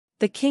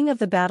The king of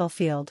the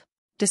battlefield.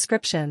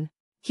 Description.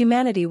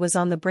 Humanity was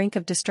on the brink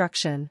of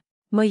destruction.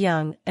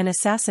 Muyoung, an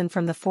assassin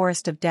from the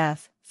forest of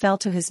death, fell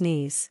to his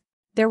knees.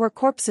 There were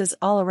corpses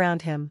all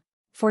around him.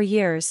 For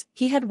years,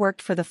 he had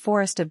worked for the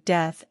forest of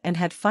death and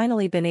had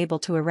finally been able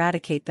to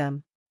eradicate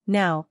them.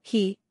 Now,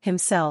 he,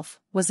 himself,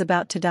 was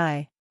about to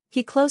die.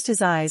 He closed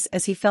his eyes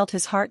as he felt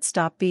his heart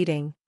stop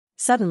beating.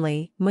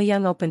 Suddenly,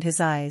 Muyoung opened his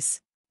eyes.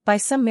 By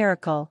some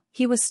miracle,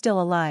 he was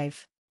still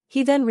alive.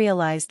 He then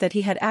realized that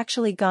he had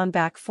actually gone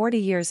back 40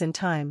 years in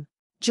time.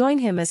 Join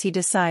him as he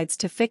decides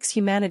to fix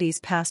humanity's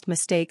past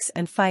mistakes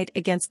and fight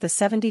against the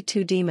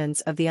 72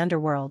 demons of the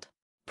Underworld.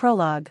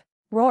 Prologue.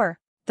 Roar.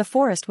 The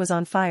forest was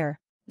on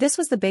fire. This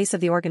was the base of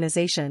the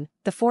organization,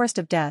 the Forest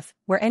of Death,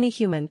 where any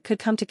human could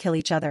come to kill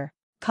each other.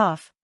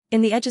 Cough.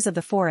 In the edges of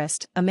the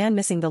forest, a man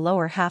missing the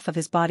lower half of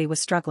his body was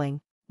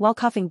struggling. While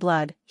coughing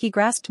blood, he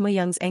grasped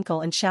Muyoung's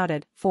ankle and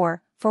shouted,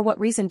 For what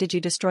reason did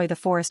you destroy the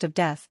Forest of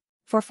Death?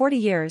 For 40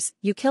 years,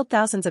 you killed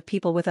thousands of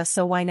people with us,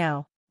 so why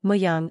now?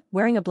 Muyoung,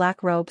 wearing a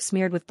black robe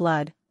smeared with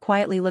blood,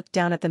 quietly looked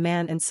down at the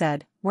man and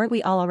said, Weren't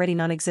we all already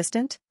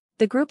non-existent?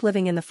 The group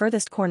living in the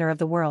furthest corner of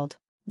the world.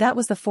 That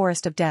was the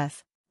Forest of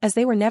Death. As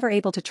they were never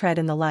able to tread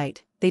in the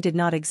light, they did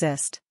not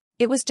exist.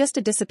 It was just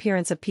a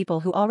disappearance of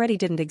people who already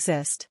didn't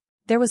exist.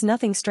 There was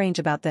nothing strange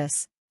about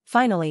this.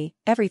 Finally,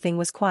 everything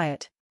was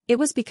quiet. It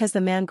was because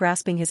the man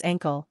grasping his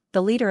ankle,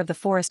 the leader of the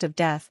Forest of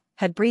Death,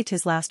 had breathed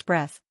his last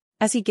breath.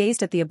 As he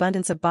gazed at the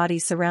abundance of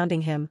bodies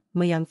surrounding him,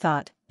 Muyoung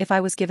thought, if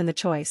I was given the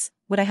choice,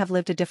 would I have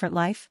lived a different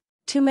life?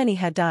 Too many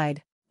had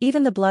died.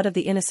 Even the blood of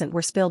the innocent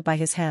were spilled by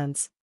his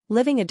hands.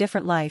 Living a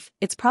different life,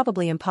 it's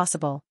probably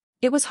impossible.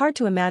 It was hard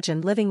to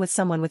imagine living with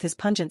someone with his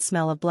pungent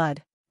smell of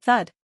blood.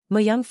 Thud.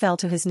 Muyoung fell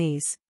to his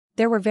knees.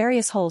 There were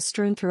various holes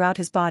strewn throughout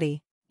his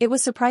body. It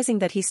was surprising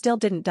that he still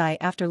didn't die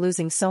after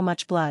losing so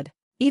much blood.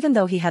 Even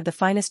though he had the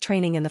finest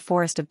training in the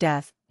Forest of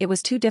Death, it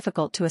was too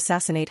difficult to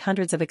assassinate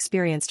hundreds of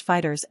experienced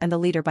fighters and the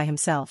leader by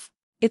himself.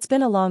 It's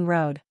been a long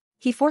road.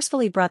 He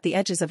forcefully brought the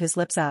edges of his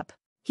lips up.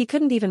 He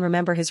couldn't even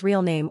remember his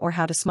real name or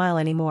how to smile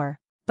anymore.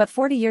 But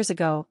 40 years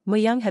ago,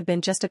 Muyoung had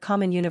been just a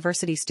common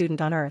university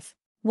student on Earth.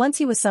 Once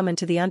he was summoned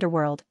to the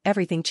Underworld,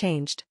 everything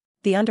changed.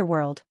 The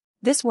Underworld.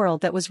 This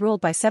world that was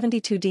ruled by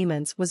 72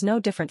 demons was no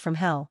different from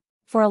hell.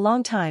 For a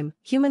long time,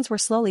 humans were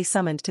slowly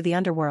summoned to the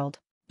Underworld.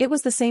 It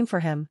was the same for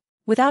him.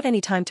 Without any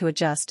time to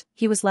adjust,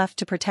 he was left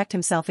to protect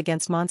himself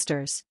against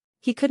monsters.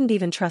 He couldn't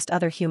even trust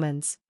other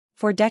humans.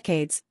 For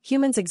decades,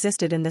 humans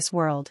existed in this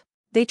world.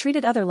 They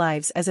treated other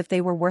lives as if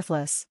they were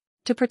worthless.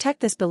 To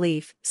protect this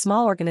belief,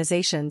 small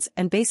organizations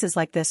and bases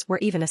like this were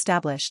even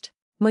established.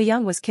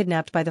 Muyoung was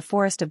kidnapped by the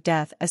Forest of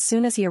Death as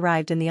soon as he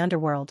arrived in the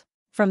Underworld.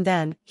 From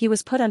then, he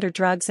was put under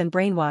drugs and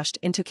brainwashed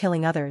into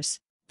killing others.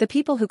 The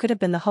people who could have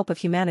been the hope of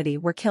humanity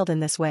were killed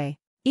in this way.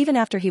 Even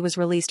after he was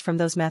released from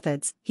those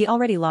methods, he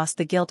already lost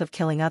the guilt of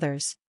killing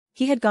others.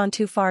 He had gone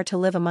too far to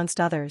live amongst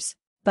others.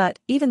 But,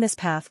 even this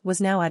path was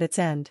now at its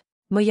end.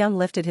 Muyoung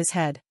lifted his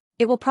head.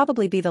 It will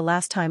probably be the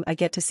last time I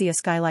get to see a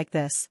sky like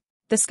this.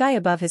 The sky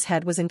above his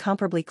head was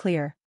incomparably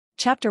clear.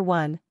 Chapter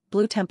 1,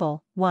 Blue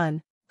Temple,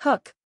 1.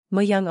 Hook.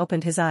 Muyoung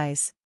opened his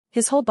eyes.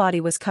 His whole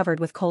body was covered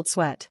with cold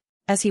sweat.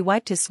 As he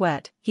wiped his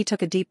sweat, he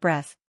took a deep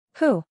breath.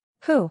 Who?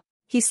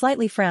 He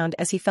slightly frowned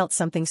as he felt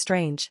something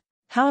strange.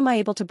 How am I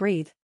able to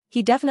breathe?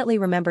 He definitely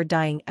remembered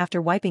dying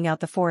after wiping out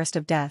the Forest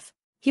of Death.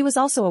 He was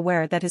also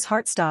aware that his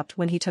heart stopped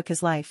when he took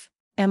his life.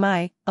 Am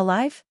I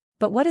alive?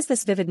 But what is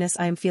this vividness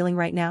I am feeling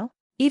right now?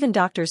 Even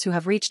doctors who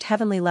have reached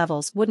heavenly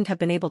levels wouldn't have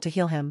been able to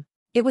heal him.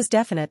 It was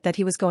definite that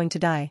he was going to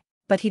die.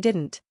 But he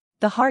didn't.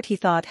 The heart he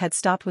thought had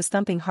stopped was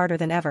thumping harder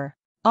than ever.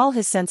 All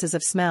his senses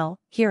of smell,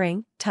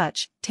 hearing,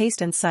 touch,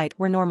 taste and sight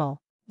were normal.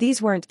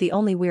 These weren't the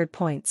only weird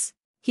points.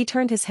 He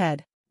turned his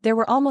head. There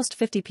were almost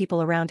 50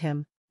 people around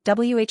him.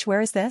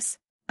 Where is this?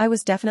 I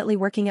was definitely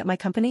working at my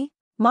company?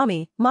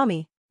 Mommy.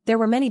 There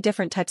were many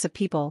different types of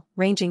people,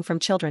 ranging from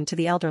children to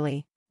the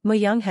elderly.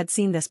 Muyoung had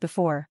seen this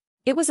before.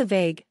 It was a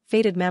vague,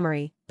 faded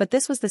memory, but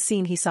this was the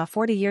scene he saw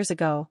 40 years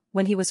ago,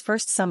 when he was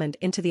first summoned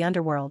into the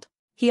Underworld.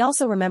 He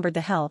also remembered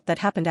the hell that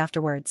happened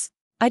afterwards.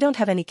 I don't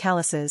have any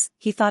calluses,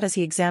 he thought as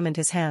he examined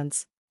his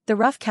hands. The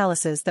rough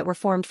calluses that were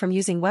formed from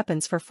using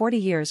weapons for 40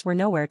 years were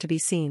nowhere to be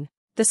seen.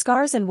 The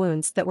scars and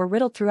wounds that were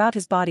riddled throughout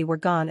his body were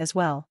gone as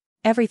well.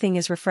 Everything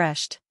is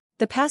refreshed.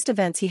 The past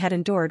events he had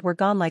endured were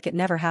gone like it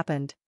never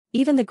happened.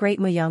 Even the great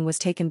Muyoung was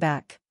taken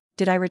back.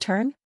 Did I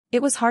return?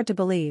 It was hard to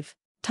believe.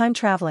 Time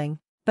traveling.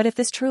 But if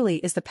this truly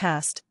is the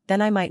past,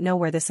 then I might know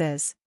where this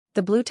is.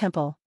 The Blue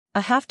Temple.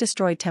 A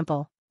half-destroyed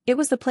temple. It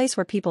was the place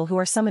where people who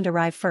are summoned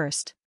arrive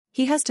first.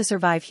 He has to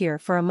survive here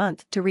for a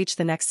month to reach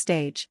the next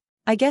stage.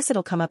 I guess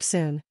it'll come up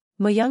soon.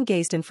 Muyoung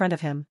gazed in front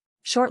of him.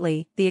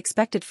 Shortly, the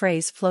expected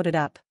phrase floated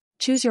up.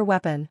 Choose your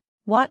weapon.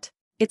 What?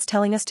 It's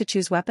telling us to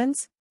choose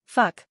weapons?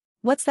 Fuck.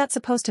 What's that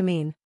supposed to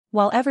mean?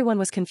 While everyone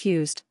was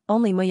confused,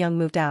 only Muyoung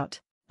moved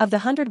out. Of the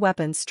 100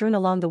 weapons strewn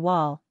along the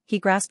wall, he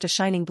grasped a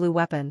shining blue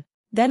weapon.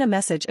 Then a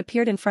message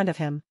appeared in front of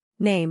him.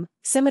 Name,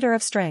 Scimitar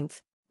of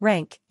Strength.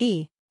 Rank,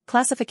 E.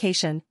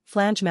 Classification,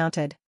 Flange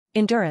Mounted.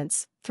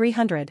 Endurance,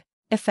 300.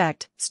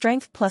 Effect,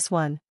 Strength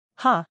 +1.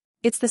 Ha.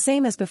 It's the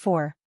same as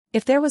before.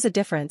 If there was a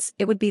difference,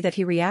 it would be that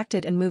he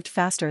reacted and moved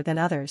faster than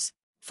others.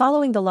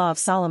 Following the law of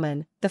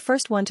Solomon, the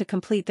first one to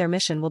complete their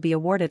mission will be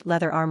awarded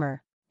leather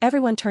armor.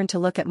 Everyone turned to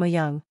look at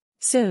Muyoung.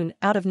 Soon,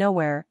 out of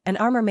nowhere, an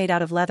armor made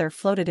out of leather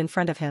floated in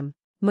front of him.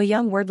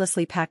 Muyoung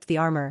wordlessly packed the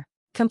armor.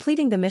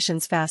 Completing the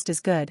missions fast is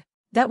good.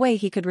 That way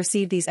he could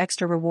receive these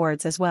extra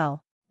rewards as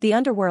well. The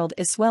underworld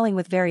is swelling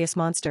with various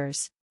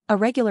monsters. A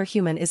regular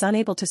human is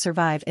unable to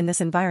survive in this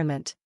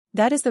environment.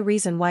 That is the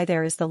reason why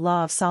there is the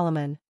law of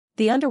Solomon.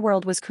 The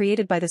underworld was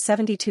created by the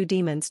 72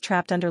 demons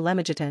trapped under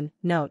Lemegeton,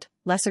 note,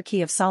 lesser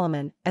key of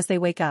Solomon, as they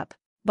wake up.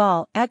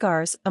 Baal,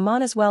 Agars,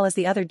 Ammon as well as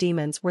the other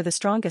demons were the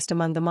strongest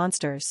among the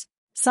monsters.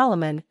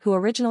 Solomon, who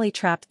originally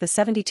trapped the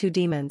 72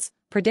 demons,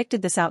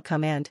 predicted this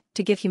outcome and,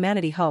 to give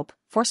humanity hope,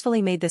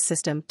 forcefully made this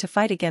system to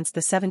fight against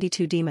the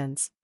 72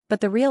 demons.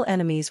 But the real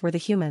enemies were the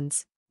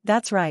humans.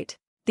 That's right.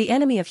 The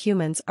enemy of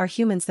humans are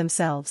humans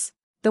themselves.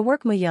 The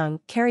work Muyoung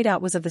carried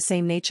out was of the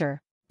same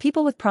nature.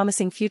 People with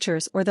promising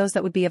futures or those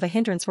that would be of a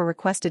hindrance were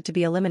requested to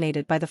be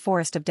eliminated by the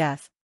forest of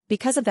death.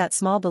 Because of that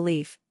small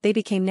belief, they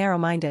became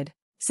narrow-minded.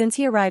 Since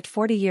he arrived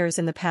 40 years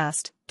in the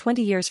past,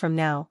 20 years from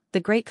now, the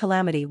great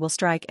calamity will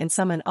strike and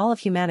summon all of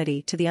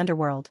humanity to the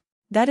underworld.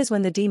 That is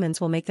when the demons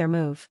will make their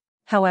move.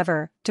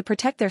 However, to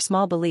protect their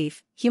small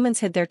belief, humans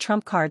hid their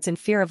trump cards in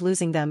fear of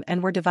losing them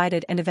and were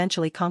divided and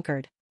eventually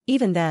conquered.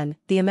 Even then,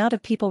 the amount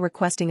of people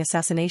requesting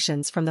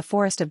assassinations from the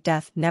forest of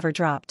death never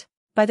dropped.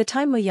 By the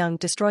time Muyoung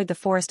destroyed the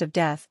forest of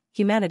death,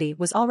 humanity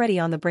was already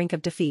on the brink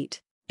of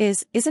defeat.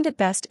 Isn't it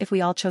best if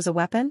we all chose a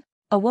weapon?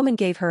 A woman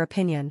gave her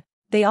opinion.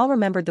 They all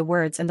remembered the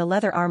words and the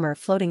leather armor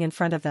floating in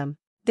front of them.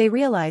 They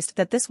realized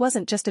that this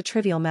wasn't just a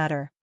trivial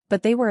matter.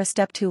 But they were a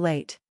step too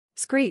late.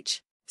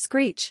 Screech!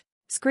 Screech!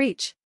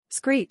 Screech!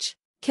 Screech!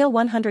 Kill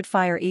 100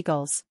 fire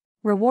eagles.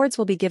 Rewards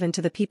will be given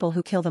to the people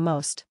who kill the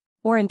most.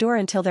 Or endure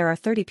until there are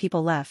 30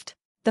 people left.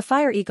 The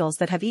fire eagles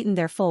that have eaten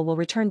their full will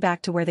return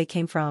back to where they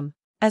came from.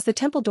 As the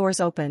temple doors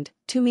opened,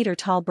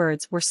 2-meter-tall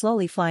birds were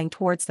slowly flying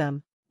towards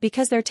them.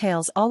 Because their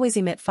tails always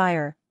emit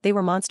fire, they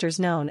were monsters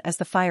known as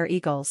the fire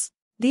eagles.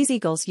 These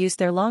eagles used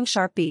their long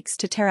sharp beaks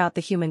to tear out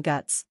the human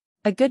guts.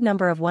 A good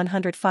number of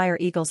 100 fire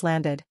eagles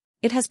landed.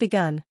 It has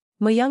begun.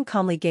 Muyoung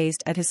calmly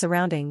gazed at his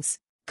surroundings.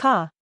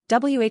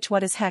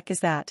 What is heck is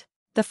that?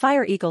 The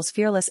fire eagles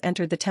fearless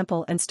entered the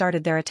temple and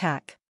started their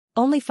attack.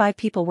 Only 5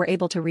 people were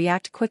able to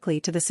react quickly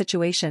to the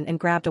situation and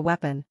grabbed a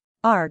weapon.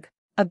 Arg!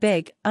 A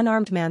big,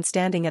 unarmed man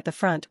standing at the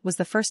front was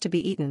the first to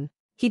be eaten.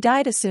 He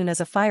died as soon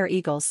as a fire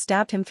eagle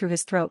stabbed him through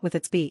his throat with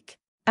its beak.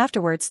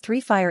 Afterwards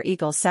 3 fire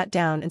eagles sat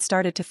down and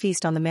started to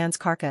feast on the man's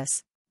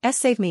carcass.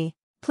 Save me,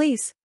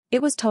 please.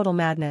 It was total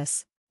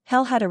madness.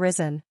 Hell had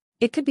arisen.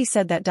 It could be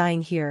said that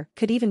dying here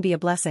could even be a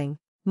blessing.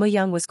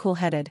 Muyoung was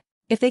cool-headed.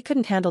 If they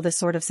couldn't handle this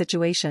sort of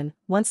situation,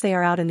 once they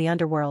are out in the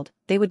underworld,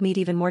 they would meet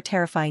even more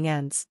terrifying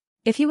ends.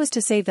 If he was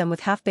to save them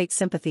with half-baked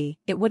sympathy,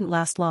 it wouldn't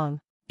last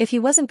long. If he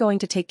wasn't going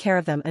to take care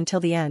of them until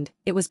the end,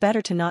 it was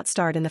better to not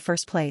start in the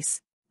first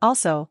place.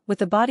 Also, with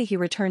the body he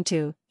returned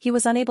to, he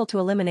was unable to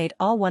eliminate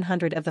all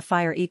 100 of the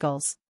fire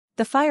eagles.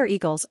 The fire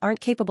eagles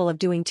aren't capable of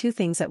doing 2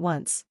 things at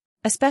once.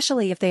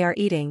 Especially if they are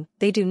eating,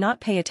 they do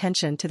not pay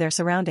attention to their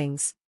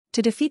surroundings.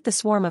 To defeat the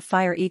swarm of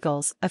fire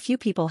eagles, a few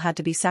people had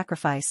to be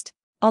sacrificed.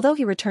 Although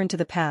he returned to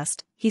the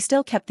past, he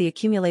still kept the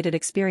accumulated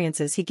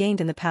experiences he gained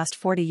in the past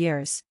 40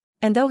 years.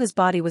 And though his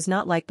body was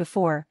not like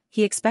before,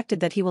 he expected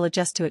that he will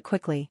adjust to it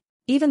quickly.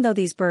 Even though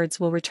these birds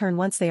will return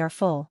once they are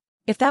full.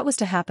 If that was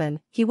to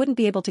happen, he wouldn't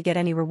be able to get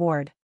any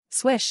reward.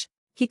 Swish!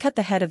 He cut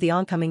the head of the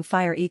oncoming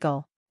fire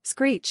eagle.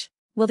 Screech!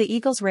 Will the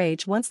eagles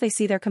rage once they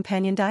see their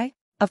companion die?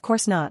 Of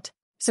course not.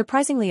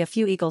 Surprisingly, a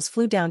few eagles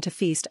flew down to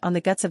feast on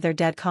the guts of their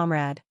dead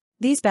comrade.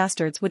 These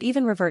bastards would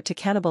even revert to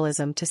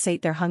cannibalism to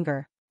sate their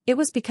hunger. It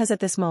was because at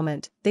this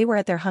moment, they were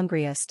at their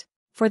hungriest.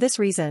 For this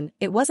reason,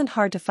 it wasn't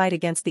hard to fight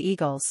against the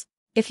eagles.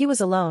 If he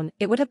was alone,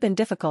 it would have been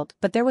difficult,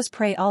 but there was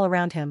prey all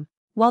around him.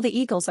 While the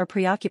eagles are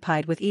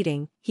preoccupied with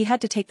eating, he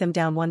had to take them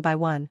down one by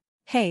one.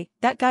 Hey,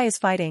 that guy is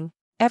fighting.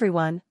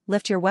 Everyone,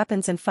 lift your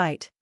weapons and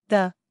fight.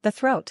 The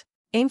throat.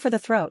 Aim for the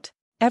throat.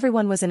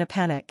 Everyone was in a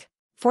panic.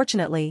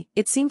 Fortunately,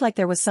 it seemed like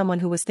there was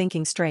someone who was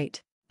thinking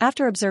straight.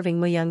 After observing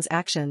Muyoung's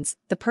actions,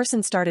 the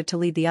person started to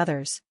lead the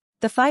others.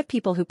 The 5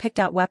 people who picked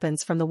out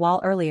weapons from the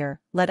wall earlier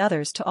led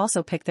others to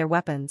also pick their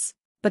weapons.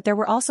 But there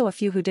were also a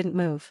few who didn't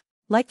move.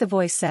 Like the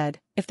voice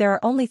said, if there are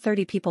only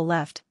 30 people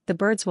left, the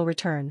birds will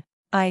return.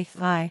 I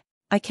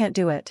can't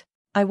do it.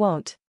 I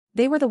won't.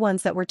 They were the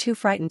ones that were too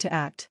frightened to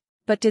act.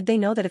 But did they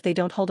know that if they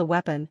don't hold a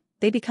weapon,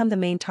 they become the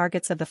main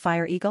targets of the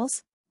fire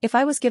eagles? If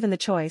I was given the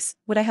choice,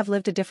 would I have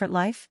lived a different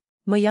life?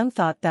 Muyoung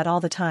thought that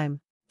all the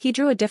time. He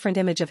drew a different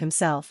image of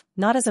himself,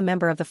 not as a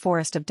member of the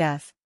forest of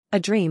death. A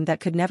dream that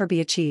could never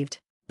be achieved.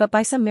 But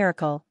by some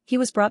miracle, he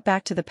was brought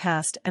back to the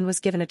past and was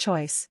given a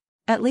choice.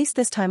 At least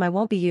this time I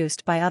won't be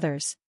used by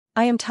others.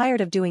 I am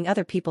tired of doing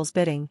other people's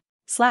bidding.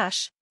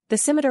 Slash. The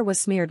scimitar was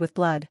smeared with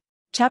blood.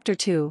 Chapter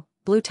 2.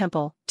 Blue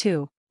Temple,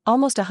 2.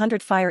 Almost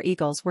 100 fire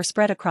eagles were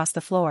spread across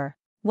the floor.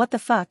 What the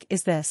fuck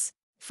is this?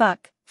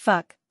 Fuck.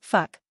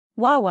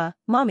 Wawa,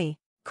 mommy.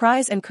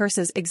 Cries and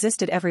curses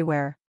existed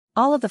everywhere.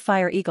 All of the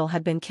Fire Eagle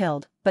had been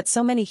killed, but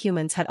so many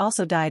humans had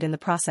also died in the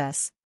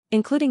process.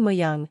 Including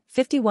Muyoung,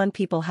 51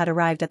 people had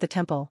arrived at the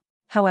temple.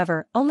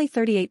 However, only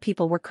 38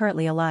 people were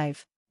currently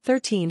alive.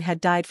 13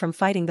 had died from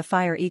fighting the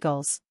Fire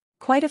Eagles.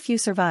 Quite a few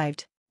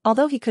survived.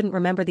 Although he couldn't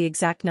remember the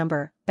exact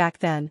number, back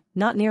then,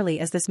 not nearly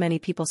as this many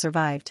people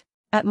survived.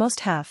 At most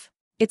half.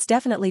 It's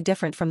definitely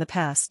different from the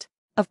past.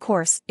 Of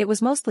course, it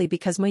was mostly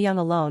because Muyoung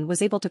alone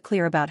was able to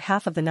clear about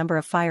half of the number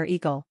of Fire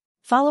Eagle.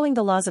 Following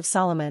the laws of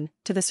Solomon,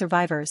 to the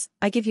survivors,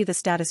 I give you the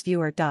status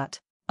viewer.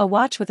 A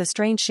watch with a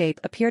strange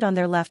shape appeared on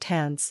their left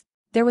hands.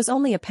 There was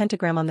only a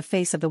pentagram on the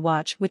face of the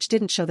watch which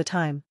didn't show the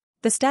time.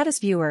 The status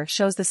viewer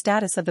shows the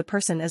status of the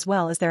person as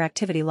well as their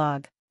activity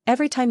log.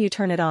 Every time you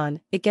turn it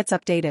on, it gets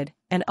updated,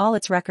 and all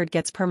its record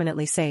gets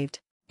permanently saved.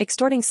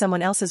 Extorting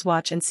someone else's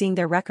watch and seeing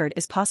their record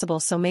is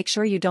possible, so make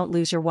sure you don't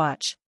lose your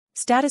watch.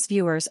 Status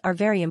viewers are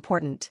very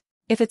important.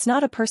 If it's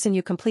not a person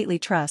you completely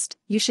trust,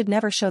 you should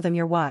never show them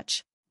your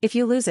watch. If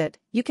you lose it,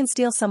 you can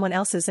steal someone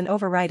else's and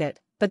overwrite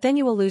it, but then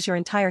you will lose your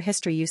entire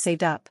history you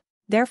saved up.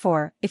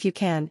 Therefore, if you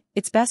can,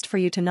 it's best for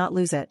you to not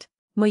lose it.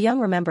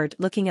 Muyoung remembered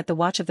looking at the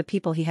watch of the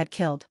people he had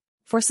killed.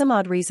 For some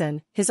odd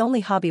reason, his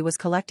only hobby was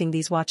collecting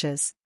these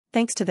watches.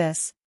 Thanks to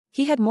this,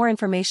 he had more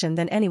information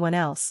than anyone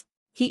else.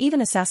 He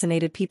even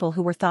assassinated people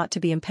who were thought to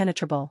be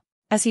impenetrable.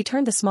 As he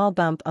turned the small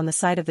bump on the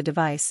side of the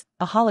device,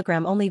 a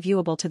hologram only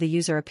viewable to the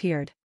user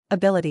appeared.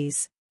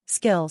 Abilities.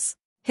 Skills.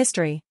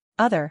 History.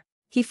 Other.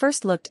 He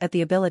first looked at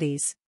the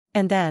abilities.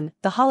 And then,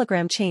 the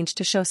hologram changed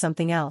to show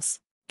something else.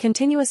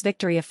 Continuous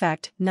victory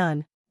effect,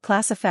 none.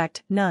 Class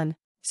effect, none.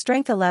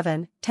 Strength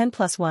 11, 10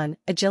 plus 1,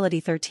 agility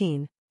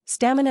 13.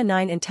 Stamina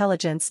 9,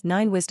 intelligence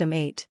 9, wisdom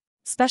 8.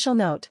 Special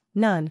note,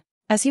 none.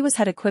 As he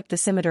had equipped the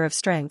scimitar of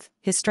strength,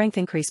 his strength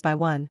increased by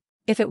 1.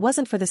 If it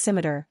wasn't for the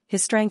scimitar,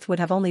 his strength would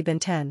have only been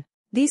 10.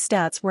 These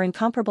stats were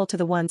incomparable to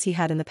the ones he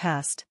had in the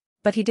past.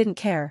 But he didn't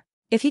care.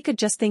 If he could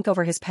just think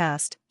over his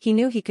past, he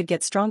knew he could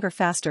get stronger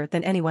faster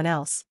than anyone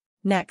else.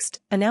 Next,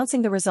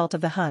 announcing the result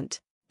of the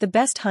hunt. The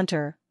best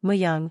hunter,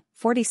 Muyoung,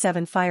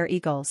 47 Fire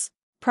Eagles.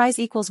 Prize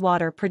equals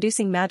water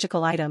producing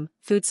magical item,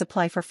 food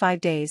supply for 5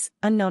 days,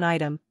 unknown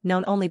item,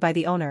 known only by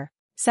the owner.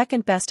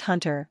 Second best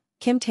hunter,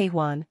 Kim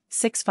Tae-hwan,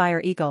 6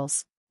 Fire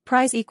Eagles.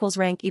 Prize equals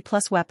rank E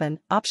plus weapon,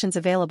 options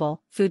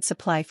available, food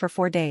supply for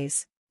 4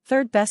 days.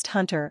 Third best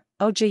hunter,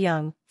 Oh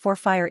Jae-young, 4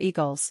 Fire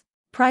Eagles.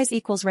 Prize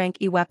equals rank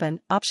E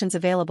weapon, options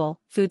available,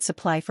 food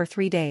supply for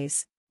 3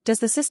 days. Does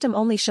the system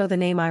only show the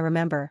name I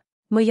remember?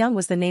 Muyoung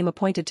was the name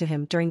appointed to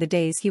him during the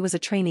days he was a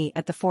trainee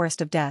at the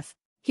Forest of Death.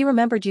 He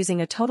remembered using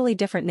a totally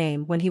different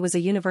name when he was a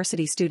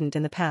university student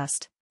in the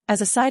past.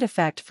 As a side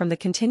effect from the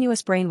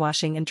continuous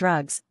brainwashing and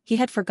drugs, he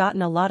had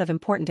forgotten a lot of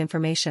important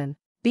information.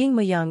 Being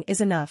Muyoung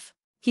is enough.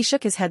 He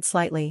shook his head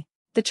slightly.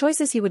 The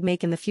choices he would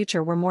make in the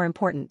future were more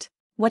important.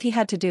 What he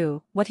had to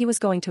do, what he was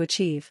going to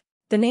achieve.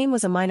 The name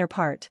was a minor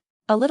part.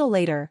 A little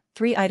later,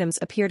 3 items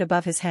appeared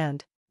above his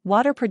hand.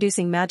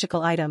 Water-producing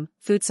magical item,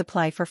 food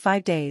supply for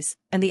 5 days,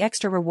 and the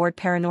extra reward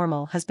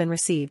paranormal has been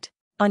received.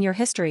 On your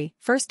history,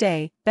 first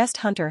day, best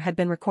hunter had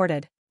been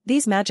recorded.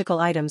 These magical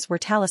items were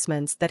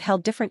talismans that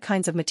held different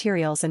kinds of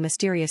materials and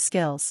mysterious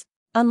skills.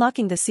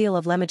 Unlocking the seal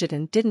of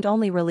Lemegeddon didn't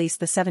only release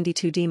the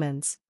 72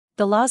 demons.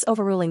 The laws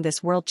overruling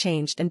this world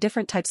changed and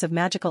different types of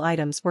magical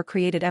items were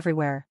created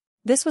everywhere.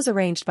 This was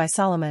arranged by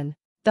Solomon.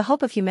 The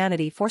hope of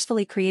humanity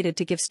forcefully created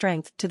to give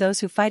strength to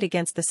those who fight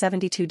against the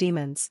 72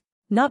 demons.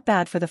 Not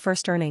bad for the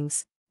first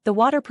earnings. The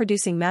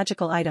water-producing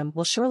magical item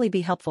will surely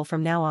be helpful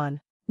from now on.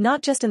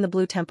 Not just in the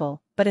Blue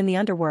Temple, but in the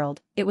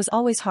Underworld, it was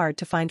always hard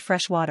to find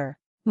fresh water.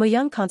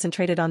 Muyoung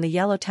concentrated on the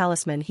yellow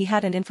talisman he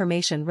had and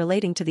information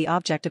relating to the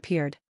object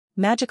appeared.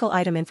 Magical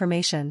item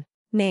information.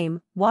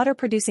 Name,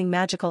 water-producing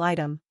magical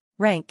item.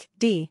 Rank,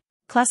 D.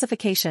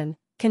 Classification,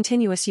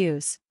 continuous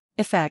use.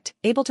 Effect,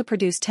 able to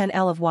produce 10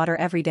 L of water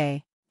every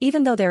day.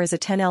 Even though there is a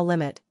 10 L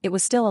limit, it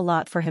was still a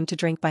lot for him to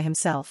drink by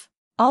himself.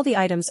 All the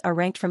items are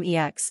ranked from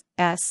EX,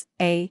 S,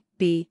 A,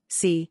 B,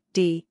 C,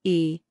 D,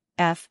 E,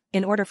 F,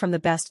 in order from the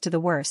best to the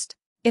worst.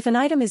 If an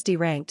item is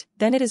D-ranked,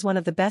 then it is one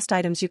of the best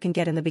items you can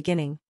get in the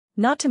beginning.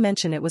 Not to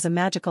mention it was a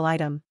magical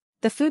item.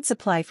 The food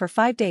supply for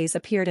 5 days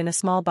appeared in a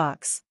small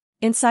box.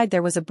 Inside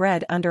there was a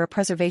bread under a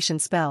preservation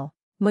spell.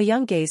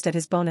 Muyoung gazed at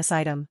his bonus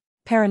item.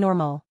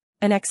 Paranormal.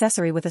 An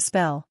accessory with a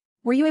spell.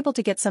 Were you able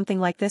to get something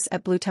like this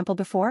at Blue Temple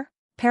before?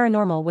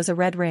 Paranormal was a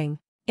red ring.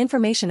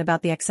 Information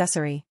about the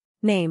accessory.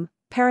 Name,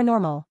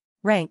 Paranormal.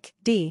 Rank,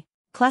 D.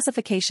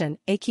 Classification,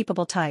 A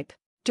keepable type.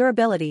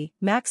 Durability,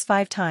 max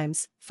 5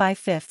 times,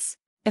 5/5.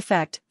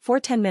 Effect, for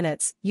 10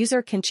 minutes,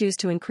 user can choose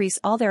to increase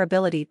all their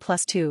ability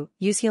 +2,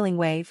 use healing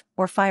wave,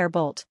 or fire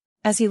bolt.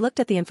 As he looked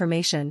at the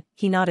information,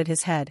 he nodded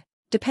his head.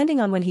 Depending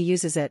on when he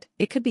uses it,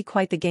 it could be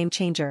quite the game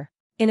changer.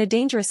 In a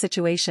dangerous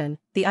situation,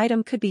 the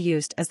item could be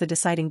used as the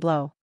deciding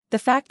blow. The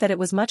fact that it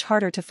was much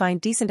harder to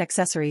find decent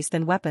accessories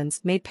than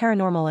weapons made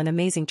Paranormal an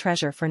amazing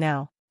treasure for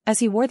now. As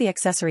he wore the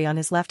accessory on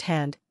his left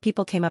hand,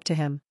 people came up to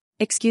him.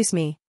 Excuse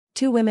me.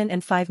 2 women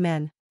and 5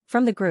 men.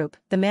 From the group,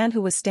 the man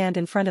who was stand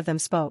in front of them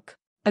spoke.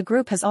 A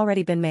group has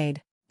already been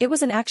made. It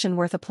was an action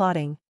worth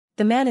applauding.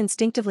 The man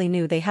instinctively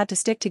knew they had to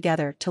stick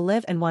together to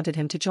live and wanted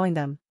him to join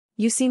them.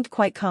 You seemed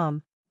quite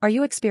calm. Are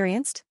you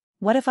experienced?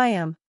 What if I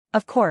am?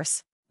 Of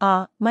course.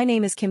 My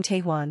name is Kim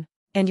Tae-hwan.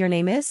 And your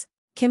name is?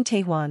 Kim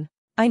Tae-hwan.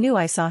 I knew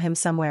I saw him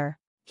somewhere.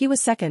 He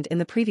was second in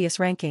the previous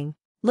ranking.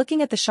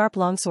 Looking at the sharp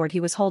longsword he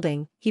was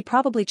holding, he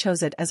probably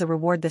chose it as a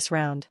reward this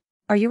round.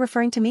 Are you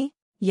referring to me?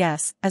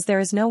 Yes, as there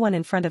is no one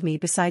in front of me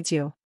besides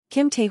you.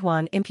 Kim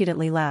Tae-hwan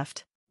impudently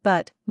laughed.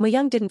 But,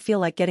 Muyoung didn't feel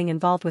like getting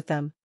involved with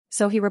them.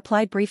 So he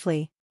replied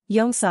briefly.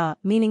 Young-sa,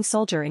 meaning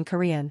soldier in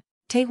Korean.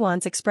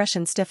 Tae-hwan's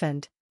expression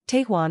stiffened.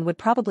 Tae-hwan would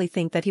probably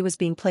think that he was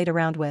being played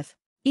around with.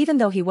 Even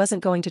though he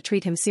wasn't going to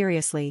treat him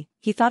seriously,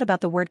 he thought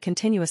about the word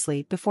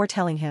continuously before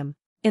telling him.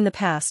 In the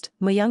past,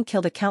 Muyoung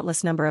killed a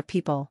countless number of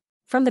people.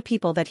 From the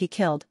people that he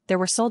killed, there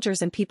were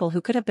soldiers and people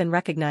who could have been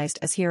recognized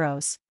as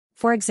heroes.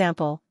 For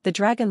example, the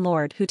Dragon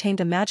Lord who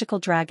tamed a magical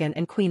dragon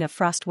and Queen of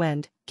Frost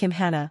Wind, Kim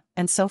Hana,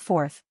 and so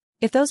forth.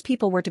 If those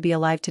people were to be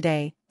alive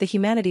today, the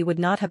humanity would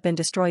not have been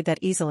destroyed that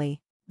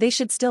easily. They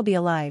should still be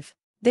alive.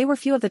 They were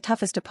few of the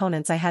toughest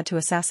opponents I had to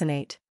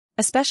assassinate.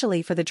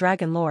 Especially for the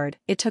Dragon Lord,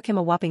 it took him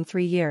a whopping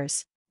 3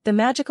 years. The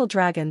magical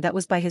dragon that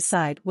was by his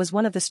side was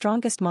one of the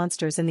strongest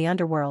monsters in the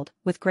underworld,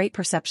 with great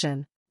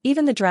perception.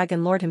 Even the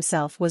Dragon Lord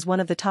himself was one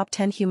of the top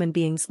 10 human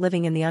beings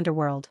living in the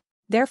underworld.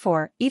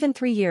 Therefore, even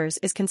 3 years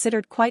is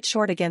considered quite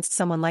short against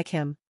someone like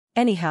him.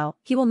 Anyhow,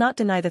 he will not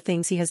deny the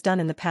things he has done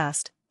in the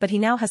past, but he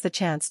now has the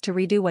chance to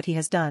redo what he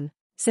has done.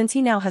 Since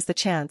he now has the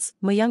chance,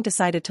 Muyoung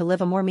decided to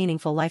live a more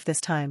meaningful life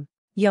this time.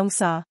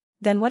 Young-sa?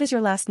 Then what is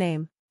your last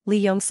name? Lee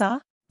Young-sa?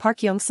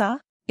 Park Young-sa?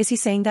 Is he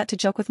saying that to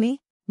joke with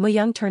me?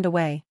 Muyoung turned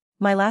away.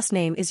 My last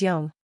name is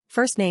Young.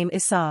 First name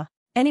is Sa.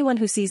 Anyone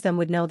who sees them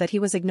would know that he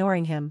was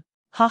ignoring him.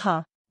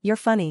 Haha, you're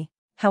funny.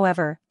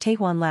 However,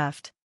 Tae-hwan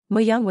laughed.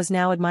 Muyoung was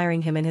now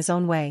admiring him in his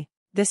own way.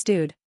 This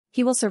dude.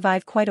 He will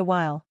survive quite a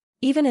while.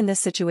 Even in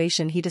this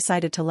situation he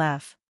decided to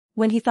laugh.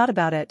 When he thought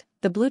about it,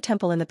 the Blue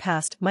Temple in the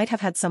past might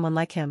have had someone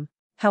like him.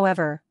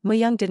 However,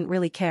 Muyoung didn't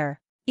really care.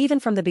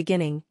 Even from the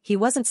beginning, he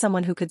wasn't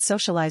someone who could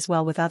socialize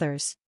well with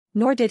others.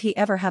 Nor did he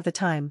ever have the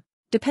time.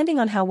 Depending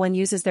on how one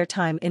uses their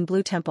time in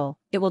Blue Temple,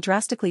 it will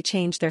drastically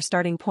change their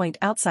starting point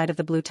outside of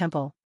the Blue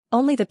Temple.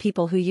 Only the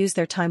people who use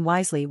their time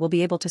wisely will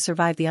be able to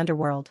survive the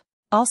underworld.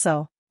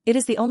 Also, it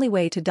is the only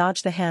way to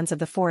dodge the hands of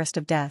the Forest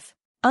of Death.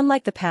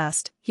 Unlike the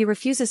past, he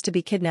refuses to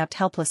be kidnapped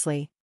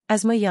helplessly.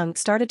 As Muyoung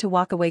started to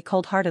walk away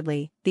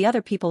cold-heartedly, the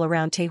other people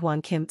around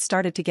Tae-hwan Kim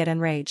started to get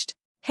enraged.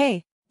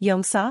 Hey,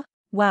 Young-sa?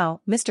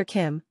 Wow, Mr.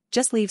 Kim,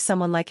 just leave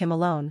someone like him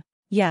alone.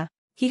 Yeah,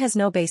 he has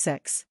no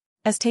basics.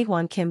 As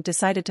Tae-hwan Kim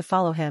decided to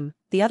follow him,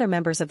 the other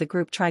members of the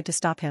group tried to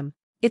stop him.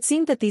 It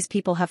seemed that these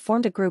people have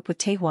formed a group with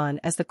Tae-hwan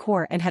as the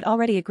core and had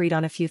already agreed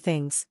on a few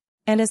things.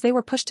 And as they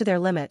were pushed to their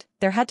limit,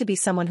 there had to be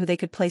someone who they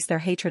could place their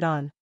hatred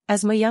on.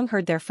 As Muyoung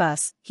heard their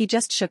fuss, he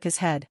just shook his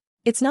head.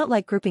 It's not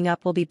like grouping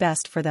up will be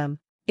best for them.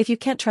 If you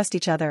can't trust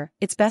each other,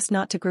 it's best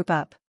not to group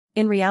up.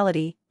 In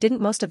reality,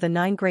 didn't most of the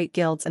 9 great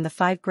guilds and the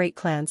 5 great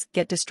clans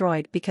get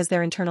destroyed because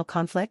their internal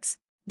conflicts?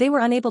 They were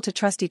unable to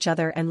trust each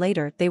other and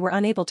later they were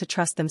unable to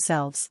trust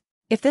themselves.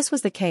 If this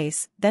was the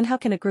case, then how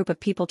can a group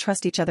of people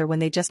trust each other when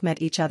they just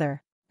met each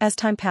other? As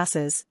time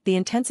passes, the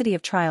intensity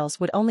of trials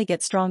would only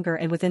get stronger,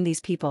 and within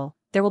these people,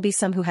 there will be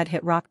some who had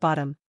hit rock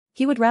bottom.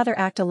 He would rather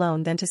act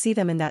alone than to see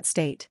them in that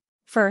state.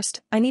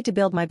 First, I need to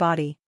build my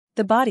body.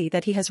 The body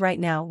that he has right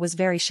now was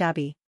very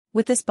shabby.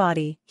 With this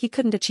body, he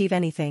couldn't achieve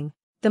anything.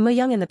 The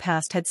Muyoung in the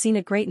past had seen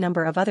a great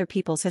number of other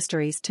people's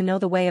histories to know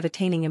the way of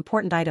attaining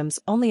important items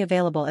only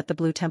available at the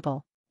Blue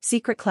Temple.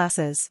 Secret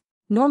classes.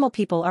 Normal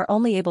people are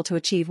only able to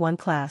achieve 1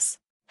 class.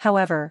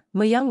 However,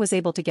 Muyoung was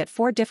able to get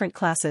 4 different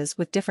classes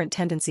with different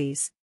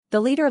tendencies. The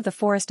leader of the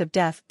Forest of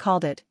Death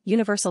called it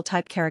universal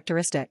type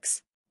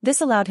characteristics. This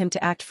allowed him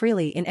to act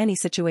freely in any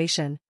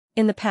situation.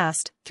 In the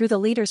past, through the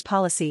leader's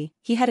policy,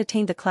 he had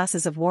attained the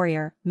classes of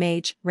warrior,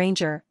 mage,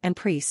 ranger, and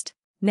priest.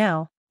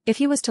 Now, if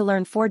he was to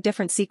learn 4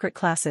 different secret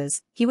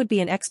classes, he would be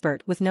an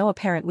expert with no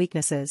apparent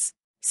weaknesses.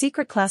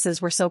 Secret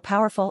classes were so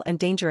powerful and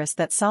dangerous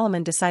that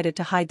Solomon decided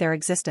to hide their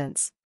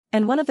existence.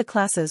 And one of the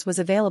classes was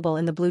available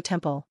in the Blue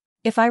Temple.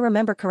 If I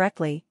remember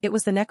correctly, it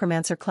was the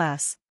necromancer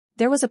class.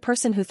 There was a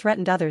person who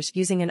threatened others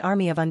using an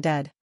army of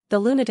undead. The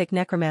lunatic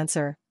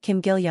necromancer,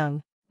 Kim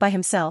Gil-young. By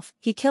himself,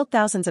 he killed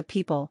thousands of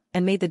people,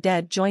 and made the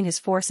dead join his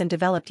force and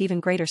developed even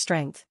greater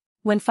strength.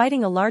 When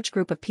fighting a large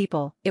group of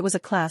people, it was a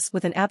class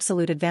with an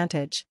absolute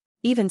advantage.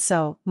 Even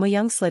so,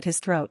 Muyoung slit his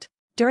throat.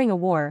 During a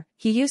war,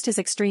 he used his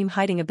extreme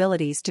hiding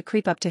abilities to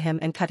creep up to him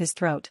and cut his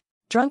throat.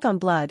 Drunk on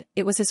blood,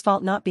 it was his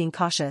fault not being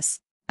cautious.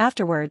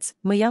 Afterwards,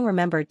 Muyoung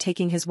remembered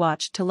taking his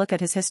watch to look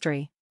at his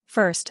history.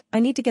 First, I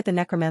need to get the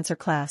necromancer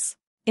class.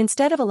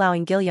 Instead of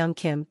allowing Gil-young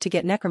Kim to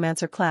get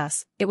necromancer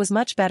class, it was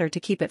much better to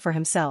keep it for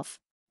himself.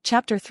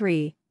 Chapter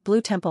 3,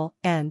 Blue Temple,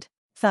 End.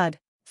 Thud,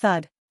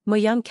 thud.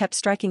 Muyoung kept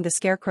striking the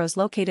scarecrows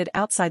located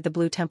outside the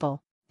Blue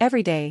Temple.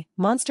 Every day,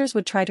 monsters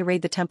would try to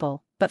raid the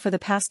temple, but for the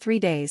past 3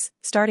 days,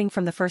 starting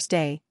from the first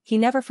day, he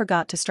never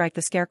forgot to strike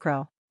the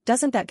scarecrow.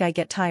 Doesn't that guy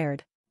get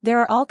tired? There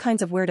are all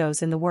kinds of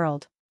weirdos in the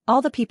world.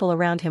 All the people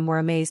around him were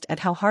amazed at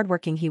how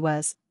hardworking he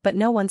was, but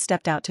no one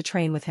stepped out to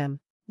train with him.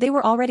 They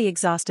were already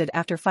exhausted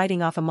after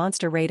fighting off a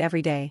monster raid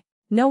every day.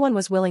 No one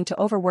was willing to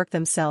overwork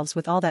themselves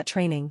with all that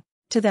training.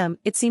 To them,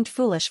 it seemed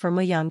foolish for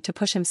Muyoung to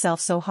push himself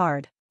so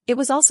hard. It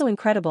was also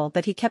incredible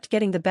that he kept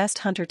getting the best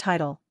hunter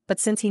title, but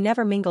since he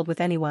never mingled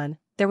with anyone,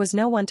 there was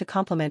no one to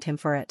compliment him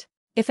for it.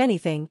 If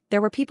anything,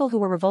 there were people who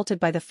were revolted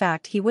by the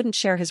fact he wouldn't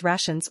share his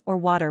rations or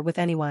water with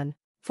anyone.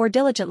 For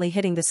diligently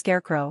hitting the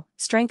scarecrow,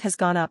 strength has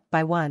gone up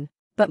by 1.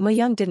 But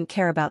Muyoung didn't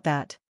care about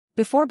that.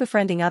 Before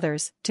befriending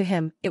others, to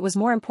him, it was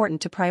more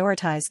important to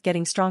prioritize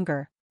getting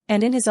stronger.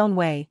 And in his own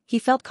way, he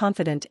felt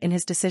confident in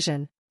his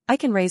decision. I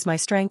can raise my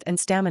strength and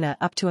stamina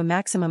up to a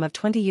maximum of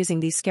 20 using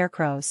these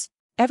scarecrows.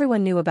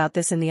 Everyone knew about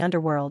this in the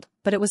underworld,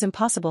 but it was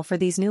impossible for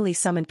these newly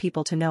summoned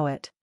people to know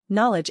it.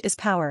 Knowledge is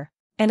power.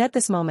 And at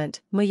this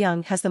moment,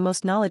 Muyoung has the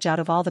most knowledge out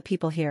of all the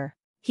people here.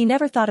 He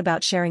never thought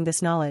about sharing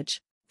this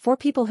knowledge. For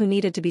people who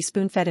needed to be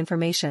spoon-fed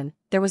information,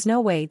 there was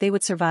no way they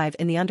would survive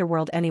in the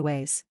underworld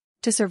anyways.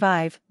 To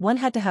survive, one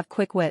had to have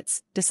quick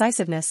wits,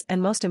 decisiveness and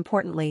most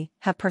importantly,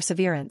 have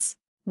perseverance.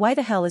 Why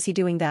the hell is he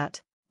doing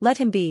that? Let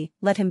him be,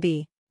 let him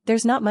be.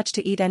 There's not much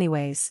to eat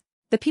anyways.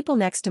 The people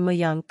next to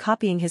Muyoung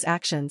copying his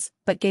actions,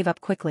 but gave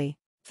up quickly.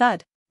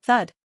 Thud,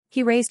 thud.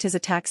 He raised his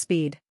attack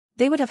speed.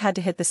 They would have had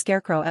to hit the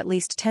scarecrow at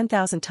least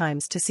 10,000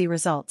 times to see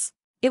results.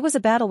 It was a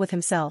battle with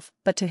himself,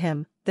 but to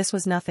him, this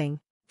was nothing.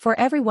 For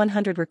every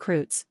 100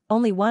 recruits,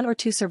 only 1 or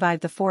 2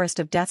 survived the Forest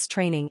of Death's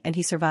training and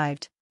he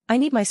survived. I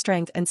need my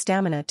strength and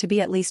stamina to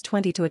be at least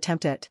 20 to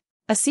attempt it.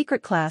 A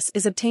secret class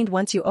is obtained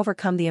once you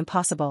overcome the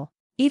impossible.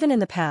 Even in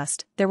the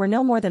past, there were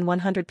no more than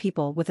 100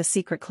 people with a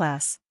secret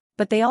class.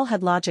 But they all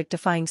had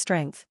logic-defying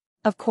strength.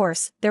 Of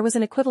course, there was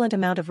an equivalent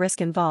amount of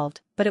risk involved,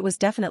 but it was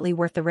definitely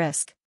worth the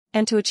risk.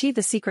 And to achieve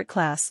the secret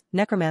class,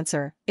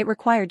 Necromancer, it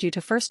required you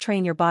to first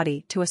train your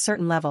body to a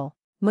certain level.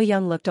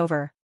 Muyoung looked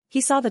over. He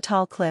saw the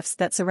tall cliffs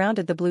that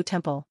surrounded the Blue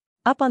Temple.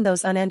 Up on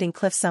those unending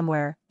cliffs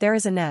somewhere, there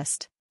is a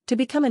nest. To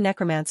become a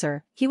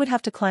necromancer, he would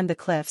have to climb the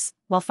cliffs,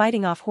 while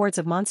fighting off hordes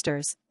of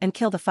monsters, and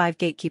kill the 5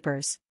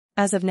 gatekeepers.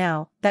 As of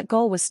now, that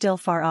goal was still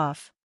far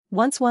off.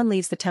 Once one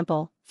leaves the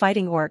temple,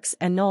 fighting orcs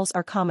and gnolls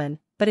are common,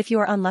 but if you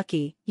are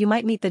unlucky, you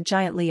might meet the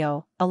giant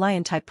Leo, a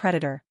lion-type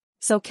predator.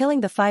 So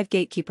killing the 5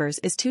 gatekeepers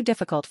is too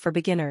difficult for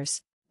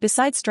beginners.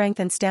 Besides strength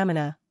and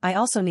stamina, I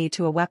also need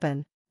a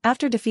weapon.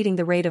 After defeating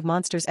the raid of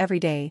monsters every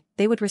day,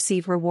 they would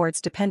receive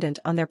rewards dependent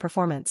on their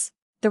performance.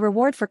 The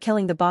reward for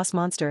killing the boss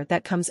monster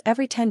that comes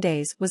every 10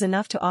 days was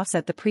enough to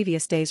offset the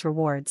previous day's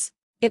rewards.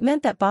 It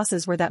meant that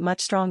bosses were that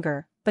much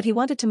stronger, but he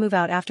wanted to move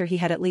out after he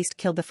had at least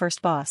killed the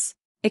first boss.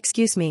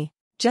 Excuse me.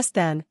 Just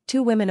then,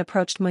 2 women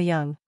approached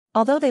Muyoung.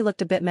 Although they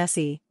looked a bit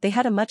messy, they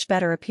had a much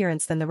better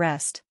appearance than the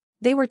rest.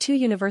 They were 2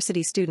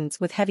 university students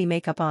with heavy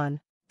makeup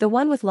on. The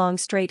one with long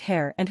straight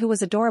hair and who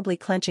was adorably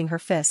clenching her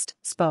fist,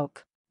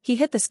 spoke. He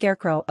hit the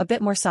scarecrow a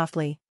bit more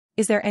softly.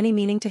 Is there any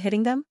meaning to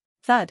hitting them?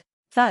 Thud,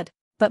 thud.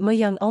 But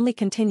Muyoung only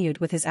continued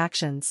with his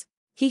actions.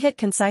 He hit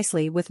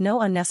concisely with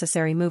no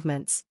unnecessary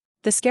movements.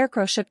 The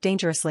scarecrow shook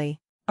dangerously.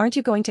 Aren't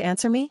you going to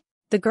answer me?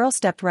 The girl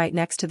stepped right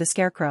next to the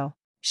scarecrow.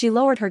 She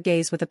lowered her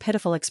gaze with a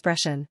pitiful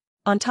expression.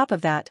 On top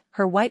of that,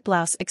 her white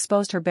blouse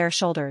exposed her bare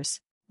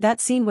shoulders.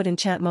 That scene would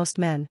enchant most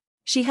men.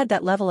 She had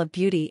that level of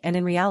beauty and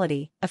in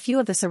reality, a few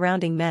of the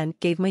surrounding men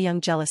gave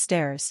Muyoung jealous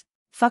stares.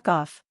 Fuck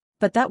off.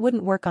 But that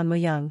wouldn't work on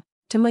Muyoung.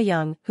 To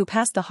Muyoung, who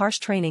passed the harsh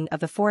training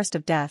of the Forest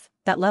of Death,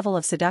 that level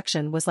of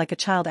seduction was like a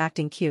child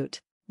acting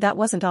cute. That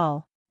wasn't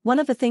all. One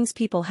of the things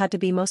people had to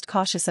be most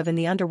cautious of in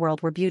the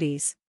underworld were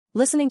beauties.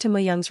 Listening to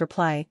Muyoung's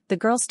reply, the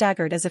girl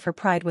staggered as if her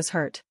pride was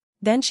hurt.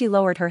 Then she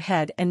lowered her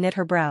head and knit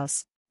her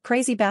brows.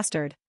 Crazy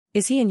bastard.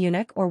 Is he an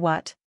eunuch or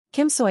what?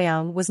 Kim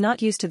Soyoung was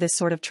not used to this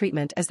sort of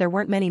treatment as there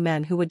weren't many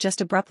men who would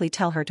just abruptly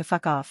tell her to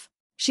fuck off.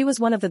 She was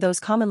one of those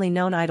commonly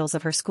known idols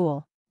of her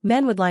school.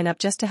 Men would line up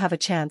just to have a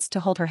chance to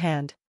hold her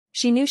hand.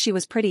 She knew she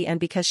was pretty and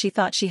because she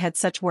thought she had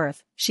such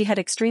worth, she had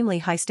extremely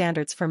high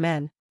standards for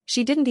men.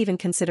 She didn't even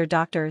consider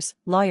doctors,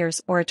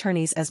 lawyers or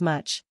attorneys as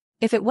much.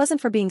 If it wasn't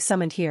for being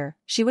summoned here,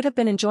 she would have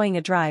been enjoying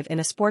a drive in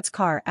a sports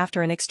car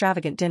after an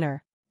extravagant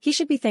dinner. He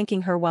should be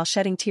thanking her while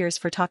shedding tears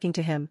for talking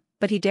to him,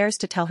 but he dares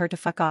to tell her to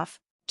fuck off.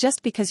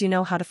 Just because you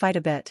know how to fight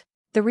a bit.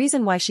 The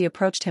reason why she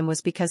approached him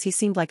was because he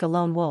seemed like a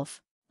lone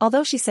wolf.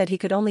 Although she said he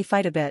could only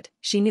fight a bit,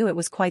 she knew it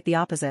was quite the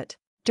opposite.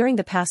 During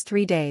the past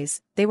 3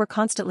 days, they were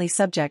constantly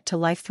subject to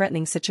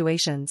life-threatening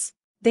situations.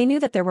 They knew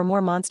that there were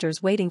more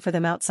monsters waiting for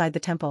them outside the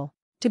temple.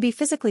 To be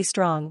physically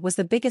strong was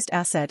the biggest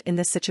asset in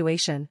this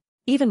situation.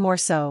 Even more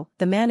so,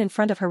 the man in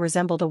front of her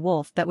resembled a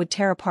wolf that would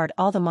tear apart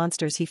all the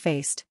monsters he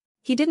faced.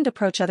 He didn't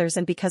approach others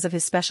and because of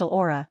his special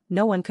aura,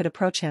 no one could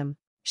approach him.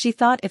 She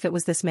thought if it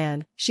was this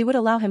man, she would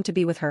allow him to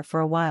be with her for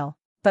a while.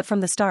 But from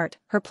the start,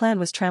 her plan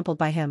was trampled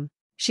by him.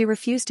 She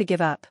refused to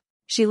give up.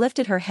 She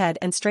lifted her head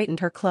and straightened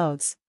her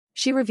clothes.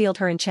 She revealed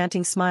her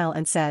enchanting smile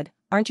and said,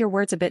 "Aren't your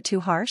words a bit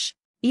too harsh?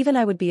 Even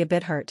I would be a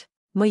bit hurt."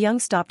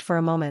 Muyoung stopped for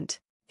a moment.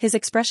 His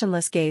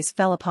expressionless gaze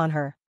fell upon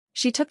her.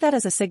 She took that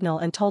as a signal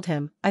and told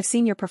him, "I've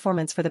seen your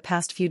performance for the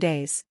past few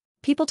days.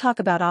 People talk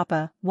about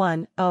Appa,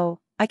 1, oh,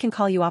 I can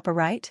call you Appa,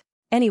 right?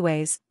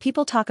 Anyways,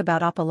 people talk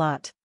about Appa a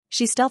lot.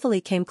 She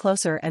stealthily came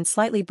closer and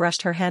slightly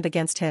brushed her hand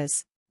against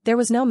his. There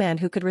was no man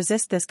who could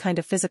resist this kind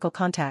of physical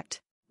contact.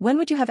 When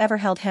would you have ever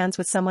held hands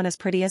with someone as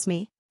pretty as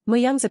me?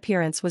 Muyoung's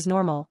appearance was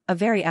normal, a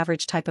very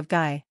average type of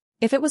guy.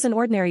 If it was an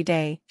ordinary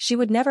day, she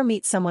would never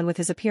meet someone with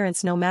his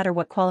appearance no matter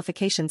what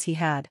qualifications he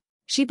had.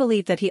 She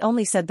believed that he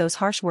only said those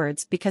harsh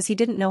words because he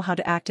didn't know how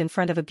to act in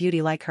front of a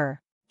beauty like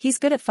her. He's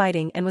good at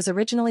fighting and was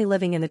originally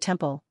living in the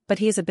temple, but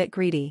he is a bit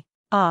greedy.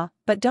 Ah,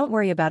 but don't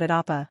worry about it,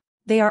 Appa.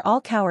 They are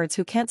all cowards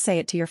who can't say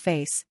it to your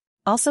face.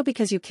 Also,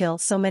 because you kill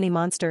so many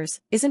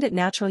monsters, isn't it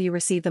natural you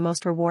receive the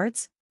most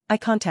rewards? Eye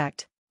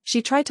contact.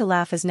 She tried to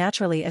laugh as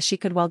naturally as she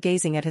could while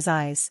gazing at his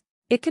eyes.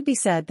 It could be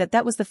said that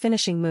that was the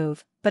finishing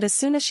move, but as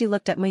soon as she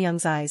looked at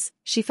Muyoung's eyes,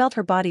 she felt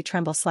her body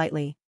tremble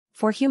slightly.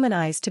 For human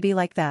eyes to be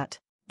like that.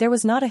 There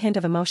was not a hint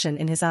of emotion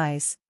in his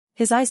eyes.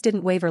 His eyes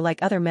didn't waver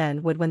like other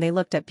men would when they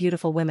looked at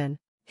beautiful women.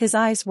 His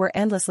eyes were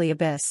endlessly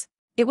abyss.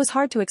 It was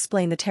hard to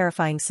explain the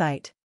terrifying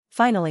sight.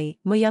 Finally,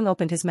 Muyoung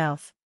opened his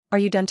mouth. Are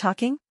you done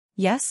talking?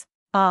 Yes?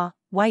 Ah,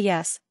 why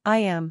yes, I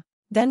am.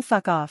 Then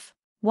fuck off.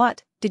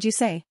 What, did you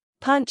say?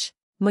 Punch!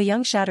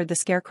 Muyoung shattered the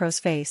scarecrow's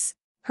face.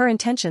 Her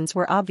intentions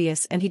were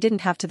obvious and he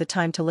didn't have the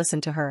time to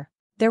listen to her.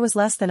 There was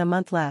less than a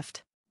month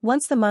left.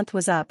 Once the month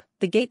was up,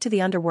 the gate to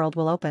the underworld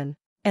will open.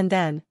 And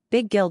then,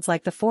 big guilds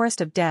like the Forest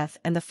of Death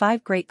and the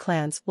 5 great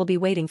clans will be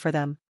waiting for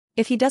them.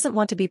 If he doesn't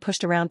want to be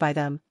pushed around by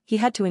them, he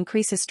had to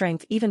increase his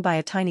strength even by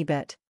a tiny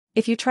bit.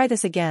 If you try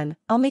this again,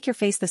 I'll make your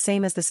face the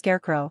same as the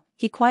scarecrow,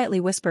 he quietly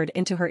whispered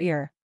into her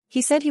ear.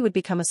 He said he would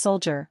become a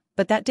soldier,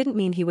 but that didn't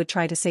mean he would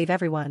try to save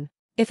everyone.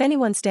 If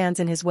anyone stands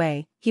in his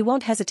way, he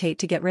won't hesitate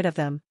to get rid of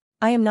them.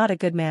 I am not a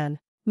good man.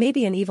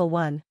 Maybe an evil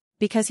one.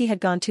 Because he had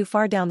gone too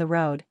far down the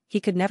road,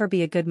 he could never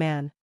be a good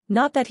man.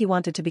 Not that he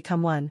wanted to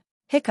become one.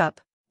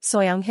 Hiccup.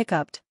 Soyoung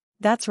hiccuped.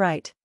 That's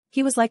right.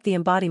 He was like the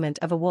embodiment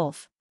of a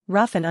wolf.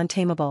 Rough and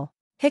untamable.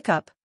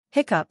 Hiccup.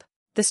 Hiccup.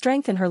 The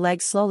strength in her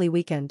legs slowly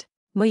weakened.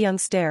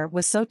 Muyoung's stare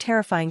was so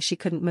terrifying she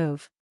couldn't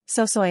move.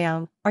 So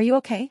Soyoung, are you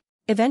okay?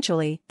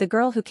 Eventually, the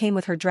girl who came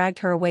with her dragged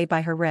her away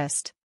by her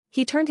wrist.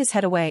 He turned his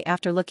head away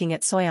after looking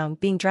at Soyoung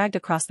being dragged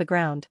across the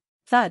ground.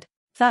 Thud.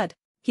 Thud.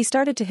 He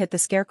started to hit the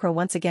scarecrow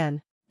once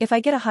again. If I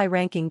get a high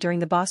ranking during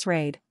the boss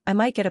raid, I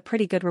might get a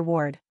pretty good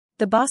reward.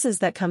 The bosses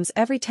that comes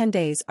every 10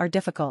 days are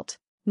difficult.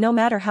 No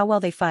matter how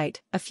well they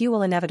fight, a few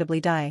will inevitably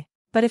die.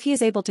 But if he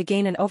is able to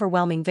gain an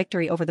overwhelming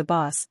victory over the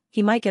boss,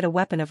 he might get a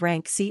weapon of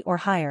rank C or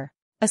higher.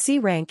 A C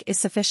rank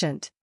is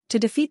sufficient. To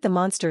defeat the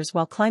monsters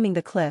while climbing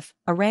the cliff,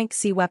 a rank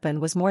C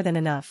weapon was more than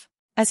enough.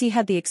 As he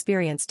had the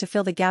experience to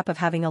fill the gap of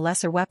having a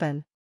lesser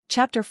weapon.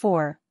 Chapter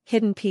 4,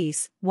 Hidden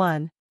Piece,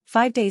 1.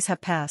 5 days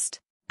have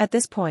passed. At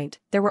this point,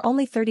 there were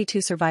only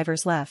 32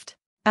 survivors left.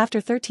 After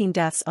 13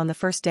 deaths on the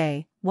first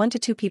day, 1 to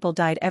 2 people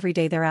died every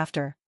day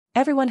thereafter.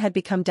 Everyone had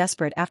become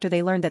desperate after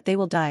they learned that they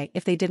will die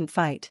if they didn't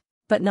fight.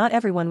 But not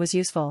everyone was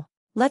useful.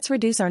 Let's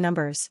reduce our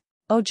numbers.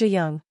 Oh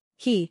Muyoung,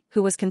 he,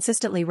 who was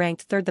consistently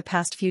ranked 3rd the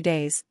past few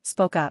days,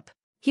 spoke up.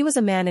 He was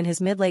a man in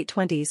his mid-late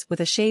 20s with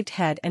a shaved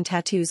head and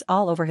tattoos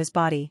all over his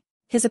body.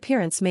 His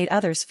appearance made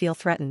others feel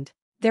threatened.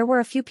 There were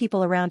a few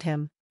people around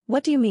him.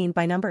 What do you mean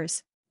by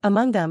numbers?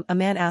 Among them, a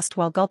man asked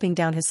while gulping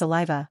down his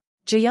saliva.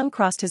 Muyoung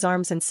crossed his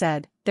arms and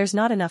said, there's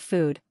not enough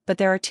food, but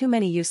there are too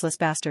many useless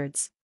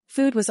bastards.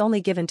 Food was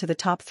only given to the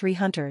top 3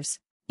 hunters.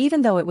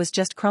 Even though it was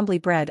just crumbly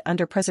bread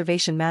under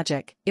preservation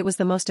magic, it was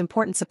the most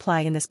important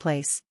supply in this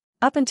place.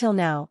 Up until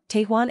now,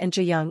 Taehwan and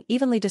Muyoung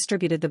evenly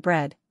distributed the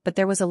bread, but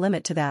there was a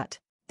limit to that.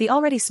 The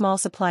already small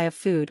supply of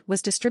food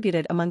was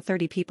distributed among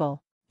 30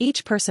 people.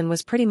 Each person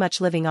was pretty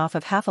much living off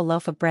of half a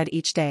loaf of bread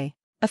each day.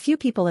 A few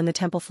people in the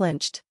temple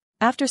flinched.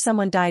 After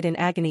someone died in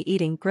agony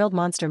eating grilled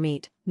monster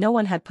meat, no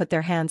one had put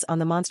their hands on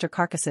the monster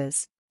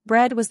carcasses.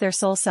 Bread was their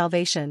sole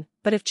salvation,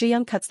 but if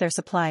Muyoung cuts their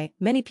supply,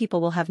 many people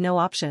will have no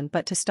option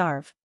but to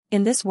starve.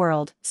 In this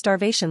world,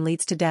 starvation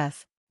leads to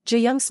death.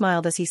 Muyoung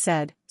smiled as he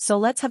said, so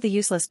let's have the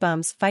useless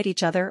bums fight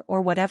each other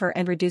or whatever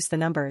and reduce the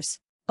numbers.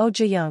 Oh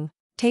Muyoung.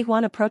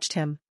 Taehwan approached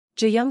him.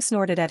 Muyoung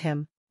snorted at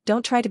him.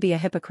 Don't try to be a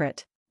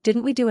hypocrite.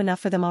 Didn't we do enough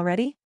for them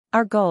already?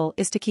 Our goal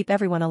is to keep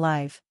everyone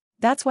alive.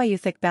 That's why, you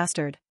thick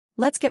bastard.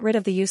 Let's get rid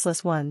of the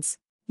useless ones.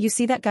 You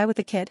see that guy with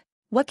the kid?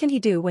 What can he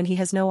do when he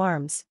has no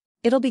arms?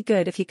 It'll be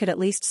good if he could at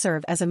least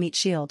serve as a meat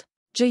shield.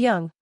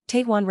 Muyoung.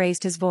 Taehwan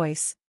raised his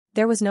voice.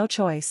 There was no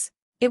choice.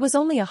 It was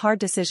only a hard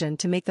decision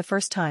to make the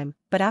first time,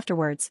 but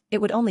afterwards, it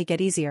would only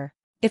get easier.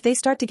 If they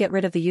start to get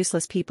rid of the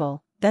useless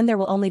people, then there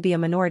will only be a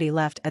minority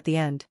left at the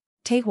end.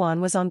 Taehwan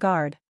was on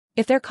guard.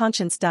 If their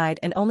conscience died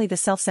and only the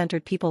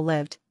self-centered people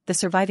lived, the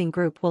surviving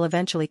group will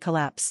eventually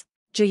collapse.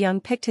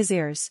 Muyoung picked his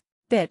ears.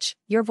 Bitch,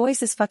 your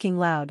voice is fucking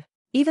loud.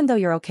 Even though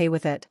you're okay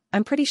with it,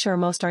 I'm pretty sure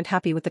most aren't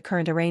happy with the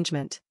current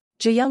arrangement.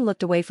 Muyoung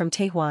looked away from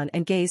Taehwan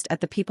and gazed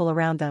at the people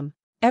around them.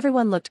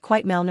 Everyone looked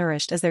quite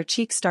malnourished as their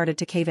cheeks started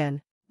to cave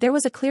in. There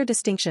was a clear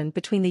distinction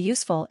between the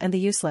useful and the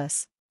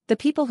useless. The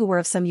people who were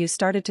of some use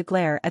started to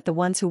glare at the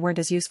ones who weren't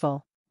as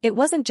useful. It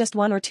wasn't just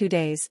 1 or 2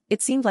 days,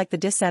 it seemed like the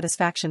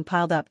dissatisfaction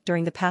piled up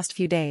during the past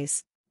few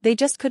days. They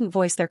just couldn't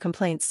voice their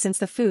complaints since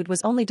the food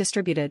was only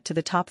distributed to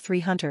the top 3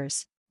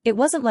 hunters. It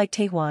wasn't like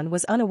Taehwan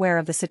was unaware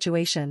of the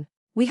situation.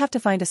 We have to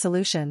find a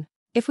solution.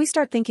 If we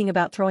start thinking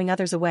about throwing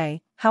others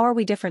away, how are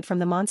we different from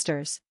the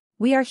monsters?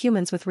 We are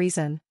humans with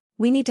reason.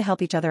 We need to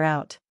help each other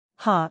out.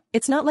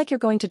 It's not like you're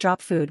going to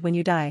drop food when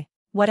you die.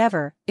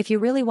 Whatever, if you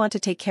really want to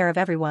take care of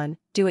everyone,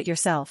 do it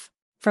yourself.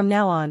 From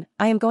now on,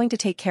 I am going to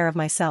take care of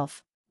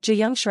myself.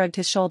 Muyoung shrugged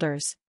his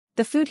shoulders.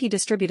 The food he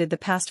distributed the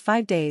past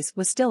 5 days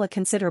was still a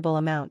considerable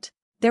amount.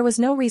 There was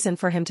no reason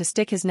for him to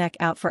stick his neck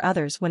out for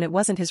others when it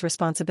wasn't his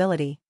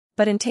responsibility.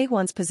 But in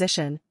Taehwan's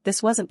position,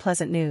 this wasn't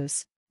pleasant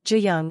news.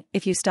 Muyoung,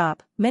 if you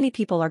stop, many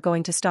people are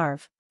going to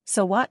starve.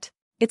 So what?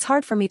 It's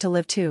hard for me to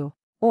live too.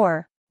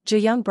 Or,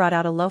 Muyoung brought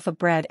out a loaf of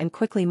bread and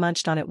quickly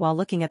munched on it while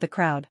looking at the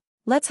crowd.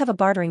 Let's have a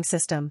bartering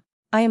system.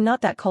 I am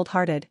not that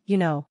cold-hearted, you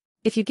know.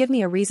 If you give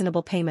me a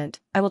reasonable payment,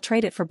 I will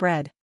trade it for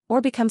bread. Or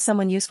become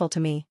someone useful to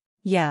me.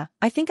 Yeah,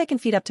 I think I can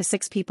feed up to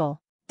 6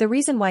 people. The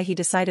reason why he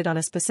decided on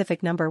a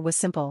specific number was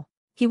simple.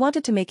 He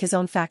wanted to make his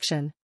own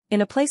faction.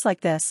 In a place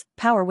like this,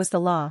 power was the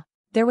law.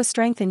 There was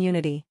strength in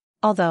unity.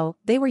 Although,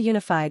 they were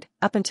unified,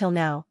 up until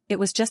now, it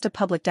was just a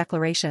public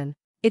declaration.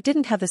 It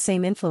didn't have the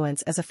same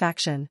influence as a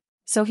faction.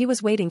 So he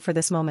was waiting for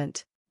this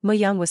moment.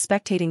 Muyoung was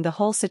spectating the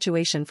whole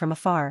situation from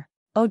afar.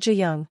 Oh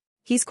Muyoung.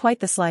 He's quite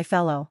the sly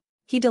fellow.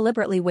 He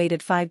deliberately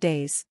waited 5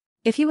 days.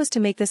 If he was to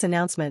make this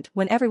announcement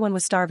when everyone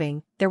was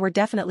starving, there were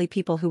definitely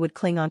people who would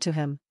cling on to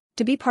him.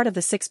 To be part of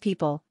the 6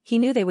 people, he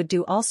knew they would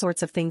do all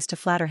sorts of things to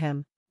flatter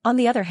him. On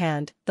the other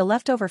hand, the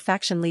leftover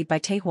faction led by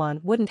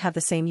Taehwan wouldn't have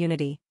the same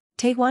unity.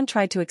 Taehwan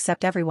tried to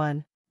accept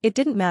everyone. It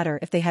didn't matter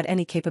if they had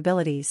any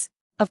capabilities.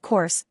 Of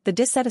course, the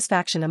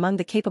dissatisfaction among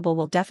the capable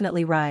will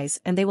definitely rise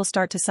and they will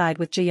start to side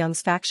with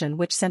Muyoung's faction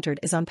which centered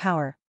is on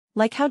power.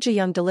 Like how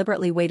Muyoung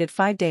deliberately waited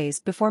 5 days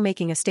before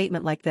making a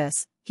statement like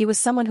this, he was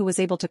someone who was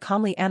able to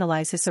calmly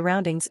analyze his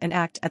surroundings and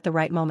act at the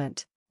right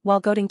moment. While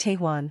goading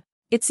Taehwan,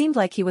 it seemed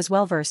like he was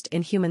well versed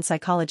in human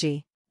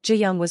psychology.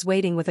 Muyoung was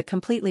waiting with a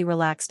completely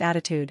relaxed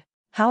attitude.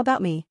 How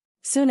about me?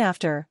 Soon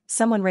after,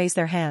 someone raised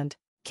their hand.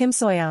 Kim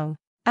Soyoung.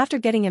 After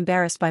getting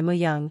embarrassed by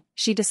Muyoung,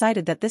 she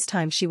decided that this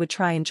time she would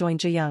try and join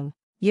Muyoung.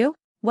 You?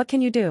 What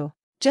can you do?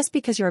 Just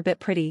because you're a bit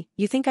pretty,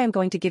 you think I am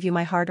going to give you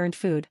my hard-earned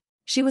food?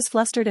 She was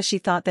flustered as she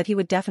thought that he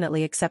would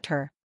definitely accept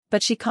her.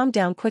 But she calmed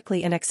down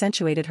quickly and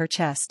accentuated her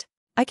chest.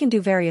 I can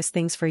do various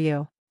things for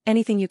you.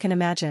 Anything you can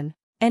imagine.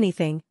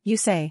 Anything, you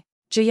say.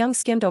 Muyoung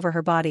skimmed over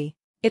her body.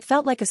 It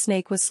felt like a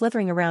snake was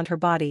slithering around her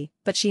body,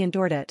 but she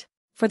endured it.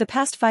 For the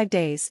past 5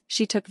 days,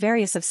 she took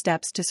various of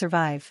steps to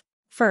survive.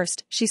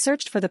 First, she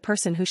searched for the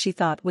person who she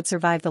thought would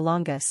survive the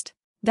longest.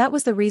 That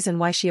was the reason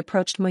why she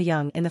approached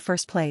Muyoung in the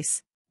first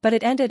place. But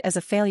it ended as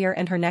a failure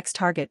and her next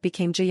target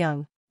became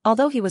Muyoung.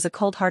 Although he was a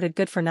cold-hearted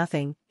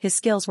good-for-nothing, his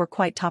skills were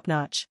quite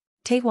top-notch.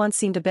 Taehwan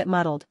seemed a bit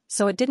muddled,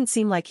 so it didn't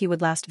seem like he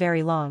would last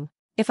very long.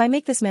 If I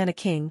make this man a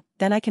king,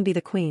 then I can be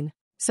the queen.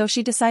 So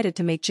she decided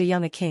to make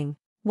Muyoung a king.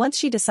 Once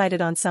she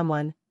decided on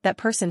someone, that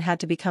person had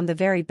to become the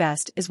very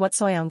best is what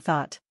Soyoung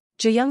thought.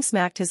 Muyoung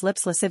smacked his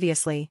lips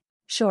lasciviously.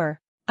 Sure.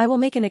 I will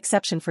make an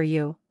exception for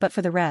you, but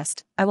for the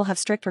rest, I will have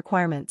strict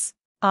requirements.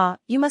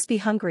 You must be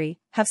hungry,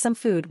 have some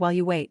food while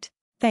you wait.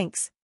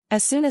 Thanks.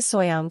 As soon as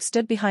Soyoung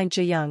stood behind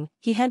Muyoung,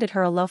 he handed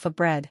her a loaf of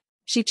bread.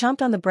 She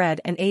chomped on the bread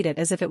and ate it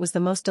as if it was the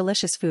most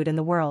delicious food in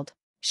the world.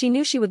 She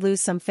knew she would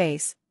lose some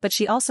face, but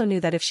she also knew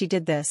that if she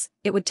did this,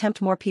 it would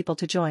tempt more people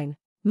to join.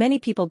 Many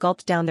people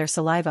gulped down their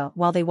saliva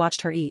while they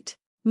watched her eat.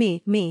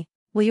 Me,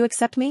 will you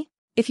accept me?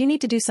 If you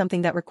need to do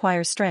something that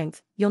requires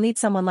strength, you'll need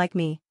someone like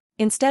me.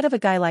 Instead of a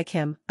guy like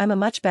him, I'm a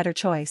much better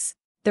choice.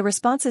 The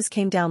responses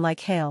came down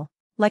like hail.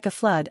 Like a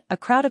flood, a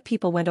crowd of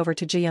people went over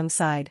to Muyoung's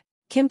side.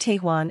 Kim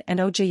Taehwan and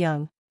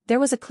Muyoung. There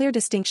was a clear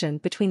distinction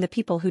between the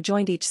people who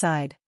joined each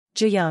side.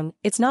 Muyoung,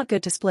 it's not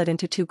good to split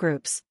into 2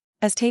 groups.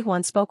 As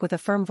Taehwan spoke with a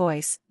firm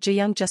voice,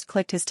 Muyoung just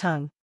clicked his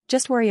tongue.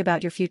 Just worry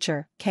about your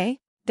future, okay?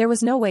 There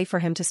was no way for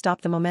him to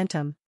stop the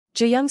momentum.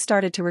 Muyoung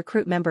started to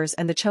recruit members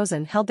and the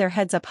chosen held their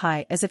heads up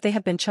high as if they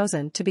had been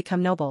chosen to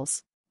become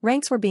nobles.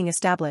 Ranks were being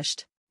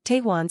established.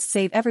 Taehwan's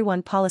save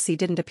everyone policy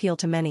didn't appeal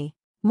to many.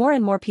 More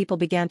and more people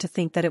began to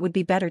think that it would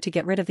be better to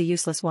get rid of the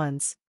useless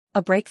ones.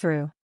 A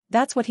breakthrough.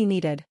 That's what he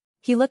needed.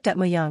 He looked at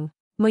Muyoung.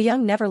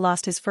 Muyoung never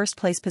lost his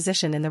first-place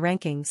position in the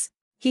rankings.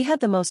 He had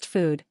the most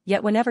food,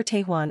 yet whenever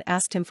Taehwan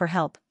asked him for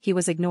help, he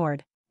was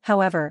ignored.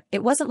 However,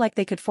 it wasn't like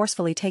they could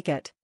forcefully take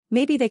it.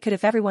 Maybe they could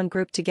if everyone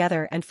grouped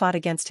together and fought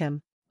against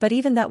him. But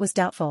even that was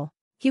doubtful.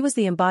 He was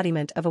the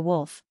embodiment of a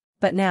wolf.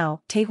 But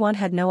now, Taehwan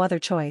had no other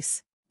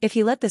choice. If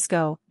he let this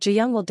go,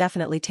 Muyoung will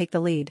definitely take the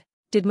lead.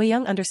 Did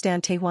Muyoung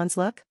understand Taehwan's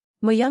look?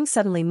 Muyoung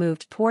suddenly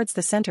moved towards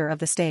the center of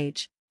the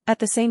stage. At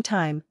the same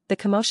time, the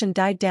commotion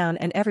died down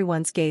and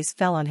everyone's gaze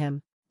fell on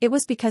him. It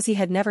was because he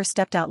had never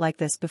stepped out like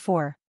this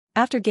before.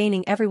 After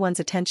gaining everyone's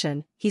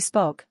attention, he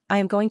spoke, I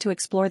am going to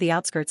explore the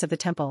outskirts of the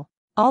temple.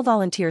 All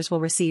volunteers will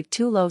receive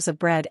 2 loaves of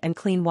bread and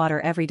clean water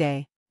every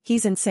day.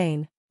 He's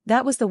insane.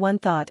 That was the one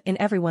thought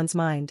in everyone's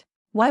mind.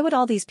 Why would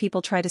all these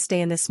people try to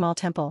stay in this small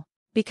temple?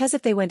 Because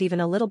if they went even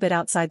a little bit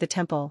outside the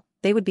temple,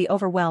 they would be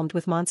overwhelmed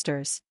with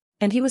monsters.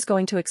 And he was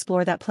going to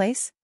explore that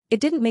place? It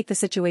didn't make the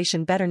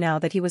situation better now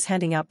that he was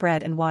handing out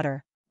bread and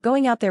water.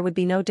 Going out there would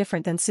be no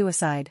different than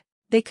suicide.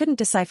 They couldn't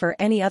decipher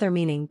any other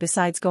meaning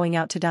besides going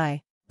out to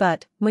die.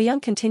 But,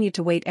 Muyoung continued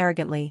to wait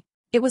arrogantly.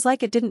 It was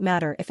like it didn't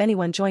matter if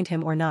anyone joined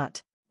him or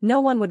not.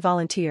 No one would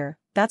volunteer,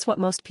 that's what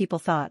most people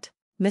thought.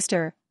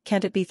 Mister,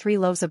 can't it be 3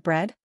 loaves of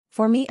bread?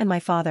 For me and my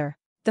father.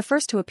 The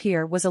first to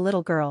appear was a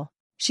little girl.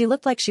 She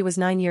looked like she was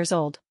 9 years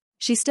old.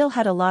 She still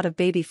had a lot of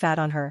baby fat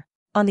on her.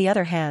 On the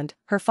other hand,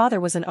 her father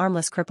was an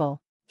armless cripple.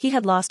 He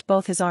had lost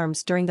both his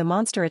arms during the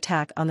monster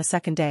attack on the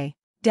second day.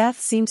 Death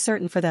seemed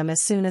certain for them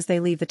as soon as they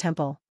leave the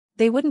temple.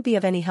 They wouldn't be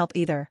of any help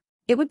either.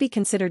 It would be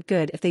considered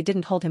good if they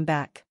didn't hold him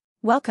back.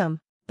 Welcome.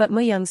 But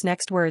Muyoung's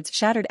next words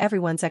shattered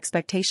everyone's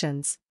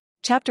expectations.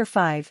 Chapter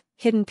 5,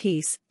 Hidden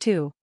Peace,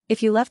 2.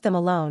 If you left them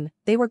alone,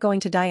 they were going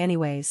to die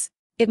anyways.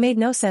 It made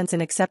no sense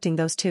in accepting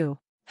those two.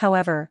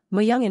 However,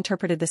 Muyoung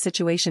interpreted the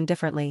situation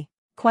differently.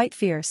 Quite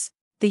fierce.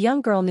 The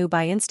young girl knew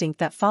by instinct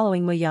that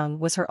following Muyoung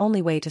was her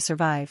only way to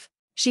survive.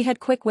 She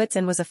had quick wits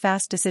and was a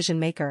fast decision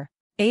maker.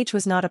 Age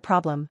was not a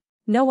problem.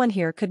 No one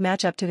here could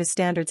match up to his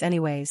standards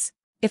anyways.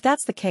 If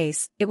that's the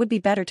case, it would be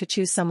better to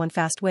choose someone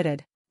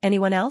fast-witted.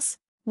 Anyone else?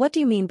 What do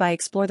you mean by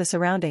explore the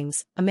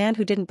surroundings? A man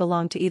who didn't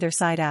belong to either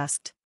side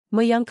asked.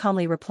 Muyoung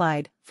calmly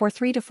replied, for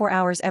 3 to 4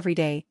 hours every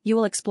day, you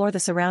will explore the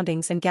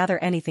surroundings and gather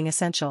anything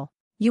essential.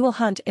 You will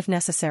hunt if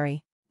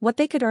necessary. What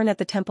they could earn at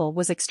the temple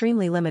was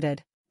extremely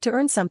limited. To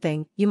earn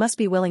something, you must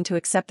be willing to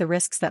accept the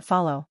risks that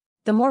follow.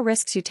 The more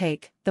risks you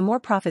take, the more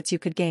profits you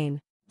could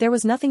gain. There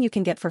was nothing you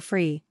can get for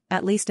free,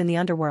 at least in the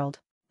underworld.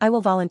 I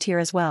will volunteer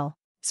as well.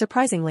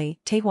 Surprisingly,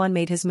 Taehwan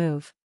made his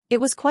move.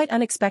 It was quite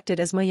unexpected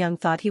as Muyoung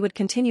thought he would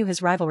continue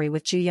his rivalry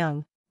with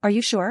Muyoung. Are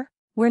you sure?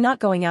 We're not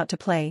going out to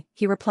play,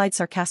 he replied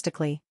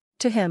sarcastically.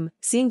 To him,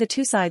 seeing the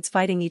two sides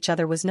fighting each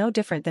other was no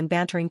different than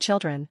bantering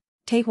children.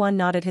 Taehwan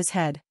nodded his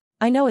head.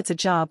 I know it's a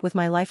job with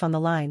my life on the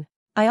line.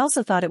 I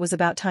also thought it was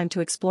about time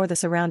to explore the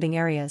surrounding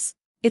areas.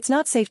 It's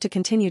not safe to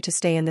continue to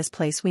stay in this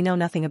place we know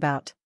nothing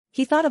about.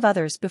 He thought of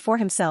others before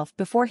himself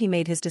before he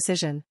made his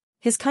decision.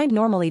 His kind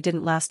normally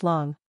didn't last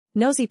long.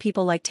 Nosy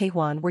people like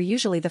Taehwan were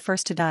usually the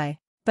first to die.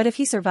 But if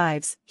he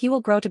survives, he will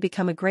grow to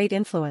become a great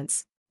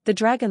influence. The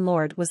Dragon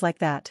Lord was like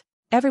that.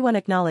 Everyone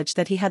acknowledged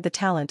that he had the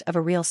talent of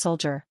a real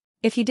soldier.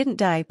 If he didn't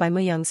die by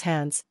Muyoung's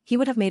hands, he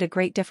would have made a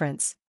great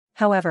difference.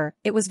 However,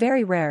 it was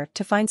very rare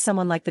to find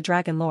someone like the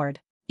Dragon Lord.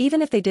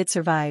 Even if they did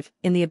survive,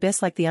 in the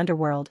abyss like the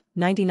underworld,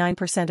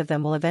 99% of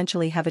them will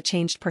eventually have a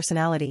changed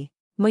personality.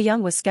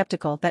 Muyoung was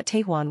skeptical that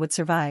Taehwan would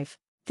survive.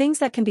 Things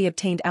that can be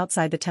obtained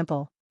outside the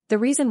temple. The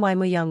reason why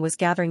Muyoung was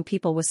gathering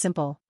people was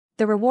simple.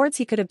 The rewards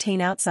he could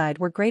obtain outside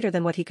were greater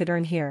than what he could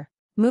earn here.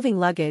 Moving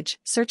luggage,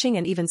 searching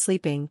and even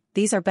sleeping,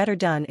 these are better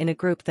done in a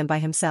group than by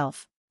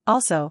himself.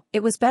 Also,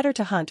 it was better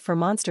to hunt for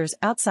monsters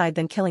outside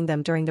than killing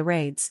them during the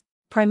raids.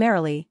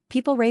 Primarily,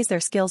 people raise their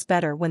skills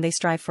better when they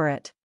strive for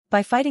it.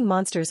 By fighting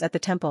monsters at the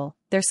temple,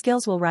 their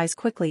skills will rise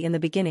quickly in the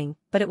beginning,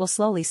 but it will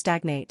slowly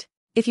stagnate.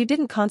 If you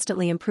didn't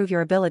constantly improve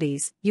your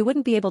abilities, you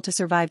wouldn't be able to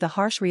survive the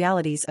harsh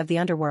realities of the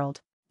underworld.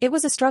 It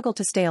was a struggle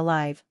to stay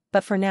alive,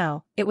 but for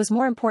now, it was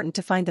more important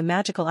to find the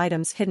magical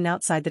items hidden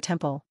outside the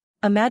temple.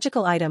 A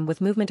magical item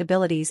with movement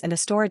abilities and a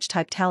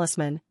storage-type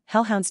talisman,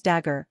 Hellhound's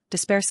Dagger,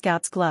 Despair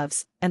Scout's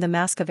Gloves, and the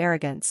Mask of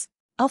Arrogance.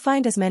 I'll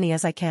find as many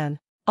as I can.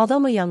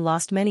 Although Muyoung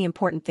lost many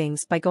important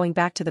things by going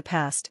back to the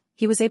past,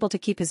 he was able to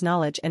keep his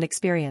knowledge and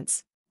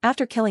experience.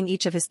 After killing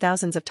each of his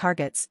thousands of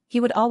targets, he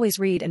would always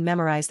read and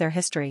memorize their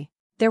history.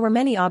 There were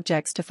many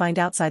objects to find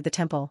outside the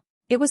temple.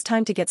 It was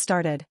time to get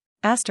started.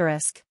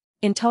 Asterisk.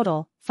 In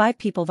total, 5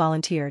 people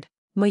volunteered.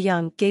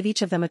 Muyoung gave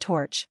each of them a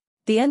torch.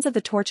 The ends of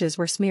the torches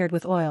were smeared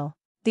with oil.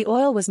 The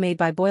oil was made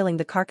by boiling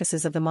the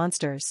carcasses of the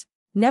monsters.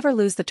 Never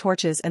lose the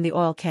torches and the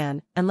oil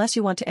can, unless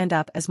you want to end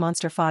up as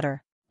monster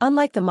fodder.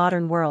 Unlike the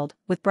modern world,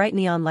 with bright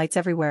neon lights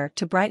everywhere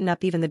to brighten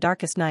up even the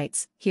darkest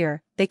nights,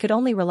 here, they could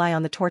only rely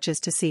on the torches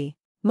to see.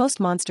 Most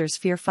monsters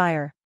fear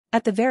fire.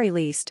 At the very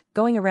least,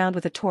 going around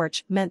with a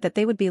torch meant that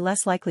they would be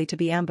less likely to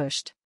be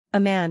ambushed. A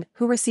man,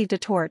 who received a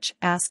torch,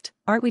 asked,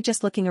 "Aren't we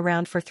just looking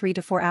around for 3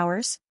 to 4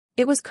 hours?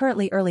 It was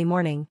currently early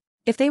morning.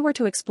 If they were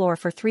to explore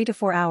for 3 to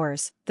 4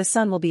 hours, the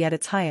sun will be at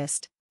its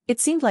highest." It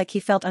seemed like he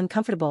felt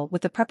uncomfortable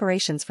with the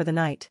preparations for the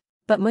night.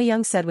 But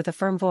Muyoung said with a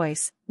firm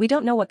voice, "We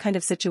don't know what kind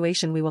of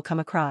situation we will come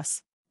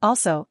across.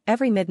 Also,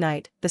 every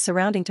midnight, the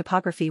surrounding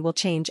topography will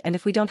change, and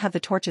if we don't have the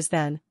torches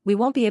then, we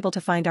won't be able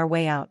to find our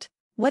way out."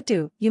 "What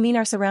do you mean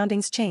our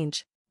surroundings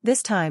change?"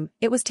 This time,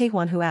 it was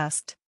Taehwan who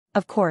asked.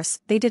 Of course,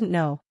 they didn't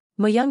know.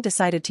 Muyoung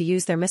decided to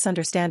use their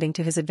misunderstanding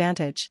to his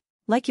advantage.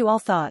 "Like you all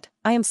thought,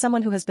 I am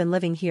someone who has been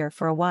living here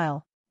for a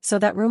while. So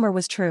that rumor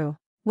was true."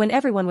 When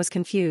everyone was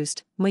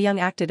confused, Muyoung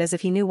acted as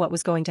if he knew what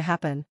was going to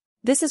happen.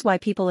 This is why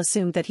people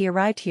assumed that he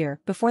arrived here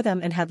before them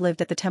and had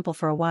lived at the temple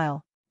for a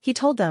while. He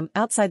told them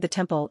outside the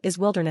temple is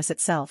wilderness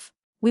itself.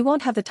 "We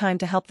won't have the time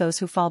to help those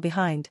who fall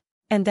behind."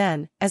 And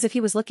then, as if he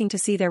was looking to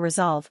see their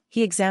resolve,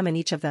 he examined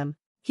each of them.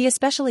 He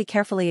especially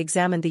carefully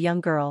examined the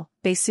young girl,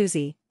 Bae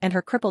Suzy, and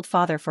her crippled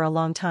father for a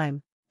long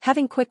time.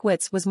 Having quick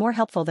wits was more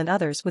helpful than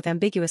others with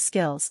ambiguous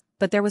skills,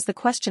 but there was the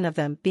question of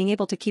them being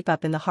able to keep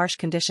up in the harsh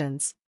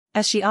conditions.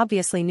 As she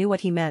obviously knew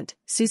what he meant,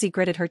 Susie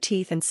gritted her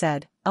teeth and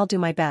said, "I'll do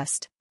my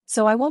best.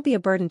 So I won't be a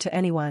burden to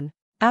anyone."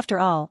 After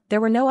all, there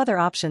were no other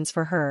options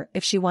for her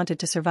if she wanted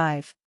to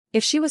survive.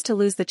 If she was to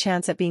lose the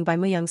chance at being by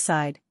Muyoung's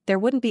side, there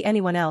wouldn't be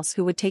anyone else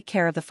who would take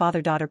care of the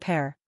father-daughter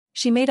pair.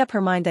 She made up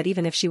her mind that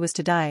even if she was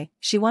to die,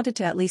 she wanted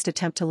to at least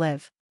attempt to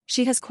live.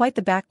 She has quite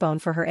the backbone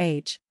for her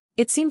age.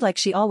 It seemed like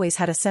she always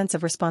had a sense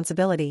of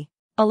responsibility.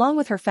 Along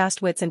with her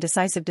fast wits and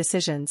decisive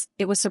decisions,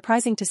 it was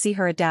surprising to see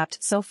her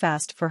adapt so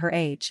fast for her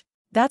age.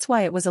 That's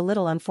why it was a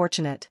little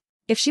unfortunate.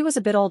 If she was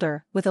a bit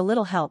older, with a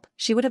little help,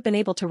 she would have been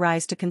able to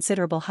rise to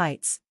considerable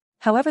heights.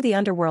 However, the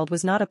underworld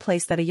was not a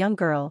place that a young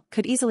girl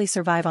could easily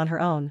survive on her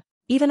own.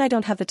 Even I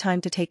don't have the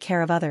time to take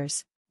care of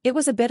others. It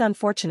was a bit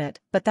unfortunate,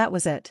 but that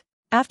was it.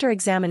 After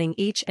examining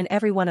each and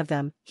every one of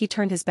them, he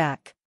turned his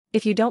back.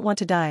 If you don't want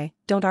to die,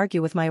 don't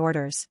argue with my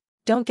orders.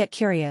 Don't get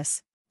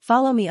curious.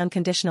 Follow me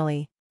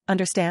unconditionally.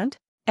 Understand?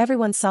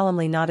 Everyone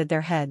solemnly nodded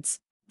their heads.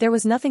 There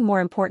was nothing more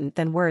important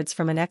than words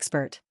from an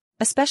expert.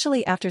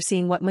 Especially after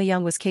seeing what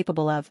Muyoung was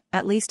capable of,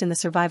 at least in the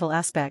survival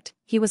aspect,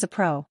 he was a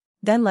pro.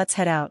 Then let's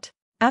head out.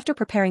 After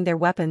preparing their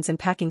weapons and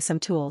packing some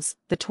tools,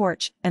 the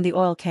torch, and the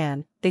oil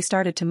can, they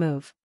started to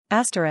move.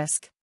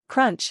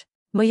 Crunch.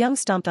 Muyoung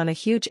stomped on a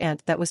huge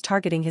ant that was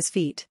targeting his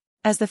feet.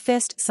 As the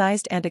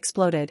fist-sized ant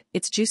exploded,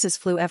 its juices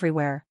flew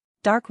everywhere.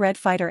 Dark red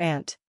fighter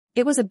ant.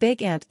 It was a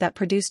big ant that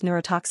produced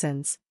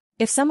neurotoxins.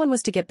 If someone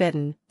was to get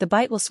bitten, the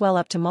bite will swell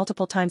up to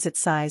multiple times its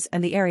size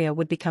and the area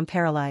would become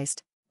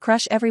paralyzed.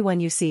 Crush everyone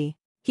you see.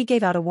 He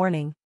gave out a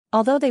warning.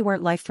 Although they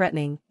weren't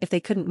life-threatening, if they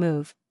couldn't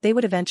move, they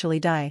would eventually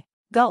die.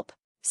 Gulp.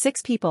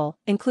 6 people,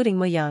 including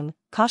Muyoung,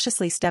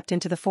 cautiously stepped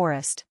into the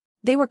forest.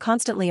 They were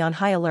constantly on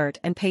high alert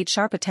and paid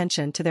sharp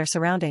attention to their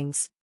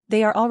surroundings.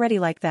 They are already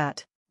like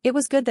that. It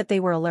was good that they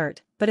were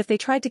alert, but if they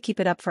tried to keep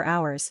it up for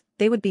hours,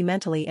 they would be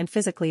mentally and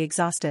physically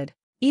exhausted.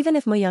 Even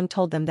if Muyoung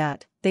told them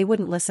that, they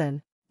wouldn't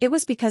listen. It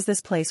was because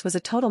this place was a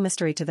total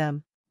mystery to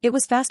them. It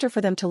was faster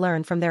for them to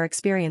learn from their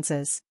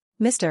experiences.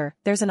 "Mister,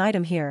 there's an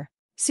item here."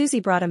 Susie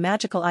brought a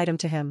magical item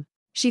to him.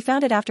 She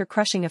found it after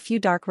crushing a few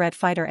dark red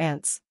fighter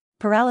ants.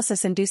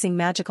 Paralysis-inducing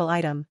magical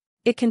item.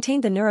 It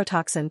contained the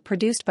neurotoxin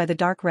produced by the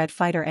dark red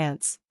fighter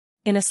ants.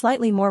 In a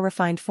slightly more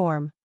refined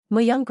form,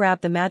 Muyoung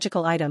grabbed the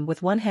magical item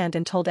with one hand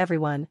and told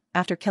everyone,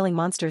 after killing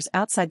monsters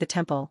outside the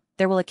temple,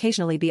 there will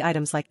occasionally be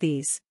items like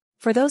these.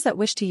 For those that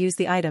wish to use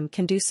the item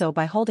can do so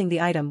by holding the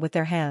item with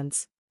their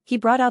hands. He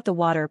brought out the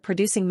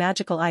water-producing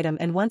magical item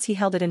and once he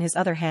held it in his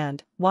other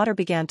hand, water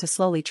began to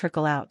slowly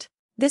trickle out.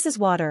 This is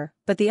water,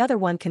 but the other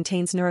one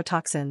contains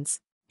neurotoxins.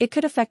 It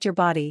could affect your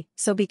body,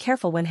 so be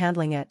careful when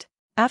handling it.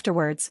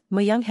 Afterwards,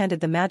 Muyoung handed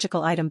the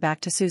magical item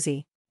back to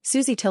Susie.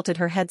 Susie tilted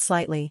her head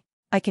slightly.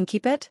 "I can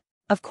keep it?"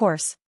 "Of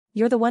course.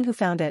 You're the one who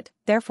found it,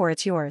 therefore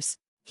it's yours."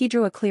 He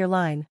drew a clear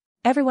line.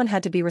 Everyone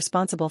had to be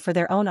responsible for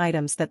their own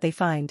items that they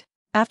find.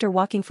 After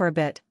walking for a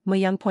bit,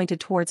 Muyoung pointed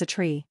towards a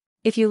tree.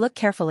 "If you look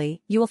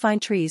carefully, you will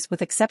find trees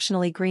with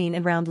exceptionally green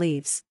and round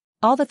leaves.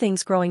 All the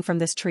things growing from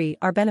this tree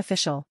are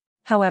beneficial.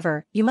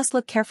 However, you must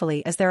look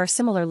carefully as there are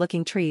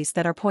similar-looking trees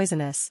that are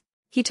poisonous."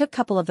 He took a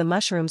couple of the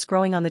mushrooms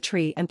growing on the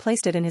tree and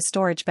placed it in his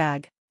storage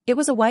bag. It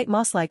was a white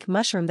moss-like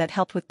mushroom that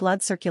helped with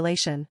blood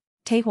circulation.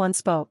 Taehwan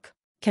spoke.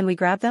 "Can we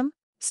grab them?"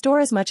 "Store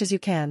as much as you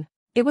can.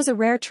 It was a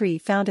rare tree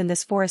found in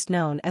this forest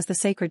known as the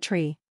sacred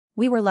tree.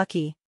 We were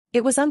lucky.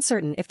 It was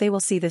uncertain if they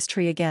will see this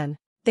tree again.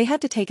 They had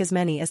to take as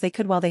many as they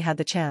could while they had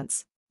the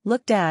chance."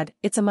 "Look Dad,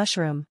 it's a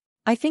mushroom.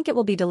 I think it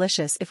will be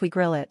delicious if we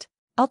grill it.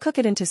 I'll cook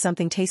it into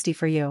something tasty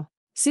for you."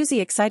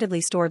 Susie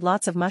excitedly stored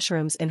lots of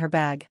mushrooms in her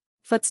bag.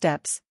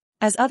 Footsteps.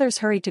 As others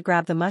hurried to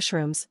grab the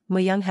mushrooms,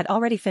 Muyoung had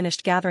already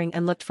finished gathering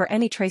and looked for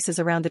any traces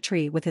around the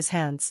tree with his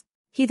hands.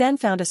 He then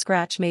found a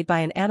scratch made by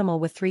an animal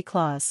with 3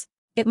 claws.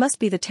 It must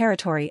be the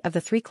territory of the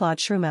 3-clawed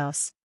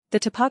shrewmouse. The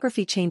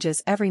topography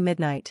changes every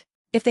midnight.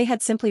 If they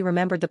had simply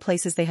remembered the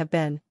places they have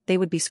been, they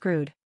would be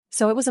screwed.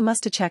 So it was a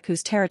must to check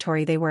whose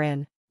territory they were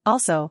in.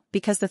 Also,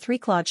 because the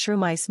 3-clawed shrew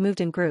mice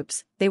moved in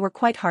groups, they were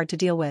quite hard to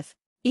deal with.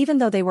 Even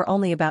though they were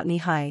only about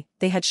knee-high,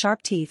 they had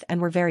sharp teeth and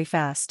were very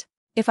fast.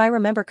 If I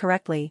remember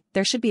correctly,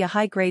 there should be a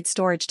high-grade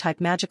storage-type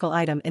magical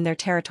item in their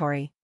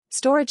territory.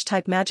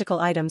 Storage-type magical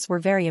items were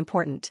very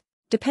important.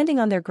 Depending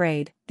on their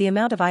grade, the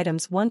amount of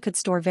items one could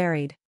store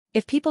varied.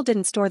 If people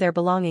didn't store their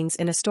belongings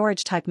in a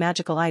storage-type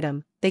magical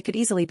item, they could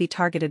easily be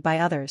targeted by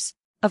others.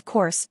 Of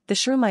course, the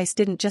shrew mice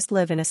didn't just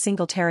live in a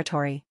single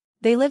territory.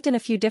 They lived in a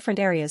few different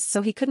areas,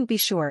 so he couldn't be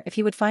sure if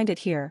he would find it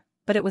here,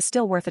 but it was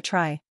still worth a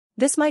try.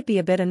 This might be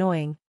a bit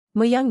annoying.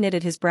 Muyoung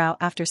knitted his brow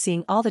after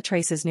seeing all the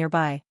traces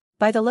nearby.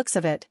 By the looks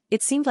of it,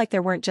 it seemed like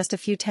there weren't just a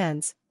few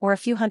tens, or a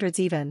few hundreds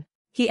even.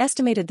 He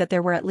estimated that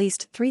there were at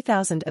least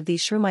 3,000 of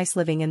these shrew mice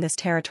living in this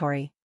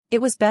territory.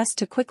 It was best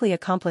to quickly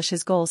accomplish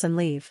his goals and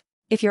leave.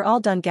 If you're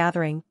all done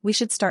gathering, we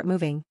should start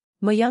moving.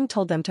 Muyoung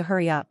told them to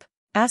hurry up.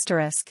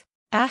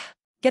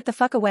 Get the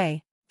fuck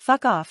away.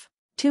 Fuck off.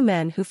 2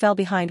 men who fell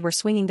behind were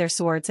swinging their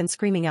swords and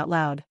screaming out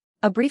loud.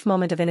 A brief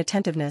moment of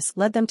inattentiveness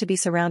led them to be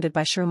surrounded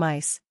by shrew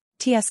mice.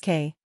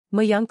 TSK.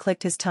 Muyoung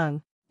clicked his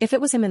tongue. If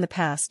it was him in the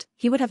past,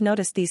 he would have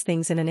noticed these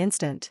things in an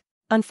instant.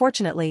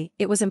 Unfortunately,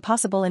 it was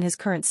impossible in his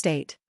current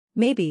state.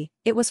 Maybe,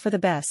 it was for the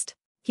best.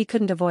 He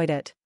couldn't avoid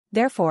it.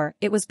 Therefore,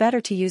 it was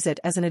better to use it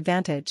as an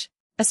advantage.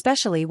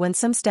 Especially when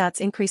some stats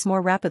increase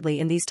more rapidly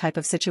in these type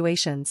of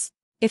situations.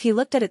 If he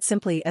looked at it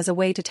simply as a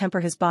way to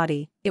temper his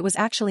body, it was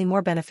actually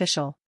more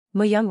beneficial.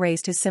 Muyoung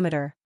raised his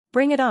scimitar.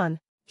 Bring it on!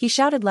 He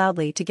shouted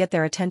loudly to get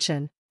their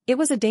attention. It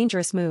was a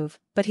dangerous move,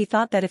 but he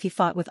thought that if he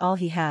fought with all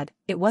he had,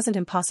 it wasn't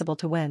impossible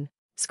to win.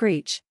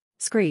 Screech!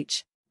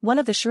 Screech! One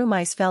of the shrew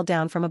mice fell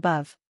down from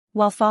above.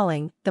 While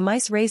falling, the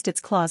mice raised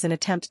its claws in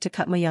attempt to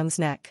cut Muyoung's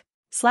neck.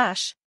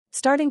 Slash!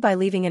 Starting by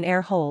leaving an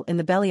air hole in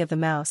the belly of the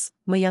mouse,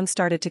 Muyoung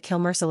started to kill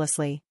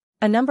mercilessly.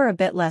 A number a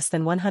bit less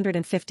than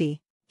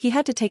 150. He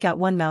had to take out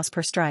one mouse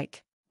per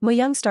strike.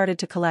 Muyoung started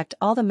to collect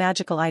all the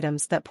magical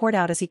items that poured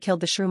out as he killed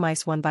the shrew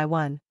mice one by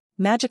one.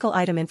 Magical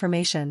item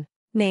information.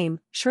 Name,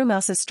 Shrew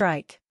Mouse's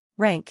Strike.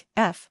 Rank,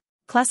 F.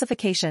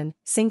 Classification,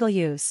 Single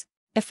Use.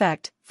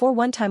 Effect, for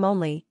one time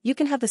only, you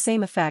can have the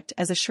same effect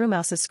as a Shrew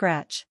Mouse's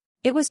Scratch.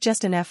 It was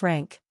just an F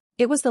rank.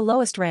 It was the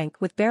lowest rank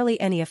with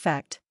barely any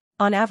effect.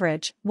 On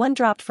average, one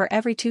dropped for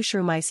every 2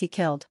 shrew mice he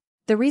killed.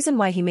 The reason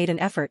why he made an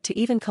effort to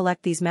even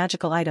collect these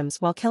magical items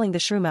while killing the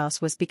shrew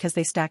mouse was because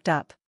they stacked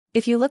up.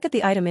 If you look at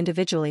the item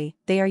individually,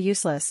 they are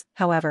useless.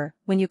 However,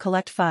 when you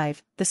collect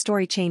 5, the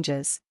story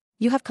changes.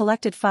 You have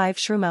collected 5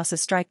 Shrew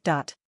Mouse's Strike.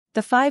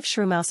 The 5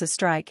 Shrew Mouse's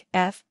Strike,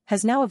 F,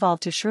 has now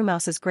evolved to Shrew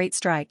Mouse's Great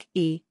Strike,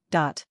 E.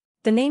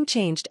 The name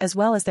changed as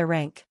well as their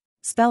rank.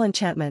 Spell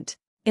Enchantment.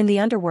 In the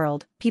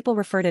Underworld, people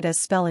referred it as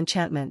Spell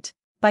Enchantment.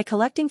 By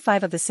collecting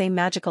 5 of the same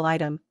magical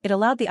item, it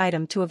allowed the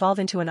item to evolve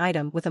into an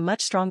item with a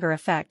much stronger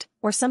effect,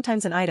 or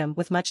sometimes an item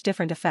with much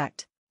different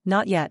effect.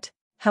 Not yet.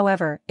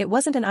 However, it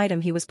wasn't an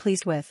item he was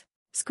pleased with.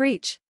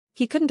 Screech!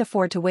 He couldn't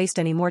afford to waste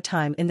any more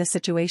time in this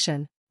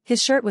situation.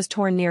 His shirt was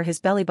torn near his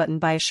belly button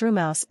by a shrew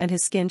mouse and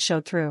his skin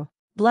showed through.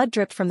 Blood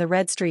dripped from the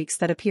red streaks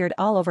that appeared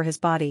all over his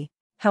body.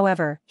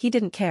 However, he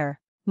didn't care.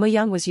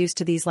 Muyoung was used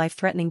to these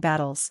life-threatening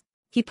battles.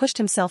 He pushed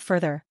himself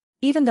further.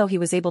 Even though he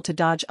was able to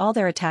dodge all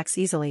their attacks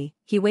easily,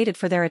 he waited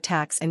for their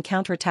attacks and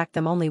counterattacked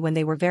them only when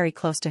they were very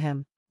close to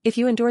him. If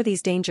you endure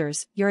these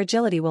dangers, your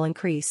agility will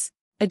increase.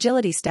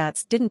 Agility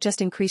stats didn't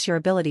just increase your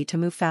ability to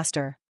move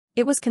faster.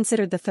 It was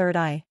considered the third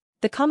eye.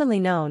 The commonly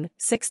known,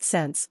 sixth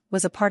sense,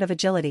 was a part of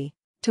agility.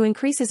 To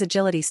increase his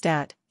agility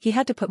stat, he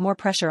had to put more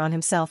pressure on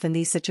himself in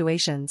these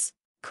situations.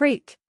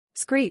 Creak!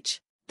 Screech!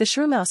 The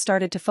shrew mouse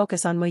started to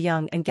focus on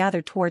Muyoung and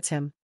gathered towards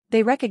him.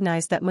 They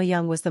recognized that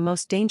Muyoung was the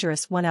most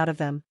dangerous one out of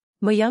them.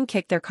 Muyoung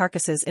kicked their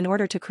carcasses in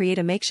order to create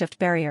a makeshift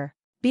barrier.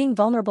 Being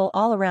vulnerable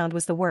all around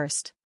was the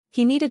worst.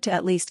 He needed to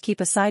at least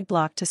keep a side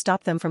block to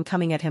stop them from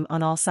coming at him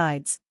on all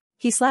sides.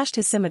 He slashed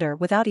his scimitar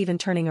without even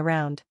turning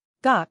around.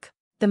 Gawk!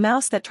 The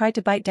mouse that tried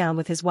to bite down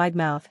with his wide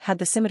mouth had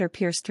the scimitar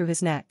pierced through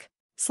his neck.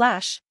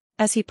 Slash!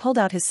 As he pulled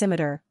out his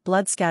scimitar,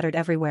 blood scattered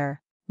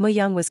everywhere.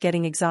 Muyoung was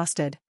getting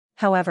exhausted.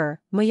 However,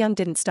 Muyoung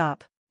didn't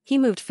stop. He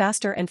moved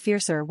faster and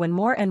fiercer when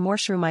more and more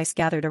shrew mice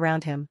gathered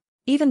around him.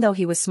 Even though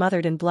he was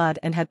smothered in blood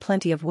and had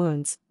plenty of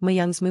wounds,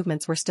 Muyoung's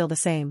movements were still the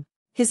same.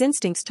 His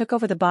instincts took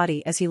over the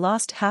body as he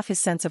lost half his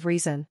sense of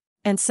reason.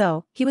 And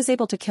so, he was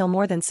able to kill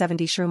more than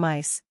 70 shrew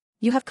mice.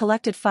 You have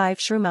collected 5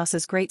 Shrew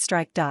Mouse's Great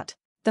Strike.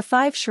 The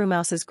 5 Shrew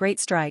Mouse's Great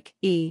Strike,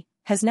 E,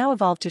 has now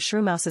evolved to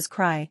Shrew Mouse's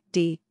Cry,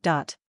 D.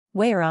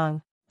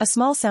 Weirong. A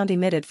small sound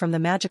emitted from the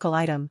magical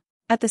item.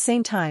 At the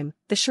same time,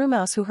 the shrew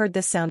mouse who heard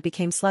this sound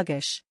became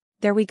sluggish.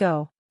 There we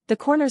go. The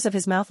corners of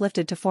his mouth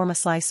lifted to form a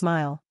sly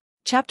smile.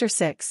 Chapter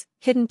 6,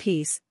 Hidden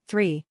Piece,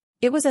 3.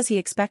 It was as he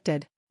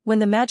expected. When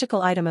the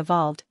magical item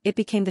evolved, it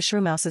became the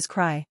Shrew Mouse's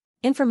Cry.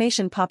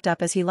 Information popped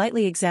up as he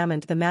lightly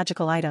examined the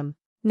magical item.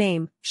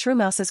 Name, Shrew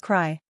Mouse's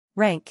Cry.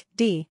 Rank,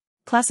 D.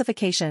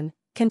 Classification,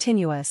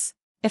 Continuous.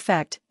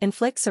 Effect,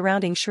 inflicts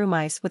surrounding shrew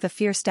mice with a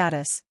fear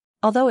status.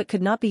 Although it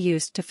could not be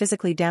used to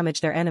physically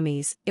damage their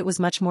enemies, it was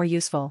much more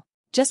useful.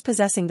 Just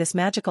possessing this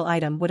magical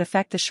item would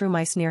affect the shrew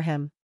mice near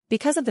him.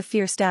 Because of the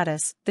fear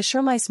status, the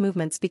shrew mice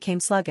movements became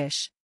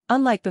sluggish.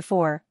 Unlike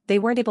before, they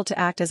weren't able to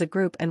act as a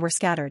group and were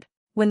scattered.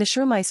 When the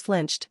shrew mice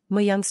flinched,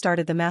 Muyoung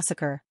started the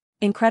massacre.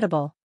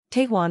 Incredible.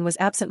 Taehwan was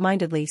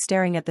absent-mindedly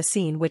staring at the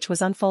scene which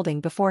was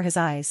unfolding before his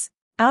eyes.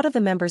 Out of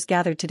the members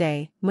gathered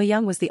today,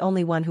 Muyoung was the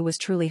only one who was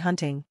truly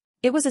hunting.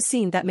 It was a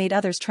scene that made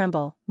others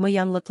tremble.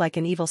 Muyoung looked like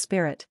an evil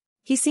spirit.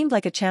 He seemed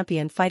like a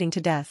champion fighting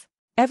to death.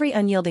 Every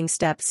unyielding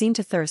step seemed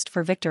to thirst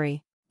for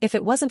victory. If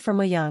it wasn't for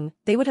Muyoung,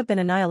 they would have been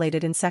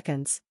annihilated in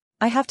seconds.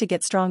 I have to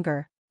get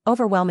stronger.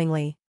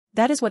 Overwhelmingly.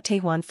 That is what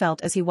Taehwan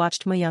felt as he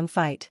watched Muyoung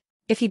fight.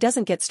 If he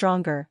doesn't get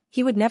stronger,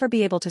 he would never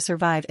be able to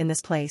survive in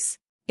this place.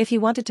 If he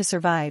wanted to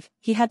survive,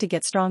 he had to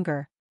get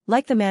stronger.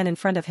 Like the man in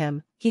front of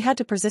him, he had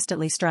to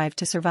persistently strive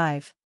to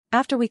survive.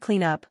 After we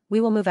clean up,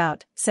 we will move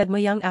out, said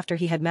Muyoung after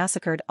he had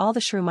massacred all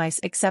the shrew mice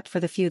except for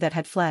the few that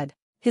had fled.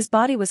 His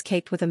body was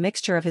caked with a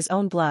mixture of his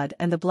own blood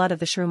and the blood of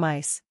the shrew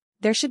mice.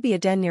 There should be a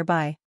den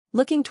nearby.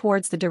 Looking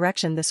towards the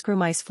direction the shrew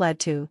mice fled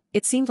to,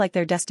 it seemed like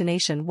their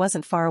destination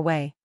wasn't far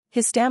away.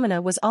 His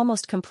stamina was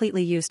almost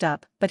completely used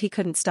up, but he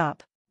couldn't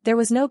stop. There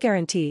was no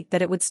guarantee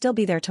that it would still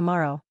be there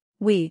tomorrow.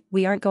 We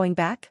aren't going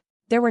back?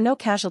 There were no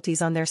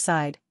casualties on their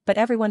side, but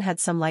everyone had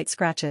some light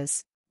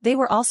scratches. They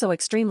were also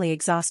extremely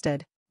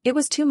exhausted. It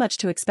was too much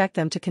to expect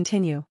them to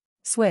continue.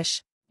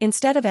 Swish.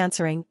 Instead of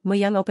answering,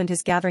 Muyoung opened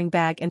his gathering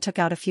bag and took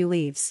out a few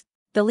leaves.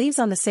 The leaves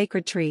on the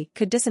sacred tree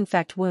could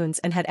disinfect wounds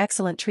and had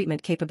excellent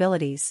treatment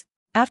capabilities.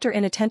 After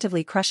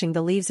inattentively crushing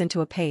the leaves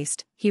into a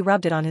paste, he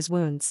rubbed it on his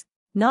wounds.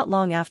 Not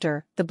long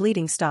after, the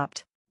bleeding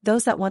stopped.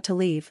 Those that want to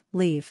leave,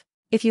 leave.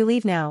 If you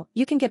leave now,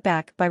 you can get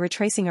back by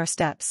retracing our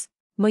steps.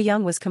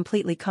 Muyoung was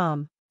completely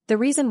calm. The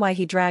reason why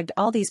he dragged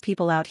all these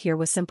people out here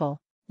was simple.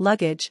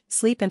 Luggage,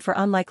 sleep, and for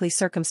unlikely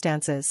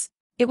circumstances.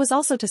 It was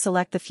also to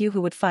select the few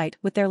who would fight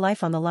with their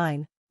life on the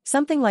line.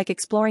 Something like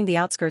exploring the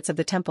outskirts of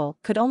the temple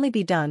could only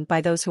be done by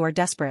those who are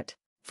desperate.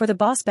 For the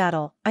boss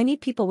battle, I need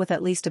people with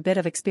at least a bit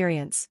of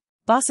experience.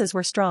 Bosses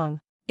were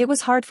strong. It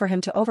was hard for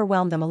him to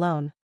overwhelm them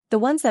alone. The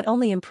ones that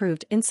only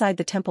improved inside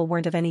the temple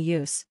weren't of any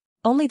use.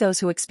 Only those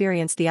who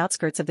experienced the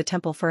outskirts of the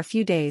temple for a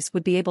few days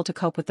would be able to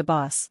cope with the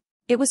boss.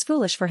 It was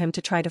foolish for him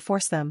to try to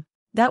force them.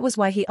 That was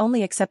why he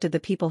only accepted the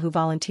people who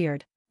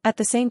volunteered. At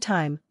the same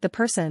time, the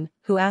person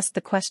who asked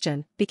the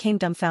question became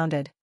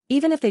dumbfounded.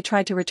 Even if they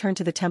tried to return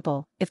to the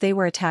temple, if they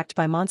were attacked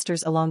by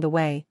monsters along the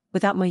way,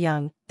 without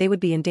Muyoung, they would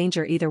be in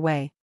danger either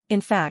way.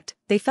 In fact,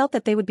 they felt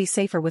that they would be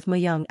safer with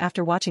Muyoung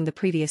after watching the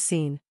previous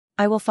scene.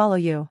 I will follow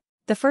you.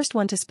 The first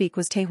one to speak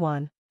was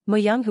Taehwan.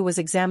 Muyoung, who was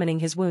examining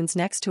his wounds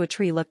next to a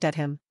tree, looked at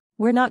him.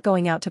 We're not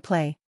going out to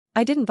play.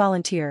 I didn't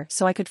volunteer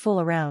so I could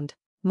fool around.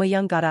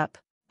 Muyoung got up.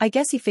 I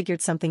guess he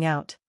figured something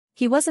out.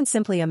 He wasn't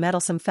simply a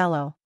meddlesome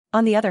fellow.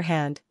 On the other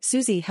hand,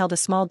 Susie held a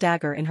small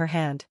dagger in her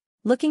hand.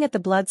 Looking at the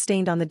blood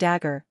stained on the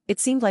dagger, it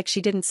seemed like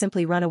she didn't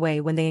simply run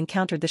away when they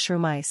encountered the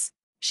shroom ice.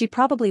 She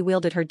probably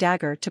wielded her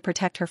dagger to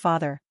protect her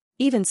father.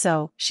 Even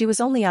so, she was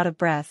only out of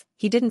breath.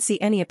 He didn't see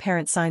any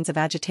apparent signs of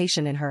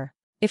agitation in her.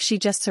 If she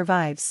just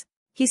survives.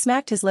 He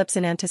smacked his lips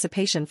in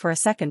anticipation for a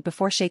second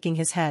before shaking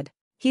his head.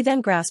 He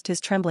then grasped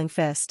his trembling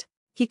fist.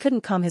 He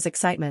couldn't calm his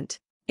excitement.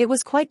 It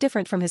was quite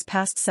different from his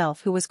past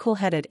self, who was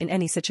cool-headed in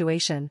any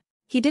situation.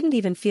 He didn't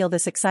even feel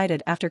this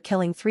excited after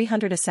killing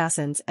 300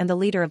 assassins and the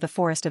leader of the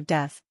Forest of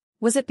Death.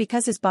 Was it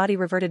because his body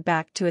reverted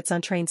back to its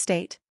untrained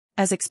state?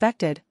 As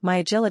expected, my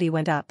agility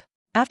went up.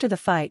 After the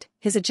fight,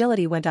 his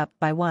agility went up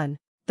by 1.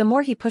 The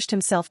more he pushed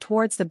himself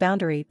towards the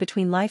boundary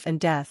between life and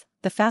death,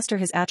 the faster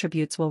his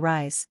attributes will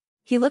rise.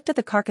 He looked at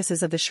the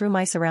carcasses of the shroom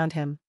mice around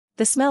him.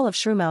 The smell of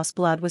shroom mouse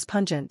blood was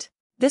pungent.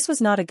 This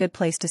was not a good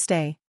place to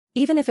stay.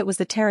 Even if it was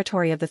the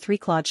territory of the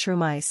three-clawed shroom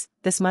mice,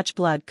 this much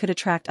blood could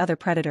attract other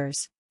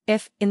predators.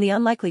 If, in the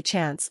unlikely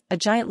chance, a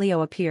giant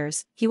Leo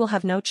appears, he will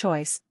have no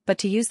choice but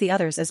to use the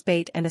others as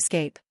bait and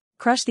escape.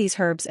 Crush these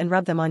herbs and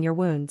rub them on your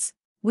wounds.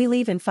 We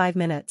leave in 5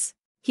 minutes.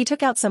 He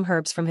took out some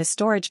herbs from his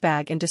storage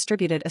bag and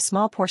distributed a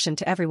small portion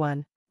to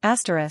everyone.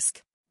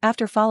 Asterisk.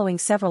 After following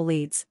several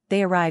leads,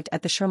 they arrived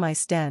at the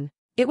shroom-ice den.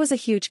 It was a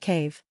huge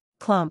cave.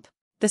 Clump.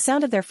 The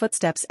sound of their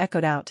footsteps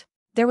echoed out.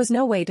 There was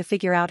no way to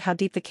figure out how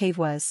deep the cave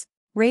was.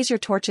 Raise your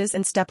torches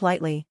and step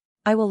lightly.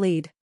 I will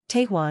lead.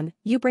 Taehwan,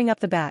 you bring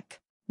up the back.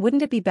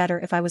 Wouldn't it be better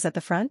if I was at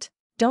the front?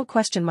 Don't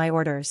question my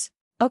orders.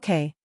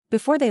 Okay.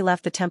 Before they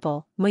left the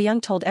temple,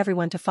 Muyoung told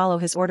everyone to follow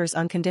his orders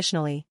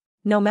unconditionally.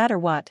 No matter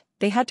what,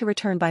 they had to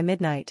return by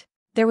midnight.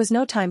 There was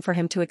no time for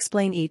him to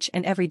explain each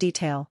and every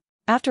detail.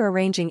 After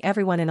arranging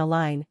everyone in a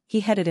line, he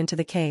headed into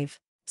the cave.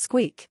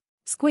 Squeak.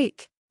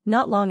 Squeak.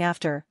 Not long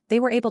after, they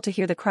were able to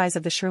hear the cries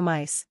of the shroom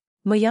mice.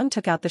 Muyoung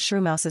took out the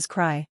shroom mouse's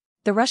cry.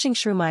 The rushing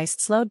shroom mice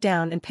slowed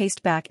down and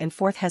paced back and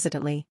forth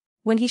hesitantly.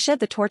 When he shed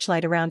the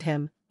torchlight around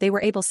him, they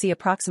were able to see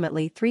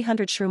approximately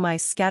 300 shroom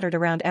mice scattered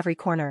around every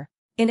corner.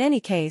 In any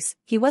case,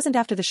 he wasn't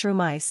after the shroom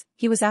mice,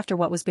 he was after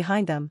what was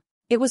behind them.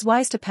 It was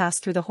wise to pass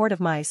through the horde of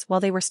mice while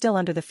they were still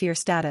under the fear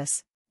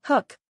status.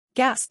 Hook!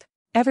 Gasp!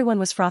 Everyone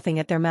was frothing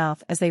at their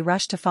mouth as they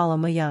rushed to follow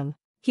Muyoung.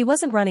 He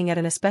wasn't running at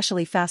an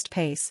especially fast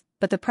pace,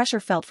 but the pressure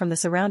felt from the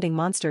surrounding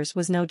monsters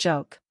was no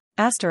joke.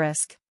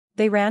 Asterisk.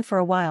 They ran for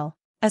a while.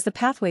 As the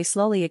pathway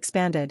slowly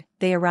expanded,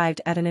 they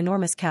arrived at an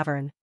enormous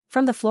cavern.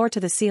 From the floor to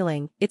the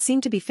ceiling, it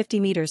seemed to be 50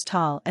 meters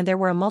tall, and there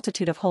were a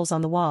multitude of holes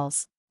on the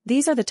walls.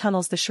 These are the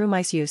tunnels the shroom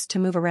mice used to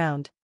move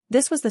around.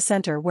 This was the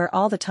center where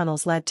all the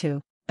tunnels led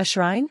to. A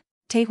shrine?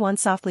 Taehwan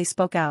softly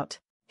spoke out.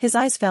 His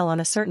eyes fell on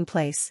a certain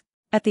place.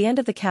 At the end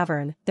of the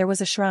cavern, there was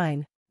a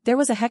shrine. There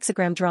was a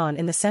hexagram drawn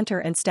in the center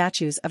and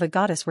statues of a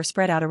goddess were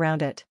spread out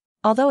around it.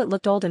 Although it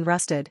looked old and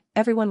rusted,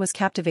 everyone was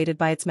captivated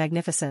by its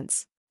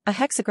magnificence. A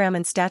hexagram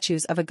and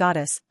statues of a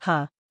goddess,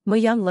 huh?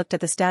 Muyoung looked at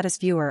the status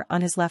viewer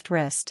on his left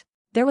wrist.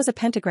 There was a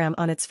pentagram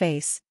on its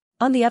face.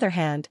 On the other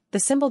hand, the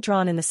symbol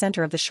drawn in the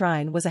center of the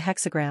shrine was a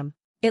hexagram.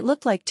 It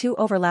looked like 2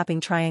 overlapping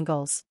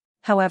triangles.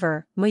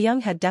 However,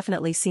 Muyoung had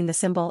definitely seen the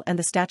symbol and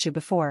the statue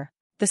before.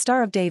 The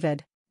Star of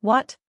David.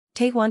 What?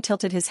 Taehwan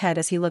tilted his head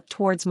as he looked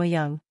towards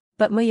Muyoung.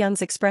 But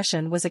Muyoung's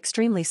expression was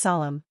extremely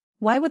solemn.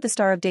 Why would the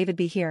Star of David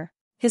be here?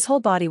 His whole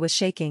body was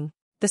shaking.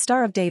 The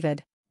Star of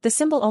David. The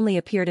symbol only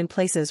appeared in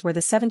places where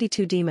the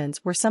 72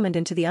 demons were summoned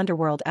into the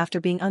underworld after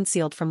being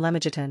unsealed from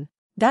Lemegeton.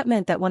 That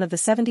meant that one of the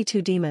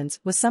 72 demons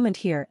was summoned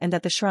here and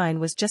that the shrine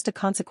was just a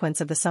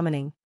consequence of the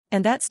summoning.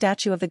 And that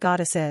statue of the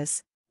goddess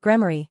is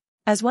Gremory.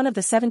 As one of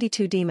the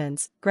 72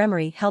 demons,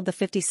 Gremory held the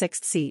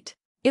 56th seat.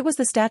 It was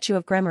the statue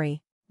of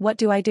Gremory. What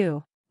do I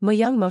do?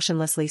 Muyoung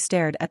motionlessly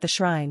stared at the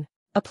shrine,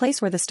 a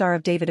place where the Star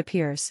of David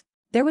appears.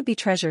 There would be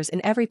treasures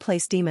in every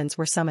place demons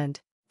were summoned.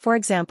 For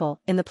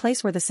example, in the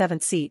place where the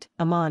 7th seat,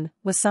 Amon,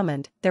 was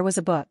summoned, there was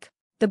a book.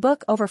 The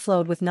book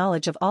overflowed with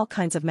knowledge of all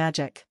kinds of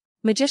magic.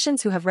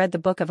 Magicians who have read the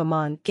Book of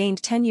Amon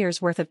gained 10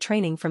 years' worth of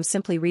training from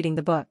simply reading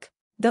the book.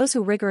 Those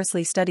who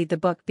rigorously studied the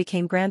book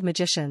became grand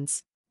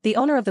magicians. The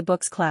owner of the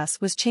book's class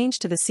was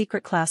changed to the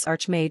secret class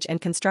Archmage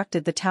and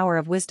constructed the Tower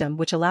of Wisdom,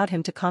 which allowed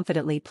him to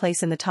confidently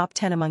place in the top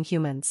 10 among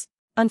humans.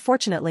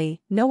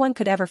 Unfortunately, no one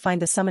could ever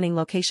find the summoning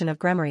location of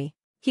Gremory.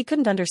 He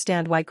couldn't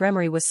understand why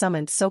Gremory was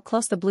summoned so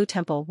close to the Blue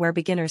Temple where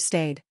beginners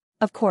stayed.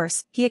 Of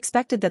course, he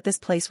expected that this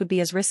place would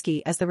be as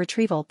risky as the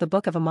retrieval, the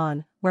Book of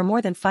Amon, where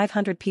more than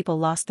 500 people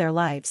lost their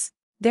lives.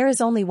 There is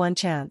only one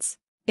chance.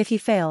 If he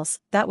fails,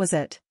 that was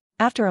it.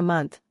 After a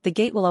month, the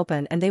gate will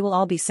open and they will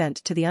all be sent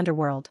to the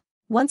Underworld.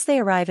 Once they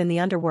arrive in the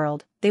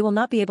Underworld, they will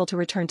not be able to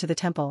return to the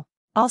temple.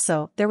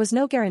 Also, there was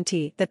no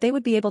guarantee that they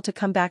would be able to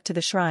come back to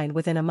the shrine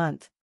within a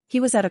month.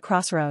 He was at a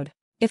crossroad.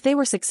 If they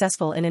were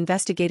successful in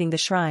investigating the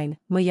shrine,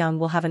 Muyoung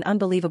will have an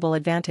unbelievable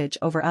advantage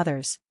over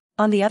others.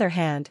 On the other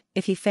hand,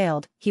 if he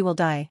failed, he will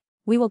die.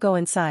 We will go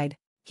inside.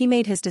 He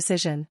made his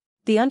decision.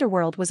 The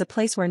Underworld was a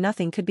place where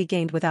nothing could be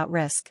gained without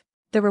risk.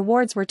 The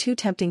rewards were too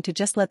tempting to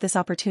just let this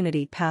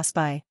opportunity pass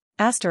by.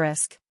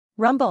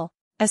 Rumble.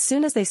 As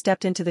soon as they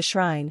stepped into the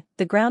shrine,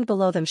 the ground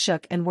below them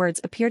shook and words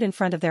appeared in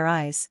front of their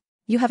eyes.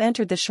 You have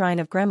entered the shrine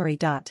of Gremory.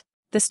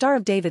 The Star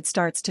of David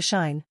starts to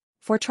shine.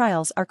 4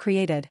 trials are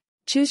created.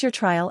 Choose your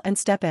trial and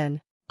step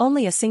in.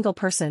 Only a single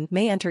person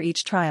may enter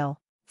each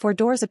trial. 4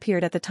 doors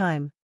appeared at the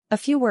time. A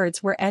few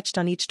words were etched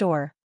on each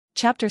door.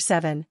 Chapter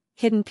 7,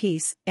 Hidden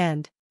Peace,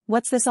 End.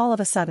 What's this all of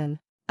a sudden?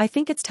 I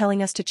think it's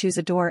telling us to choose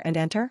a door and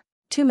enter?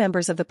 2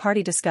 members of the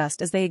party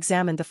discussed as they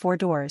examined the 4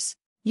 doors.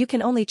 You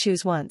can only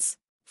choose once.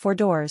 4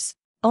 doors.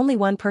 Only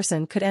one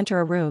person could enter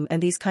a room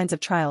and these kinds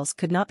of trials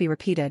could not be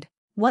repeated.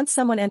 Once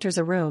someone enters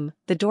a room,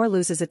 the door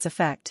loses its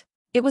effect.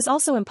 It was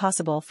also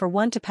impossible for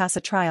one to pass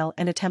a trial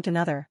and attempt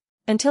another.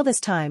 Until this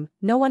time,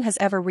 no one has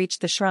ever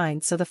reached the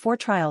shrine, so the 4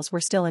 trials were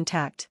still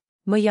intact.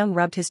 Muyoung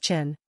rubbed his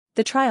chin.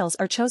 The trials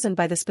are chosen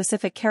by the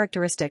specific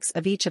characteristics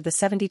of each of the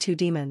 72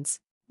 demons.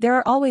 There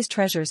are always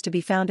treasures to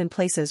be found in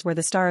places where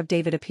the Star of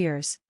David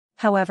appears.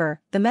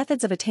 However, the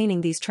methods of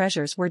attaining these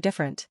treasures were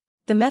different.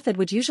 The method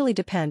would usually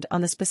depend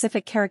on the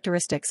specific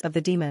characteristics of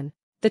the demon.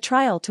 The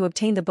trial to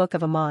obtain the Book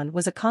of Amon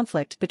was a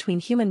conflict between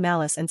human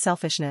malice and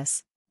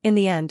selfishness. In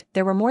the end,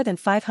 there were more than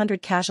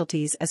 500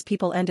 casualties as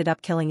people ended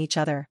up killing each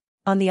other.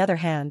 On the other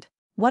hand,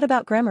 what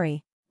about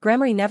Gremory?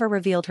 Gremory never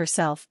revealed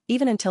herself,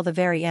 even until the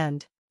very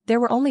end. There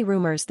were only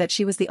rumors that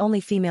she was the only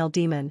female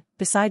demon.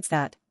 Besides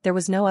that, there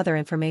was no other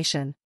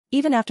information.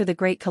 Even after the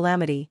Great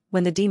Calamity,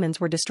 when the demons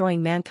were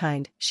destroying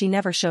mankind, she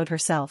never showed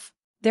herself.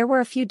 There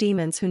were a few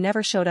demons who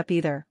never showed up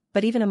either,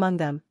 but even among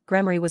them,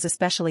 Gremory was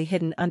especially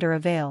hidden under a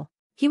veil.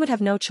 He would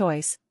have no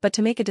choice but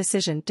to make a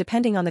decision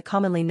depending on the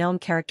commonly known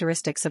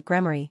characteristics of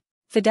Gremory: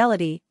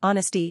 fidelity,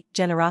 honesty,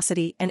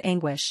 generosity, and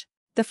anguish.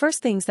 The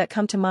first things that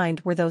come to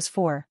mind were those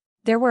 4.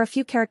 There were a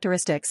few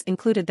characteristics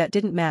included that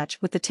didn't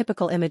match with the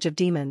typical image of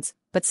demons,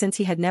 but since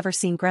he had never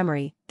seen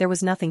Gremory, there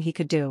was nothing he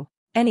could do.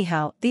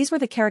 Anyhow, these were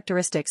the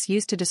characteristics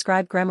used to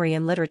describe Gremory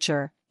in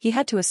literature. He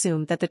had to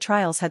assume that the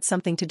trials had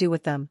something to do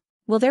with them.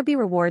 Will there be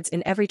rewards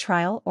in every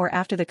trial or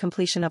after the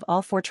completion of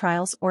all 4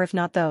 trials, or if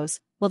not those,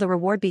 will the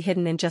reward be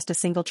hidden in just a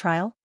single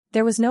trial?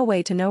 There was no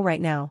way to know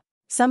right now.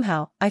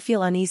 Somehow, I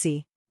feel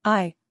uneasy.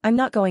 I'm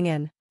not going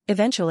in.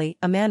 Eventually,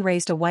 a man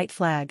raised a white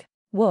flag.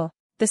 Whoa.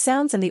 The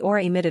sounds and the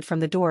aura emitted from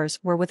the doors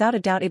were without a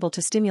doubt able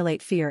to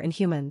stimulate fear in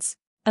humans.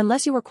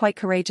 Unless you were quite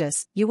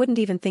courageous, you wouldn't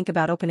even think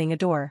about opening a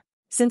door.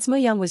 Since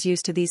Muyoung was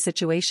used to these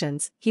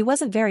situations, he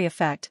wasn't very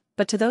effective,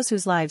 but to those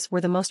whose lives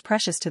were the most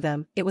precious to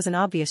them, it was an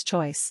obvious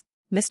choice.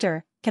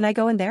 Mister, can I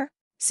go in there?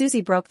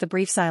 Susie broke the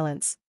brief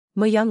silence.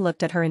 Muyoung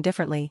looked at her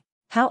indifferently.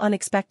 How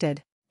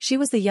unexpected. She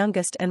was the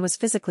youngest and was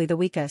physically the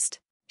weakest.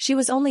 She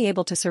was only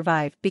able to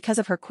survive because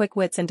of her quick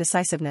wits and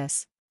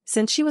decisiveness.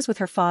 Since she was with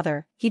her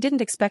father, he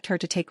didn't expect her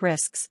to take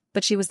risks,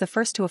 but she was the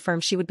first to affirm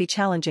she would be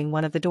challenging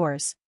one of the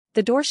doors.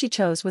 The door she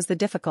chose was the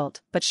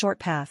difficult, but short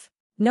path.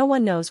 No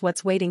one knows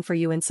what's waiting for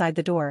you inside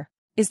the door.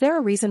 Is there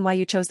a reason why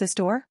you chose this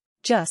door?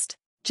 Just,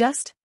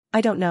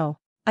 I don't know.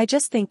 I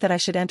just think that I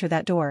should enter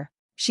that door.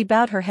 She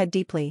bowed her head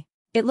deeply.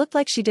 It looked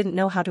like she didn't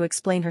know how to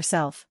explain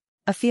herself.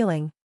 A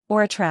feeling.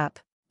 Or a trap.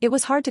 It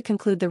was hard to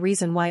conclude the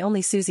reason why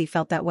only Susie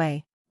felt that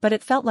way. But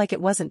it felt like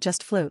it wasn't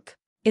just fluke.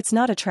 It's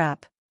not a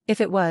trap. If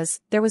it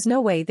was, there was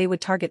no way they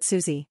would target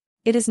Susie.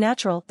 It is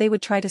natural they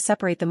would try to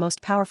separate the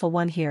most powerful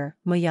one here,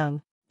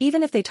 Muyoung.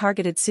 Even if they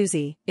targeted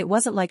Susie, it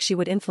wasn't like she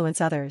would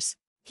influence others.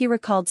 He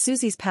recalled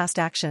Susie's past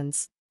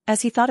actions.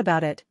 As he thought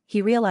about it,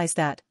 he realized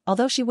that,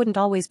 although she wouldn't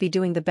always be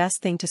doing the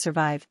best thing to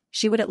survive,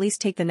 she would at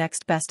least take the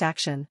next best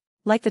action.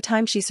 Like the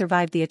time she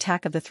survived the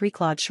attack of the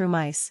 3-clawed shrew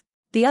mice.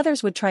 The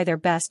others would try their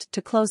best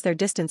to close their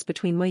distance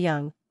between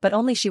Muyoung, but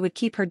only she would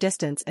keep her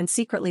distance and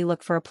secretly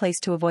look for a place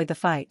to avoid the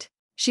fight.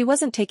 She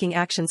wasn't taking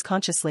actions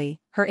consciously,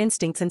 her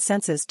instincts and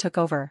senses took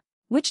over.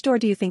 "Which door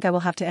do you think I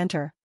will have to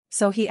enter?"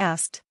 So he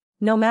asked.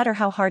 No matter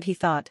how hard he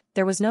thought,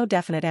 there was no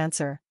definite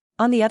answer.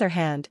 On the other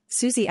hand,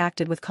 Susie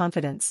acted with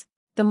confidence.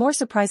 The more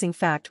surprising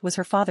fact was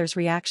her father's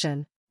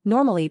reaction.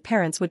 Normally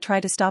parents would try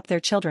to stop their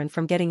children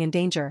from getting in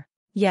danger.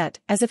 Yet,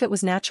 as if it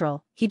was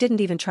natural, he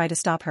didn't even try to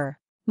stop her.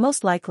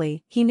 Most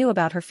likely, he knew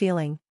about her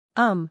feeling.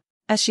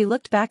 As she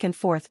looked back and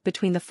forth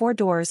between the 4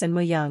 doors and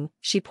Muyoung,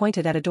 she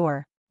pointed at a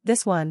door.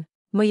 "This one."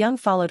 Muyoung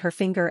followed her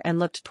finger and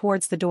looked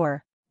towards the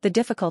door. "The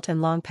difficult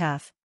and long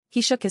path."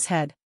 He shook his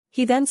head.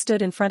 He then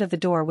stood in front of the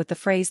door with the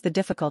phrase "the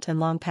difficult and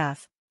long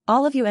path."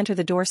 "All of you enter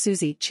the door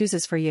Susie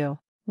chooses for you."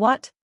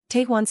 "What?"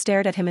 Taewon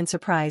stared at him in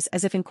surprise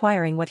as if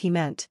inquiring what he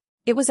meant.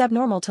 It was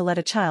abnormal to let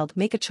a child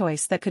make a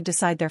choice that could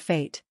decide their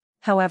fate.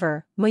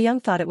 However,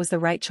 Muyoung thought it was the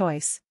right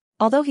choice.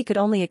 Although he could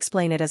only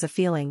explain it as a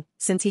feeling,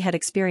 since he had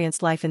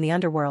experienced life in the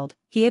underworld,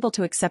 he able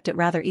to accept it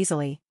rather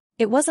easily.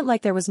 It wasn't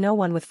like there was no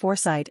one with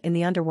foresight in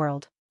the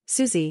underworld.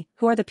 "Susie,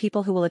 who are the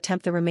people who will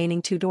attempt the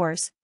remaining 2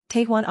 doors?"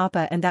 "Taewon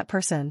Appa and that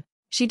person."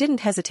 She didn't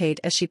hesitate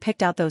as she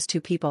picked out those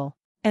 2 people.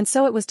 And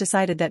so it was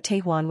decided that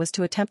Taewon was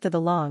to attempt the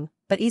long,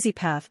 but easy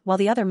path while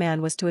the other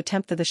man was to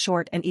attempt the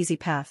short and easy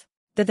path.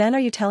 Then are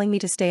you telling me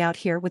to stay out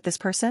here with this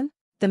person?"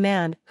 The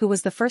man, who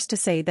was the first to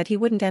say that he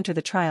wouldn't enter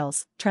the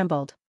trials,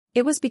 trembled.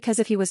 It was because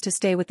if he was to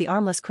stay with the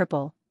armless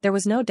cripple, there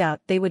was no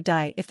doubt they would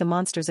die if the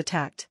monsters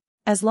attacked.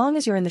 As long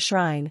as you're in the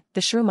shrine,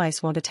 the shrew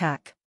mice won't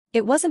attack.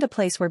 It wasn't a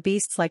place where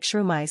beasts like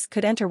shrew mice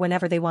could enter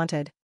whenever they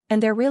wanted.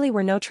 And there really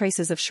were no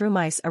traces of shrew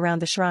mice around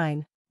the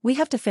shrine. "We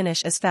have to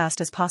finish as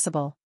fast as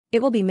possible.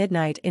 It will be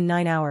midnight in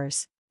 9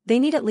 hours. They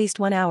need at least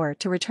 1 hour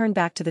to return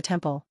back to the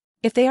temple.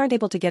 If they aren't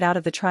able to get out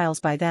of the trials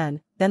by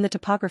then the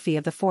topography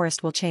of the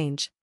forest will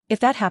change. If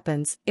that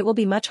happens, it will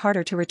be much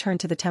harder to return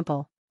to the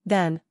temple.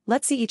 Then,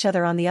 let's see each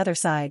other on the other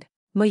side."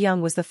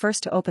 Muyoung was the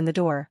first to open the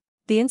door.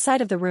 The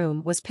inside of the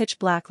room was pitch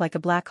black like a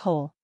black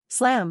hole.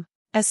 Slam!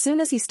 As soon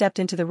as he stepped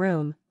into the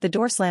room, the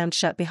door slammed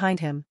shut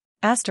behind him.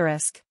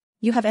 Asterisk.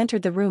 "You have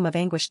entered the room of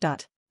anguish.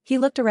 He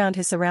looked around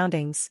his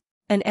surroundings.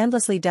 An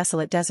endlessly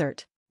desolate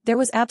desert. There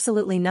was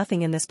absolutely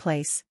nothing in this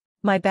place.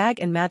 My bag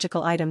and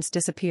magical items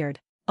disappeared.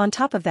 On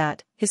top of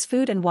that, his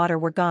food and water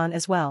were gone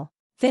as well.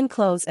 Thin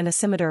clothes and a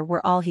scimitar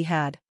were all he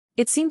had.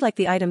 It seemed like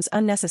the items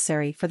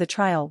unnecessary for the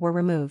trial were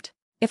removed.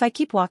 If I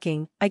keep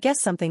walking, I guess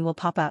something will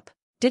pop up.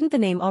 Didn't the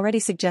name already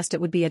suggest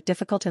it would be a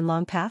difficult and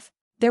long path?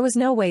 There was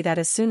no way that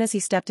as soon as he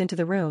stepped into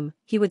the room,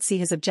 he would see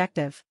his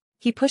objective.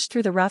 He pushed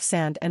through the rough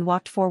sand and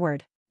walked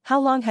forward. How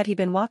long had he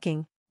been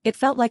walking? It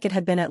felt like it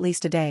had been at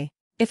least a day.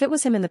 If it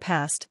was him in the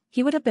past,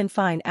 he would have been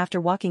fine after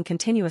walking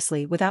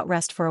continuously without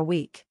rest for a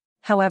week.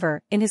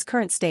 However, in his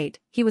current state,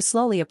 he was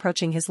slowly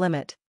approaching his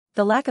limit.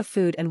 The lack of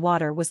food and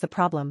water was the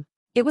problem.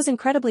 It was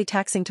incredibly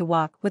taxing to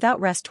walk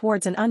without rest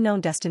towards an unknown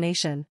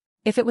destination.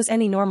 If it was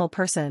any normal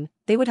person,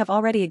 they would have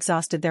already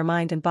exhausted their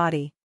mind and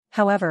body.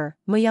 However,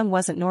 Muyoung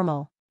wasn't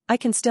normal. "I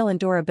can still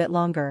endure a bit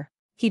longer."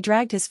 He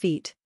dragged his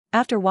feet.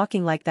 After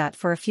walking like that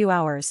for a few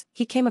hours,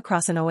 he came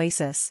across an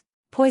oasis.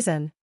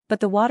 Poison. But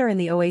the water in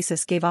the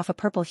oasis gave off a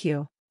purple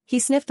hue. He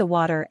sniffed the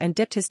water and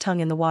dipped his tongue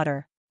in the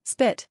water.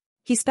 Spit.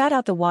 He spat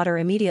out the water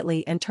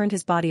immediately and turned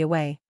his body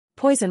away.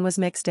 Poison was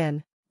mixed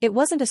in. It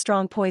wasn't a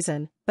strong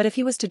poison, but if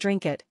he was to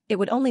drink it, it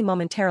would only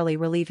momentarily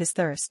relieve his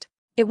thirst.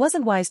 It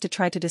wasn't wise to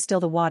try to distill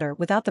the water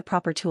without the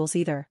proper tools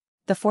either.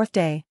 The 4th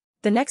day.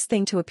 The next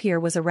thing to appear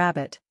was a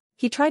rabbit.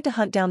 He tried to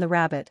hunt down the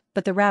rabbit,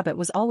 but the rabbit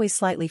was always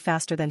slightly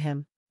faster than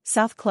him.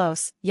 South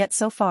close, yet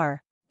so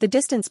far. The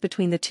distance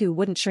between the two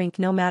wouldn't shrink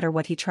no matter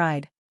what he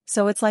tried.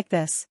 So it's like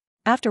this.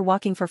 After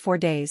walking for 4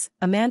 days,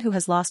 a man who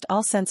has lost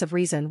all sense of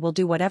reason will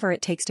do whatever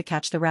it takes to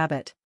catch the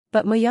rabbit.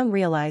 But Muyoung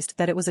realized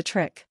that it was a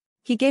trick.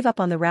 He gave up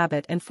on the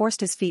rabbit and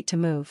forced his feet to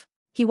move.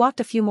 He walked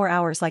a few more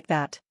hours like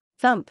that.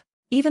 Thump.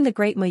 Even the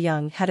great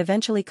Muyoung had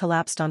eventually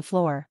collapsed on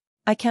floor.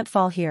 "I can't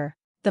fall here.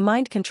 The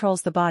mind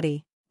controls the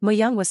body."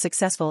 Muyoung was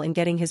successful in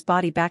getting his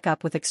body back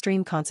up with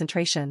extreme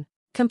concentration.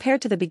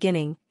 Compared to the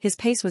beginning, his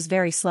pace was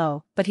very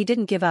slow, but he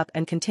didn't give up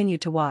and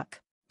continued to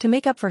walk. To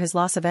make up for his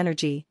loss of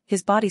energy,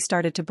 his body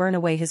started to burn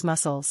away his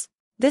muscles.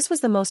 This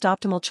was the most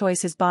optimal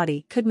choice his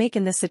body could make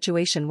in this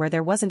situation where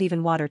there wasn't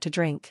even water to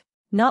drink.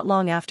 Not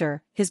long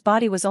after, his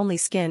body was only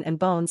skin and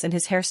bones and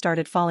his hair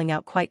started falling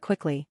out quite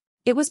quickly.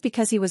 It was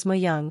because he was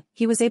Muyoung,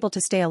 he was able to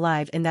stay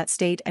alive in that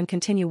state and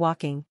continue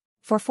walking.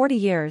 For 40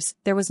 years,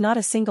 there was not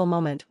a single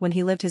moment when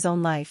he lived his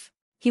own life.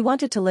 He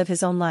wanted to live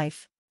his own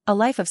life. A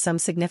life of some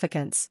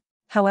significance.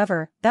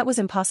 However, that was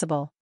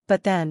impossible.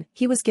 But then,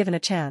 he was given a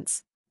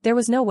chance. There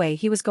was no way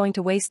he was going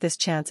to waste this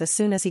chance as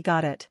soon as he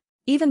got it.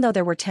 Even though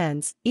there were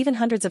tens, even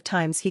hundreds of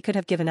times he could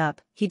have given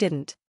up, he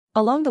didn't.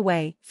 Along the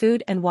way,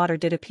 food and water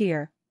did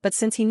appear, but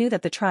since he knew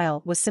that the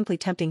trial was simply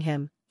tempting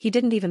him, he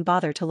didn't even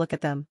bother to look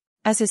at them.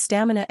 As his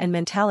stamina and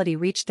mentality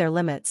reached their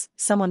limits,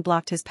 someone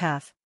blocked his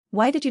path.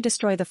 "Why did you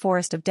destroy the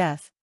forest of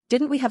death?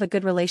 Didn't we have a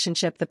good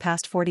relationship the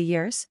past 40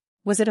 years?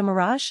 Was it a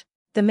mirage?"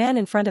 The man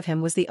in front of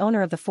him was the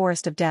owner of the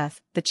Forest of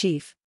Death, the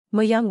chief.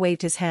 Muyoung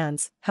waved his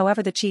hands,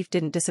 however the chief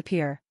didn't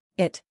disappear.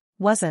 It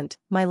wasn't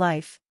my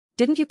life.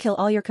 Didn't you kill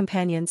all your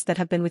companions that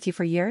have been with you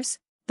for years?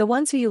 The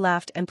ones who you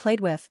laughed and played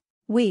with?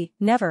 We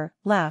never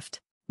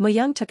laughed.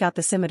 Muyoung took out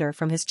the scimitar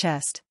from his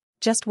chest.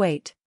 Just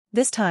wait.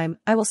 This time,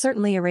 I will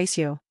certainly erase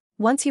you.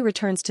 Once he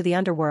returns to the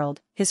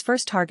underworld, his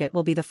first target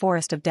will be the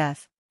Forest of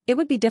Death. It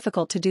would be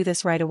difficult to do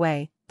this right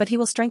away, but he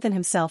will strengthen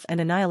himself and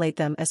annihilate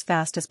them as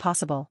fast as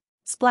possible.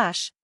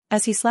 Splash!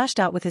 As he slashed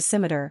out with his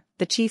scimitar,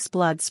 the chief's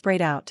blood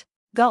sprayed out.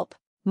 Gulp!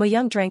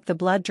 Muyoung drank the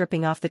blood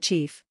dripping off the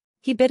chief.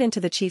 He bit into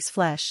the chief's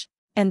flesh.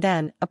 And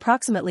then,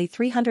 approximately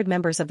 300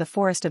 members of the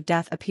Forest of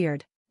Death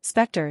appeared.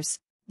 Specters.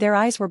 Their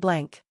eyes were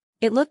blank.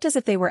 It looked as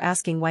if they were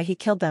asking why he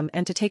killed them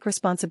and to take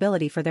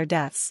responsibility for their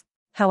deaths.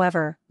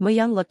 However,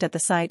 Muyoung looked at the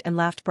sight and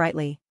laughed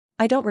brightly.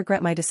 I don't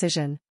regret my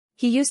decision.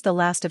 He used the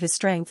last of his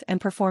strength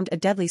and performed a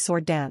deadly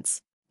sword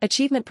dance.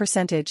 Achievement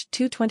percentage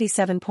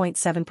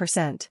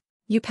 227.7%.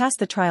 You passed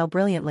the trial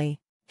brilliantly.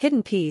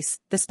 Hidden Peace,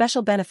 the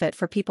special benefit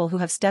for people who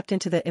have stepped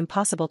into the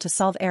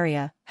impossible-to-solve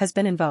area, has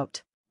been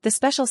invoked. The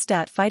special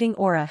stat Fighting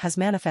Aura has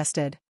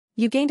manifested.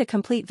 You gained a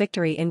complete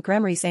victory in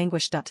Gremry's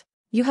Anguish.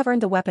 You have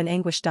earned the weapon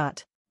Anguish.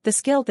 The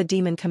skill The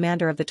Demon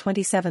Commander of the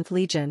 27th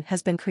Legion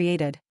has been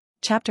created.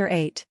 Chapter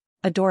 8.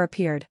 A door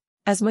appeared.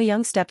 As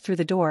Muyoung stepped through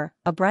the door,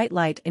 a bright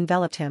light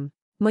enveloped him.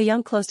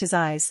 Muyoung closed his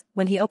eyes.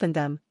 When he opened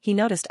them, he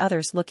noticed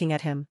others looking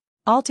at him.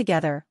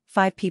 Altogether,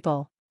 5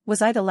 people.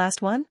 Was I the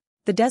last one?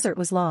 The desert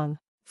was long.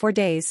 For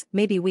days,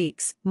 maybe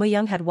weeks,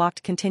 Muyoung had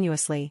walked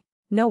continuously.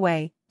 No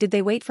way, did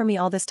they wait for me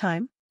all this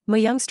time?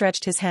 Muyoung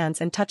stretched his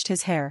hands and touched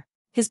his hair.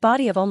 His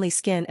body of only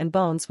skin and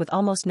bones with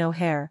almost no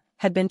hair,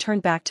 had been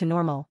turned back to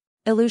normal.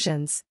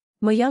 Illusions.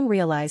 Muyoung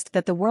realized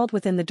that the world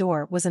within the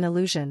door was an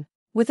illusion.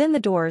 Within the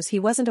doors he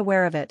wasn't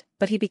aware of it,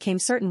 but he became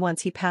certain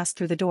once he passed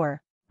through the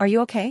door. Are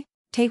you okay?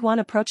 Taehwan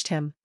approached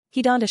him.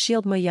 He donned a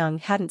shield Muyoung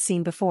hadn't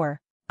seen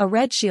before. A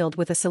red shield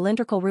with a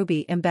cylindrical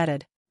ruby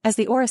embedded. As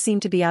the aura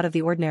seemed to be out of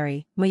the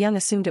ordinary, Muyoung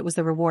assumed it was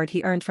the reward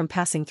he earned from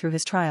passing through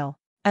his trial.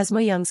 As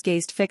Muyoung's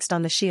gaze fixed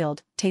on the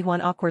shield,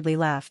 Taehwan awkwardly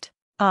laughed.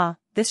 Ah,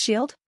 this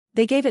shield?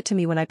 They gave it to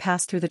me when I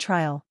passed through the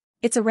trial.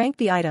 It's a rank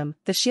B item,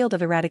 the Shield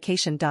of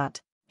Eradication.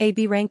 A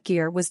B rank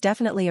gear was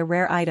definitely a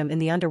rare item in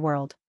the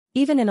underworld.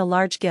 Even in a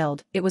large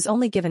guild, it was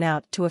only given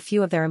out to a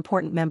few of their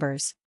important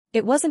members.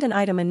 It wasn't an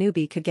item a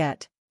newbie could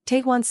get.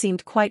 Taehwan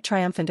seemed quite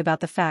triumphant about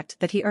the fact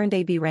that he earned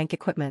AB rank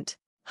equipment.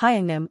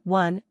 Hyungnim,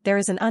 1, there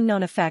is an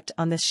unknown effect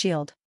on this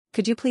shield.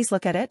 Could you please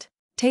look at it?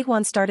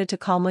 Taehwan started to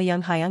call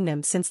Muyoung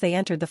Hyungnim since they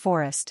entered the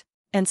forest.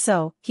 And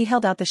so, he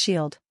held out the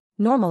shield.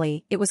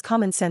 Normally, it was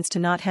common sense to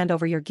not hand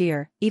over your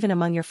gear, even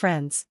among your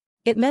friends.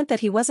 It meant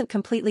that he wasn't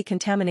completely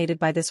contaminated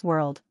by this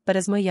world, but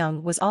as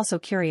Muyoung was also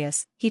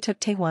curious, he took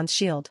Taehwan's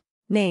shield.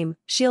 Name,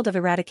 Shield of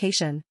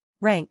Eradication.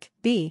 Rank,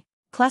 B.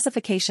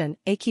 Classification,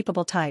 A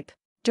keepable type.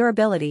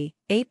 Durability,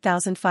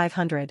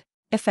 8,500.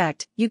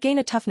 Effect, you gain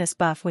a toughness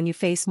buff when you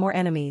face more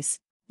enemies.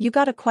 You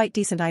got a quite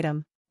decent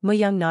item.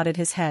 Muyoung nodded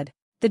his head.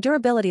 The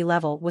durability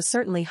level was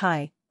certainly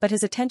high, but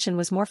his attention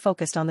was more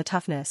focused on the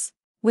toughness.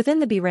 Within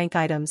the B rank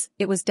items,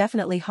 it was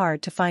definitely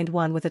hard to find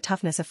one with a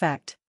toughness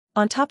effect.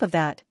 On top of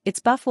that,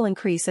 its buff will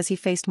increase as he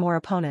faced more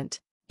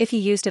opponent. If he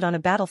used it on a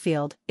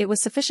battlefield, it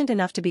was sufficient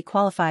enough to be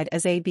qualified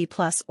as a B+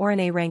 or an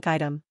A rank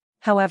item.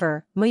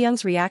 However,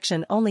 Muyoung's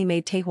reaction only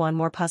made Taehwan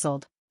more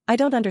puzzled. I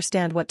don't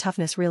understand what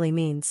toughness really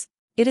means.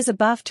 It is a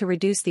buff to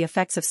reduce the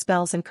effects of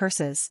spells and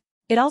curses.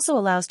 It also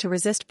allows to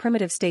resist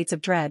primitive states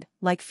of dread,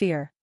 like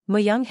fear.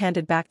 Muyoung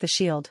handed back the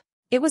shield.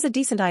 It was a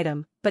decent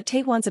item, but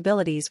Taehwan's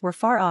abilities were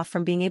far off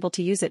from being able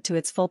to use it to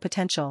its full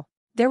potential.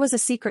 There was a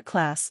secret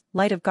class,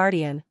 Light of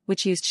Guardian,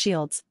 which used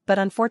shields, but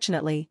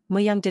unfortunately,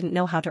 Muyoung didn't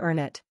know how to earn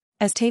it.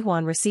 As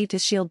Taehwan received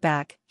his shield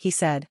back, he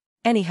said,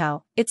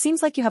 anyhow, it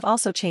seems like you have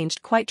also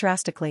changed quite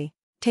drastically.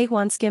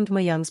 Taehwan skimmed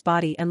Muyoung's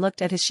body and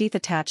looked at his sheath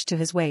attached to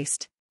his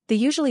waist. The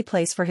usually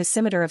place for his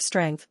scimitar of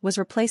strength was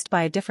replaced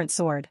by a different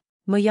sword.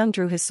 Muyoung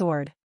drew his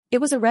sword.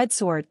 It was a red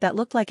sword that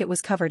looked like it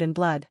was covered in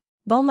blood.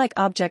 Bone-like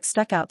objects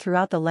stuck out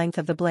throughout the length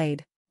of the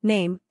blade.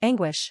 Name,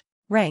 Anguish.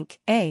 Rank,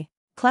 A.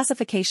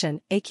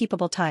 Classification, A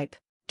keepable type.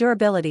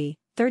 Durability,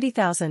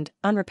 30,000,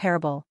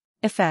 unrepairable.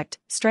 Effect,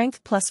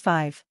 Strength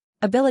 +5.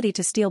 Ability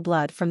to steal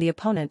blood from the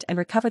opponent and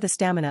recover the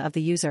stamina of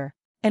the user.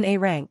 An A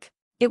rank.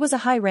 It was a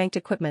high-ranked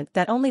equipment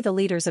that only the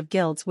leaders of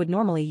guilds would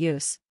normally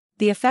use.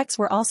 The effects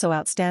were also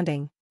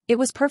outstanding. It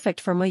was perfect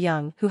for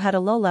Muyoung, who had a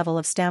low level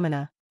of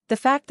stamina. The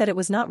fact that it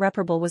was not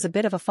reparable was a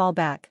bit of a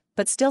fallback,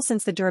 but still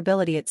since the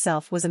durability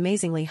itself was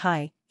amazingly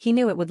high, he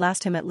knew it would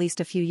last him at least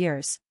a few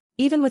years.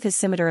 Even with his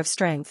scimitar of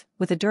strength,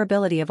 with a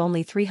durability of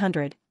only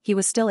 300, he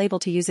was still able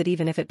to use it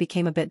even if it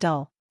became a bit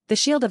dull. The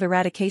Shield of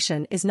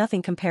Eradication is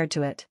nothing compared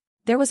to it.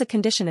 There was a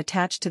condition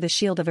attached to the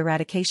Shield of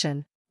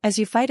Eradication. As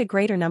you fight a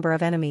greater number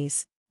of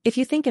enemies. If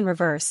you think in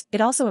reverse,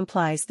 it also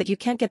implies that you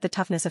can't get the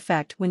toughness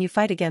effect when you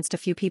fight against a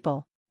few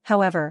people.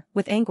 However,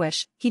 with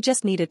Anguish, he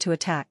just needed to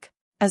attack.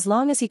 As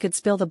long as he could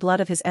spill the blood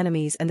of his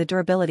enemies and the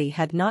durability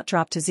had not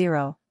dropped to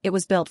 0, it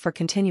was built for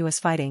continuous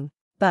fighting.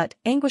 But,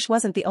 Anguish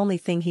wasn't the only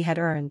thing he had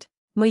earned.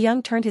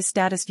 Muyoung turned his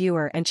status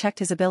viewer and checked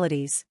his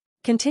abilities.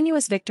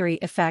 Continuous victory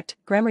effect,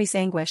 Gremory's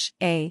Anguish,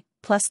 A,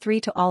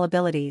 +3 to all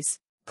abilities.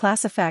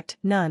 Class effect,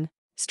 none.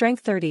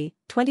 Strength 30,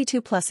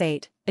 22 +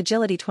 8,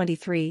 Agility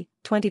 23,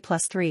 20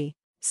 + 3.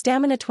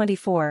 Stamina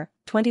 24,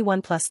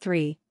 21 +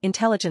 3,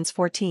 Intelligence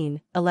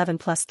 14, 11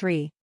 +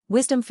 3.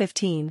 Wisdom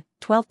 15,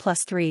 12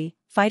 + 3,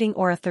 Fighting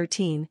Aura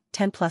 13,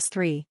 10 +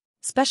 3.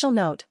 Special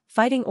note,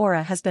 Fighting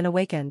Aura has been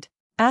awakened.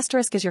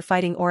 Asterisk as your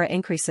fighting aura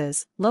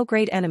increases,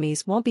 low-grade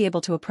enemies won't be able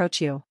to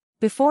approach you.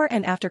 Before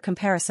and after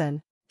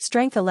comparison.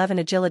 Strength 11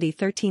 Agility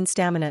 13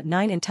 Stamina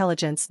 9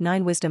 Intelligence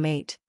 9 Wisdom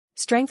 8.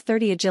 Strength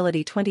 30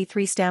 Agility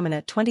 23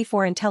 Stamina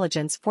 24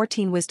 Intelligence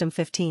 14 Wisdom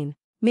 15.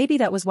 Maybe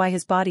that was why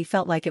his body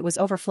felt like it was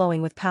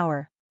overflowing with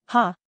power.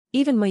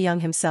 Even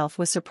Muyoung himself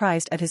was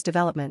surprised at his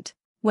development.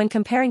 When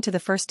comparing to the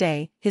first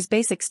day, his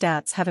basic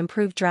stats have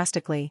improved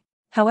drastically.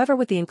 However,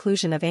 with the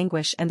inclusion of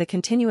Anguish and the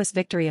continuous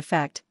victory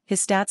effect, his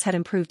stats had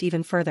improved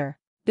even further.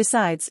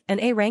 Besides,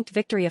 an A-ranked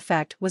victory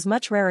effect was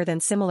much rarer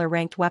than similar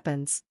ranked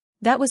weapons.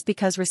 That was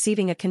because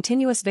receiving a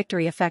continuous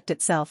victory effect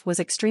itself was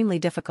extremely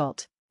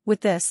difficult.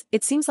 With this,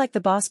 it seems like the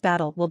boss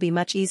battle will be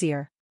much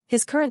easier.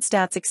 His current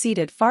stats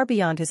exceeded far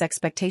beyond his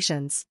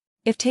expectations.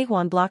 If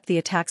Taewon blocked the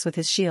attacks with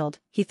his shield,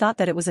 he thought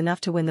that it was enough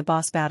to win the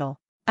boss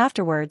battle.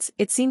 Afterwards,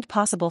 it seemed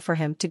possible for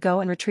him to go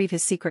and retrieve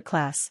his secret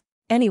class.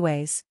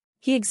 Anyways,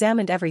 he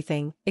examined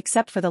everything,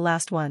 except for the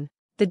last one.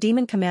 The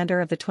demon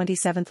commander of the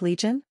 27th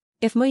Legion?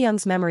 If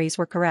Muyoung's memories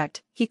were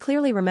correct, he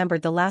clearly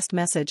remembered the last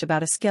message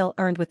about a skill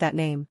earned with that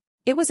name.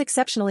 It was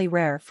exceptionally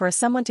rare for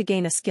someone to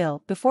gain a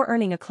skill before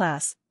earning a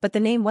class, but the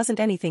name wasn't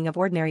anything of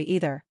ordinary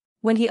either.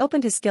 When he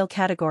opened his skill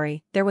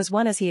category, there was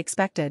one as he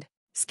expected.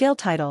 Skill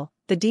title,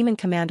 the Demon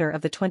Commander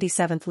of the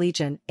 27th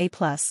Legion, A+.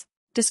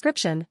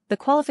 Description, the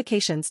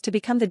qualifications to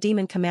become the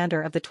Demon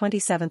Commander of the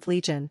 27th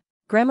Legion.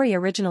 Gremory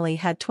originally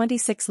had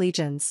 26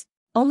 legions.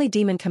 Only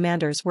demon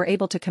commanders were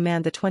able to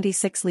command the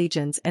 26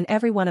 legions, and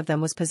every one of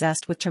them was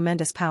possessed with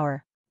tremendous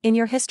power. In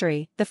your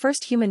history, the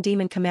first human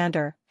demon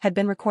commander had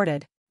been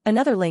recorded.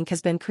 Another link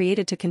has been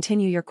created to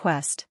continue your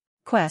quest.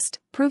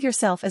 Prove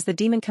yourself as the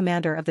demon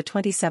commander of the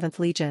 27th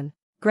Legion.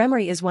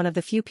 Gremory is one of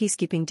the few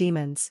peacekeeping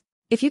demons.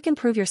 If you can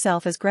prove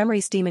yourself as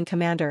Gremory's demon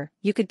commander,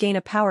 you could gain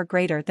a power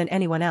greater than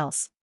anyone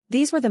else.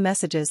 These were the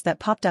messages that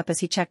popped up as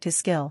he checked his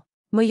skill.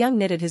 Muyoung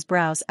knitted his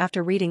brows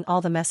after reading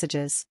all the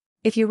messages.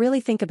 If you really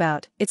think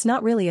about, it's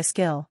not really a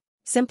skill.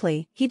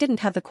 Simply, he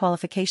didn't have the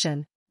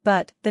qualification.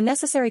 But, the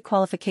necessary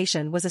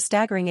qualification was a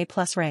staggering A+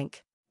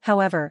 rank.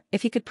 However,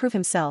 if he could prove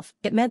himself,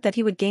 it meant that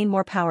he would gain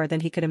more power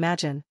than he could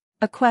imagine.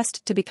 A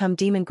quest to become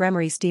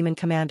Gremory's demon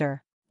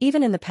commander.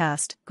 Even in the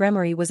past,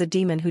 Gremory was a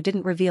demon who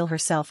didn't reveal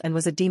herself and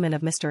was a demon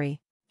of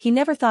mystery. He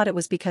never thought it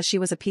was because she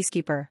was a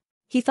peacekeeper.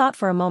 He thought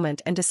for a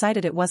moment and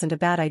decided it wasn't a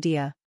bad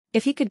idea.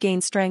 If he could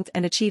gain strength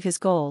and achieve his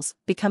goals,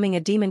 becoming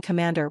a demon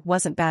commander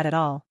wasn't bad at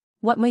all.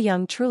 What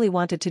Muyoung truly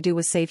wanted to do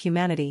was save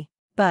humanity.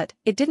 But,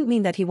 it didn't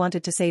mean that he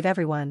wanted to save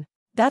everyone.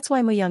 That's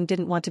why Muyoung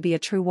didn't want to be a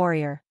true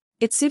warrior.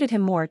 It suited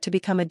him more to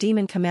become a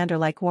demon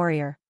commander-like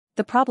warrior.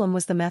 The problem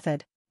was the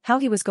method. How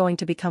he was going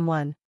to become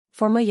one.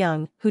 For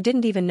Muyoung, who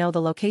didn't even know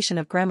the location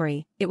of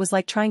Gremory, it was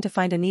like trying to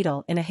find a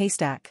needle in a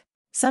haystack.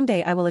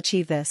 Someday I will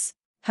achieve this.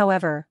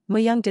 However,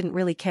 Muyoung didn't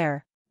really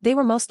care. They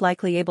were most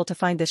likely able to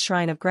find this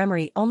shrine of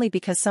Gremory only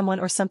because someone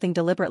or something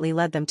deliberately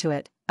led them to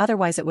it,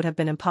 otherwise it would have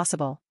been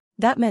impossible.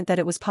 That meant that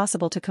it was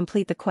possible to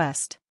complete the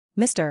quest.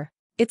 Mister.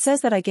 It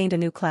says that I gained a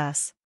new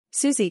class.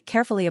 Suzy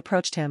carefully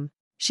approached him.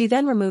 She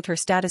then removed her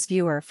status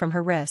viewer from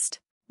her wrist.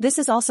 This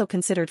is also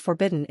considered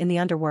forbidden in the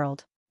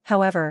Underworld.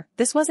 However,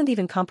 this wasn't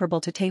even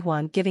comparable to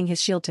Taewon giving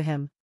his shield to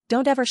him.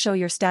 Don't ever show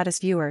your status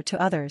viewer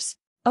to others.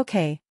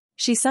 Okay.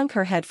 She sunk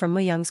her head from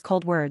Muyoung's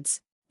cold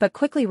words, but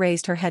quickly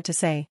raised her head to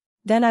say,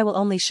 then I will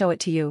only show it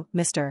to you,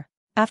 mister.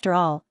 After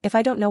all, if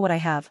I don't know what I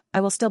have,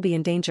 I will still be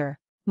in danger.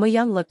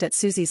 Muyoung looked at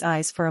Suzy's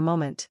eyes for a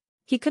moment.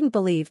 He couldn't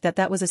believe that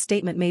that was a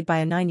statement made by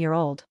a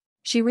 9-year-old.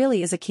 She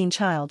really is a keen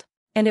child.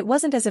 And it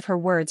wasn't as if her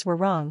words were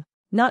wrong.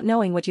 Not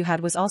knowing what you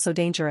had was also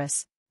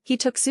dangerous. He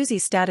took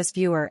Suzy's status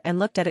viewer and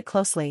looked at it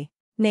closely.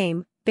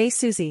 Name, Base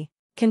Suzy.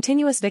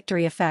 Continuous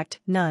victory effect,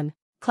 none.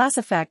 Class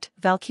effect,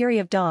 Valkyrie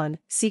of Dawn,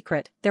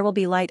 secret, there will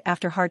be light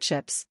after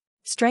hardships.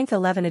 Strength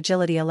 11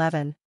 Agility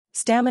 11.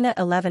 Stamina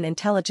 11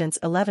 Intelligence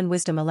 11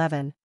 Wisdom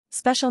 11.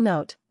 Special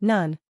note,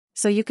 none.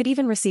 So you could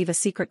even receive a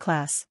secret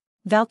class.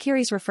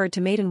 Valkyries referred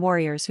to maiden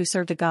warriors who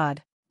served a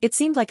god. It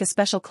seemed like a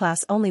special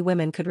class only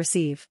women could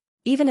receive.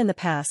 Even in the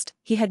past,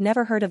 he had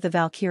never heard of the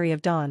Valkyrie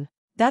of Dawn.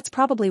 That's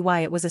probably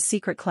why it was a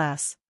secret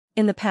class.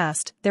 In the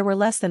past, there were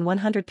less than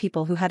 100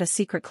 people who had a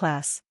secret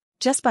class.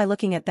 Just by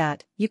looking at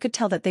that, you could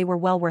tell that they were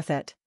well worth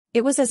it.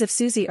 It was as if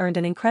Suzy earned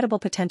an incredible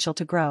potential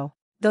to grow.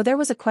 Though there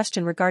was a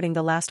question regarding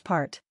the last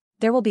part.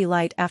 There will be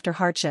light after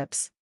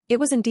hardships. It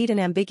was indeed an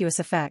ambiguous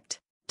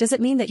effect. Does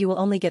it mean that you will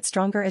only get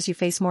stronger as you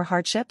face more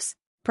hardships?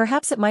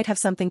 Perhaps it might have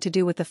something to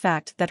do with the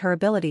fact that her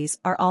abilities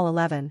are all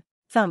 11.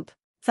 Thump,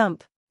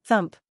 thump,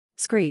 thump,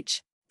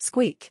 screech,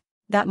 squeak.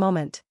 That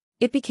moment.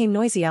 It became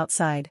noisy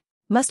outside.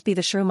 Must be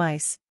the shroom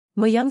ice.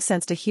 Muyoung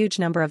sensed a huge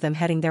number of them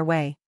heading their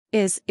way.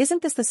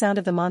 Isn't this the sound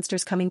of the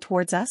monsters coming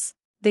towards us?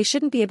 They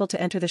shouldn't be able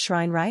to enter the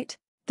shrine, right?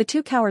 The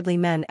two cowardly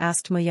men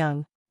asked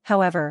Muyoung.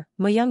 However,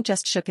 Muyoung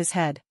just shook his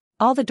head.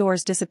 All the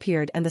doors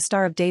disappeared and the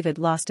Star of David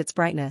lost its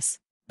brightness.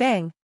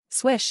 Bang!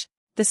 Swish!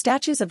 The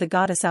statues of the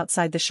goddess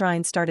outside the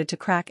shrine started to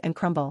crack and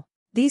crumble.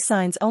 These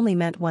signs only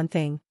meant one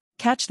thing.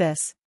 Catch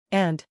this.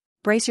 And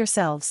brace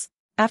yourselves.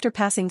 After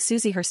passing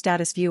Susie her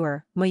status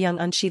viewer, Muyoung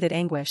unsheathed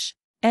anguish.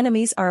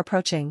 Enemies are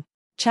approaching.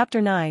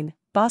 Chapter 9,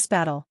 Boss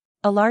Battle.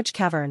 A large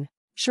cavern.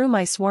 Shrew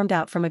mice swarmed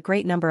out from a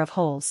great number of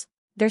holes.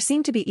 There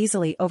seemed to be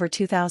easily over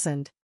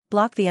 2,000.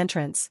 Block the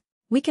entrance.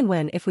 We can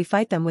win if we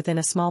fight them within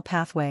a small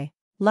pathway.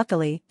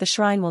 Luckily, the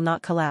shrine will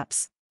not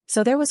collapse.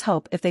 So there was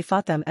hope if they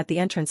fought them at the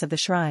entrance of the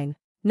shrine.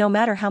 No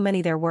matter how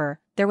many there were,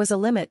 there was a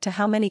limit to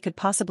how many could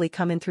possibly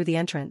come in through the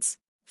entrance.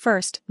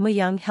 First,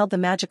 Muyoung held the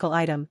magical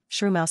item,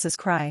 Shrewmouse's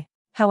Cry.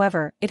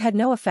 However, it had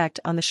no effect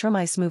on the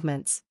Shrewmice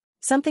movements.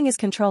 Something is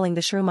controlling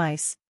the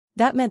Shrewmice.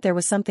 That meant there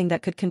was something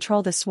that could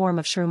control the swarm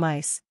of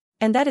Shrewmice.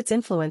 And that its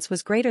influence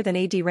was greater than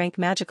AD rank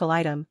magical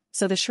item,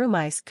 so the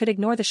Shrewmice could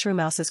ignore the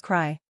Shrewmouse's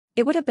Cry.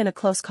 It would have been a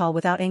close call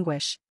without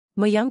Anguish.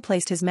 Muyoung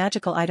placed his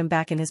magical item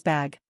back in his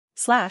bag.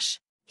 Slash!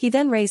 He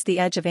then raised the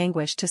edge of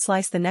Anguish to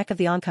slice the neck of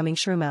the oncoming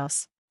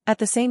Shrewmouse. At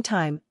the same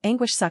time,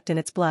 Anguish sucked in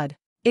its blood.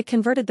 It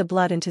converted the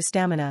blood into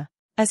stamina.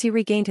 As he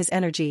regained his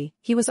energy,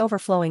 he was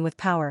overflowing with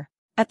power.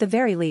 At the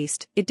very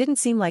least, it didn't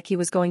seem like he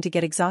was going to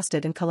get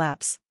exhausted and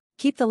collapse.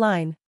 Keep the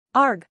line.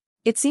 Arg!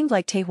 It seemed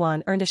like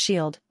Taehwan earned a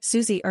shield,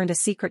 Suzy earned a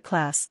secret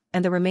class,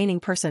 and the remaining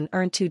person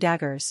earned 2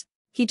 daggers.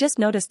 He just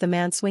noticed the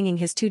man swinging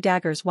his 2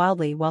 daggers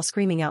wildly while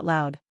screaming out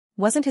loud.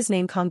 Wasn't his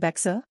name Kong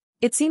Baeksu?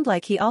 It seemed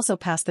like he also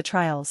passed the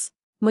trials.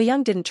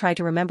 Muyoung didn't try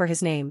to remember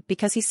his name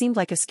because he seemed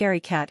like a scary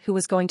cat who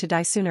was going to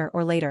die sooner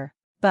or later.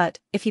 But,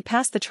 if he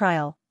passed the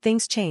trial,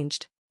 things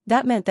changed.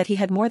 That meant that he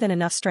had more than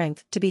enough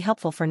strength to be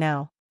helpful for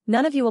now.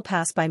 None of you will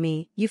pass by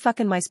me, you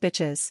fucking mice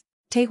bitches.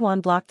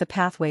 Taehwan blocked the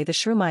pathway the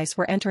Shrewmice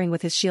were entering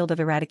with his shield of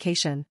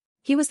eradication.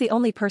 He was the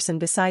only person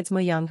besides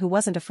Muyoung who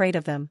wasn't afraid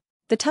of them.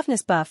 The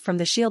toughness buff from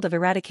the shield of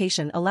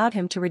eradication allowed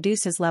him to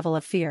reduce his level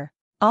of fear.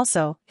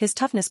 Also, his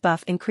toughness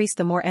buff increased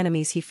the more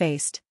enemies he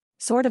faced.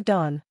 Sword of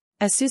Dawn.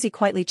 As Suzy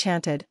quietly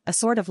chanted, a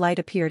sword of light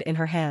appeared in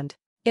her hand.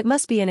 It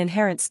must be an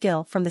inherent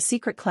skill from the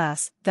secret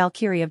class,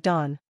 Valkyrie of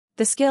Dawn.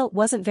 The skill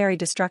wasn't very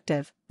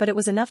destructive, but it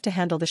was enough to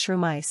handle the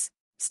Shrewmice.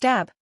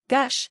 Stab!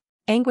 Gush!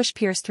 Anguish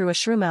pierced through a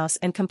Shrewmouse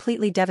and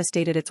completely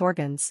devastated its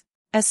organs.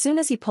 As soon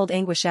as he pulled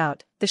Anguish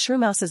out, the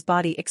Shrewmouse's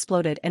body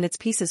exploded and its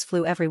pieces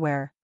flew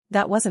everywhere.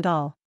 That wasn't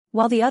all.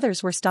 While the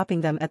others were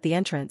stopping them at the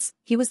entrance,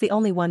 he was the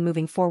only one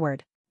moving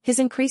forward. His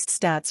increased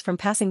stats from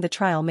passing the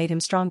trial made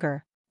him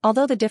stronger.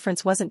 Although the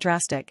difference wasn't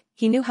drastic,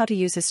 he knew how to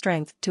use his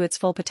strength to its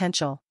full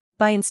potential.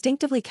 By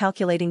instinctively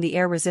calculating the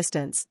air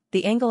resistance,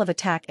 the angle of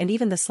attack and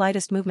even the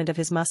slightest movement of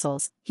his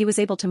muscles, he was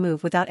able to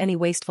move without any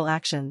wasteful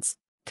actions.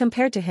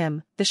 Compared to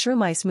him, the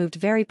Shrewmice moved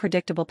very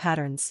predictable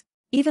patterns.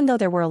 Even though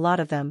there were a lot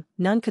of them,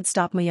 none could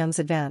stop Muyoung's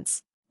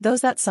advance.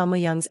 Those that saw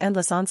Muyoung's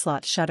endless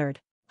onslaught shuddered.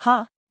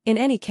 Ha! In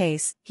any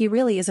case, he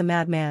really is a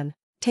madman.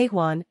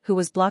 Taehwan, who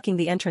was blocking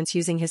the entrance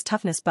using his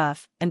toughness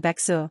buff, and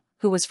Baeksu,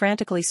 who was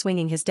frantically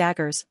swinging his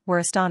daggers, were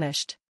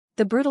astonished.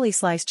 The brutally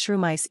sliced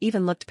Shrewmice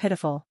even looked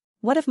pitiful.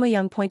 What if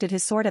Muyoung pointed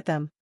his sword at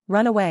them?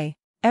 Run away.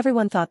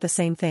 Everyone thought the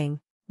same thing.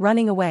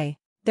 Running away.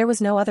 There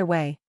was no other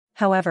way.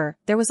 However,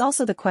 there was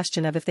also the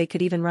question of if they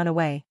could even run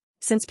away.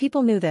 Since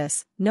people knew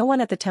this, no one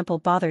at the temple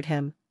bothered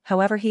him,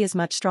 however he is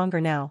much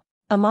stronger now.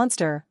 A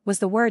monster, was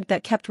the word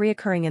that kept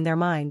reoccurring in their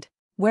mind.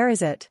 Where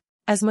is it?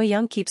 As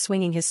Muyoung keeps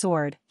swinging his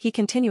sword, he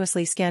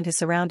continuously scanned his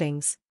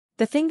surroundings.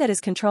 The thing that is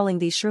controlling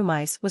these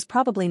Shrewmice was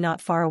probably not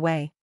far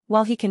away.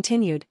 While he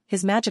continued,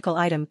 his magical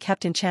item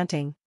kept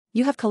enchanting.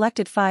 You have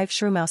collected 5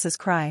 Shrewmouse's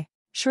Cry.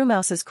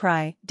 Shrewmouse's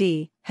Cry,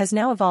 D, has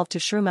now evolved to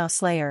Shrewmouse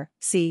Slayer,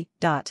 C.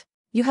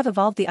 You have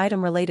evolved the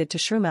item related to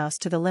Shrewmouse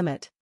to the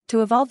limit.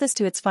 To evolve this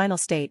to its final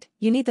state,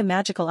 you need the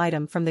magical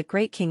item from the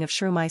Great King of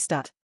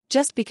Shrewmice.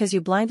 Just because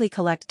you blindly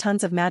collect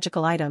tons of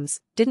magical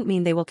items, didn't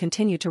mean they will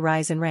continue to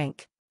rise in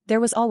rank. There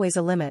was always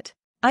a limit.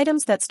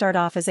 Items that start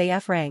off as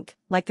AF rank,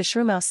 like the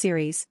Shrewmouse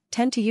series,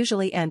 tend to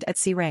usually end at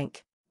C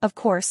rank. Of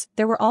course,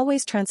 there were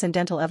always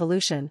transcendental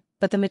evolution,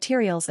 but the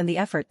materials and the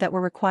effort that were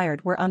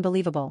required were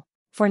unbelievable.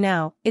 For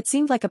now, it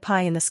seemed like a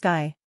pie in the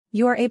sky.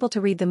 You are able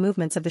to read the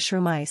movements of the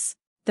Shrewmice.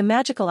 The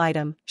magical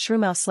item,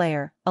 Shrewmouse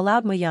Slayer,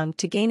 allowed Muyoung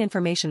to gain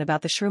information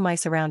about the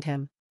Shrewmice around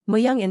him.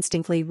 Muyoung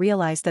instinctively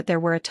realized that there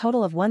were a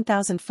total of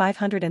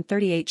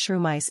 1,538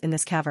 Shrewmice in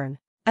this cavern.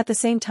 At the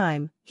same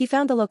time, he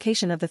found the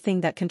location of the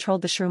thing that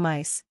controlled the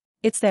Shrewmice.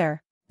 It's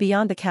there,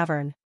 beyond the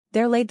cavern.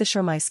 There laid the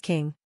Shrewmice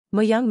king.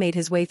 Muyoung made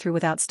his way through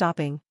without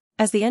stopping.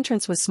 As the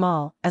entrance was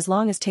small, as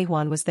long as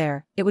Taehwan was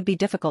there, it would be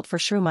difficult for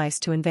Shrewmice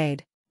to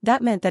invade.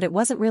 That meant that it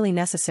wasn't really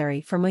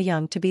necessary for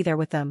Muyoung to be there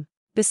with them.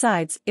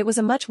 Besides, it was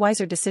a much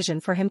wiser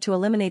decision for him to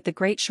eliminate the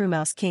great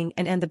Shrewmouse king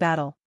and end the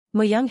battle.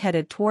 Muyoung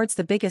headed towards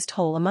the biggest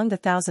hole among the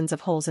thousands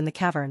of holes in the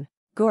cavern.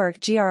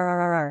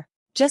 Grrrr.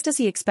 Just as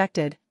he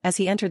expected, as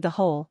he entered the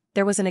hole,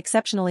 there was an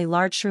exceptionally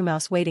large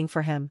Shrewmouse waiting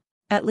for him.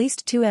 At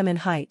least 2 m in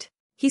height.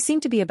 He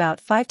seemed to be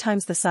about 5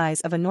 times the size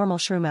of a normal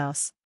shrew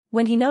mouse.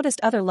 When he noticed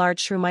other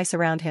large shrew mice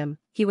around him,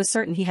 he was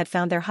certain he had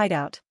found their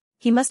hideout.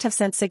 He must have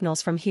sent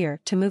signals from here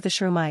to move the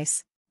shrew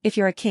mice. If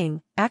you're a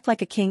king, act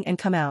like a king and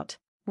come out.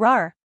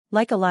 Rawr!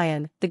 Like a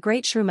lion, the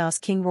great shrew mouse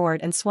king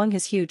roared and swung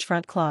his huge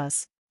front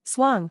claws.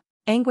 Swung!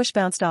 Anguish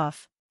bounced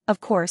off. Of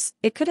course,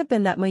 it could have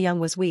been that Muyoung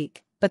was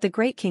weak, but the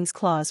great king's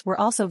claws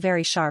were also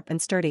very sharp and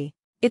sturdy.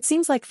 It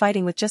seems like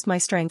fighting with just my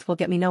strength will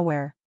get me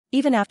nowhere.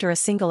 Even after a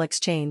single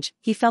exchange,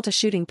 he felt a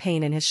shooting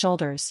pain in his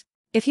shoulders.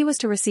 If he was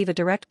to receive a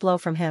direct blow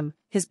from him,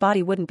 his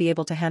body wouldn't be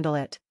able to handle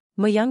it.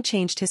 Muyoung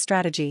changed his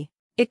strategy.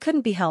 It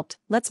couldn't be helped,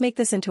 let's make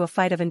this into a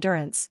fight of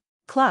endurance.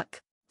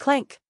 Cluck!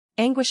 Clank!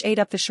 Anguish ate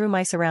up the shrew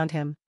mice around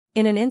him.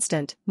 In an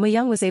instant,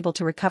 Muyoung was able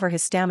to recover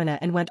his stamina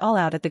and went all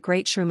out at the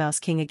great shrew mouse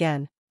king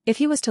again. If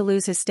he was to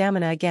lose his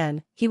stamina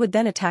again, he would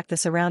then attack the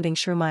surrounding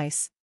shrew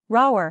mice.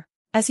 Roar!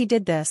 As he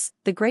did this,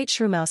 the great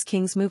shrew mouse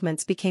king's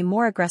movements became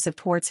more aggressive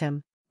towards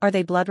him. Are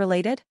they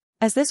blood-related?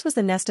 As this was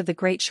the nest of the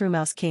great shrew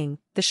mouse king,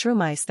 the shrew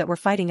mice that were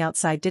fighting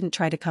outside didn't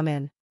try to come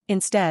in.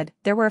 Instead,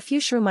 there were a few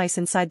shrew mice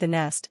inside the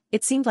nest.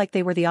 It seemed like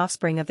they were the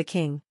offspring of the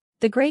king.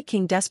 The great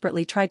king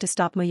desperately tried to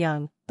stop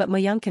Muyoung, but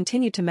Muyoung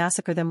continued to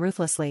massacre them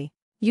ruthlessly.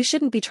 You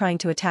shouldn't be trying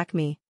to attack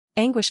me.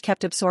 Anguish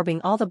kept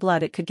absorbing all the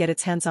blood it could get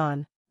its hands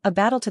on. A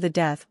battle to the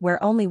death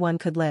where only one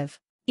could live.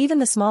 Even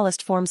the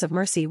smallest forms of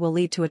mercy will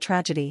lead to a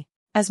tragedy.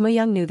 As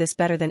Muyoung knew this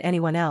better than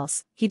anyone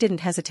else, he didn't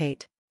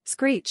hesitate.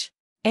 Screech!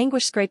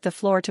 Anguish scraped the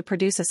floor to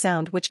produce a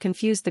sound which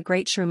confused the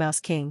great shrew mouse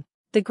king.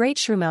 The great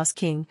shrew mouse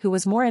king, who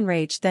was more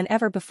enraged than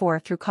ever before,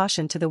 threw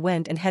caution to the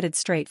wind and headed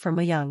straight for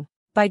Muyoung.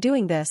 By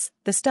doing this,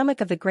 the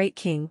stomach of the great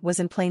king was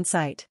in plain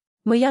sight.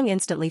 Muyoung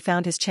instantly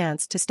found his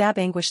chance to stab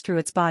Anguish through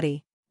its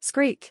body.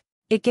 Skreek!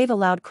 It gave a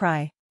loud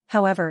cry.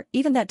 However,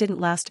 even that didn't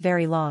last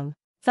very long.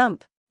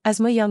 Thump! As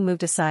Muyoung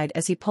moved aside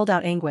as he pulled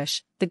out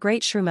Anguish, the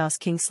great shrew mouse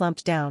king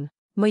slumped down.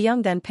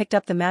 Muyoung then picked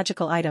up the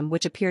magical item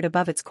which appeared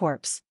above its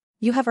corpse.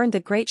 You have earned the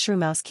Great Shrew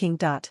Mouse King.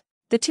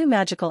 The two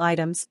magical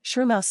items,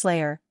 Shrew Mouse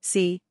Slayer,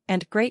 C,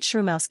 and Great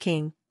Shrew Mouse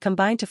King,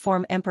 combined to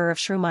form Emperor of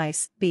Shrew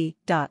Mice, B.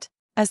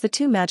 As the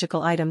two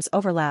magical items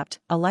overlapped,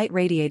 a light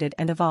radiated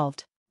and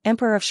evolved.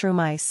 Emperor of Shrew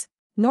Mice.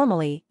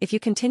 Normally, if you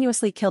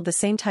continuously killed the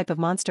same type of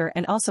monster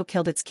and also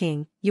killed its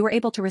king, you were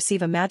able to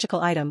receive a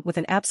magical item with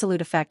an absolute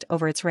effect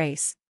over its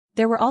race.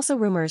 There were also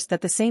rumors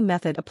that the same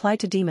method applied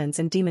to demons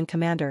and demon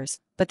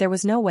commanders, but there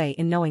was no way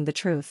in knowing the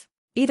truth.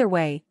 Either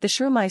way, the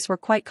shrew mice were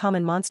quite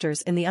common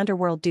monsters in the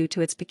underworld due to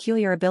its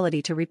peculiar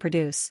ability to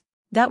reproduce.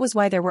 That was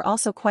why there were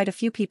also quite a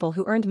few people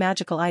who earned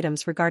magical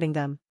items regarding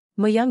them.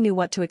 Muyoung knew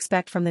what to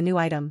expect from the new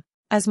item.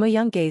 As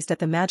Muyoung gazed at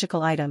the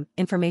magical item,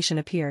 information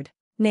appeared.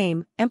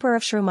 Name, Emperor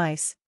of Shrew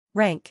Mice.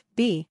 Rank,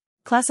 B.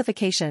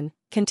 Classification,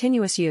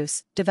 Continuous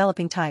Use,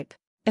 Developing Type.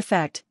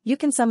 Effect, you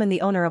can summon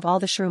the owner of all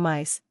the shrew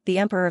mice, the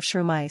Emperor of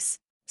Shrew Mice.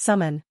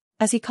 Summon.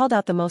 As he called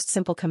out the most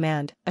simple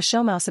command, a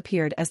show mouse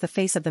appeared as the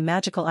face of the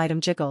magical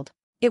item jiggled.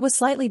 It was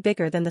slightly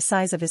bigger than the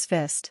size of his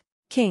fist.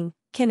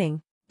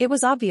 Kinning. It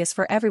was obvious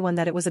for everyone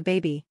that it was a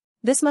baby.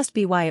 This must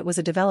be why it was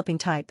a developing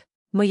type.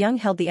 Muyoung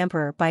held the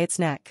Emperor by its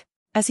neck.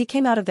 As he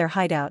came out of their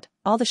hideout,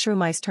 all the shrew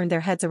mice turned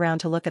their heads around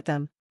to look at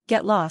them.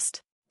 Get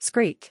lost.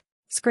 Skreek.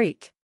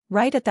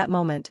 Right at that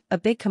moment, a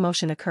big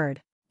commotion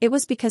occurred. It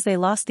was because they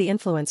lost the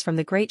influence from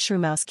the Great Shrew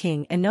Mouse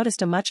King and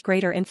noticed a much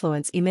greater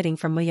influence emitting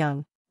from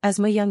Muyoung. As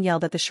Muyoung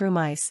yelled at the shrew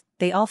mice,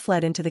 they all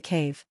fled into the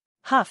cave.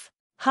 Huff.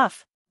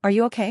 Are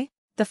you okay?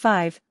 The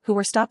 5, who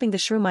were stopping the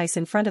shrew mice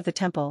in front of the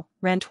temple,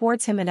 ran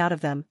towards him and out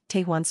of them.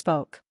 Taehwan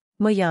spoke.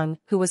 Muyoung,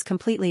 who was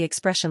completely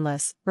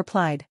expressionless,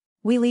 replied.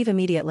 We leave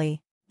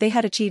immediately. They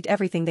had achieved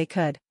everything they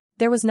could.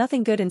 There was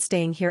nothing good in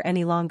staying here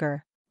any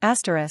longer.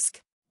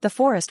 Asterisk. The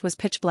forest was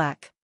pitch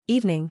black.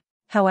 Evening.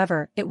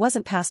 However, it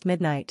wasn't past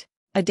midnight.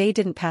 A day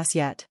didn't pass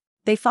yet.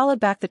 They followed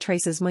back the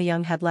traces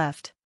Muyoung had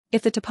left.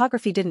 If the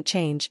topography didn't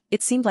change,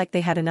 it seemed like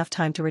they had enough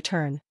time to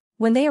return.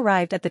 When they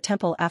arrived at the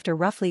temple after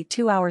roughly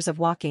 2 hours of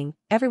walking,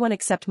 everyone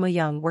except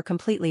Muyoung were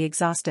completely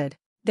exhausted.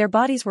 Their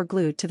bodies were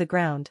glued to the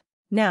ground.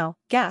 Now,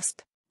 gasp.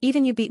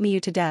 Even you beat me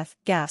to death,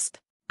 gasp.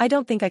 I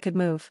don't think I could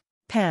move.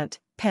 Pant.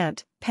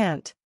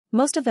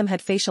 Most of them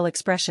had facial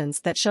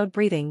expressions that showed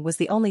breathing was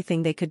the only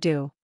thing they could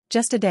do.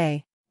 Just a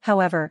day.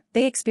 However,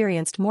 they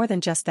experienced more than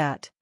just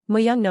that.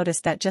 Muyoung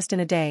noticed that just in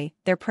a day,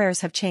 their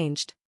prayers have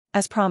changed.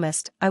 As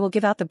promised, I will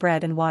give out the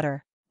bread and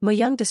water.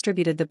 Muyoung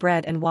distributed the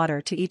bread and water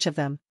to each of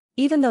them.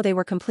 Even though they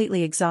were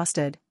completely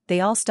exhausted, they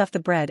all stuffed the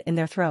bread in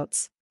their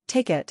throats.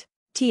 Take it.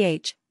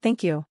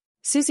 Thank you.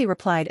 Susie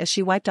replied as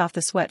she wiped off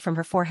the sweat from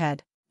her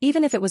forehead.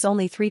 Even if it was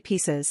only 3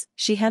 pieces,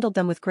 she handled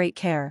them with great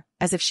care,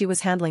 as if she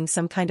was handling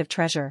some kind of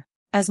treasure.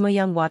 As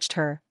Muyoung watched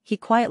her, he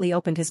quietly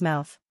opened his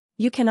mouth.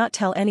 You cannot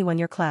tell anyone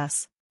your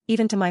class.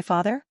 Even to my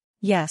father?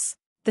 Yes.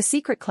 The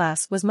secret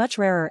class was much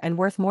rarer and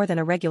worth more than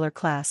a regular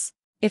class.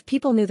 If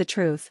people knew the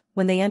truth,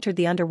 when they entered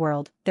the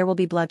underworld, there will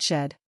be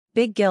bloodshed.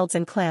 Big guilds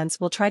and clans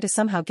will try to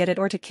somehow get it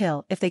or to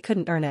kill if they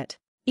couldn't earn it.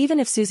 Even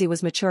if Susie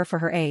was mature for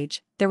her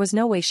age, there was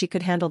no way she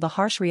could handle the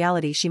harsh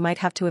reality she might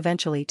have to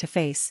eventually to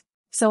face.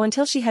 So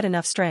until she had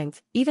enough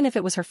strength, even if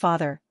it was her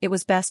father, it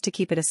was best to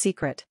keep it a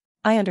secret.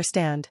 I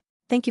understand.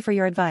 Thank you for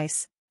your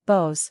advice,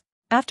 Bose.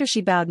 After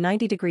she bowed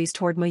 90 degrees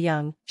toward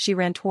Muyoung, she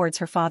ran towards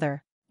her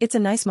father. It's a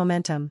nice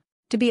momentum.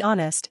 To be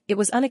honest, it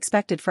was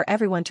unexpected for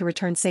everyone to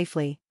return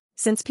safely.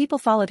 Since people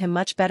followed him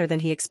much better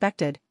than he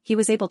expected, he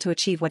was able to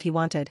achieve what he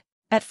wanted.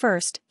 At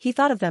first, he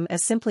thought of them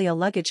as simply a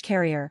luggage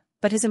carrier,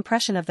 but his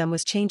impression of them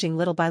was changing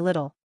little by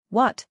little.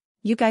 What?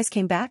 You guys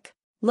came back?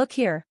 Look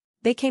here.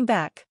 They came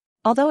back.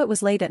 Although it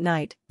was late at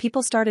night,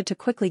 people started to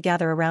quickly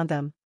gather around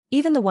them.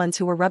 Even the ones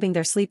who were rubbing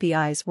their sleepy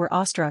eyes were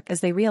awestruck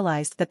as they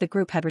realized that the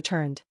group had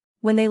returned.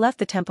 When they left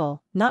the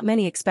temple, not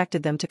many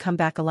expected them to come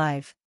back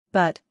alive.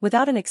 But,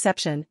 without an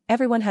exception,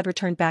 everyone had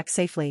returned back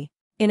safely.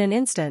 In an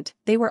instant,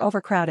 they were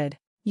overcrowded.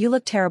 You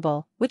look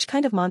terrible. Which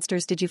kind of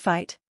monsters did you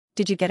fight?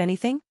 Did you get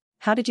anything?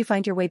 How did you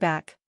find your way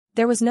back?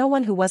 There was no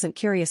one who wasn't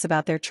curious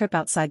about their trip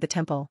outside the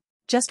temple.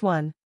 Just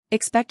one.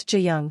 Expect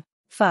Muyoung.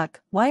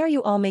 Fuck, why are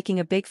you all making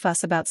a big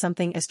fuss about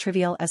something as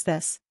trivial as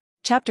this?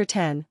 Chapter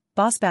 10,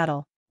 Boss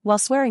Battle. While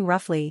swearing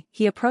roughly,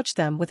 he approached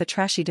them with a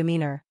trashy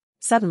demeanor.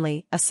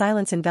 Suddenly, a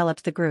silence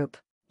enveloped the group.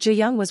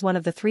 Muyoung was one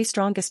of the 3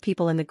 strongest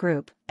people in the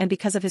group, and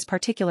because of his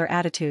particular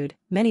attitude,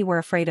 many were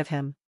afraid of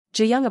him.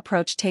 Muyoung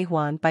approached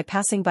Taehwan by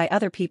passing by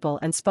other people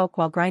and spoke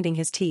while grinding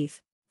his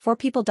teeth. 4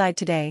 people died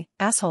today,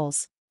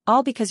 assholes.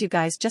 All because you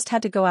guys just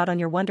had to go out on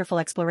your wonderful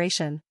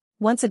exploration.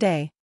 Once a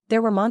day,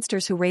 there were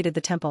monsters who raided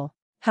the temple.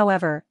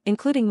 However,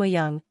 including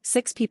Muyoung,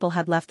 6 people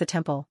had left the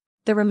temple.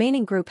 The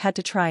remaining group had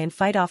to try and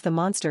fight off the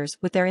monsters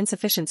with their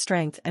insufficient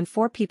strength, and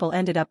 4 people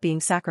ended up being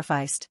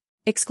sacrificed.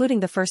 Excluding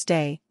the first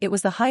day, it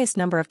was the highest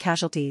number of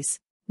casualties.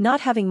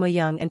 Not having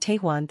Muyoung and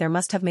Taehwan there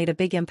must have made a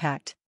big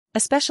impact.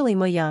 Especially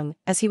Muyoung,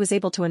 as he was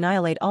able to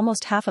annihilate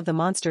almost half of the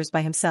monsters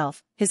by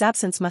himself, his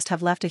absence must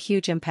have left a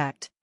huge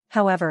impact.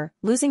 However,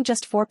 losing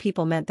just 4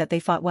 people meant that they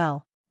fought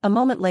well. A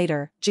moment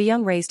later,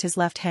 Muyoung raised his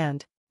left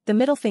hand. The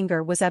middle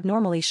finger was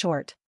abnormally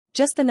short.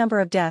 Just the number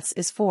of deaths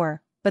is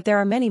 4, but there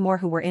are many more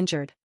who were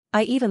injured.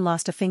 I even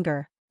lost a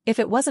finger. If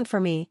it wasn't for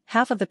me,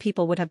 half of the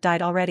people would have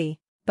died already.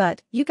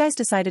 But, you guys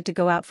decided to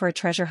go out for a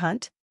treasure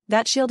hunt?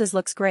 That shield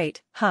looks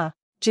great, huh?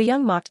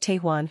 Muyoung mocked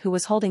Taehwan, who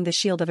was holding the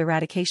shield of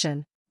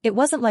eradication. It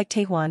wasn't like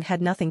Taehwan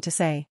had nothing to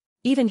say.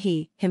 Even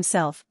he,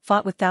 himself,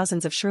 fought with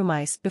thousands of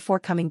shroomice before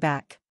coming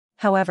back.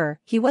 However,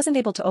 he wasn't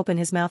able to open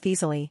his mouth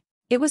easily.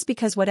 It was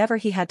because whatever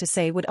he had to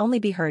say would only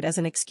be heard as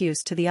an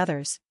excuse to the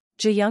others.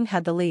 Muyoung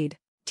had the lead.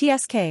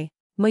 TSK.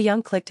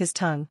 Muyoung clicked his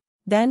tongue.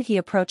 Then he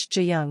approached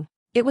Muyoung.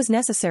 It was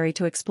necessary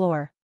to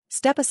explore.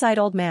 Step aside,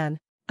 old man.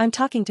 I'm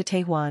talking to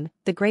Taehwan,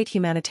 the great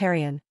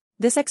humanitarian.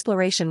 This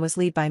exploration was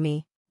led by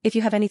me. If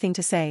you have anything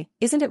to say,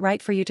 isn't it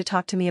right for you to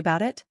talk to me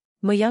about it?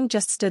 Muyoung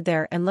just stood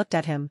there and looked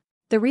at him.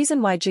 The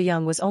reason why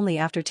Muyoung was only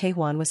after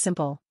Taehwan was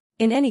simple.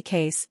 In any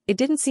case, it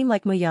didn't seem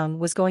like Muyoung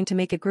was going to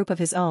make a group of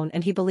his own,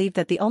 and he believed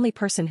that the only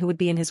person who would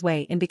be in his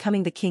way in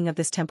becoming the king of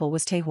this temple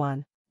was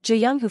Taehwan.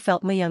 Muyoung, who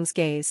felt Muyoung's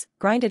gaze,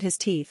 grinded his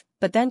teeth,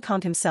 but then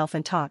calmed himself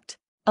and talked.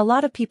 A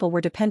lot of people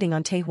were depending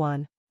on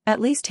Taehwan.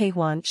 At least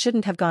Taehwan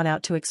shouldn't have gone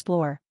out to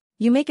explore.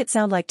 You make it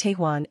sound like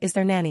Taehwan is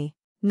their nanny.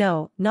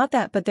 No, not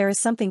that, but there is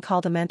something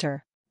called a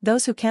mentor.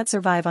 Those who can't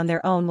survive on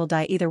their own will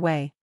die either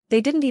way.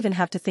 They didn't even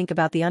have to think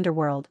about the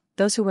underworld.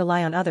 Those who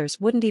rely on others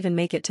wouldn't even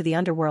make it to the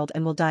underworld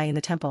and will die in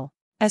the temple.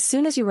 As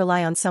soon as you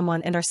rely on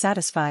someone and are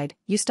satisfied,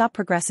 you stop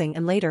progressing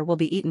and later will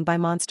be eaten by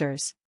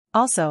monsters.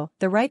 Also,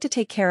 the right to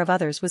take care of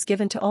others was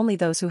given to only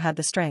those who had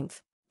the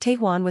strength.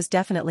 Taehwan was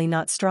definitely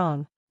not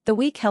strong. The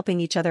weak helping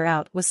each other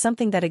out was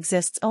something that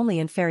exists only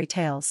in fairy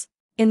tales.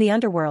 In the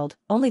underworld,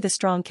 only the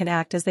strong can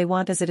act as they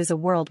want, as it is a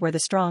world where the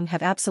strong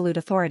have absolute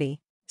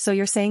authority. So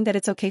you're saying that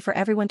it's okay for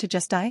everyone to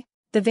just die?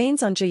 The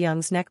veins on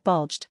Muyoung's neck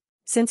bulged.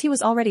 Since he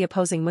was already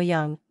opposing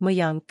Muyoung,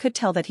 Muyoung could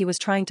tell that he was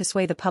trying to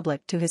sway the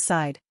public to his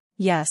side.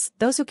 Yes,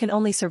 those who can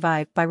only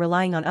survive by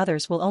relying on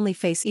others will only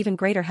face even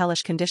greater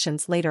hellish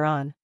conditions later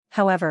on.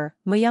 However,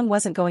 Muyoung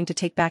wasn't going to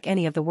take back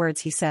any of the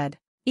words he said.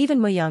 Even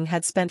Muyoung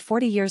had spent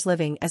 40 years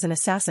living as an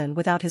assassin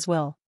without his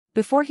will.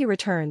 Before he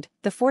returned,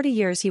 the 40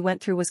 years he went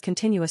through was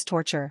continuous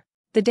torture.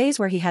 The days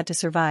where he had to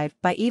survive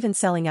by even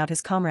selling out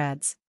his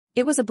comrades.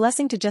 It was a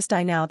blessing to just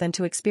die now than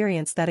to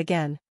experience that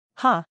again.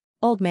 Ha,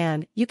 old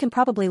man, you can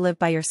probably live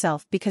by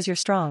yourself because you're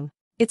strong.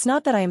 It's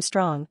not that I am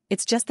strong,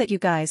 it's just that you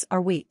guys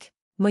are weak,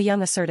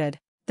 Muyoung asserted.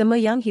 The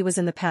Muyoung he was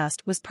in the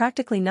past was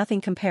practically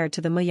nothing compared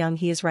to the Muyoung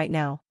he is right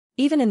now.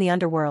 Even in the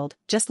underworld,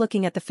 just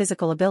looking at the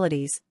physical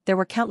abilities, there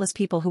were countless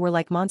people who were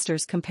like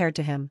monsters compared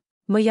to him.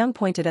 Muyoung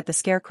pointed at the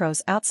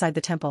scarecrows outside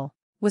the temple.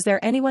 Was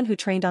there anyone who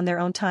trained on their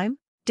own time?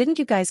 Didn't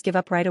you guys give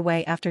up right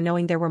away after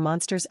knowing there were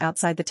monsters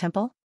outside the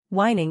temple?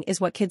 Whining is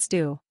what kids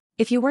do.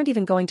 If you weren't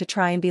even going to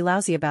try and be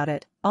lousy about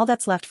it, all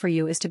that's left for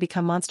you is to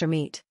become monster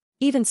meat.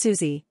 Even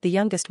Susie, the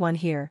youngest one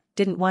here,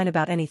 didn't whine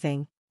about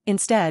anything.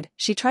 Instead,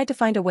 she tried to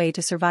find a way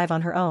to survive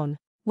on her own.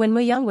 When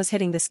Muyoung was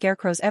hitting the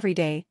scarecrows every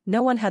day,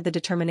 no one had the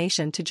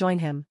determination to join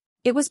him.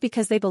 It was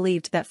because they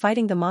believed that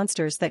fighting the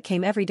monsters that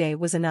came every day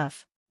was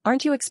enough.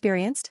 Aren't you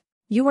experienced?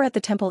 You were at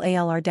the temple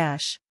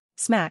ALR-.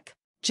 Smack.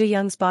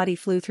 Muyoung's body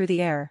flew through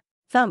the air.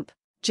 Thump.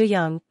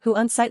 Muyoung, who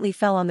unsightly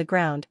fell on the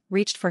ground,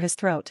 reached for his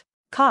throat.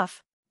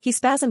 Cough. He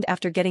spasmed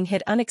after getting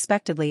hit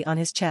unexpectedly on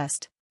his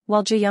chest.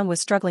 While Muyoung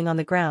was struggling on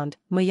the ground,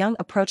 Muyoung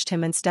approached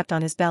him and stepped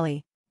on his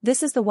belly.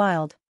 This is the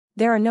wild.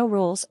 There are no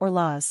rules or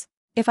laws.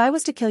 If I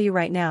was to kill you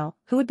right now,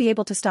 who would be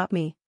able to stop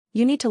me?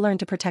 You need to learn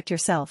to protect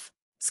yourself.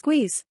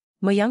 Squeeze.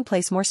 Muyoung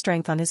placed more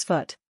strength on his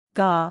foot.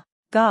 Gah.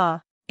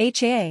 Gah.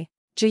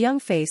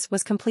 Muyoung's face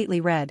was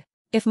completely red.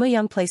 If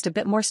Muyoung placed a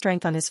bit more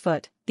strength on his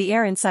foot, the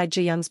air inside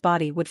Muyoung's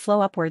body would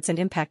flow upwards and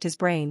impact his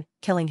brain,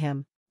 killing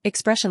him.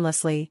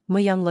 Expressionlessly,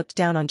 Muyoung looked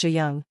down on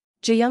Muyoung.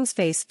 Muyoung's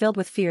face filled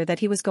with fear that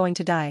he was going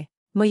to die.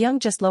 Muyoung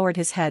just lowered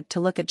his head to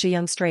look at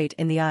Muyoung straight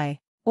in the eye.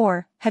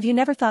 Or, have you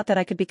never thought that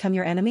I could become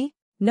your enemy?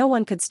 No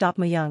one could stop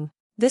Muyoung.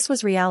 This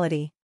was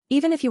reality.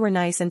 Even if you were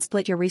nice and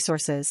split your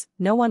resources,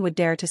 no one would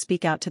dare to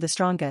speak out to the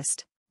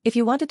strongest. If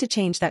you wanted to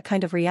change that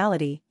kind of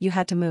reality, you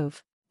had to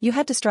move. You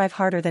had to strive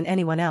harder than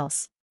anyone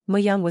else.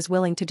 Muyoung was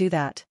willing to do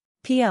that.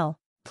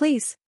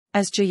 Please.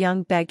 As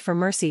Muyoung begged for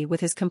mercy with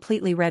his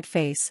completely red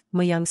face,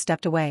 Muyoung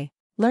stepped away.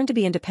 Learn to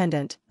be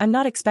independent. I'm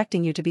not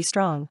expecting you to be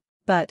strong.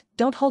 But,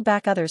 don't hold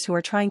back others who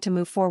are trying to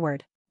move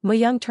forward.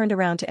 Muyoung turned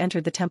around to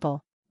enter the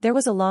temple. There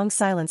was a long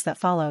silence that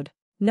followed.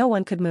 No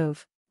one could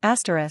move.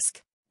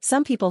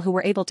 Some people who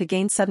were able to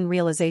gain sudden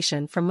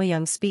realization from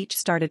Muyoung's speech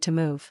started to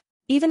move.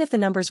 Even if the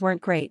numbers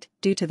weren't great,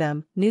 due to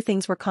them, new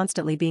things were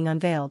constantly being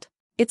unveiled.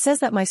 It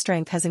says that my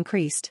strength has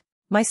increased.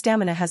 My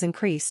stamina has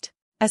increased.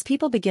 As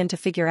people begin to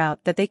figure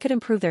out that they could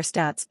improve their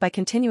stats by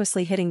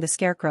continuously hitting the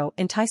scarecrow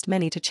enticed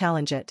many to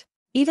challenge it.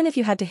 Even if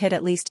you had to hit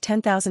at least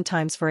 10,000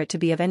 times for it to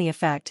be of any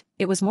effect,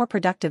 it was more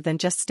productive than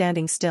just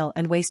standing still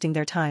and wasting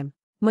their time.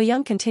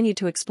 Muyoung continued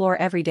to explore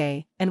every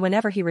day, and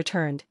whenever he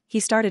returned, he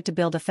started to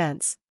build a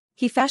fence.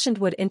 He fashioned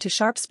wood into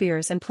sharp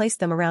spears and placed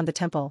them around the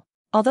temple.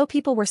 Although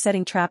people were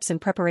setting traps in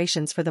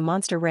preparations for the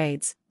monster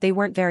raids, they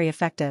weren't very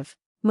effective.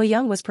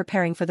 Muyoung was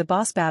preparing for the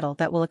boss battle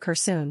that will occur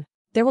soon.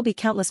 There will be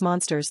countless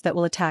monsters that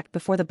will attack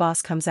before the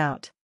boss comes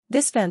out.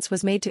 This fence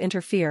was made to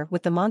interfere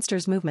with the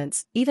monsters'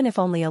 movements, even if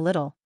only a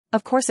little.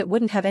 Of course it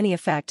wouldn't have any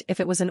effect if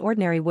it was an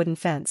ordinary wooden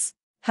fence.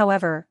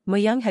 However,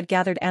 Muyoung had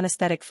gathered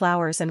anesthetic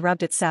flowers and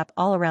rubbed its sap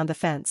all around the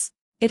fence.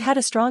 It had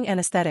a strong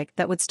anesthetic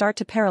that would start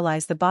to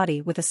paralyze the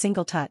body with a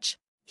single touch.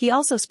 He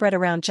also spread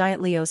around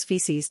Giant Leo's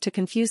feces to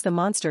confuse the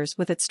monsters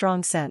with its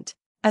strong scent.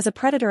 As a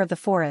predator of the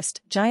forest,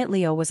 Giant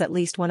Leo was at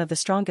least one of the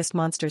strongest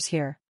monsters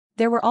here.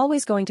 There were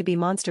always going to be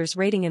monsters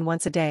raiding in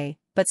once a day,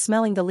 but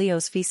smelling the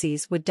Leo's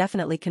feces would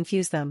definitely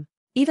confuse them.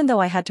 Even though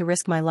I had to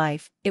risk my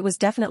life, it was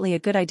definitely a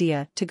good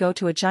idea to go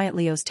to a Giant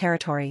Leo's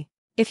territory.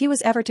 If he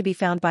was ever to be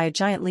found by a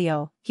Giant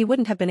Leo, he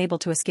wouldn't have been able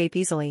to escape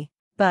easily.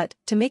 But,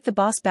 to make the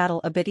boss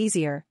battle a bit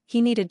easier,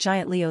 he needed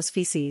Giant Leo's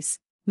feces.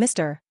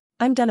 Mister,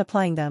 I'm done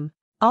applying them.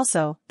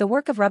 Also, the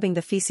work of rubbing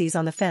the feces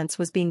on the fence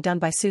was being done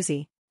by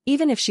Susie.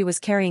 Even if she was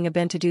carrying a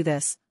bin to do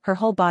this, her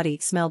whole body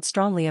smelled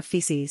strongly of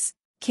feces.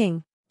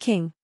 King.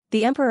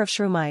 The Emperor of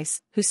Shrew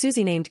Mice, who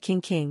Susie named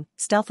King,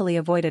 stealthily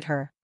avoided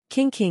her.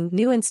 King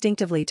knew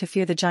instinctively to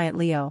fear the Giant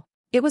Leo.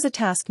 It was a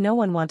task no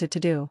one wanted to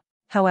do.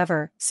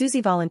 However,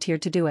 Susie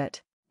volunteered to do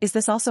it. Is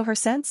this also her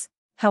sense?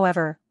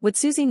 However, would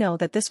Susie know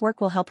that this work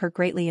will help her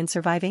greatly in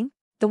surviving?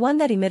 The one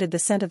that emitted the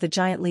scent of the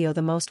Giant Leo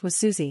the most was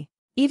Susie.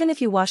 Even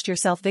if you washed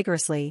yourself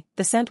vigorously,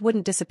 the scent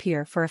wouldn't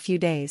disappear for a few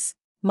days.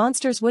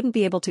 Monsters wouldn't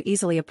be able to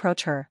easily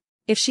approach her.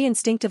 If she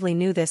instinctively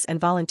knew this and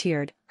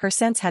volunteered, her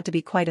sense had to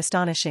be quite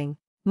astonishing.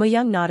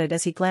 Muyoung nodded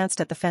as he glanced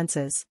at the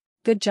fences.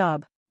 Good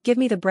job. Give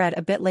me the bread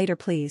a bit later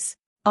please.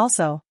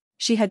 Also,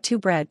 she had 2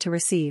 bread to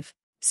receive.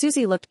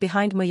 Susie looked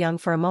behind Muyoung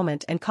for a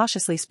moment and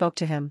cautiously spoke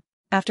to him.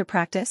 After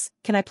practice,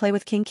 can I play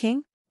with King?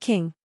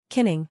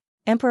 Kinning,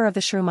 Emperor of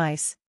the Shrew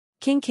Mice.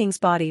 King's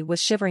body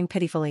was shivering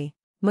pitifully.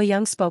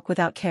 Muyoung spoke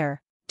without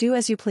care. Do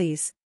as you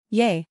please.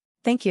 Yay,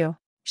 thank you.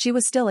 She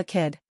was still a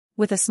kid.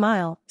 With a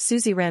smile,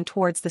 Susie ran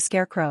towards the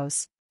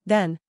scarecrows.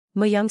 Then,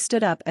 Muyoung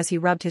stood up as he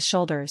rubbed his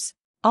shoulders.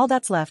 All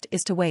that's left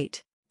is to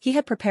wait. He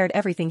had prepared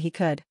everything he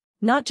could.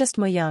 Not just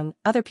Muyoung,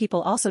 other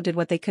people also did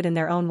what they could in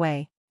their own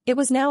way. It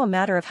was now a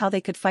matter of how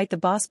they could fight the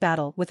boss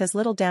battle with as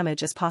little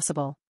damage as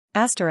possible.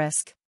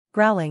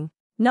 Growling.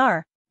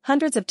 Nar.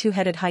 Hundreds of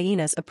 2-headed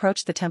hyenas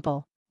approached the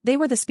temple. They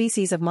were the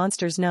species of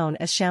monsters known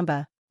as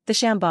Shamba. The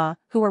Shamba,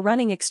 who were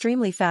running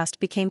extremely fast,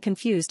 became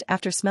confused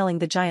after smelling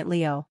the Giant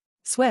Leo.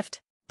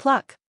 Swift.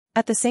 Pluck.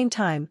 At the same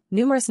time,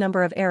 numerous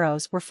number of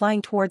arrows were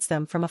flying towards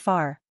them from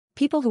afar.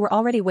 People who were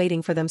already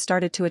waiting for them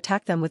started to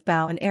attack them with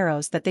bow and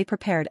arrows that they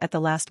prepared at the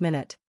last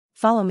minute.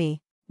 Follow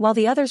me. While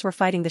the others were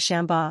fighting the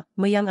Shamba,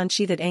 Muyoung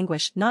unsheathed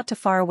anguish not too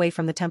far away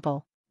from the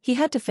temple. He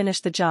had to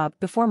finish the job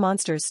before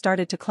monsters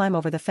started to climb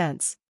over the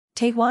fence.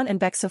 Taehwan and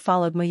Baeksu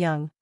followed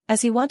Muyoung.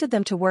 As he wanted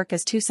them to work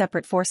as 2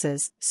 separate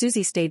forces,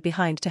 Susie stayed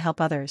behind to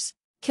help others.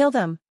 Kill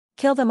them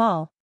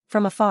all.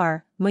 From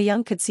afar,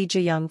 Muyoung could see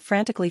Muyoung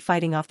frantically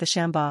fighting off the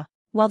Shamba.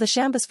 While the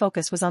Shamba's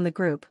focus was on the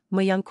group,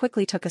 Muyoung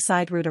quickly took a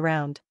side route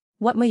around.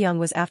 What Muyoung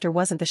was after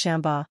wasn't the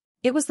Shamba.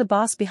 It was the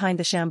boss behind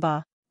the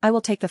Shamba. I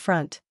will take the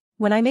front.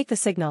 When I make the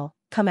signal,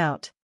 come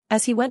out.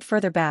 As he went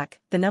further back,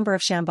 the number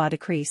of Shamba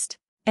decreased.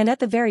 And at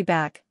the very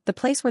back, the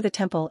place where the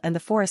temple and the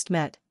forest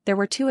met, there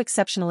were 2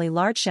 exceptionally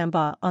large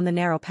Shamba on the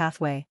narrow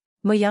pathway.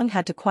 Muyoung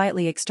had to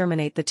quietly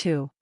exterminate the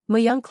two.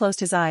 Muyoung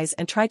closed his eyes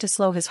and tried to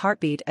slow his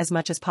heartbeat as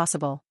much as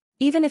possible.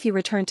 Even if he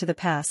returned to the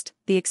past,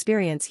 the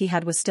experience he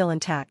had was still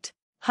intact.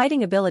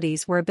 Hiding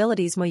abilities were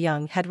abilities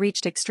Muyoung had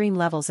reached extreme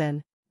levels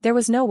in. There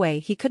was no way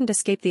he couldn't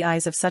escape the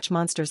eyes of such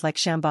monsters like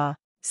Shamba.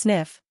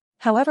 Sniff.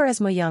 However, as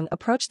Muyoung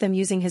approached them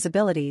using his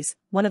abilities,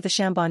 one of the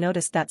Shamba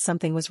noticed that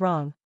something was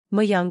wrong.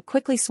 Muyoung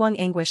quickly swung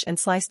Anguish and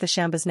sliced the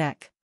Shamba's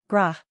neck.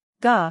 Grah.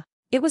 Gah.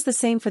 It was the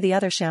same for the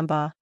other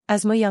Shamba.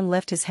 As Muyoung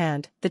lifted his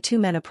hand, the two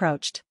men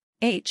approached.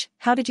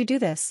 How did you do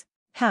this?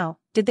 How,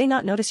 did they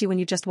not notice you when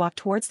you just walked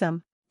towards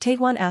them?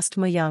 Taewon asked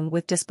Muyoung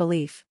with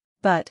disbelief.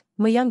 But,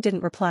 Muyoung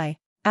didn't reply.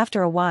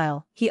 After a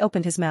while, he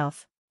opened his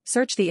mouth.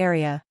 Search the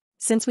area.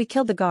 Since we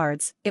killed the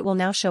guards, it will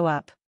now show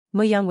up.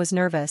 Muyoung was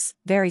nervous,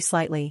 very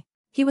slightly.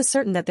 He was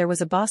certain that there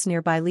was a boss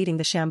nearby leading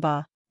the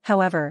Shamba.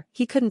 However,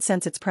 he couldn't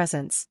sense its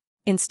presence.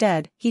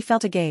 Instead, he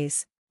felt a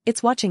gaze.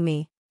 It's watching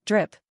me.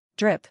 Drip,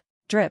 drip,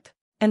 drip.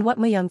 And what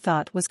Muyoung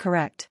thought was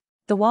correct.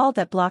 The wall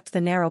that blocked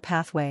the narrow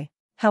pathway.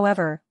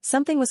 However,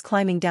 something was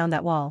climbing down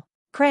that wall.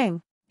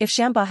 Krang! If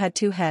Shamba had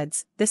 2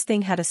 heads, this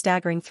thing had a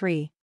staggering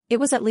 3. It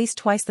was at least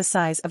twice the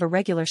size of a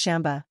regular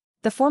Shamba.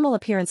 The formal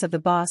appearance of the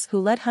boss who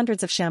led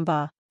hundreds of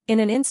Shamba. In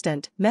an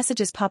instant,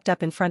 messages popped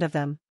up in front of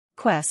them.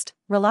 Quest,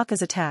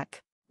 Ralaka's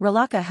attack.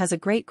 Ralaka has a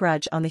great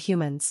grudge on the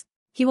humans.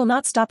 He will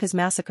not stop his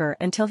massacre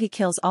until he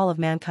kills all of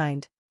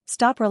mankind.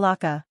 Stop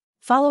Ralaka.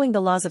 Following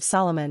the laws of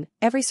Solomon,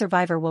 every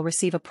survivor will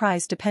receive a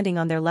prize depending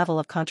on their level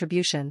of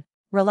contribution.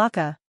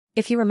 Ralaka.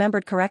 If he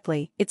remembered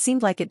correctly, it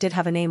seemed like it did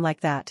have a name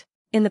like that.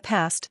 In the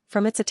past,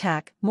 from its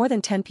attack, more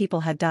than 10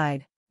 people had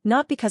died.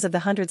 Not because of the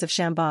hundreds of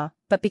Shamba,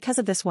 but because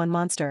of this one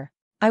monster.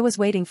 I was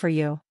waiting for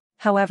you.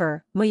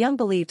 However, Muyoung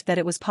believed that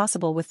it was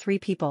possible with 3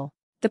 people.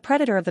 The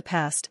predator of the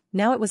past,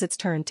 now it was its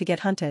turn to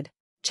get hunted.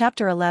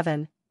 Chapter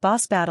 11,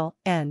 Boss Battle,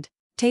 End.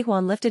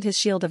 Taewon lifted his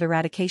shield of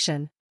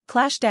eradication.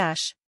 Clash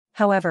dash.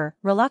 However,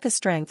 Ralaka's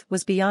strength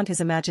was beyond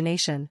his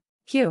imagination.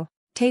 Phew.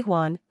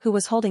 Taewon, who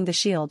was holding the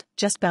shield,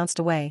 just bounced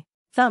away.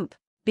 Thump.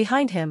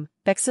 Behind him,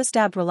 Baeksu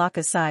stabbed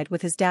Ralaka's side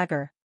with his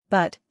dagger.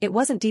 But, it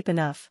wasn't deep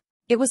enough.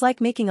 It was like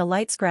making a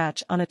light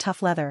scratch on a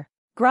tough leather.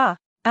 Grah!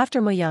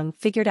 After Muyoung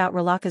figured out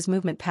Ralaka's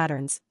movement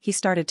patterns, he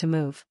started to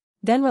move.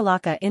 Then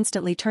Ralaka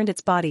instantly turned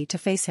its body to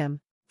face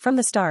him. From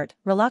the start,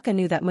 Ralaka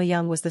knew that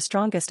Muyoung was the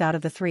strongest out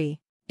of the 3.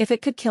 If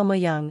it could kill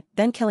Muyoung,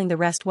 then killing the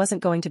rest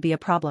wasn't going to be a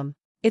problem.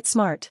 It's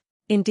smart.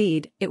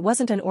 Indeed, it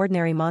wasn't an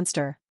ordinary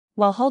monster.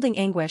 While holding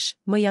Anguish,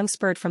 Muyoung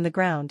spurred from the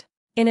ground.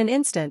 In an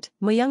instant,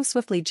 Muyoung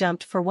swiftly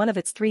jumped for one of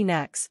its 3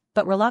 necks,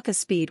 but Ralaka's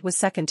speed was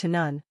second to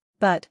none.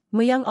 But,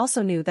 Muyoung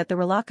also knew that the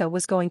Ralaka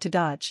was going to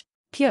dodge.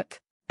 Pyuk!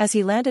 As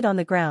he landed on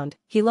the ground,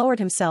 he lowered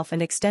himself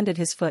and extended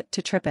his foot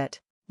to trip it.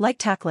 Like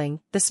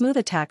tackling, the smooth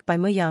attack by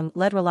Muyoung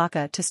led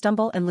Ralaka to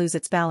stumble and lose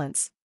its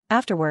balance.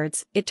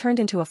 Afterwards, it turned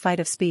into a fight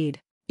of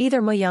speed.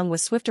 Either Muyoung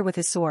was swifter with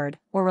his sword,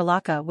 or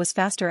Ralaka was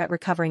faster at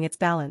recovering its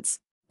balance.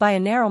 By a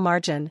narrow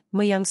margin,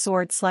 Muyoung's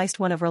sword sliced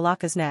one of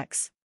Ralaka's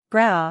necks.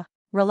 Grah!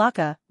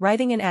 Ralaka,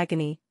 writhing in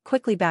agony,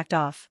 quickly backed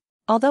off.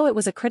 Although it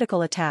was a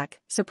critical attack,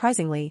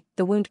 surprisingly,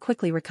 the wound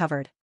quickly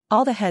recovered.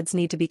 All the heads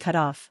need to be cut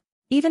off.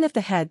 Even if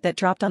the head that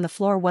dropped on the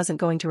floor wasn't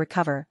going to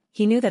recover,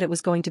 he knew that it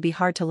was going to be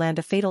hard to land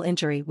a fatal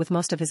injury with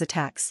most of his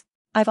attacks.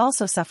 I've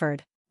also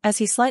suffered. As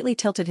he slightly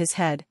tilted his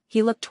head,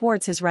 he looked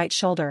towards his right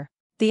shoulder.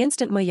 The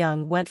instant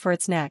Muyoung went for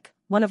its neck,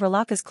 one of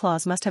Ralaka's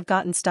claws must have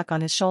gotten stuck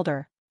on his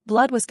shoulder.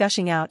 Blood was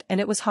gushing out and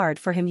it was hard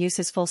for him to use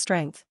his full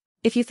strength.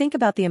 If you think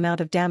about the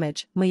amount of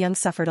damage, Muyoung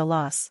suffered a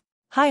loss.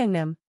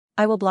 Hyungnim.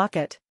 I will block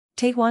it.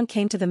 Taewon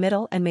came to the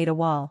middle and made a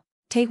wall.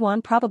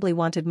 Taewon probably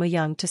wanted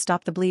Muyoung to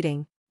stop the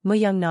bleeding.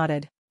 Muyoung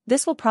nodded.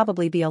 This will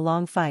probably be a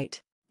long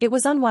fight. It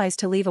was unwise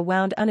to leave a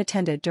wound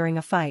unattended during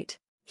a fight.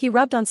 He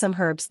rubbed on some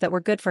herbs that were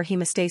good for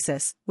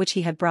hemostasis, which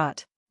he had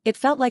brought. It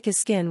felt like his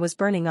skin was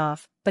burning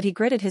off, but he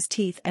gritted his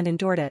teeth and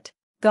endured it.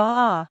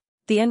 Gah!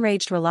 The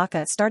enraged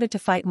Ralaka started to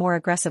fight more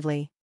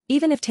aggressively.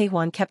 Even if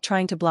Taewon kept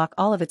trying to block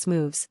all of its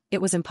moves,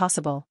 it was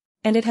impossible.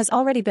 And it has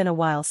already been a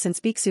while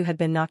since Baeksu had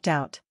been knocked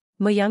out.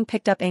 Muyoung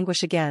picked up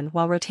Anguish again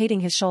while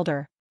rotating his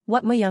shoulder.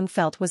 What Muyoung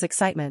felt was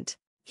excitement.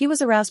 He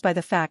was aroused by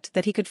the fact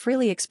that he could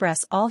freely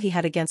express all he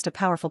had against a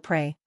powerful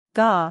prey.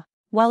 Gah!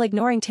 While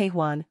ignoring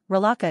Taewon,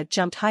 Ralaka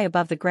jumped high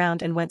above the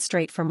ground and went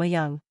straight for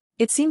Muyoung.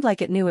 It seemed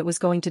like it knew it was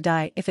going to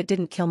die if it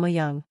didn't kill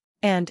Muyoung.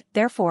 And,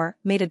 therefore,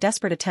 made a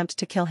desperate attempt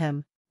to kill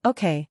him.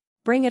 Okay.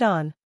 Bring it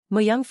on.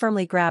 Muyoung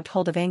firmly grabbed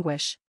hold of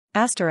Anguish.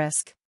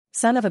 Asterisk.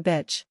 Son of a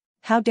bitch.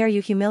 How dare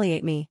you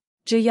humiliate me?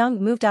 Muyoung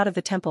moved out of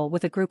the temple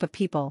with a group of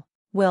people.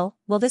 Will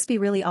this be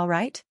really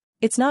alright?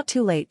 It's not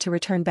too late to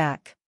return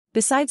back.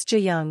 Besides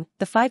Muyoung,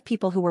 the 5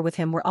 people who were with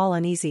him were all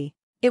uneasy.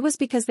 It was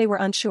because they were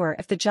unsure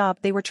if the job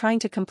they were trying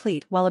to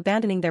complete while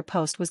abandoning their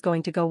post was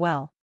going to go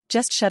well.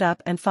 Just shut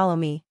up and follow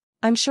me.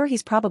 I'm sure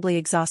he's probably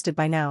exhausted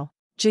by now.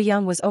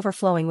 Muyoung was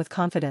overflowing with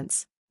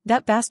confidence.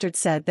 That bastard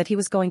said that he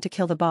was going to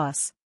kill the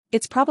boss.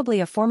 It's probably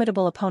a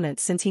formidable opponent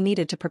since he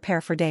needed to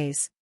prepare for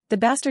days. The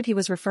bastard he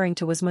was referring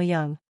to was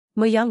Muyoung.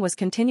 Muyoung was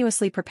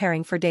continuously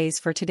preparing for days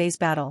for today's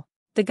battle.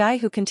 The guy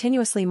who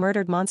continuously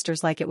murdered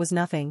monsters like it was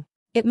nothing.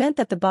 It meant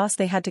that the boss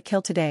they had to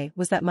kill today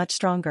was that much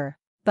stronger.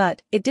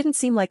 But, it didn't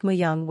seem like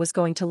Muyoung was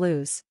going to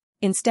lose.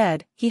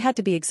 Instead, he had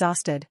to be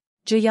exhausted.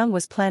 Muyoung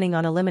was planning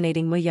on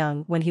eliminating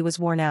Muyoung when he was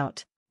worn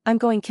out. I'm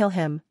going to kill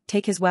him,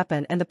 take his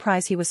weapon and the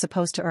prize he was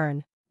supposed to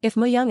earn. If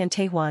Muyoung and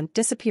Taehwan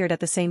disappeared at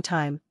the same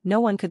time, no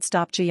one could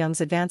stop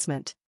Muyoung's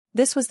advancement.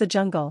 This was the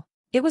jungle.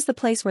 It was the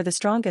place where the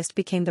strongest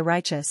became the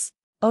righteous.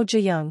 Oh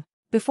Muyoung.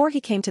 Before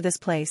he came to this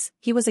place,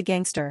 he was a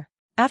gangster.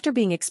 After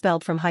being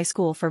expelled from high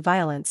school for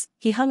violence,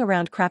 he hung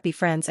around crappy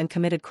friends and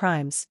committed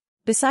crimes.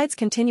 Besides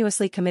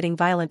continuously committing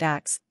violent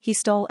acts, he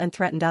stole and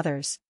threatened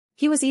others.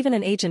 He was even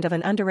an agent of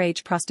an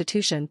underage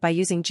prostitution by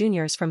using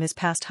juniors from his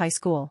past high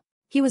school.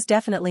 He was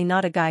definitely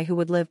not a guy who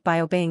would live by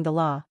obeying the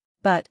law.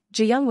 But,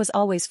 Muyoung was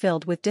always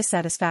filled with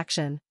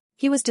dissatisfaction.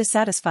 He was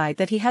dissatisfied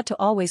that he had to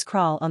always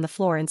crawl on the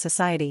floor in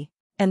society.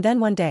 And then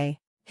one day,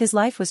 his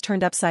life was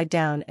turned upside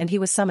down and he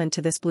was summoned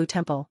to this blue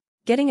temple.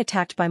 Getting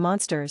attacked by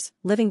monsters,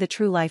 living the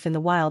true life in the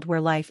wild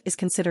where life is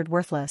considered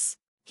worthless.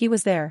 He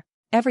was there.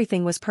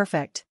 Everything was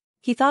perfect.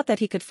 He thought that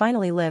he could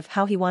finally live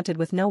how he wanted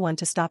with no one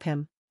to stop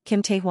him.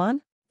 Kim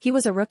Taehwan? He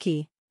was a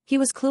rookie. He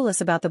was clueless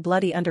about the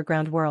bloody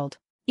underground world.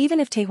 Even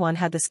if Taehwan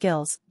had the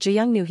skills,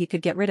 Muyoung knew he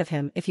could get rid of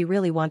him if he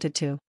really wanted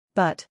to.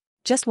 But,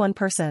 just one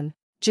person.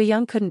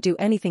 Muyoung couldn't do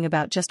anything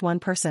about just one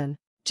person.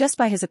 Just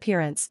by his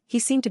appearance, he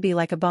seemed to be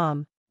like a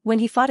bomb. When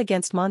he fought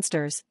against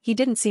monsters, he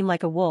didn't seem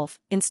like a wolf,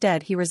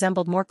 instead he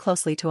resembled more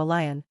closely to a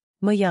lion.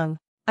 Muyoung.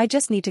 I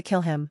just need to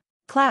kill him.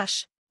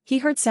 Clash! He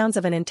heard sounds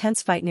of an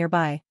intense fight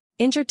nearby.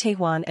 Injured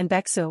Taehwan and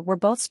Baeksu were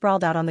both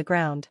sprawled out on the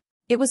ground.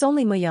 It was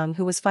only Muyoung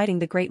who was fighting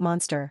the great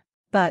monster.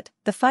 But,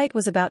 the fight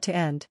was about to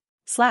end.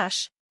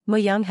 Slash!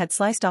 Muyoung had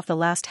sliced off the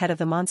last head of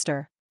the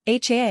monster.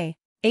 HAA!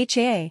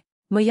 HAA!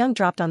 Muyoung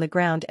dropped on the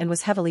ground and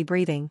was heavily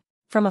breathing.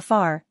 From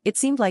afar, it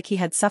seemed like he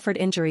had suffered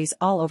injuries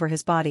all over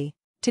his body.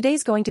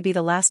 Today's going to be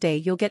the last day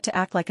you'll get to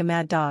act like a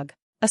mad dog.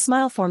 A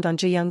smile formed on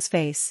Muyoung's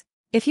face.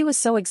 If he was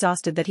so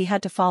exhausted that he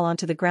had to fall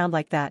onto the ground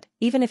like that,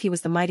 even if he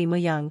was the mighty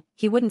Muyoung,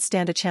 he wouldn't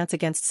stand a chance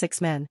against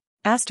 6 men.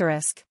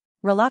 Asterisk.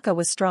 Rolaka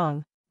was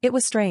strong. It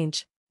was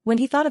strange. When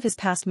he thought of his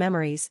past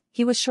memories,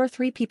 he was sure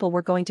 3 people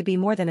were going to be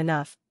more than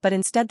enough, but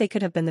instead they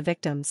could have been the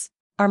victims.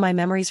 Are my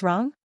memories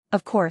wrong?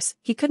 Of course,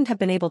 he couldn't have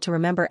been able to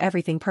remember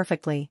everything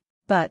perfectly.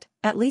 But,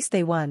 at least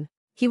they won.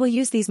 He will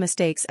use these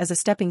mistakes as a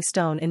stepping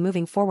stone in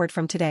moving forward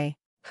from today.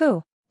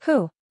 Who?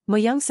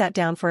 Muyoung sat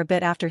down for a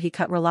bit after he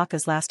cut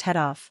Rolaka's last head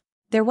off.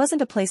 There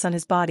wasn't a place on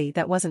his body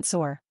that wasn't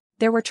sore.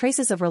 There were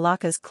traces of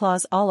Rolaka's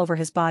claws all over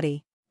his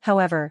body.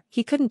 However,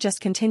 he couldn't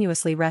just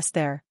continuously rest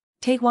there.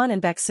 Taehwan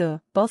and Baeksu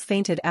both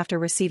fainted after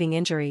receiving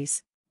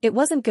injuries. It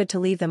wasn't good to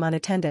leave them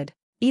unattended.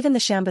 Even the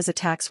Shamba's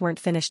attacks weren't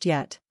finished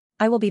yet.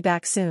 I will be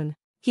back soon.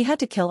 He had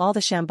to kill all the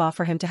Shamba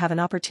for him to have an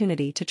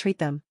opportunity to treat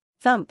them.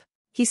 Thump.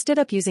 He stood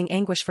up using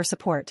anguish for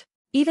support.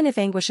 Even if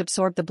anguish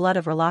absorbed the blood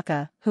of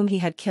Rolaka, whom he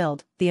had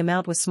killed, the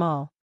amount was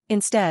small.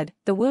 Instead,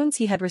 the wounds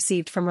he had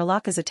received from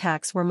Rolaka's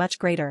attacks were much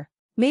greater.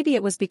 Maybe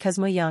it was because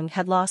Muyoung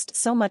had lost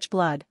so much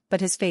blood, but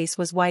his face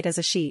was white as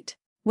a sheet.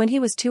 When he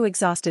was too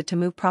exhausted to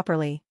move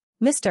properly.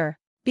 Mister,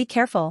 be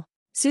careful.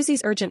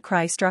 Susie's urgent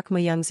cry struck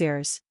Muyoung's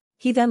ears.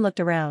 He then looked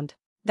around.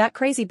 That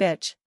crazy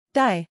bitch.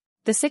 Die.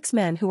 The 6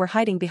 men who were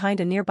hiding behind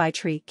a nearby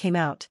tree came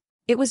out.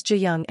 It was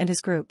Muyoung and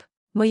his group.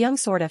 Muyoung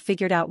sorta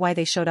figured out why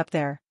they showed up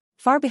there.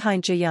 Far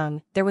behind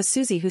Muyoung, there was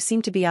Susie who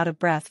seemed to be out of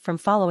breath from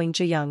following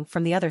Muyoung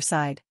from the other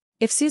side.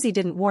 If Susie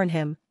didn't warn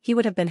him, he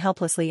would have been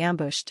helplessly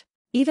ambushed.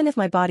 Even if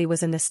my body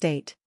was in this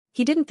state.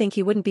 He didn't think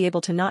he wouldn't be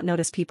able to not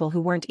notice people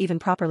who weren't even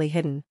properly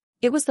hidden.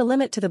 It was the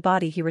limit to the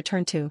body he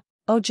returned to.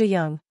 Oh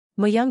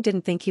Muyoung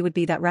didn't think he would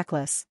be that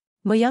reckless.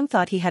 Muyoung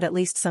thought he had at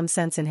least some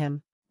sense in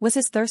him. Was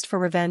his thirst for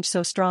revenge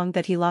so strong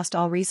that he lost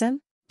all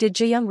reason? Did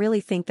Muyoung really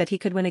think that he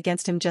could win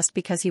against him just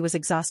because he was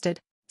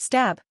exhausted?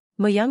 Stab!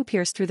 Muyoung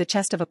pierced through the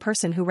chest of a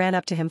person who ran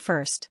up to him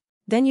first.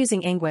 Then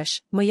using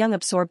anguish, Muyoung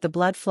absorbed the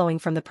blood flowing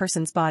from the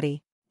person's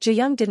body.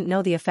 Muyoung didn't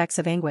know the effects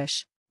of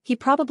anguish. He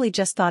probably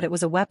just thought it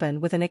was a weapon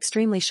with an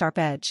extremely sharp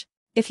edge.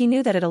 If he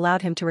knew that it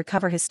allowed him to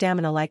recover his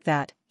stamina like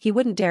that, he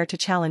wouldn't dare to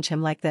challenge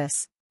him like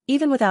this.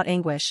 Even without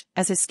anguish,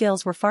 as his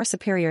skills were far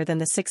superior than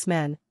the 6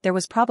 men, there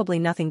was probably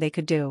nothing they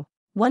could do.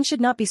 One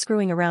should not be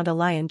screwing around a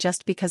lion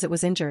just because it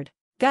was injured.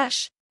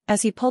 Gosh!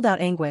 As he pulled out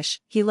anguish,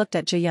 he looked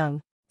at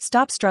Muyoung.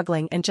 Stop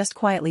struggling and just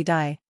quietly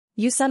die.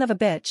 You son of a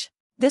bitch.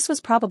 This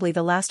was probably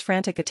the last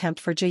frantic attempt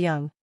for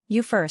Muyoung.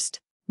 You first.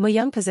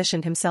 Muyoung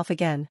positioned himself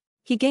again.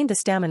 He gained the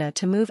stamina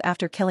to move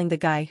after killing the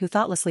guy who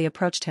thoughtlessly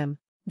approached him.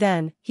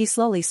 Then, he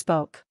slowly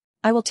spoke.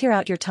 I will tear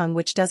out your tongue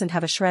which doesn't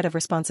have a shred of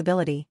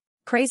responsibility.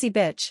 Crazy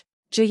bitch.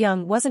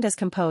 Muyoung wasn't as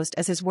composed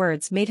as his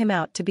words made him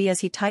out to be as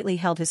he tightly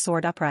held his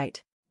sword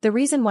upright. The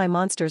reason why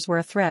monsters were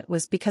a threat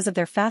was because of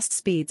their fast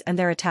speeds and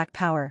their attack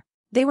power.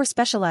 They were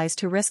specialized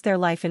to risk their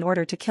life in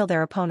order to kill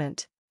their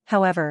opponent.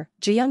 However,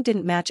 Muyoung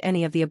didn't match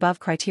any of the above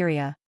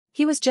criteria.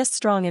 He was just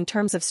strong in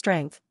terms of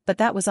strength, but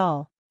that was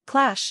all.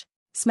 Clash!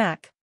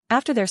 Smack!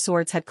 After their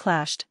swords had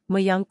clashed,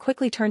 Muyoung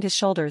quickly turned his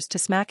shoulders to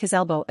smack his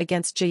elbow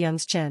against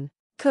Muyoung's chin.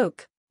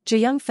 Kook!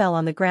 Muyoung fell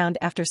on the ground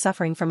after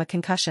suffering from a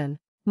concussion.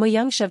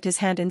 Muyoung shoved his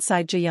hand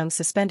inside Muyoung's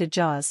suspended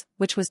jaws,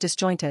 which was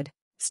disjointed.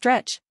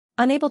 Stretch.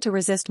 Unable to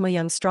resist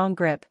Muyoung's strong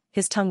grip,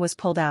 his tongue was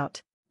pulled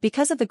out.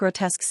 Because of the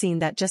grotesque scene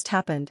that just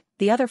happened,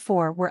 the other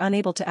four were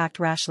unable to act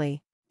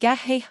rashly. Gah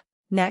hey.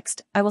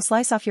 Next, I will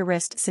slice off your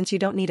wrist since you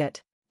don't need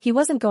it. He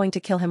wasn't going to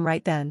kill him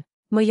right then.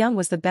 Muyoung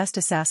was the best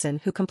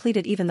assassin who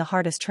completed even the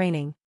hardest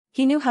training.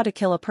 He knew how to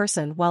kill a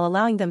person while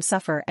allowing them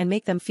suffer and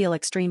make them feel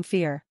extreme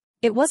fear.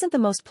 It wasn't the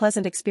most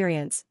pleasant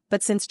experience,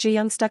 but since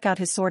Muyoung stuck out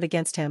his sword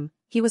against him,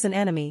 he was an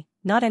enemy,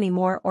 not any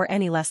more or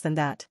any less than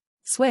that.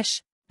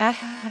 Swish.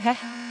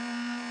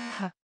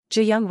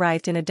 Muyoung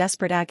writhed in a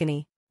desperate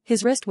agony.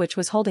 His wrist which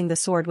was holding the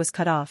sword was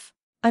cut off.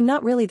 I'm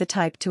not really the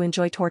type to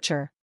enjoy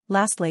torture.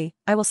 Lastly,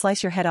 I will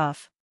slice your head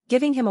off.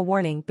 Giving him a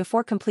warning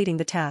before completing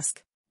the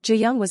task.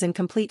 Muyoung was in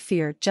complete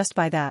fear just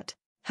by that.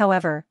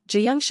 However,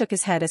 Muyoung shook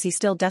his head as he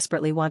still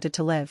desperately wanted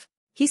to live.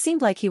 He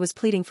seemed like he was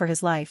pleading for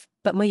his life,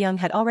 but Muyoung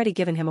had already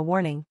given him a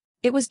warning.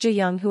 It was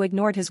Muyoung who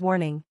ignored his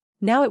warning.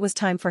 Now it was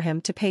time for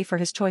him to pay for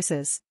his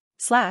choices.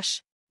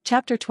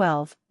 Chapter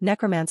 12,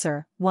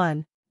 Necromancer,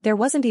 1. There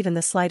wasn't even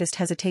the slightest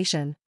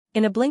hesitation.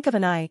 In a blink of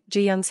an eye,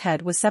 Muyoung's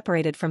head was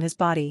separated from his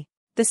body.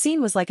 The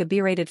scene was like a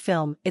B-rated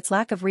film, its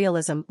lack of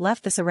realism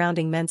left the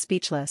surrounding men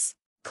speechless.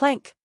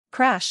 Clank!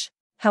 Crash!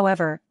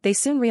 However, they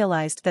soon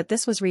realized that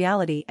this was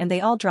reality and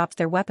they all dropped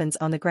their weapons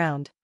on the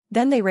ground.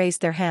 Then they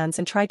raised their hands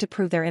and tried to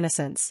prove their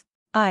innocence.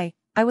 I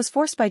was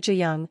forced by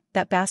Muyoung,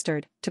 that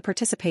bastard, to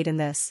participate in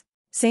this.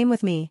 Same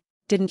with me.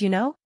 Didn't you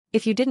know?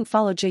 If you didn't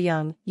follow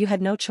Muyoung, you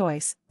had no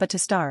choice but to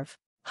starve.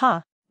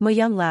 Ha!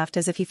 Muyoung laughed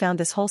as if he found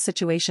this whole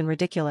situation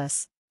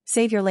ridiculous.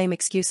 Save your lame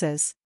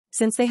excuses.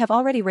 Since they have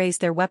already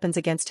raised their weapons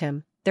against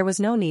him, there was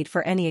no need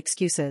for any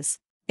excuses.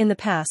 In the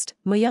past,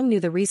 Muyoung knew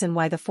the reason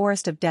why the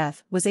Forest of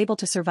Death was able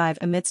to survive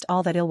amidst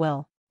all that ill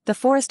will. The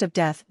Forest of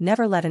Death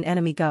never let an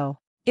enemy go.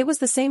 It was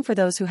the same for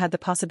those who had the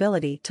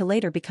possibility to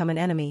later become an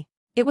enemy.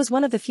 It was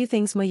one of the few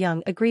things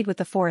Muyoung agreed with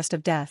the Forest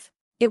of Death.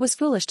 It was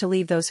foolish to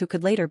leave those who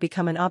could later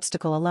become an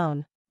obstacle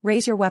alone.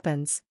 Raise your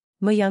weapons.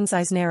 Muyoung's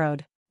eyes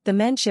narrowed. The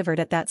men shivered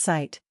at that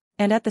sight.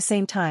 And at the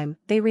same time,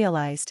 they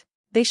realized.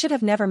 They should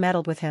have never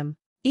meddled with him.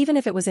 Even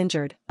if it was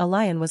injured, a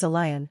lion was a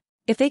lion.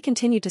 If they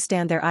continued to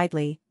stand there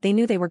idly, they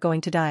knew they were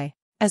going to die.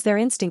 As their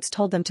instincts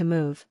told them to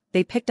move,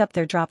 they picked up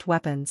their dropped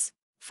weapons.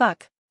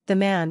 Fuck. The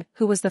man,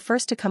 who was the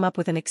first to come up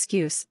with an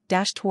excuse,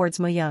 dashed towards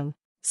Muyoung.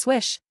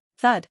 Swish.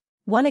 Thud.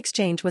 One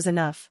exchange was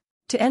enough.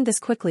 To end this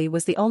quickly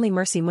was the only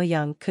mercy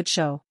Muyoung could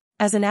show.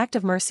 As an act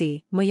of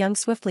mercy, Muyoung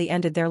swiftly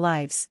ended their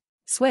lives.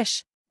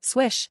 Swish.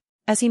 Swish.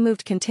 As he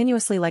moved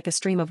continuously like a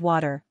stream of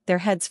water, their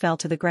heads fell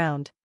to the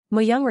ground.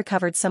 Muyoung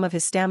recovered some of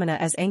his stamina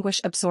as anguish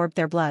absorbed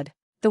their blood.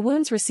 The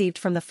wounds received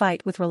from the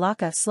fight with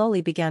Rolaka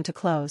slowly began to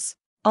close.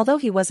 Although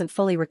he wasn't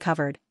fully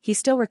recovered, he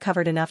still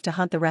recovered enough to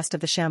hunt the rest of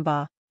the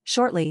Shamba.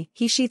 Shortly,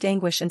 he sheathed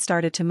anguish and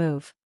started to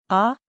move.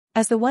 Ah!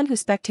 As the one who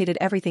spectated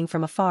everything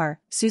from afar,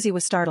 Susie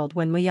was startled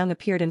when Muyoung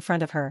appeared in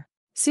front of her.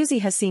 Susie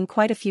has seen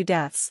quite a few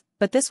deaths,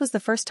 but this was the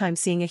first time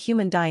seeing a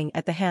human dying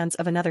at the hands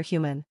of another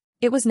human.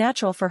 It was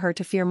natural for her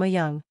to fear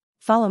Muyoung.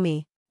 Follow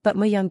me. But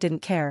Muyoung didn't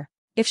care.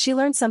 If she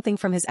learned something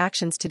from his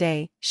actions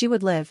today, she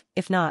would live,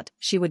 if not,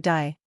 she would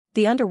die.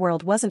 The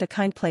underworld wasn't a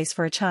kind place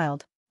for a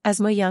child. As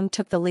Muyoung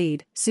took the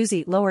lead,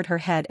 Susie lowered her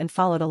head and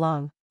followed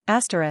along.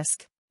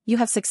 Asterisk. You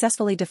have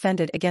successfully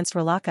defended against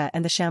Rolaka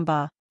and the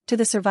Shamba. To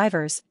the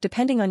survivors,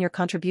 depending on your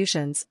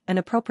contributions, an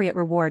appropriate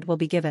reward will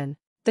be given.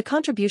 The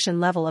contribution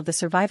level of the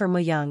survivor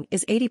Muyoung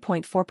is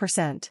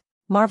 80.4%.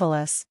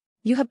 Marvelous.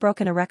 You have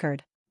broken a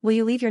record. Will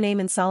you leave your name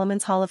in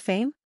Solomon's Hall of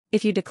Fame?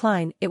 If you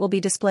decline, it will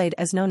be displayed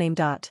as no name.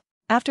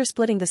 After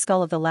splitting the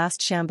skull of the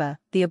last Shamba,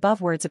 the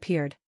above words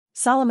appeared.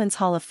 Solomon's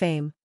Hall of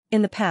Fame.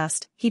 In the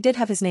past, he did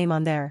have his name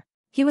on there.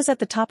 He was at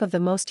the top of the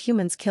most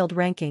humans killed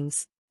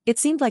rankings. It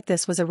seemed like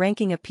this was a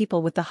ranking of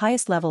people with the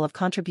highest level of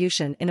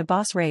contribution in a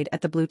boss raid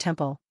at the Blue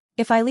Temple.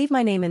 If I leave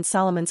my name in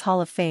Solomon's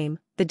Hall of Fame,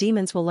 the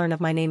demons will learn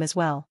of my name as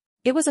well.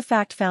 It was a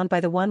fact found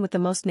by the one with the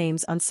most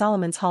names on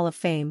Solomon's Hall of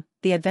Fame,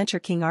 the Adventure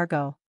King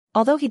Argo.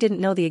 Although he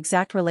didn't know the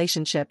exact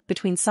relationship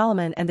between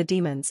Solomon and the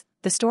demons,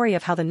 the story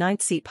of how the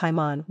ninth seat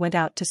Paimon went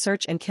out to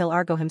search and kill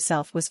Argo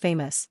himself was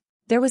famous.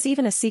 There was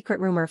even a secret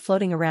rumor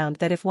floating around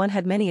that if one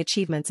had many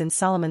achievements in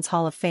Solomon's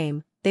Hall of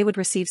Fame, they would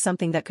receive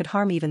something that could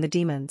harm even the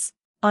demons.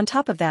 On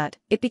top of that,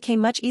 it became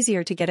much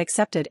easier to get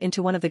accepted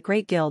into one of the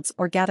great guilds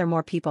or gather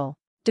more people.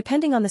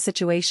 Depending on the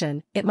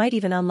situation, it might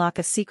even unlock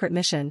a secret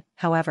mission.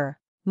 However,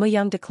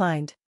 Muyoung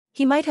declined.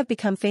 He might have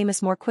become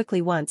famous more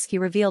quickly once he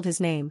revealed his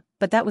name,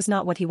 but that was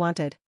not what he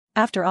wanted.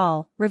 After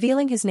all,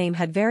 revealing his name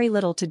had very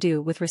little to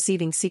do with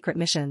receiving secret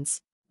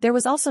missions. There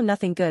was also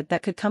nothing good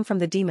that could come from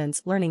the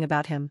demons learning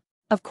about him.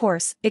 Of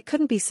course, it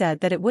couldn't be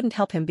said that it wouldn't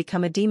help him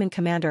become a demon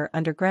commander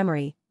under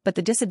Gremory, but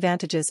the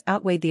disadvantages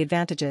outweighed the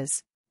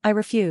advantages. I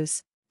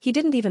refuse. He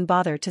didn't even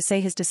bother to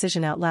say his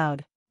decision out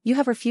loud. You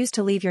have refused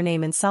to leave your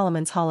name in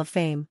Solomon's Hall of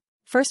Fame.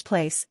 First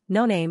place,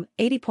 no name,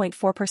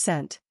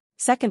 80.4%.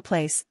 Second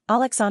place,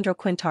 Alexandro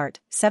Quintart,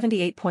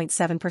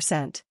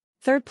 78.7%.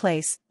 Third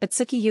place,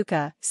 Atsuki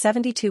Yuka,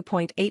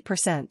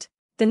 72.8%.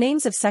 The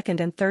names of second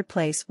and third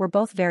place were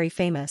both very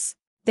famous.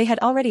 They had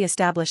already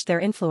established their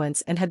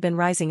influence and had been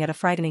rising at a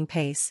frightening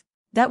pace.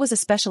 That was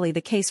especially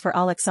the case for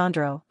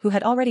Alexandro, who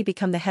had already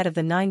become the head of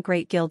the 9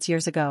 great guilds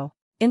years ago.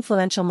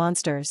 Influential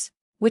monsters.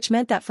 Which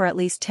meant that for at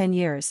least 10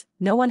 years,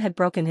 no one had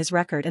broken his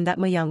record and that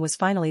Muyoung was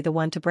finally the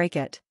one to break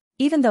it.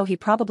 Even though he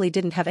probably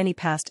didn't have any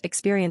past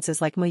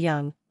experiences like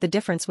Muyoung, the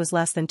difference was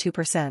less than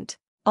 2%.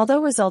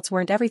 Although results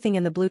weren't everything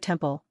in the Blue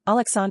Temple,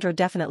 Alexandro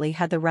definitely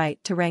had the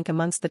right to rank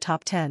amongst the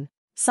top 10.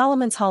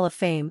 Solomon's Hall of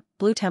Fame,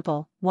 Blue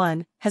Temple,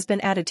 1, has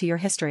been added to your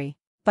history.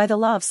 By the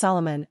law of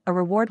Solomon, a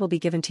reward will be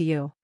given to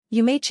you.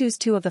 You may choose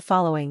 2 of the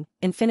following: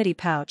 Infinity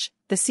Pouch,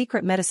 the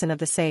secret medicine of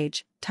the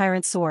sage,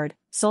 Tyrant's Sword,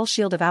 Soul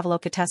Shield of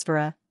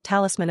Avalokitesvara,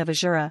 Talisman of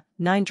Azura,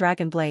 9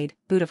 Dragon Blade,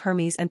 Boot of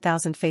Hermes and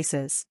 1,000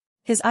 Faces.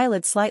 His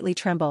eyelids slightly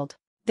trembled.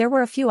 There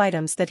were a few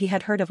items that he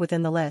had heard of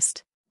within the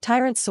list.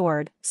 Tyrant's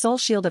Sword, Soul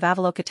Shield of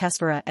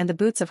Avalokitesvara and the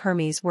Boots of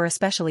Hermes were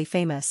especially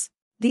famous.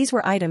 These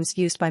were items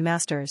used by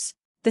masters.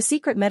 The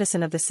secret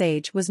medicine of the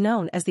sage was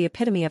known as the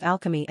epitome of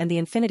alchemy and the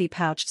Infinity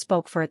Pouch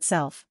spoke for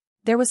itself.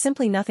 There was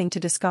simply nothing to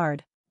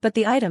discard. But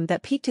the item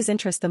that piqued his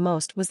interest the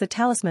most was the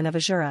Talisman of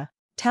Azura.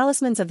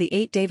 Talismans of the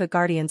 8 Deva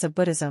guardians of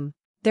Buddhism.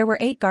 There were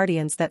 8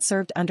 guardians that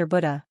served under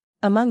Buddha.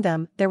 Among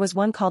them, there was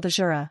one called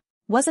Azura.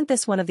 Wasn't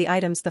this one of the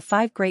items the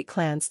 5 great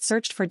clans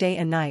searched for day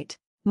and night?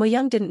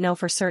 Muyoung didn't know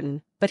for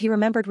certain, but he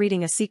remembered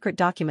reading a secret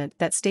document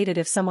that stated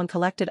if someone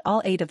collected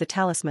all 8 of the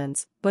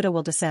talismans, Buddha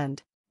will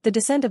descend. The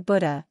descent of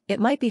Buddha, it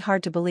might be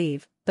hard to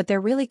believe, but there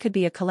really could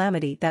be a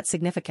calamity that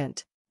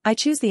significant. I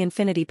choose the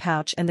Infinity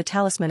Pouch and the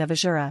Talisman of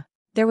Azura.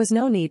 There was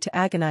no need to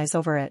agonize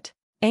over it.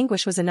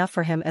 Anguish was enough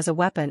for him as a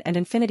weapon and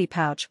Infinity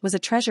Pouch was a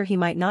treasure he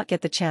might not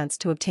get the chance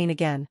to obtain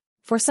again.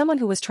 For someone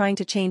who was trying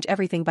to change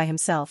everything by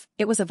himself,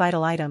 it was a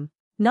vital item.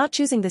 Not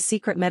choosing the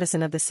secret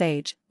medicine of the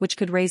sage, which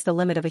could raise the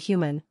limit of a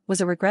human,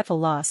 was a regretful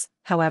loss.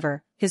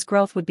 However, his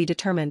growth would be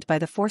determined by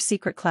the 4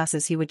 secret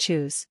classes he would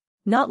choose.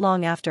 Not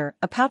long after,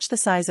 a pouch the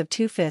size of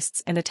 2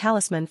 fists and a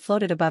talisman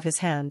floated above his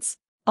hands.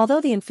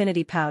 Although the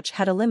Infinity Pouch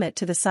had a limit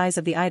to the size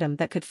of the item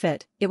that could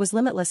fit, it was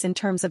limitless in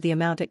terms of the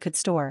amount it could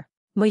store.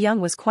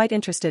 Muyoung was quite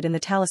interested in the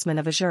Talisman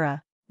of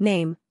Azura.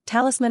 Name: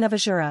 Talisman of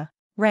Azura.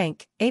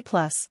 Rank: A+.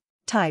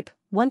 Type: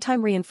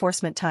 one-time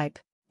reinforcement type.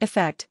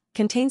 Effect: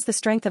 contains the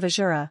strength of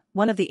Azura,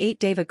 one of the 8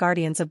 Deva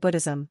guardians of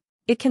Buddhism.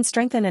 It can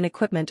strengthen an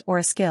equipment or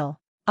a skill.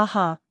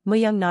 Aha,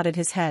 Muyoung nodded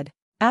his head.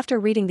 After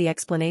reading the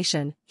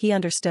explanation, he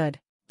understood.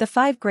 The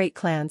 5 great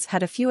clans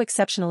had a few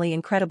exceptionally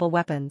incredible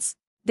weapons.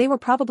 They were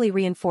probably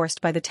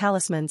reinforced by the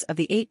talismans of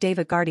the 8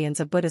 Deva guardians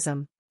of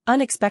Buddhism.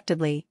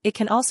 Unexpectedly, it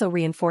can also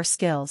reinforce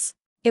skills.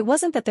 It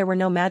wasn't that there were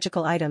no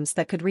magical items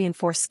that could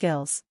reinforce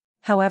skills.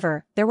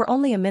 However, there were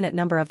only a minute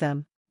number of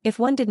them. If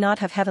one did not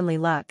have heavenly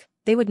luck,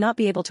 they would not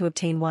be able to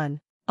obtain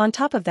one. On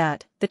top of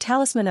that, the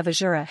Talisman of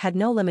Azura had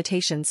no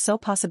limitations, so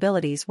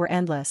possibilities were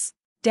endless.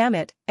 Damn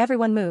it,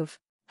 everyone move.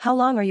 How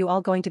long are you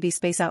all going to be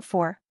spaced out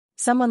for?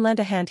 Someone lend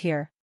a hand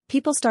here.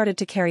 People started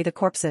to carry the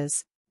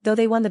corpses. Though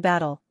they won the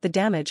battle, the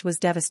damage was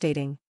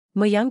devastating.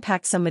 Muyoung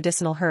packed some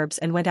medicinal herbs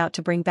and went out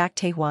to bring back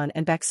Taehwan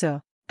and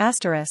Baeksu.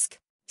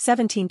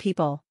 17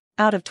 people.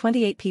 Out of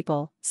 28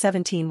 people,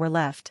 17 were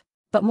left.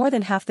 But more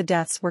than half the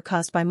deaths were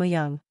caused by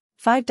Muyoung.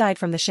 5 died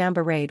from the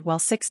Shamba raid while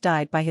 6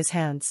 died by his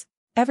hands.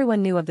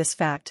 Everyone knew of this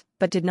fact,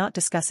 but did not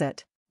discuss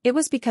it. It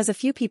was because a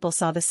few people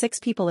saw the 6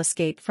 people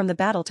escape from the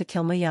battle to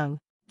kill Muyoung.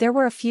 There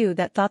were a few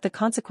that thought the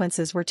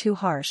consequences were too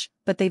harsh,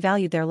 but they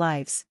valued their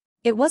lives.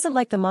 It wasn't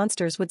like the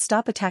monsters would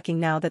stop attacking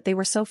now that they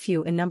were so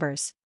few in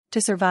numbers.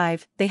 To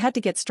survive, they had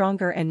to get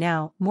stronger and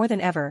now, more than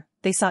ever,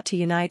 they sought to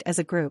unite as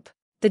a group.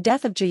 The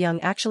death of Muyoung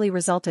actually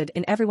resulted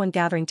in everyone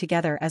gathering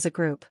together as a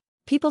group.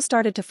 People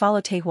started to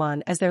follow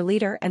Taehwan as their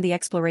leader and the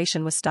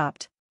exploration was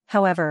stopped.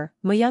 However,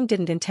 Muyoung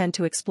didn't intend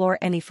to explore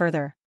any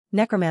further.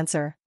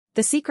 Necromancer.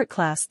 The secret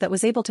class that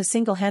was able to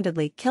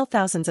single-handedly kill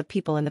thousands of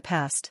people in the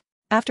past.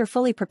 After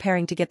fully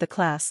preparing to get the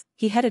class,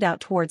 he headed out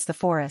towards the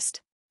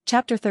forest.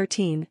 Chapter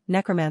 13,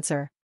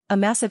 Necromancer. A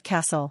massive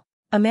castle.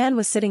 A man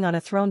was sitting on a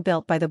throne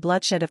built by the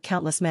bloodshed of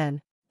countless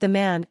men. The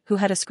man, who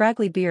had a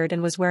scraggly beard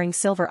and was wearing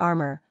silver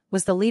armor,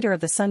 was the leader of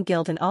the Sun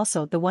Guild and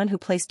also the one who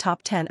placed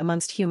top 10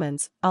 amongst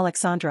humans,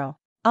 Alexandro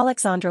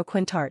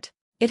Quintart.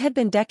 It had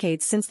been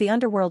decades since the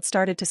Underworld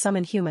started to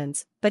summon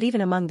humans, but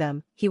even among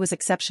them, he was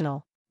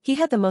exceptional. He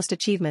had the most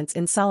achievements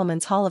in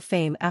Solomon's Hall of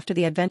Fame after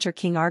the adventure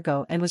King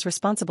Argo and was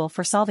responsible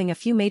for solving a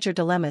few major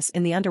dilemmas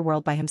in the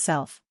Underworld by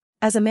himself.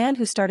 As a man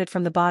who started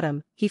from the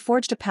bottom, he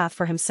forged a path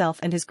for himself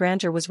and his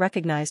grandeur was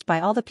recognized by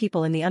all the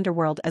people in the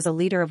Underworld as a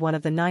leader of one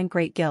of the 9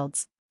 great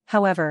guilds.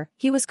 However,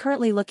 he was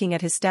currently looking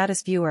at his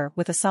status viewer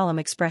with a solemn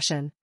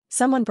expression.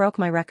 Someone broke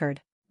my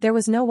record. There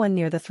was no one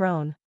near the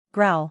throne.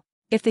 Growl.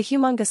 If the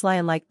humongous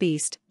lion-like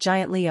beast,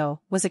 Giant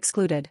Leo, was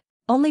excluded,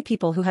 only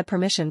people who had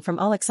permission from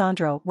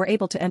Alexandro were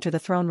able to enter the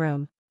throne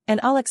room.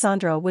 And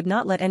Alexandro would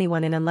not let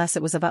anyone in unless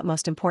it was of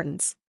utmost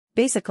importance.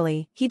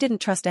 Basically, he didn't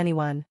trust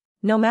anyone.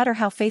 No matter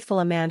how faithful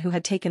a man who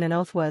had taken an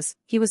oath was,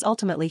 he was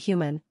ultimately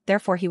human,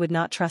 therefore he would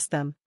not trust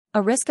them.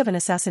 A risk of an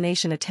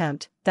assassination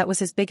attempt, that was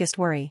his biggest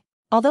worry.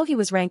 Although he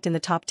was ranked in the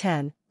top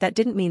 10, that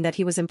didn't mean that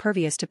he was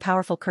impervious to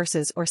powerful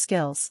curses or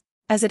skills.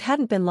 As it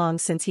hadn't been long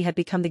since he had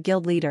become the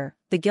guild leader,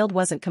 the guild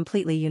wasn't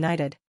completely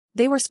united.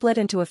 They were split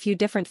into a few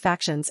different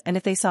factions, and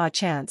if they saw a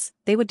chance,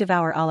 they would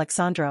devour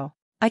Alexandro.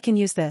 I can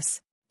use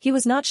this. He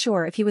was not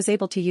sure if he was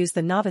able to use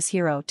the novice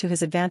hero to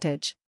his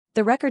advantage.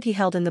 The record he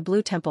held in the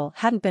Blue Temple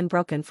hadn't been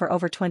broken for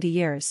over 20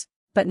 years,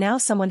 but now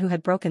someone who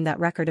had broken that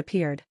record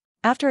appeared.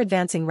 After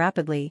advancing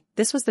rapidly,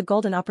 this was the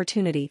golden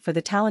opportunity for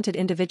the talented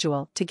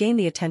individual to gain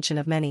the attention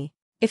of many.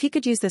 If he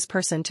could use this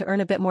person to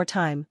earn a bit more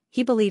time,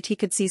 he believed he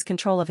could seize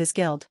control of his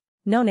guild.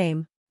 No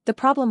name. The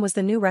problem was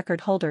the new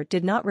record holder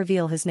did not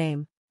reveal his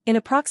name. In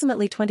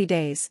approximately 20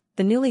 days,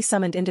 the newly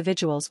summoned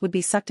individuals would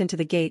be sucked into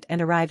the gate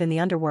and arrive in the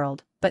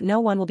Underworld, but no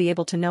one will be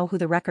able to know who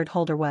the record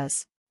holder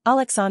was.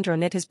 Alexandro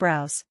knit his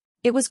brows.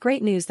 It was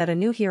great news that a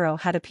new hero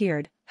had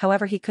appeared,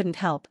 however he couldn't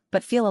help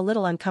but feel a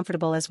little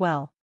uncomfortable as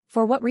well.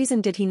 For what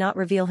reason did he not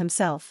reveal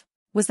himself?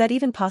 Was that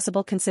even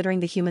possible considering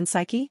the human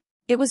psyche?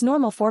 It was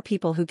normal for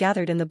people who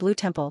gathered in the Blue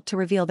Temple to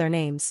reveal their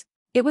names.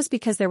 It was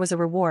because there was a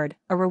reward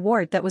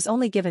that was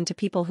only given to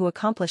people who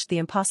accomplished the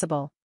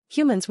impossible.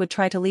 Humans would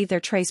try to leave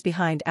their trace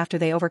behind after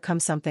they overcome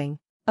something.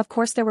 Of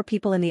course there were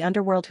people in the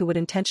Underworld who would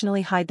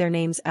intentionally hide their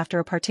names after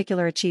a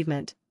particular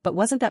achievement, but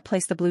wasn't that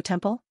place the Blue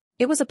Temple?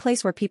 It was a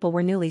place where people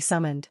were newly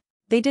summoned.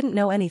 They didn't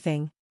know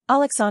anything.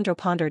 Alexandro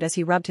pondered as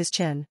he rubbed his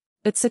chin.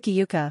 Utsuki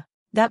Yuka.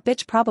 That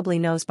bitch probably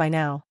knows by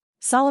now.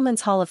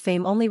 Solomon's Hall of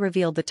Fame only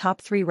revealed the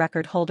top 3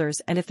 record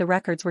holders, and if the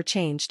records were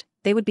changed,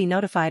 they would be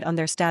notified on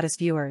their status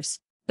viewers.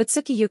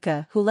 Utsuki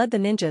Yuka, who led the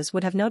ninjas,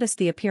 would have noticed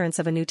the appearance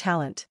of a new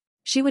talent.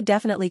 She would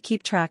definitely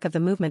keep track of the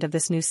movement of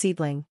this new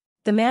seedling.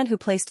 The man who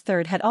placed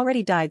third had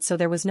already died, so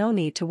there was no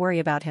need to worry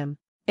about him.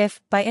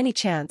 If, by any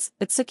chance,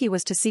 Utsuki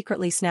was to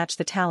secretly snatch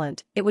the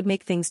talent, it would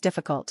make things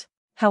difficult.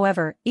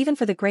 However, even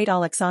for the great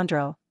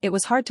Alexandro, it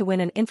was hard to win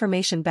an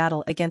information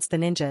battle against the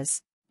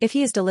ninjas. If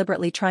he is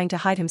deliberately trying to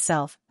hide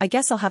himself, I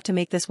guess I'll have to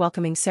make this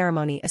welcoming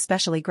ceremony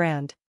especially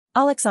grand.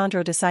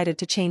 Alexandro decided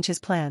to change his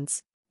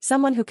plans.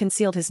 Someone who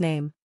concealed his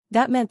name.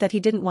 That meant that he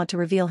didn't want to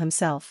reveal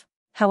himself.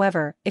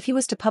 However, if he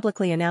was to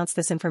publicly announce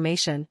this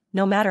information,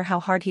 no matter how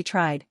hard he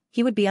tried,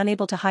 he would be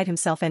unable to hide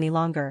himself any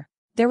longer.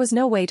 There was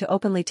no way to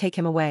openly take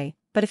him away,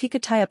 but if he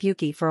could tie up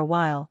Yuki for a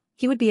while,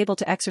 he would be able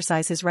to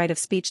exercise his right of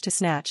speech to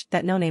snatch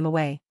that no-name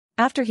away.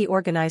 After he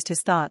organized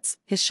his thoughts,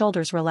 his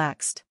shoulders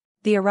relaxed.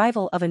 The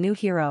arrival of a new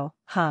hero,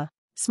 huh?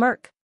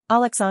 Smirk.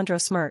 Alexandro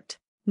smirked.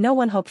 No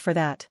one hoped for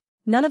that.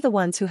 None of the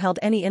ones who held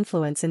any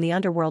influence in the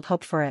Underworld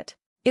hoped for it.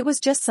 It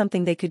was just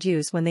something they could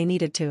use when they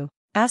needed to.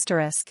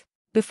 Asterisk.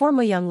 Before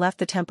Muyoung left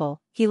the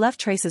temple, he left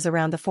traces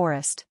around the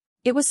forest.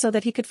 It was so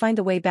that he could find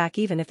the way back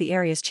even if the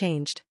areas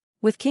changed.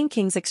 With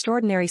King's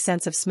extraordinary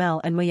sense of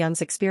smell and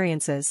Muyoung's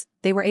experiences,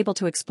 they were able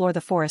to explore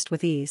the forest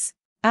with ease.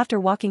 After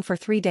walking for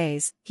 3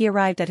 days, he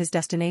arrived at his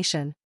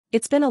destination.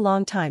 It's been a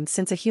long time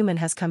since a human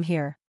has come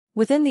here.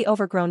 Within the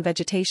overgrown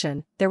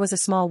vegetation, there was a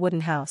small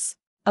wooden house.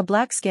 A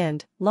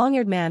black-skinned,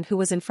 long-eared man who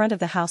was in front of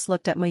the house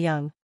looked at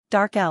Muyoung.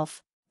 Dark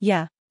elf.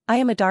 Yeah. I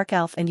am a dark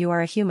elf and you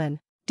are a human.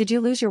 Did you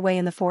lose your way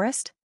in the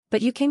forest?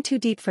 But you came too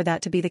deep for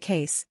that to be the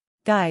case.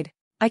 Guide.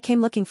 I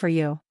came looking for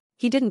you.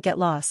 He didn't get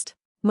lost.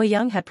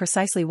 Muyoung had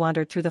precisely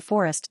wandered through the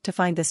forest to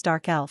find this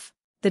dark elf.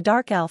 The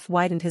dark elf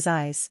widened his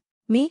eyes.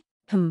 Me?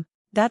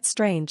 That's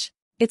strange.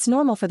 It's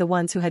normal for the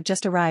ones who had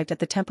just arrived at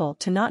the temple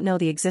to not know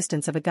the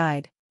existence of a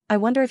guide. I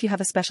wonder if you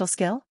have a special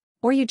skill?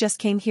 Or you just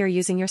came here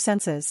using your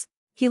senses?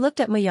 He looked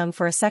at Muyoung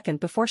for a second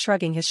before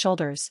shrugging his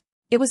shoulders.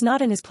 It was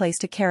not in his place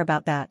to care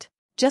about that.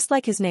 Just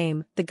like his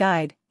name, the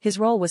guide, his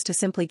role was to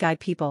simply guide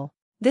people.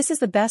 This is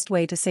the best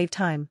way to save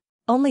time.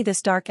 Only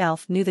this dark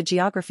elf knew the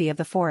geography of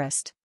the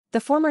forest.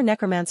 The former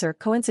necromancer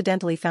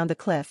coincidentally found the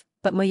cliff,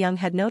 but Muyoung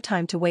had no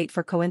time to wait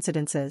for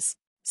coincidences.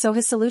 So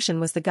his solution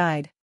was the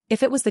guide.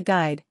 If it was the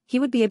guide, he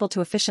would be able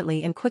to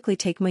efficiently and quickly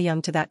take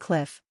Muyoung to that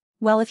cliff.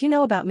 Well, if you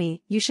know about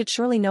me, you should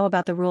surely know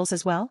about the rules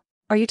as well?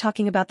 Are you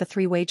talking about the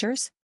 3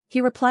 wagers?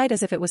 He replied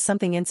as if it was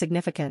something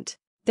insignificant.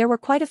 There were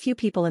quite a few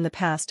people in the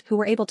past who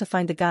were able to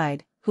find the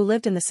guide, who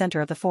lived in the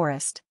center of the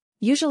forest.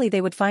 Usually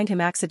they would find him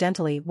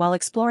accidentally while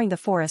exploring the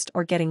forest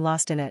or getting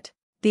lost in it.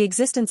 The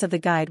existence of the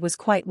guide was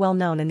quite well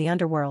known in the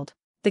Underworld.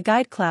 The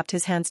guide clapped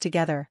his hands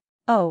together.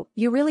 Oh,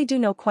 you really do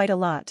know quite a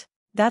lot.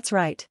 That's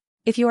right.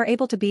 If you are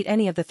able to beat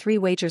any of the 3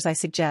 wagers I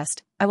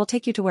suggest, I will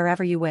take you to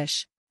wherever you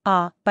wish.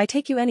 By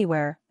take you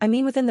anywhere, I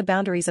mean within the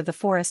boundaries of the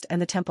forest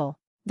and the temple.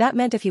 That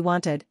meant if he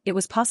wanted, it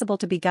was possible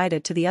to be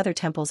guided to the other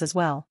temples as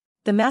well.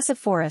 The massive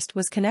forest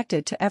was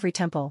connected to every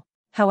temple.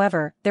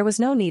 However, there was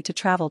no need to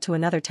travel to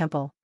another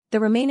temple. The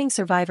remaining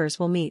survivors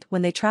will meet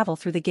when they travel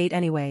through the gate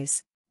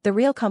anyways. The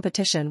real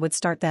competition would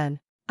start then.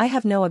 I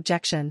have no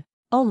objection.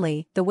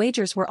 Only, the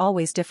wagers were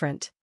always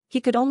different.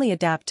 He could only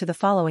adapt to the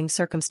following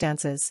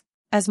circumstances.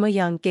 As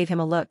Muyoung gave him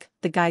a look,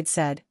 the guide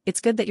said,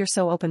 "It's good that you're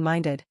so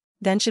open-minded.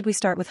 Then should we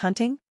start with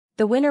hunting?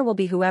 The winner will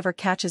be whoever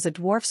catches a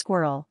dwarf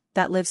squirrel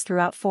that lives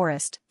throughout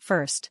forest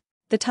first.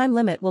 The time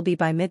limit will be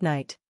by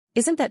midnight.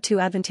 Isn't that too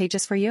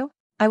advantageous for you?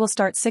 I will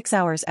start 6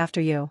 hours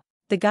after you,"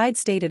 the guide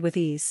stated with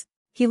ease.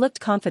 He looked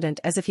confident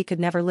as if he could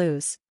never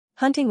lose.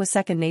 Hunting was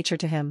second nature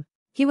to him.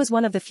 He was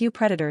one of the few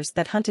predators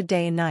that hunted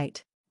day and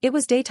night. It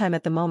was daytime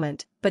at the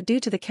moment, but due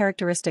to the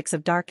characteristics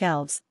of dark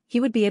elves, he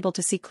would be able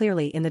to see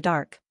clearly in the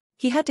dark.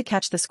 He had to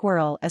catch the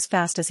squirrel as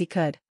fast as he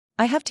could.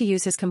 I have to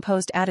use his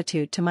composed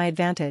attitude to my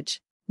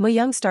advantage.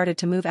 Muyoung started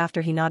to move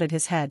after he nodded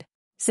his head.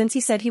 Since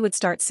he said he would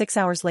start 6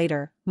 hours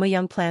later,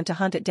 Muyoung planned to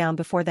hunt it down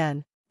before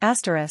then.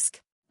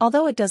 Asterisk.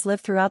 Although it does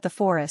live throughout the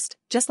forest,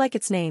 just like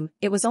its name,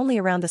 it was only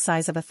around the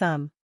size of a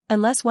thumb.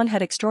 Unless one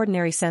had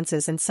extraordinary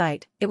senses and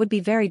sight, it would be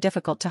very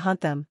difficult to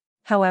hunt them.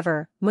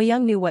 However,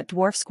 Muyoung knew what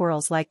dwarf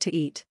squirrels like to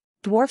eat.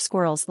 Dwarf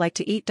squirrels like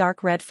to eat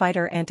dark red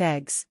fighter ant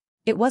eggs.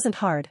 It wasn't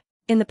hard.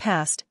 In the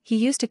past, he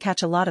used to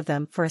catch a lot of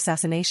them for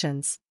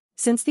assassinations.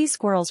 Since these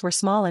squirrels were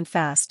small and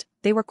fast,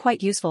 they were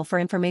quite useful for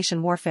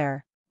information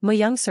warfare.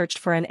 Muyoung searched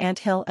for an ant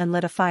hill and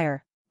lit a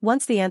fire.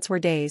 Once the ants were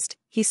dazed,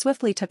 he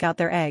swiftly took out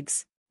their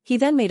eggs. He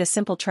then made a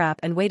simple trap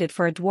and waited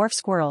for a dwarf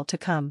squirrel to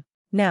come.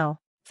 Now,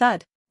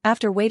 thud.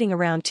 After waiting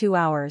around 2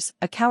 hours,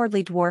 a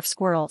cowardly dwarf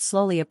squirrel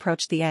slowly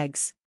approached the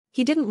eggs.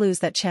 He didn't lose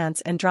that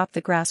chance and dropped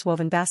the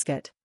grass-woven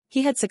basket.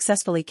 He had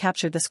successfully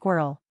captured the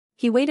squirrel.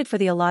 He waited for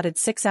the allotted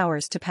 6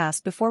 hours to pass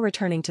before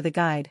returning to the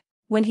guide.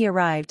 When he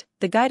arrived,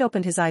 the guide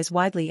opened his eyes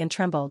widely and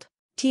trembled.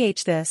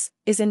 This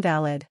is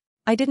invalid.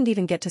 I didn't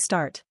even get to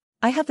start.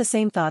 I have the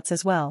same thoughts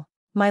as well.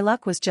 My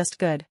luck was just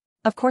good.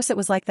 Of course it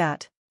was like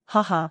that.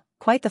 Haha,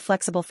 quite the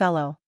flexible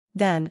fellow.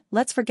 Then,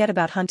 let's forget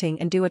about hunting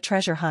and do a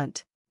treasure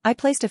hunt. I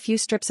placed a few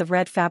strips of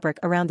red fabric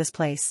around this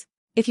place.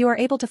 If you are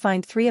able to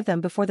find 3 of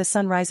them before the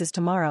sun rises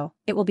tomorrow,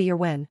 it will be your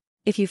win.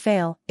 If you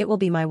fail, it will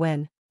be my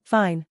win.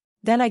 Fine.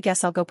 Then I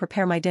guess I'll go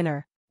prepare my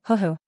dinner.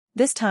 Hoo-hoo.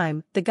 This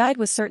time, the guide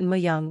was certain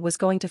Muyoung was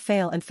going to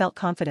fail and felt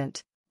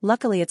confident.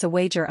 Luckily it's a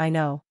wager I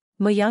know.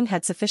 Muyoung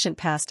had sufficient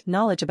past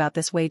knowledge about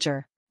this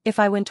wager. If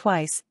I win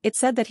twice, it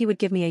said that he would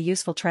give me a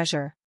useful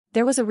treasure.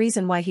 There was a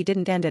reason why he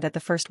didn't end it at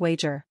the first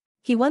wager.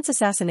 He once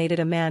assassinated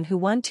a man who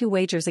won 2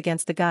 wagers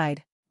against the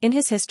guide. In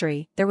his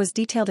history, there was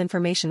detailed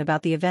information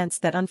about the events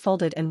that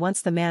unfolded, and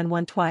once the man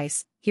won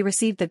twice, he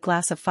received the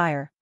glass of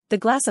fire. The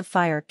glass of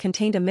fire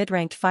contained a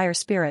mid-ranked fire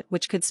spirit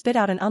which could spit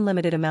out an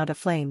unlimited amount of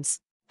flames.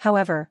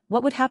 However,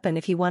 what would happen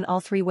if he won all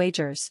 3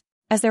 wagers?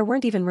 As there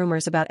weren't even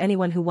rumors about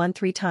anyone who won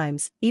 3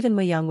 times, even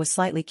Muyoung was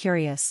slightly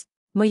curious.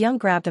 Muyoung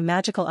grabbed a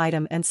magical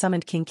item and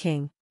summoned King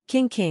King.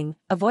 King,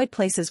 avoid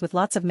places with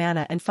lots of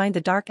mana and find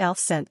the dark elf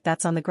scent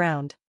that's on the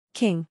ground.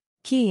 King.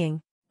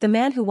 The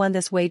man who won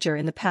this wager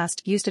in the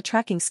past used a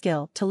tracking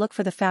skill to look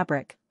for the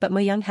fabric, but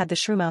Muyoung had the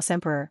Shrewmouse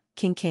Emperor,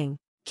 King King.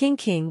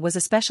 King was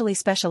especially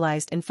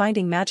specialized in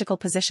finding magical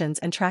positions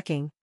and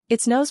tracking.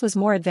 Its nose was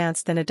more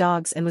advanced than a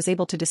dog's and was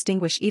able to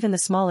distinguish even the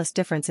smallest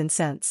difference in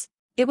scents.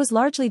 It was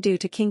largely due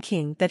to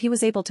King that he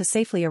was able to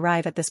safely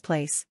arrive at this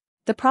place.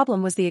 The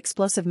problem was the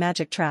explosive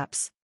magic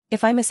traps.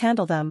 If I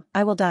mishandle them,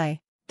 I will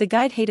die. The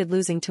guide hated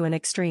losing to an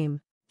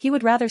extreme. He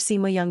would rather see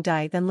Muyoung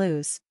die than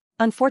lose.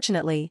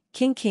 Unfortunately,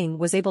 King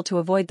was able to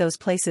avoid those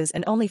places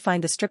and only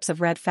find the strips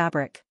of red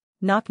fabric.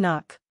 Knock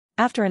knock.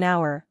 After an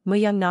hour,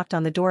 Muyoung knocked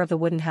on the door of the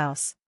wooden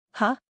house.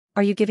 Huh?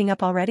 Are you giving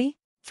up already?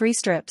 3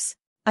 strips.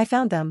 I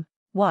found them.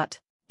 What?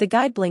 The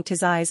guide blinked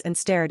his eyes and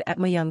stared at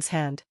Muyoung's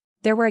hand.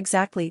 There were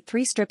exactly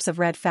 3 strips of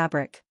red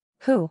fabric.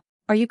 Who?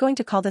 Are you going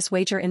to call this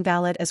wager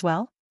invalid as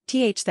well?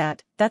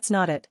 That's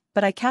not it,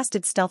 but I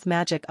casted stealth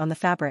magic on the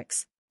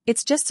fabrics.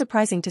 It's just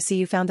surprising to see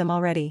you found them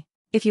already.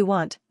 If you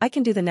want, I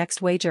can do the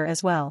next wager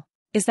as well.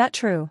 Is that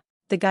true?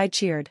 The guide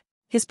cheered.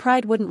 His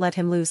pride wouldn't let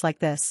him lose like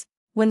this.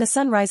 When the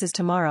sun rises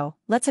tomorrow,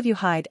 let's have you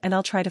hide and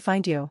I'll try to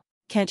find you.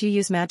 Can't you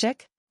use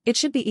magic? It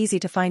should be easy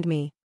to find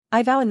me.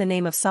 I vow in the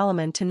name of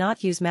Solomon to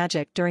not use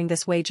magic during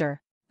this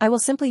wager. I will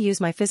simply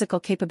use my physical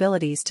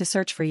capabilities to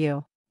search for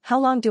you. How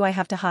long do I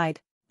have to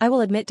hide? I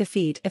will admit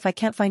defeat if I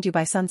can't find you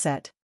by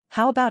sunset.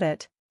 How about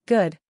it?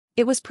 Good.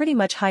 It was pretty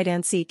much hide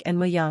and seek, and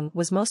Muyoung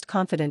was most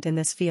confident in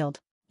this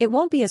field. It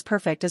won't be as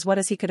perfect as what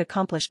he could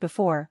accomplish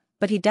before,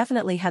 but he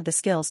definitely had the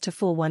skills to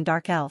fool one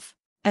dark elf.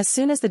 As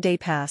soon as the day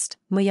passed,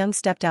 Muyoung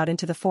stepped out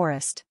into the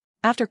forest.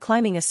 After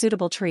climbing a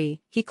suitable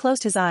tree, he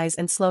closed his eyes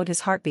and slowed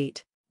his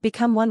heartbeat.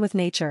 Become one with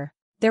nature.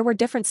 There were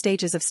different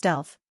stages of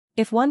stealth.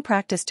 If one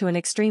practiced to an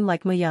extreme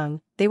like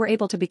Muyoung, they were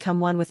able to become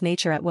one with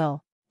nature at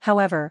will.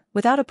 However,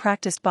 without a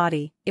practiced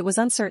body, it was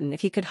uncertain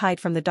if he could hide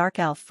from the dark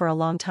elf for a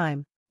long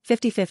time.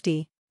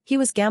 50-50. He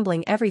was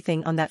gambling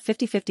everything on that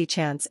 50-50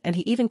 chance, and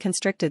he even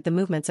constricted the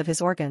movements of his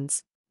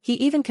organs. He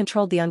even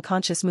controlled the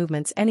unconscious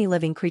movements any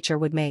living creature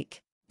would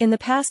make. In the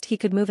past he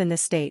could move in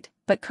this state,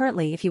 but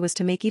currently if he was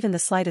to make even the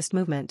slightest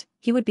movement,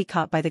 he would be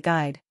caught by the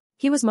guide.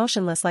 He was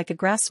motionless like a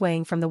grass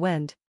swaying from the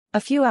wind.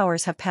 A few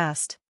hours have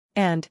passed.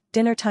 And,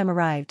 dinner time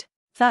arrived.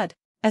 Thud.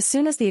 As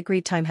soon as the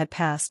agreed time had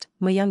passed,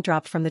 Muyoung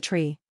dropped from the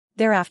tree.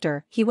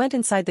 Thereafter, he went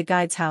inside the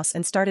guide's house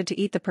and started to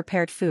eat the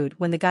prepared food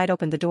when the guide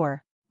opened the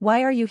door.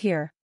 Why are you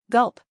here?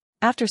 Gulp.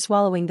 After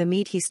swallowing the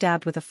meat he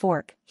stabbed with a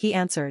fork, he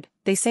answered,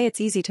 they say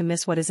it's easy to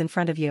miss what is in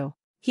front of you.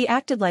 He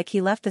acted like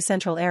he left the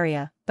central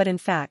area, but in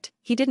fact,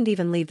 he didn't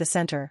even leave the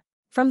center.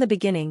 From the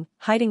beginning,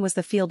 hiding was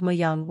the field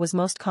Muyoung was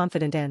most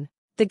confident in.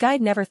 The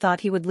guide never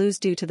thought he would lose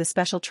due to the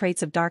special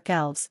traits of dark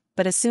elves,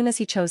 but as soon as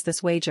he chose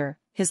this wager,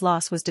 his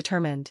loss was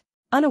determined.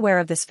 Unaware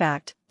of this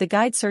fact, the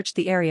guide searched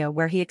the area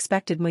where he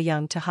expected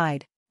Muyoung to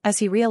hide. As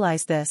he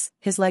realized this,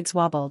 his legs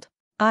wobbled.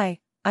 I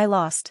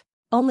lost.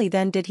 Only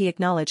then did he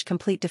acknowledge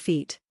complete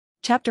defeat.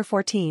 Chapter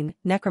 14,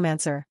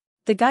 Necromancer.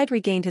 The guide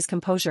regained his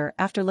composure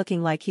after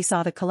looking like he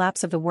saw the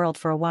collapse of the world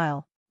for a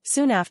while.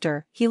 Soon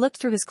after, he looked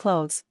through his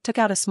clothes, took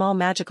out a small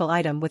magical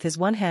item with his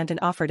one hand and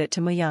offered it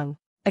to Muyoung.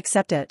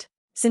 Accept it.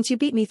 Since you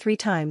beat me 3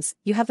 times,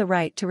 you have the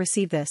right to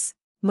receive this.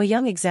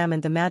 Muyoung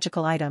examined the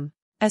magical item.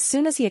 As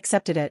soon as he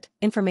accepted it,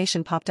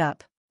 information popped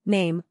up.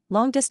 Name,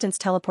 long-distance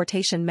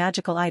teleportation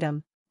magical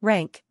item.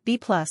 Rank, B+.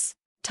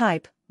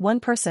 Type, 1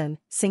 person,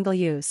 single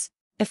use.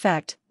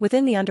 Effect,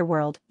 within the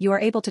underworld, you are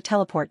able to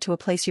teleport to a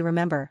place you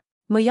remember.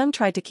 Muyoung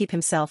tried to keep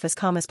himself as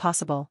calm as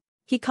possible.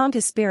 He calmed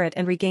his spirit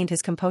and regained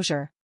his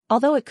composure.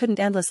 Although it couldn't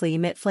endlessly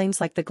emit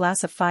flames like the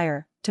glass of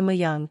fire, to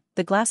Muyoung,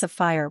 the glass of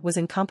fire was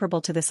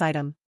incomparable to this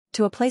item.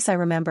 To a place I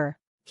remember.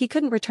 He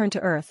couldn't return to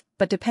Earth,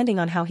 but depending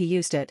on how he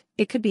used it,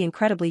 it could be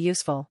incredibly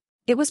useful.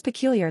 It was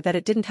peculiar that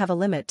it didn't have a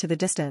limit to the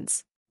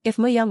distance. If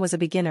Muyoung was a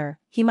beginner,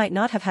 he might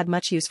not have had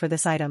much use for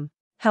this item.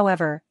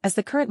 However, as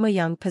the current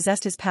Muyoung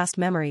possessed his past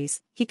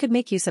memories, he could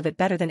make use of it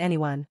better than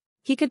anyone.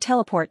 He could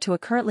teleport to a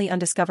currently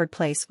undiscovered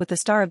place with the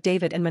Star of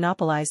David and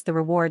monopolize the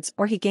rewards,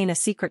 or he gain a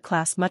secret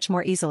class much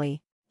more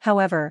easily.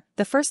 However,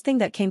 the first thing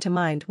that came to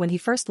mind when he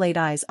first laid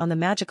eyes on the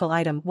magical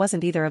item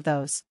wasn't either of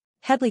those.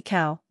 Headley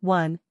Cow,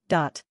 1.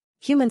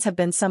 Humans have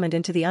been summoned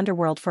into the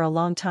underworld for a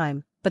long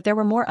time, but there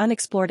were more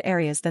unexplored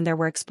areas than there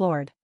were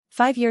explored.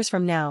 5 years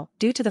from now,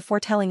 due to the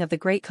foretelling of the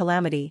Great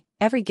Calamity,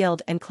 every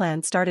guild and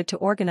clan started to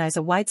organize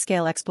a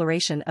wide-scale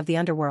exploration of the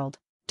underworld.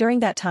 During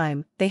that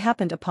time, they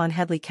happened upon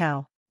Headley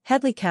Cow.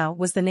 Headley Cow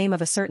was the name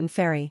of a certain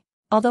fairy.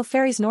 Although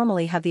fairies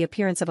normally have the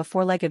appearance of a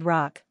 4-legged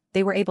rock,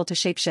 they were able to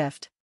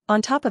shapeshift.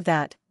 On top of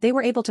that, they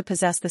were able to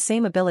possess the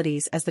same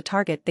abilities as the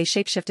target they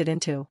shapeshifted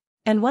into.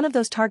 And one of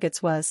those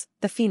targets was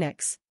the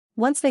phoenix.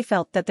 Once they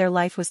felt that their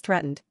life was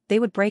threatened, they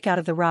would break out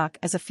of the rock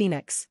as a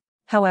phoenix.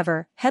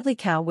 However, Headley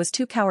Cow was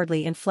too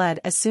cowardly and fled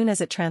as soon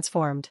as it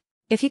transformed.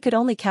 If he could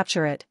only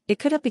capture it, it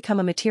could have become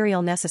a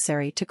material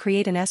necessary to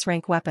create an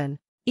S-rank weapon.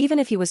 Even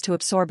if he was to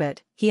absorb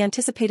it, he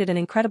anticipated an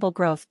incredible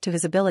growth to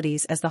his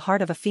abilities, as the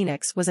heart of a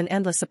phoenix was an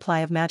endless supply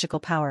of magical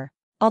power.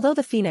 Although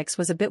the phoenix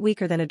was a bit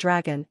weaker than a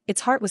dragon,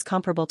 its heart was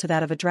comparable to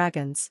that of a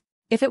dragon's.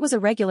 If it was a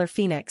regular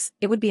phoenix,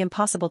 it would be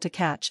impossible to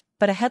catch,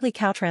 but a Headley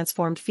Cow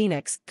transformed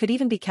phoenix could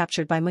even be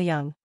captured by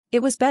Muyoung.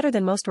 It was better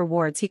than most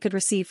rewards he could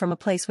receive from a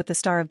place with the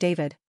Star of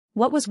David.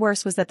 What was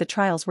worse was that the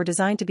trials were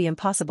designed to be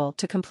impossible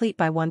to complete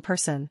by one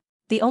person.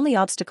 The only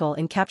obstacle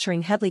in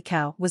capturing Headley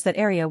Cow was that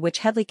area which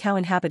Headley Cow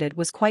inhabited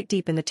was quite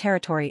deep in the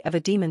territory of a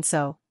demon,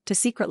 so, to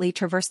secretly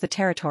traverse the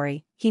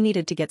territory, he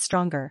needed to get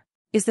stronger.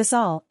 Is this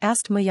all?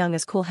 Asked Muyoung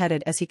as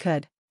cool-headed as he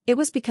could. It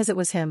was because it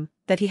was him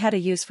that he had a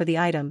use for the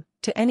item.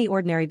 To any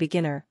ordinary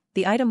beginner,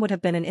 the item would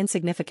have been an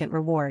insignificant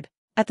reward.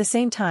 At the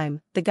same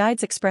time, the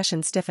guide's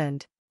expression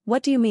stiffened.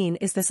 What do you mean,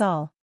 is this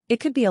all? It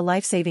could be a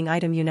life-saving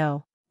item, you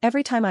know.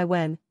 Every time I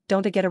win,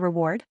 don't I get a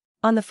reward?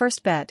 On the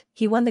first bet,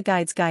 he won the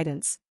guide's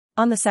guidance.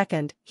 On the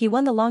second, he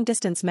won the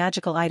long-distance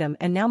magical item,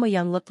 and now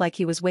Muyoung looked like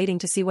he was waiting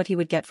to see what he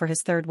would get for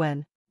his third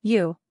win.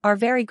 You are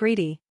very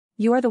greedy.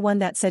 You are the one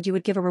that said you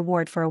would give a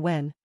reward for a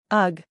win.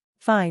 Ugh,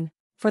 fine.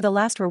 For the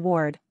last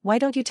reward, why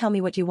don't you tell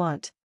me what you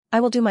want? I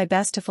will do my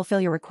best to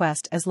fulfill your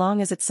request as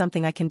long as it's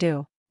something I can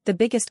do. The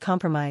biggest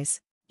compromise.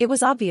 It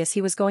was obvious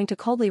he was going to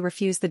coldly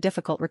refuse the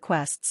difficult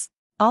requests.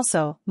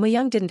 Also,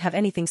 Muyoung didn't have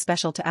anything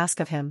special to ask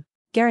of him.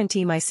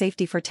 Guarantee my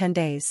safety for 10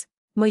 days.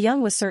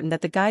 Muyoung was certain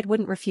that the guide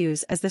wouldn't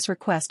refuse, as this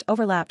request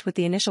overlapped with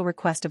the initial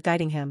request of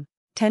guiding him.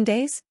 10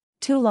 days?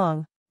 Too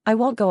long. I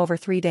won't go over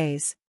 3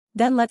 days.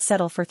 Then let's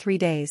settle for 3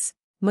 days.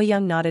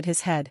 Muyoung nodded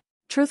his head.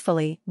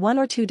 Truthfully, 1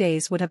 or 2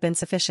 days would have been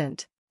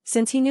sufficient.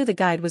 Since he knew the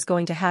guide was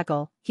going to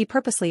haggle, he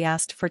purposely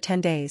asked for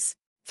 10 days.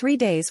 3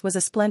 days was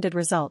a splendid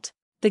result.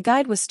 The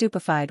guide was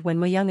stupefied when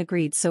Muyoung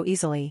agreed so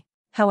easily.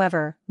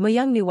 However,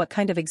 Muyoung knew what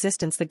kind of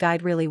existence the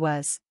guide really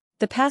was.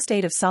 The past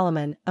aide of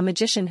Solomon, a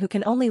magician who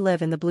can only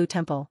live in the Blue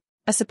Temple.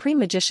 A supreme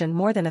magician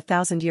more than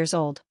 1,000 years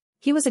old.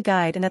 He was a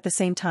guide and at the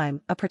same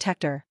time, a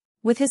protector.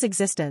 With his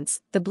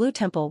existence, the Blue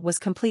Temple was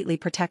completely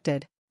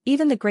protected.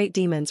 Even the great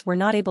demons were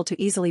not able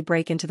to easily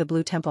break into the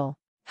Blue Temple.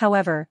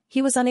 However,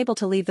 he was unable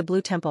to leave the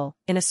Blue Temple.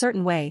 In a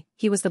certain way,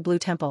 he was the Blue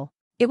Temple.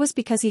 It was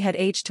because he had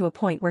aged to a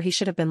point where he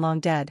should have been long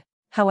dead.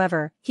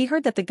 However, he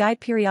heard that the guide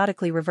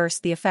periodically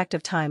reversed the effect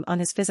of time on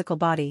his physical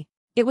body.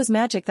 It was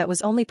magic that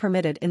was only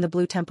permitted in the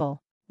Blue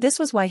Temple. This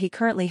was why he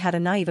currently had a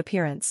naive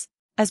appearance.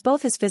 As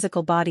both his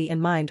physical body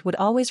and mind would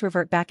always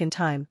revert back in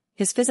time,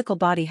 his physical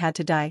body had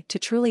to die to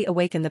truly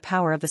awaken the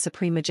power of the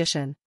supreme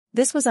magician.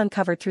 This was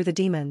uncovered through the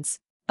demons.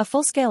 A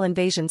full-scale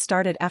invasion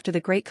started after the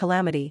Great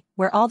Calamity,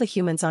 where all the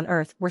humans on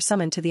Earth were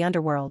summoned to the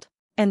underworld.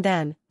 And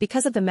then,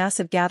 because of the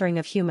massive gathering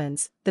of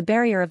humans, the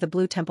barrier of the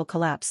Blue Temple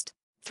collapsed.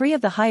 3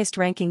 of the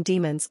highest-ranking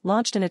demons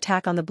launched an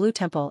attack on the Blue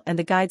Temple, and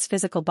the guide's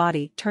physical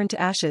body turned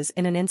to ashes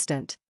in an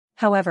instant.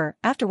 However,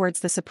 afterwards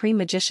the supreme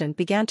magician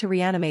began to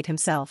reanimate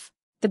himself.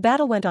 The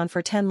battle went on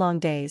for 10 long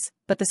days,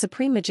 but the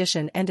supreme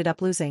magician ended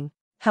up losing.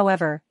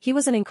 However, he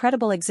was an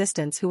incredible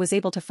existence who was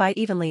able to fight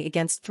evenly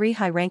against 3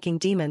 high-ranking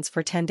demons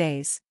for 10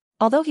 days.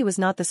 Although he was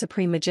not the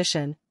supreme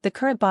magician, the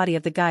current body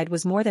of the guide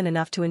was more than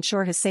enough to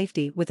ensure his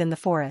safety within the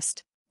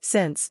forest.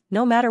 Since,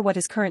 no matter what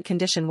his current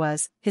condition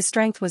was, his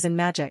strength was in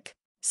magic.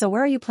 So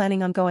where are you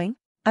planning on going?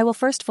 I will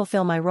first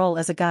fulfill my role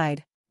as a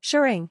guide.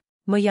 Shuring.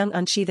 Muyoung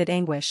unsheathed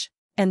anguish.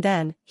 And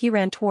then, he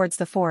ran towards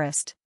the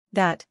forest.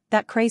 That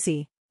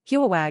crazy.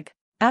 Huawag.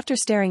 After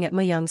staring at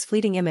Muyoung's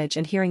fleeting image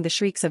and hearing the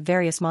shrieks of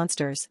various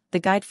monsters, the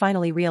guide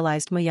finally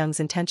realized Muyoung's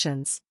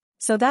intentions.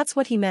 So that's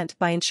what he meant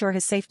by ensure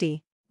his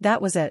safety.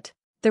 That was it.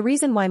 The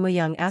reason why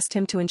Muyoung asked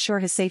him to ensure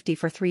his safety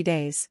for 3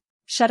 days.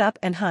 Shut up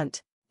and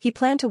hunt. He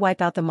planned to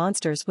wipe out the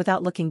monsters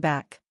without looking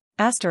back.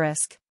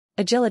 Asterisk.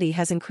 Agility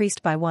has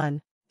increased by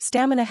 1.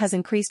 Stamina has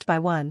increased by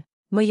 1.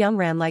 Muyoung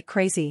ran like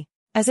crazy.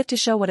 As if to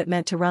show what it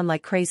meant to run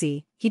like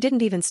crazy, he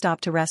didn't even stop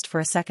to rest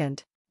for a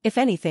second. If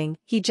anything,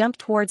 he jumped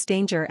towards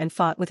danger and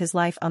fought with his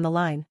life on the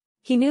line.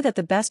 He knew that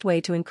the best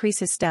way to increase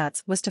his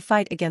stats was to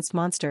fight against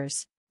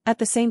monsters. At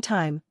the same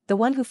time, the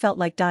one who felt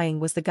like dying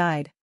was the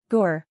guide.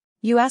 Gur.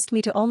 You asked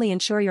me to only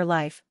ensure your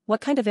life,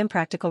 what kind of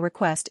impractical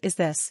request is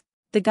this?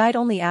 The guide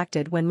only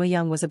acted when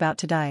Muyoung was about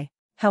to die.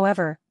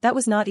 However, that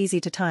was not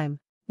easy to time.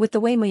 With the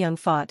way Muyoung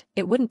fought,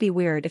 it wouldn't be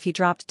weird if he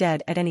dropped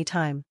dead at any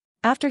time.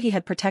 After he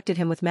had protected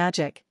him with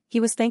magic, he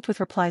was thanked with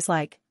replies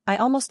like, I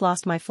almost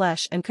lost my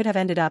flesh and could have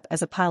ended up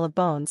as a pile of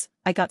bones,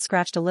 I got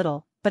scratched a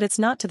little, but it's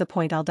not to the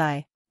point I'll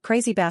die.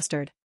 Crazy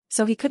bastard.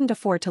 So he couldn't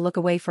afford to look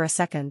away for a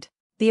second.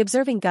 The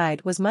observing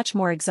guide was much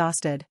more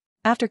exhausted.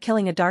 After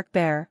killing a dark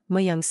bear,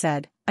 Muyoung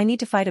said, I need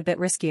to fight a bit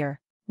riskier.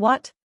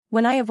 What?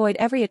 When I avoid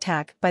every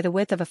attack by the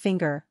width of a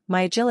finger,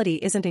 my agility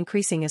isn't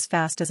increasing as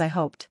fast as I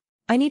hoped.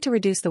 I need to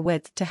reduce the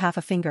width to half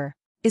a finger.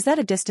 Is that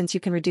a distance you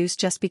can reduce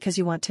just because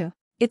you want to?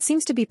 It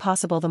seems to be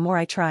possible the more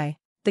I try.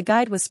 The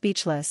guide was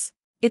speechless.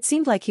 It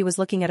seemed like he was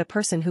looking at a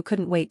person who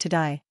couldn't wait to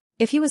die.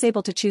 If he was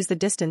able to choose the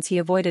distance he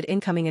avoided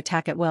incoming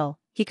attack at will,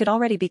 he could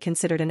already be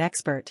considered an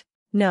expert.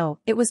 No,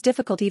 it was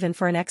difficult even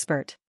for an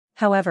expert.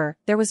 However,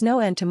 there was no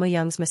end to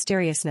Muyoung's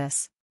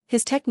mysteriousness.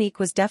 His technique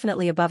was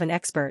definitely above an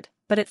expert,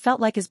 but it felt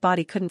like his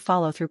body couldn't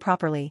follow through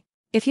properly.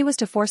 If he was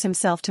to force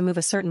himself to move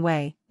a certain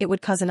way, it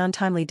would cause an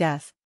untimely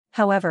death.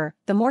 However,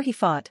 the more he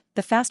fought,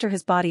 the faster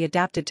his body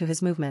adapted to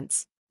his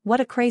movements. What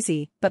a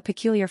crazy, but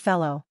peculiar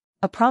fellow.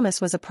 A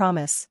promise was a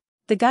promise.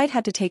 The guide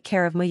had to take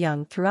care of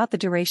Muyoung throughout the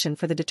duration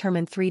for the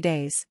determined 3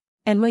 days.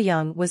 And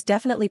Muyoung was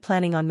definitely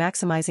planning on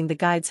maximizing the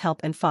guide's help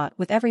and fought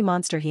with every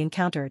monster he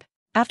encountered.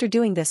 After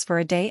doing this for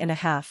a day and a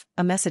half,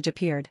 a message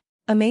appeared.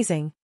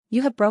 Amazing.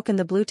 You have broken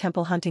the Blue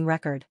Temple hunting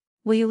record.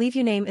 Will you leave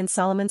your name in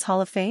Solomon's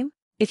Hall of Fame?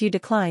 If you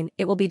decline,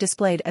 it will be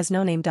displayed as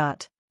no name.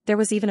 There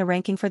was even a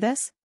ranking for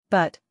this?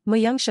 But,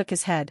 Muyoung shook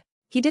his head.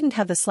 He didn't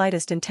have the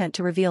slightest intent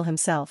to reveal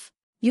himself.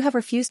 You have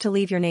refused to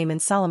leave your name in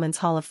Solomon's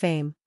Hall of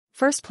Fame.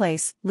 First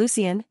place,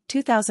 Lucien,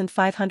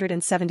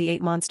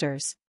 2,578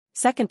 monsters.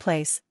 Second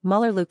place,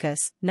 Muller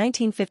Lucas,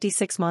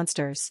 1956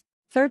 monsters.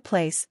 Third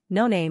place,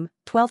 No Name,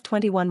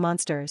 1221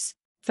 monsters.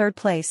 Third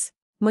place,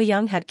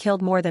 Muyoung had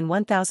killed more than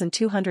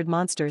 1,200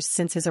 monsters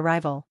since his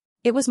arrival.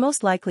 It was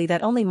most likely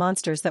that only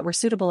monsters that were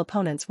suitable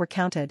opponents were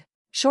counted.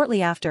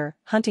 Shortly after,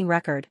 Hunting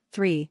Record,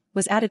 3,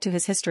 was added to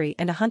his history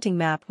and a hunting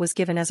map was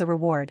given as a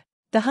reward.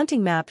 The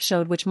hunting map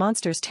showed which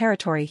monster's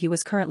territory he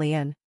was currently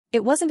in.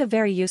 It wasn't a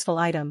very useful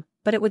item,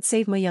 but it would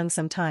save Muyoung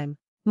some time.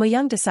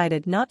 Muyoung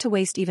decided not to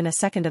waste even a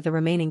second of the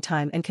remaining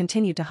time and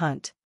continued to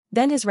hunt.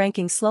 Then his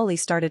ranking slowly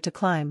started to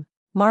climb.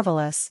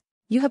 Marvelous.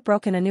 You have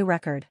broken a new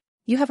record.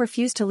 You have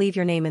refused to leave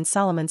your name in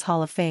Solomon's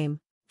Hall of Fame.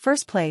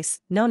 First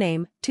place, No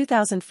Name,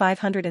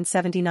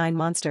 2,579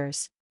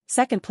 monsters.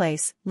 Second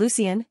place,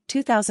 Lucien,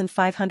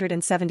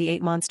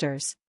 2,578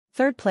 monsters.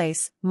 Third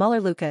place,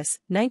 Muller Lucas,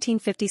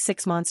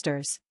 1956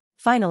 monsters.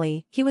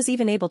 Finally, he was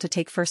even able to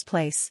take first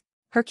place.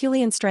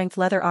 Herculean strength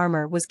leather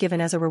armor was given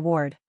as a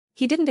reward.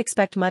 He didn't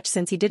expect much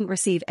since he didn't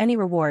receive any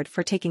reward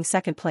for taking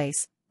second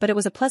place, but it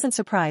was a pleasant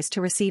surprise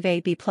to receive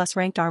a B+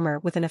 ranked armor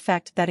with an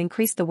effect that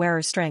increased the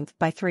wearer's strength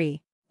by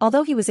 3.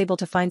 Although he was able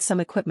to find some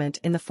equipment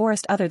in the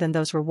forest other than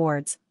those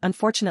rewards,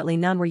 unfortunately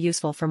none were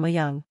useful for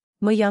Muyoung.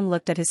 Muyoung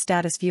looked at his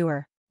status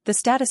viewer. The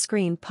status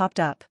screen popped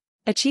up.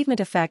 Achievement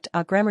effect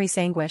A Grimoire's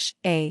Anguish,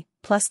 A,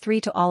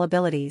 +3 to all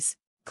abilities.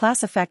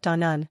 Class effect on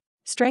none.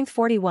 Strength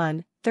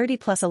 41, 30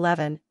 +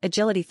 11,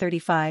 Agility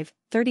 35,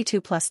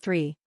 32 +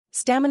 3.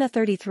 Stamina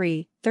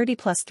 33, 30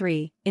 +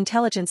 3,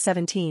 Intelligence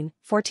 17,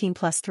 14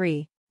 +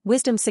 3.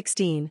 Wisdom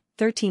 16,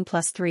 13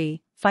 +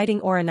 3,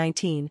 Fighting Aura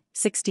 19,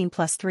 16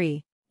 +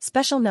 3.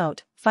 Special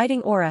note,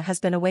 Fighting Aura has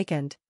been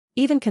awakened.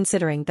 Even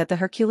considering that the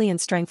Herculean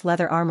strength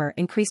leather armor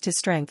increased his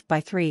strength by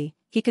 3,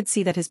 he could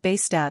see that his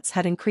base stats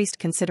had increased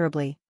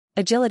considerably.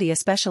 Agility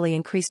especially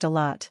increased a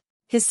lot.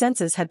 His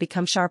senses had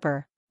become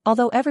sharper.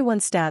 Although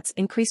everyone's stats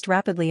increased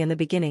rapidly in the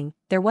beginning,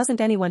 there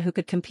wasn't anyone who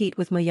could compete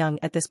with Muyoung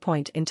at this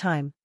point in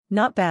time.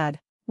 Not bad.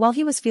 While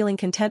he was feeling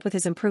content with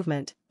his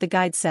improvement, the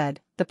guide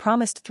said, the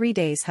promised 3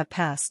 days have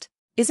passed.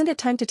 Isn't it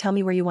time to tell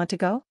me where you want to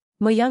go?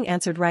 Muyoung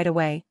answered right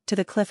away, to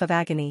the Cliff of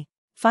Agony.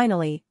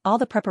 Finally, all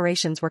the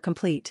preparations were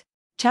complete.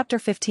 Chapter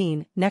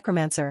 15,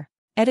 Necromancer.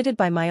 Edited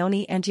by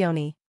Myoni and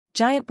Yoni.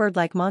 Giant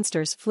bird-like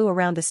monsters flew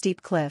around the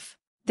steep cliff.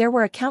 There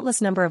were a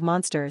countless number of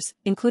monsters,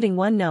 including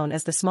one known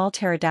as the small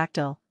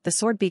pterodactyl, the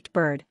sword-beaked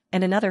bird,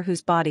 and another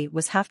whose body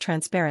was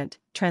half-transparent,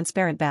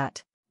 transparent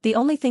bat. The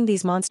only thing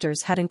these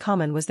monsters had in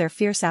common was their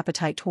fierce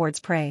appetite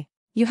towards prey.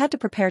 You had to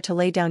prepare to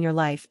lay down your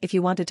life if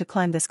you wanted to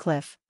climb this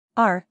cliff.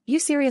 Are you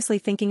seriously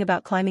thinking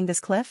about climbing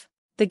this cliff?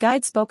 The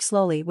guide spoke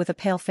slowly with a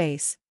pale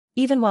face.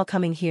 Even while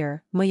coming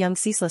here, Muyoung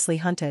ceaselessly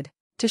hunted.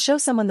 To show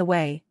someone the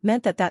way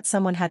meant that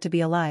someone had to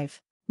be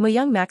alive.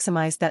 Muyoung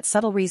maximized that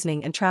subtle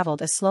reasoning and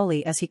traveled as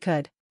slowly as he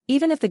could.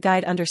 Even if the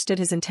guide understood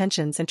his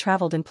intentions and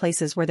traveled in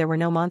places where there were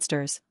no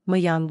monsters,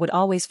 Muyoung would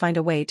always find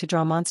a way to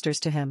draw monsters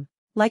to him.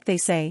 Like they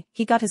say,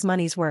 he got his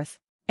money's worth.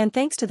 And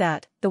thanks to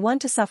that, the one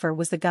to suffer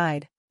was the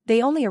guide.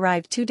 They only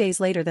arrived 2 days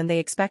later than they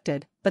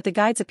expected, but the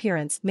guide's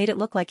appearance made it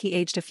look like he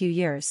aged a few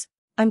years.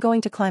 I'm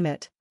going to climb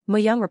it.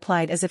 Muyoung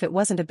replied as if it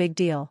wasn't a big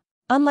deal.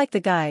 Unlike the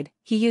guide,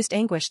 he used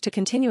anguish to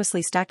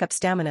continuously stack up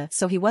stamina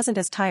so he wasn't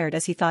as tired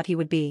as he thought he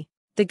would be.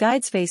 The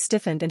guide's face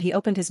stiffened and he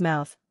opened his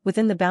mouth.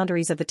 Within the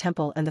boundaries of the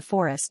temple and the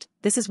forest,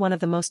 this is one of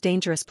the most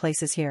dangerous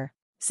places here.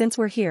 Since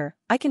we're here,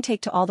 I can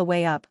take to all the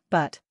way up,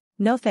 but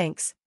no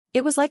thanks.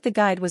 It was like the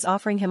guide was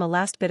offering him a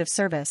last bit of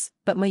service,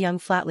 but Muyoung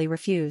flatly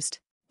refused.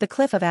 The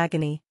Cliff of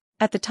Agony.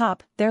 At the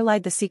top, there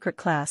lied the secret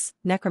class,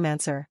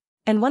 Necromancer.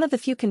 And one of the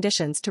few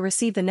conditions to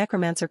receive the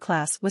Necromancer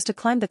class was to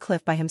climb the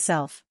cliff by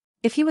himself.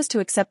 If he was to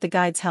accept the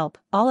guide's help,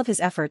 all of his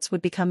efforts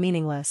would become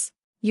meaningless.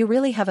 You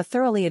really have a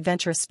thoroughly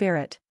adventurous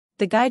spirit.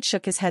 The guide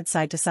shook his head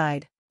side to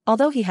side.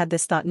 Although he had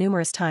this thought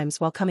numerous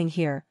times while coming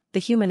here, the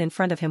human in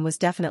front of him was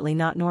definitely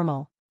not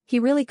normal. He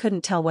really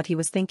couldn't tell what he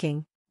was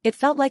thinking. It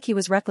felt like he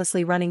was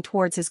recklessly running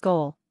towards his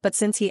goal, but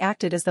since he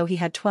acted as though he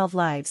had 12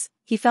 lives,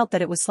 he felt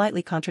that it was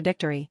slightly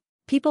contradictory.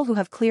 People who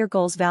have clear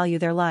goals value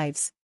their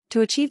lives.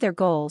 To achieve their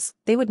goals,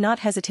 they would not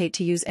hesitate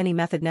to use any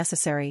method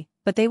necessary,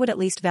 but they would at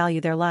least value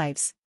their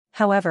lives.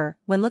 However,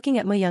 when looking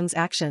at Muyoung's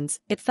actions,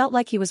 it felt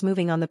like he was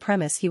moving on the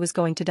premise he was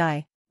going to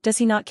die. Does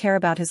he not care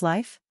about his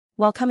life?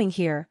 While coming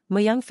here,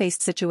 Muyoung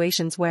faced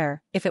situations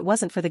where, if it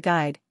wasn't for the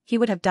guide, he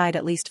would have died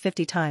at least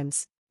 50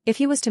 times. If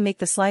he was to make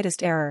the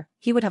slightest error,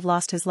 he would have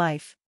lost his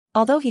life.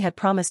 Although he had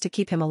promised to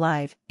keep him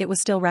alive, it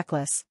was still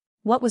reckless.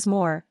 What was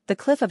more, the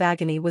Cliff of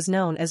Agony was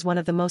known as one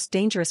of the most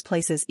dangerous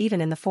places even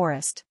in the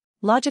forest.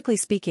 Logically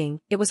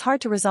speaking, it was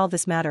hard to resolve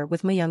this matter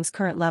with Muyoung's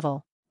current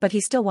level, but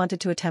he still wanted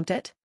to attempt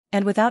it?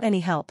 And without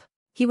any help.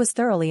 He was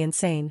thoroughly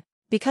insane.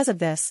 Because of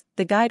this,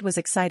 the guide was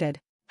excited.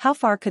 How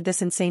far could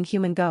this insane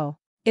human go?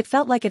 It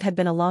felt like it had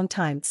been a long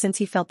time since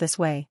he felt this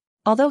way.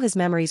 Although his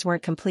memories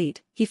weren't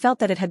complete, he felt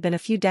that it had been a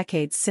few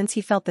decades since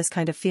he felt this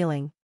kind of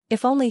feeling.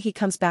 If only he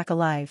comes back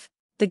alive.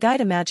 The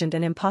guide imagined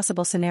an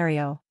impossible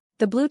scenario.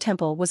 The Blue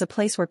Temple was a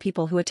place where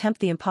people who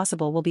attempt the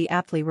impossible will be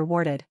aptly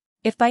rewarded.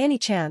 If by any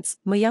chance,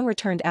 Muyoung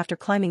returned after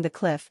climbing the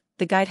cliff,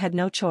 the guide had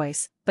no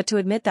choice, but to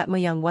admit that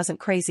Muyoung wasn't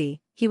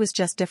crazy, he was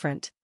just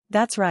different.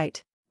 That's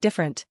right.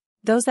 Different.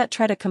 Those that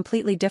tread a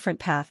completely different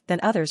path than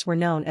others were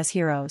known as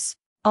heroes.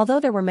 Although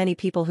there were many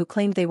people who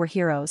claimed they were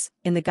heroes,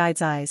 in the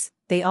guide's eyes,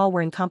 they all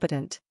were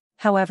incompetent.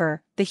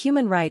 However, the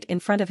human right in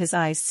front of his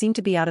eyes seemed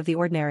to be out of the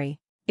ordinary.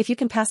 If you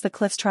can pass the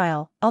cliff's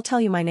trial, I'll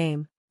tell you my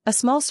name. A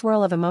small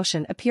swirl of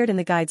emotion appeared in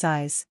the guide's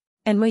eyes.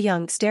 And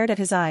Muyoung stared at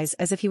his eyes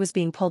as if he was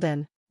being pulled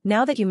in.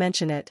 Now that you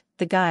mention it,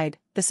 the guide,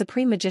 the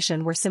supreme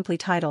magician were simply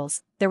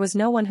titles. There was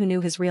no one who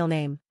knew his real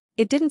name.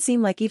 It didn't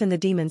seem like even the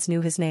demons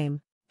knew his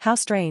name. How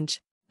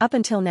strange. Up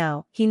until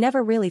now, he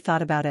never really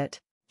thought about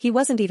it. He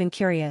wasn't even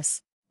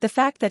curious. The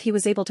fact that he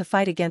was able to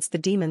fight against the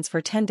demons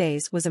for 10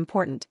 days was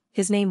important.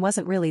 His name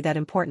wasn't really that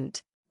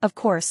important. Of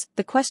course,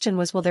 the question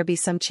was, will there be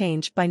some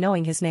change by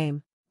knowing his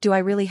name? Do I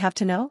really have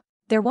to know?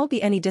 There won't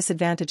be any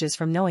disadvantages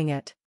from knowing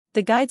it.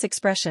 The guide's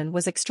expression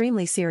was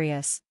extremely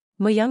serious.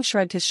 Muyoung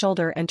shrugged his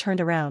shoulder and turned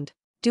around.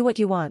 Do what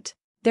you want.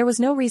 There was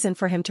no reason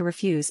for him to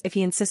refuse if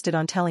he insisted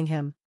on telling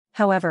him.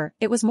 However,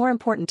 it was more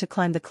important to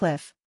climb the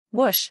cliff.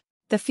 Whoosh!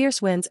 The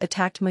fierce winds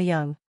attacked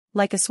Muyoung.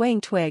 Like a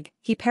swaying twig,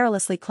 he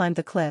perilously climbed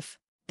the cliff.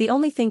 The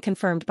only thing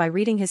confirmed by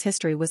reading his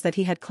history was that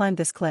he had climbed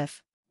this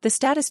cliff. The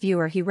status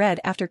viewer he read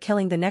after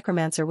killing the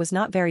Necromancer was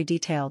not very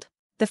detailed.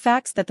 The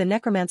facts that the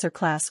Necromancer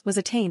class was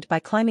attained by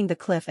climbing the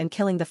cliff and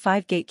killing the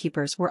 5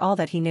 gatekeepers were all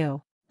that he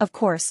knew. Of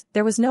course,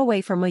 there was no way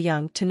for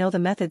Muyoung to know the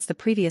methods the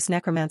previous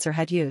Necromancer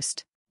had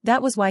used.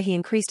 That was why he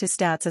increased his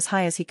stats as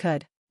high as he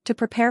could. To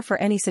prepare for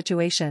any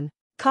situation.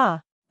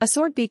 Ka! A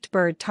sword-beaked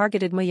bird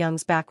targeted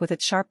Muyoung's back with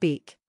its sharp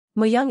beak.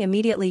 Muyoung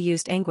immediately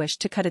used anguish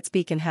to cut its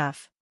beak in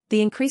half.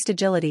 The increased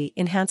agility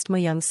enhanced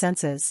Muyoung's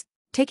senses.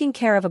 Taking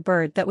care of a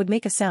bird that would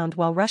make a sound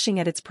while rushing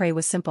at its prey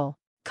was simple.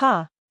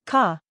 Ka!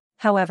 Ka!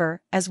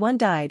 However, as one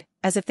died,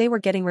 as if they were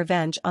getting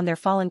revenge on their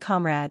fallen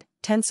comrade,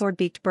 10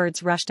 sword-beaked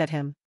birds rushed at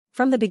him.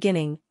 From the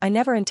beginning, I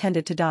never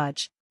intended to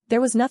dodge.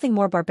 There was nothing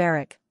more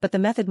barbaric, but the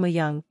method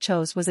Muyoung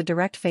chose was a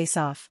direct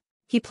face-off.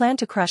 He planned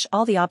to crush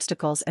all the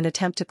obstacles and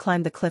attempt to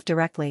climb the cliff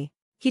directly.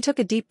 He took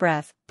a deep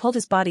breath, pulled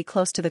his body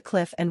close to the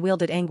cliff and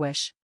wielded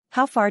anguish.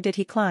 How far did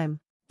he climb?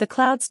 The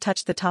clouds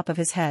touched the top of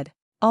his head.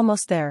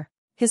 Almost there.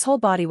 His whole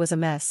body was a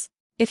mess.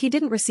 If he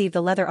didn't receive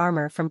the leather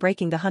armor from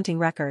breaking the hunting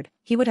record,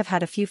 he would have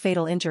had a few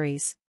fatal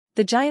injuries.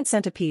 The giant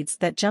centipedes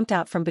that jumped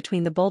out from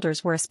between the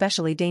boulders were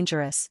especially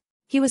dangerous.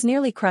 He was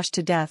nearly crushed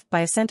to death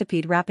by a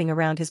centipede wrapping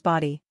around his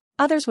body.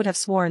 Others would have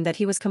sworn that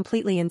he was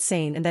completely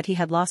insane and that he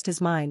had lost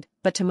his mind,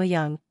 but to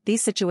Muyoung,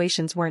 these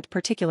situations weren't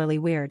particularly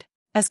weird.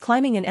 As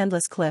climbing an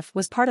endless cliff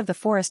was part of the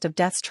Forest of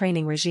Death's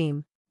training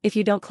regime. If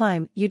you don't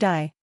climb, you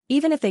die.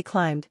 Even if they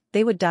climbed,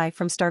 they would die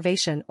from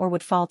starvation or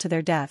would fall to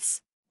their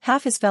deaths.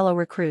 Half his fellow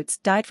recruits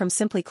died from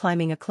simply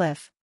climbing a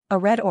cliff. A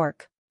red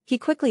orc. He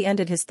quickly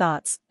ended his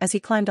thoughts as he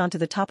climbed onto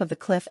the top of the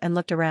cliff and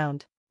looked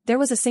around. There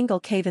was a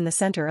single cave in the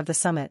center of the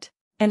summit.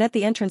 And at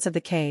the entrance of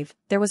the cave,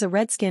 there was a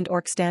red-skinned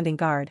orc standing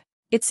guard.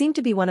 It seemed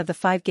to be one of the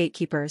 5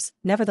 gatekeepers,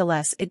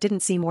 nevertheless it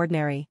didn't seem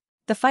ordinary.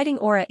 The fighting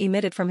aura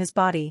emitted from his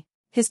body.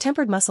 His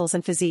tempered muscles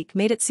and physique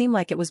made it seem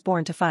like it was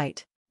born to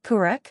fight.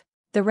 Kurek?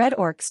 The red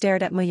orc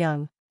stared at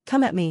Muyoung.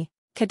 Come at me.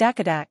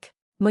 Kadakadak.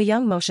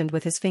 Muyoung motioned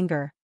with his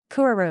finger.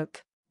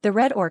 Kuraruk. The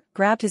red orc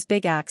grabbed his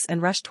big axe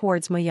and rushed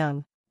towards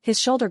Muyoung. His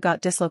shoulder got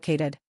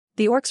dislocated.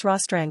 The orc's raw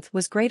strength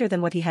was greater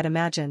than what he had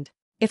imagined.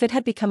 If it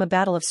had become a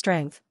battle of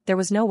strength, there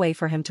was no way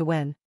for him to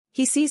win.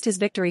 He seized his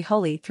victory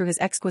wholly through his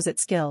exquisite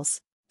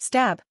skills.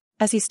 Stab.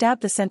 As he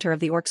stabbed the center of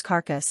the orc's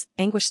carcass,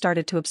 anguish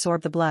started to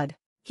absorb the blood.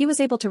 He was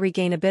able to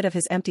regain a bit of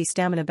his empty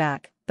stamina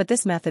back, but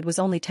this method was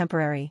only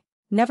temporary.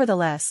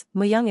 Nevertheless,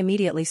 Muyoung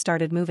immediately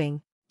started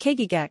moving.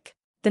 Kagigek.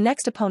 The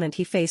next opponent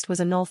he faced was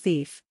a Knoll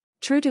thief.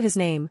 True to his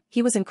name,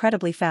 he was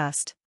incredibly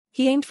fast.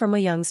 He aimed for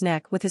Muyoung's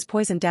neck with his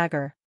poison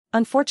dagger.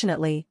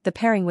 Unfortunately, the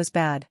pairing was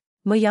bad.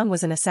 Muyoung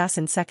was an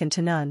assassin second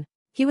to none.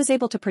 He was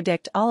able to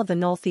predict all of the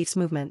Knoll thief's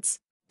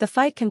movements. The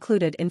fight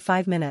concluded in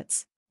 5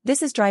 minutes.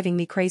 This is driving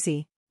me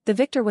crazy. The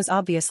victor was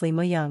obviously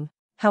Muyoung.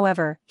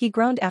 However, he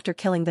groaned after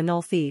killing the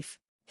Knoll thief.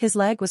 His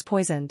leg was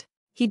poisoned.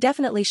 He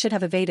definitely should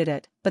have evaded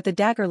it, but the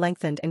dagger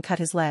lengthened and cut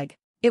his leg.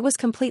 It was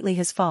completely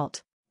his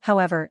fault.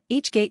 However,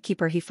 each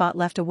gatekeeper he fought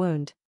left a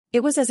wound.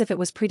 It was as if it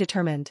was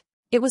predetermined.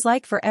 It was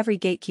like for every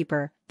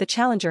gatekeeper, the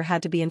challenger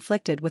had to be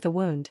inflicted with a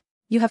wound.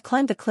 You have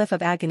climbed the cliff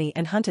of agony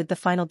and hunted the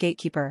final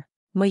gatekeeper.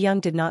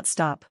 Muyoung did not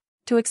stop.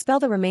 To expel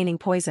the remaining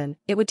poison,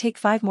 it would take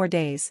 5 more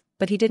days,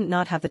 but he did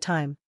not have the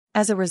time.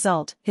 As a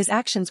result, his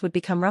actions would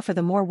become rougher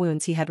the more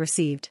wounds he had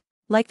received.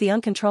 Like the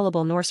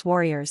uncontrollable Norse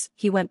warriors,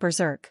 he went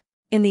berserk.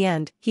 In the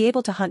end, he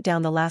able to hunt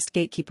down the last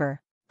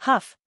gatekeeper.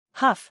 Huff,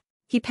 huff.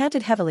 He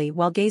panted heavily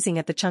while gazing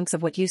at the chunks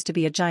of what used to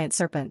be a giant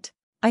serpent.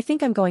 I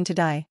think I'm going to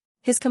die.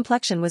 His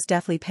complexion was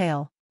deathly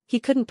pale. He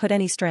couldn't put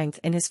any strength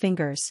in his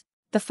fingers.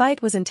 The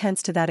fight was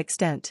intense to that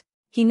extent.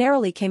 He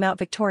narrowly came out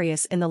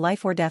victorious in the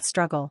life or death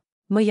struggle.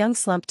 Muyoung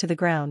slumped to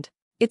the ground.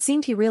 It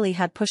seemed he really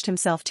had pushed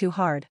himself too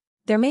hard.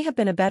 There may have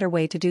been a better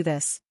way to do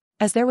this.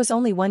 As there was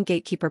only 1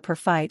 gatekeeper per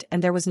fight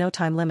and there was no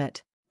time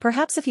limit.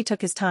 Perhaps if he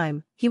took his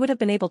time, he would have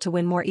been able to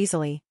win more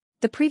easily.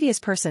 The previous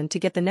person to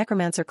get the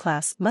necromancer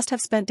class must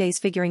have spent days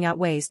figuring out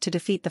ways to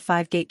defeat the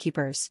 5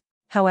 gatekeepers.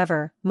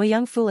 However,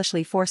 Muyoung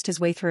foolishly forced his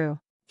way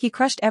through. He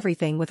crushed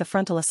everything with a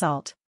frontal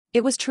assault.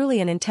 It was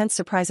truly an intense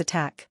surprise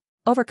attack.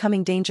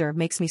 Overcoming danger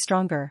makes me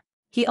stronger.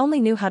 He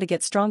only knew how to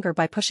get stronger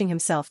by pushing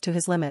himself to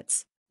his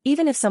limits.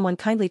 Even if someone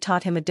kindly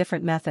taught him a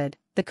different method,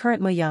 the current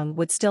Muyoung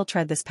would still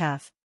tread this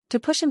path. To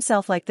push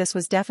himself like this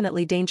was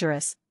definitely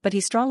dangerous, but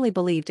he strongly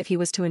believed if he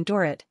was to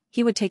endure it,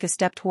 he would take a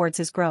step towards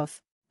his growth.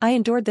 I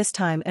endured this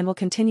time and will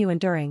continue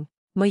enduring.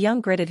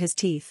 Muyoung gritted his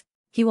teeth.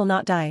 He will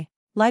not die.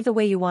 Live the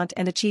way you want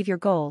and achieve your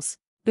goals.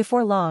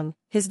 Before long,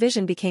 his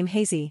vision became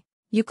hazy.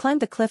 You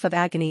climbed the cliff of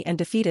agony and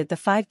defeated the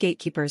 5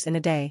 gatekeepers in a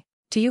day.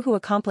 To you who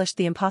accomplished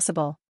the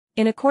impossible.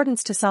 In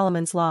accordance to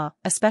Solomon's law,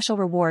 a special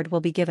reward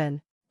will be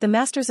given. The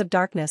Masters of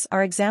Darkness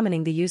are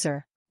examining the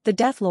user. The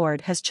Death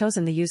Lord has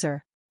chosen the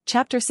user.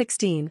 Chapter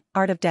 16,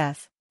 Art of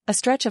Death. A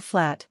stretch of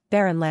flat,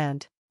 barren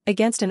land.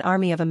 Against an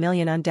army of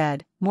 1,000,000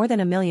 undead, more than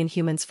 1,000,000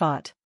 humans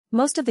fought.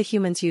 Most of the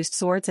humans used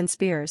swords and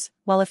spears,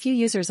 while a few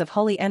users of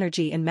holy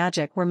energy and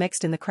magic were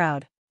mixed in the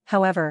crowd.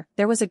 However,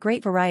 there was a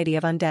great variety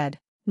of undead.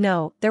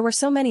 No, there were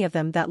so many of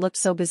them that looked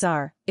so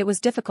bizarre, it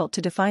was difficult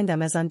to define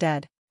them as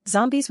undead.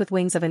 Zombies with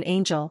wings of an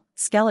angel,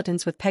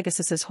 skeletons with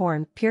Pegasus's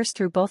horn pierced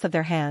through both of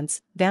their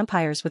hands,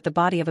 vampires with the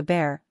body of a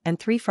bear, and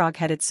 3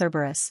 frog-headed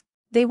Cerberus.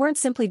 They weren't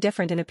simply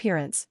different in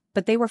appearance,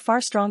 but they were far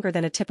stronger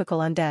than a typical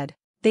undead.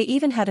 They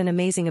even had an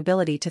amazing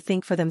ability to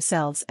think for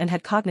themselves and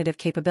had cognitive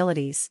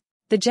capabilities.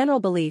 The general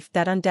belief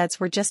that undeads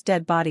were just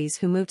dead bodies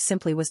who moved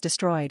simply was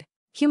destroyed.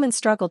 Humans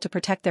struggled to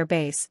protect their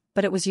base,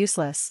 but it was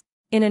useless.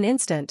 In an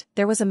instant,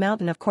 there was a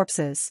mountain of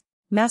corpses.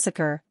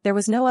 Massacre, there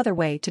was no other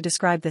way to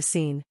describe this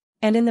scene.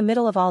 And in the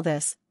middle of all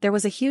this, there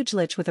was a huge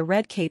lich with a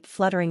red cape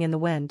fluttering in the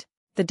wind.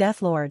 The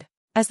Death Lord.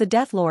 As the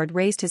Death Lord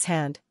raised his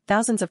hand,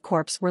 thousands of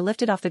corpses were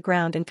lifted off the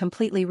ground and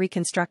completely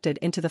reconstructed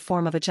into the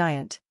form of a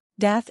giant.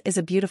 Death is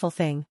a beautiful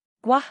thing.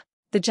 Gwah!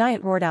 The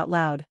giant roared out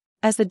loud.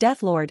 As the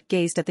Death Lord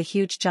gazed at the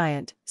huge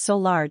giant, so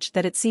large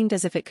that it seemed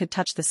as if it could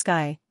touch the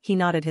sky, he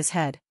nodded his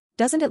head.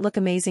 Doesn't it look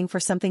amazing for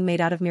something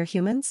made out of mere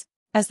humans?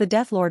 As the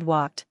Death Lord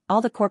walked,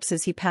 all the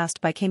corpses he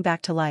passed by came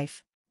back to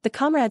life. The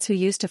comrades who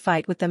used to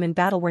fight with them in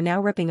battle were now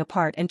ripping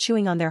apart and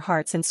chewing on their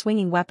hearts and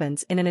swinging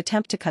weapons in an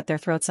attempt to cut their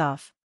throats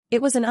off.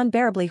 It was an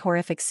unbearably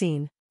horrific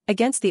scene.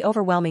 Against the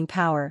overwhelming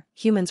power,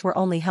 humans were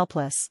only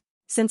helpless.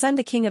 Since I'm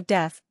the king of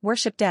death,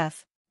 worship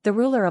death. The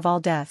ruler of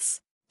all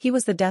deaths. He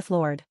was the Death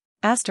Lord.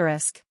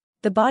 Asterisk.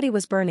 The body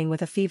was burning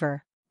with a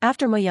fever.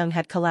 After Muyoung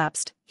had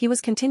collapsed, he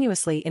was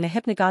continuously in a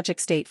hypnagogic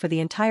state for the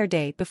entire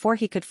day before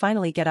he could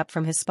finally get up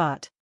from his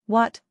spot.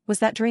 What was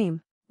that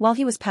dream? While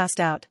he was passed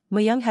out,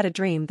 Muyoung had a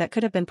dream that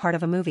could have been part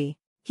of a movie.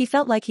 He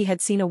felt like he had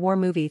seen a war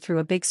movie through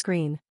a big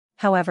screen.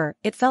 However,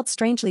 it felt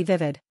strangely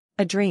vivid.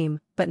 A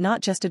dream, but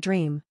not just a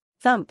dream.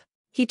 Thump.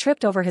 He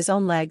tripped over his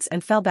own legs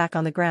and fell back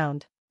on the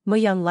ground.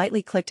 Muyoung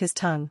lightly clicked his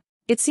tongue.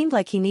 It seemed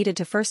like he needed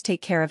to first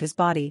take care of his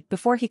body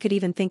before he could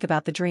even think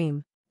about the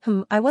dream.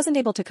 I wasn't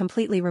able to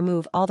completely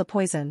remove all the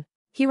poison.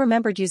 He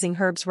remembered using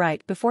herbs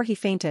right before he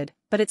fainted,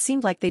 but it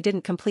seemed like they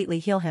didn't completely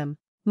heal him.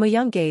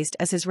 Muyoung gazed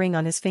as his ring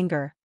on his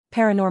finger.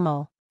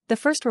 Paranormal. The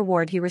first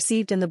reward he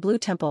received in the Blue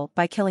Temple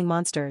by killing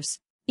monsters.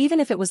 Even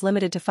if it was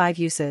limited to 5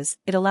 uses,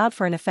 it allowed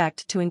for an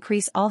effect to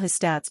increase all his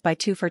stats by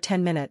 2 for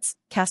 10 minutes,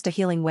 cast a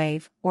healing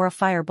wave, or a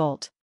fire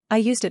bolt. I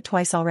used it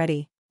twice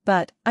already.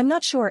 But, I'm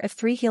not sure if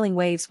 3 healing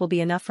waves will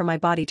be enough for my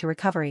body to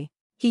recovery.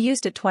 He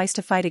used it twice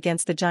to fight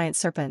against the giant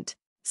serpent.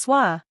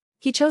 Swah!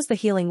 He chose the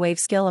healing wave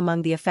skill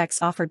among the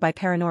effects offered by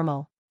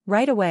paranormal.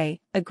 Right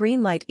away, a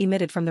green light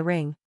emitted from the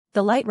ring.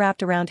 The light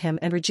wrapped around him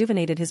and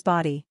rejuvenated his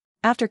body.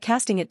 After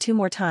casting it 2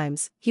 more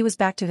times, he was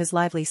back to his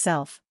lively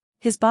self.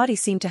 His body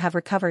seemed to have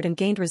recovered and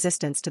gained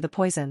resistance to the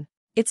poison.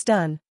 It's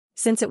done.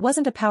 Since it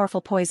wasn't a powerful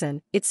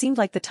poison, it seemed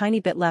like the tiny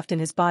bit left in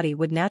his body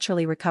would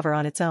naturally recover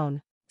on its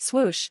own.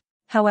 Swoosh.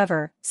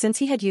 However, since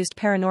he had used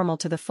paranormal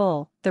to the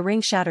full, the ring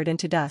shattered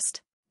into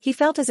dust. He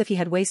felt as if he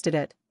had wasted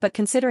it, but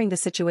considering the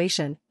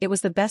situation, it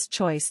was the best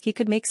choice he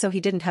could make, so he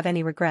didn't have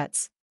any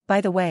regrets.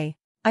 By the way,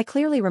 I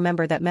clearly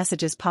remember that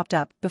messages popped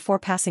up before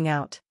passing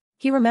out.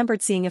 He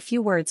remembered seeing a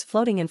few words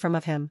floating in front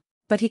of him,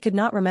 but he could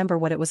not remember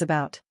what it was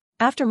about.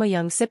 After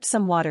Muyoung sipped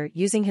some water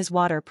using his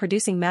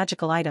water-producing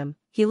magical item,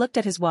 he looked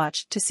at his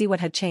watch to see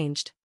what had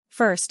changed.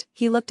 First,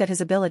 he looked at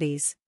his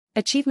abilities.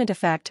 Achievement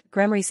effect,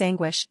 Gremry's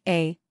Anguish,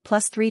 A,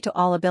 +3 to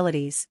all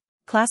abilities.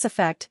 Class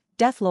effect,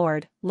 Death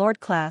Lord, Lord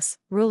class,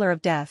 Ruler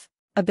of Death.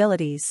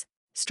 Abilities.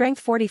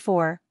 Strength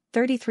 44,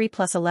 33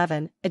 +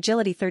 11,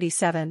 Agility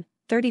 37,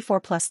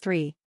 34 +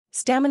 3.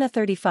 Stamina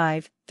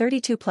 35,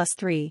 32 +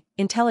 3,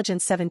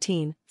 Intelligence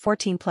 17,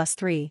 14 +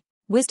 3,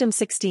 Wisdom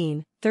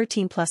 16,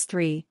 13 +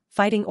 3,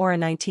 Fighting Aura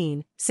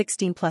 19,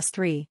 16 +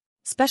 3.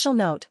 Special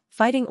note,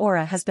 Fighting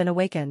Aura has been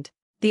awakened.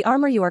 The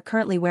armor you are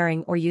currently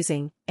wearing or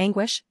using,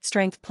 Anguish,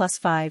 Strength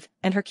 +5,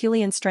 and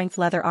Herculean Strength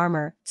Leather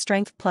Armor,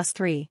 Strength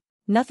 +3.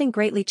 Nothing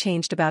greatly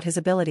changed about his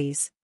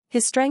abilities.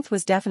 His strength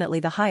was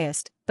definitely the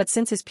highest, but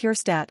since his pure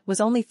stat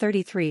was only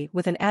 33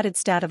 with an added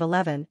stat of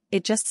 11,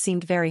 it just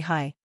seemed very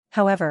high.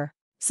 However,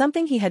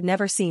 something he had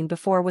never seen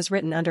before was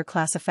written under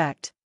class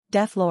effect.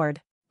 Death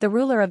Lord. The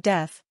ruler of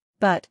death.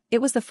 But, it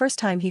was the first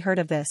time he heard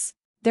of this.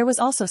 There was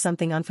also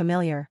something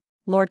unfamiliar.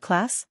 Lord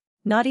class?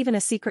 Not even a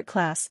secret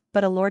class,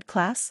 but a Lord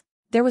class?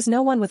 There was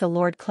no one with a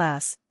Lord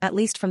class, at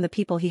least from the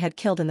people he had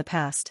killed in the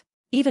past.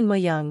 Even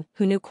Muyoung,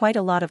 who knew quite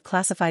a lot of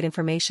classified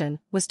information,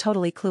 was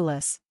totally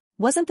clueless.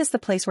 Wasn't this the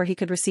place where he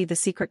could receive the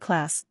secret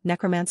class,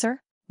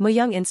 Necromancer?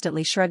 Muyoung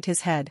instantly shrugged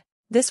his head.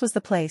 This was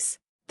the place.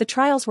 The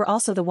trials were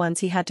also the ones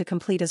he had to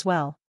complete as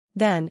well.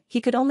 Then,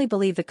 he could only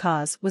believe the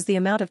cause was the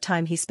amount of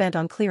time he spent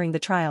on clearing the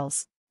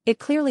trials. It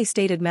clearly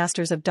stated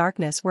Masters of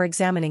Darkness were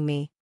examining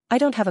me. I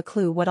don't have a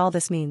clue what all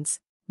this means.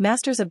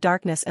 Masters of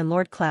Darkness and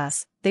Lord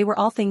class, they were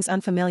all things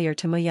unfamiliar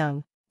to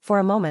Muyoung. For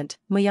a moment,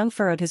 Muyoung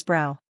furrowed his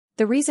brow.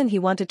 The reason he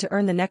wanted to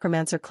earn the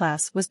Necromancer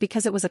class was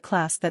because it was a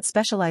class that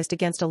specialized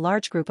against a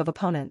large group of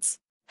opponents.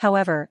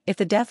 However, if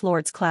the Death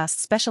Lord's class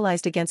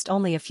specialized against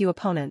only a few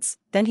opponents,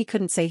 then he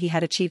couldn't say he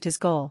had achieved his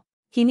goal.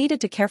 He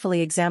needed to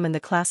carefully examine the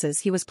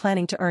classes he was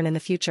planning to earn in the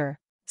future.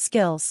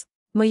 Skills.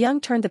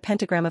 Muyoung turned the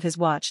pentagram of his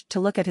watch to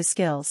look at his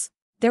skills.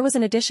 There was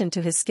an addition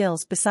to his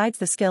skills besides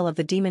the skill of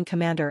the Demon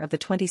Commander of the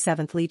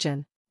 27th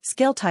Legion.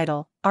 Skill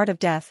title, Art of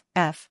Death,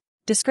 F.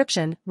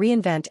 Description,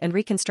 reinvent and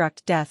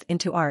reconstruct death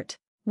into art.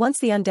 Once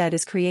the undead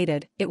is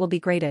created, it will be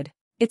graded.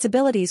 Its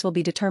abilities will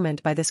be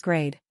determined by this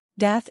grade.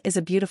 Death is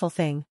a beautiful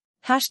thing.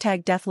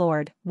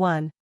 #DeathLord,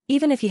 1.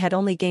 Even if he had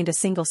only gained a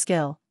single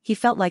skill, he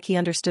felt like he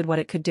understood what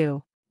it could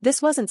do.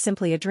 This wasn't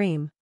simply a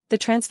dream. The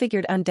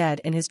transfigured undead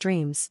in his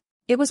dreams.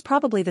 It was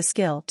probably the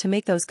skill to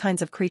make those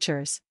kinds of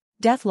creatures.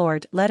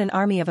 Deathlord led an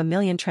army of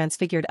 1,000,000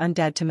 transfigured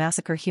undead to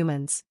massacre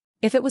humans.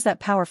 If it was that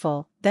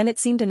powerful, then it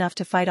seemed enough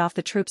to fight off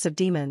the troops of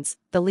demons,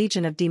 the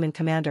Legion of Demon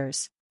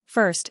Commanders.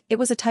 First, it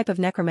was a type of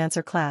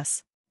Necromancer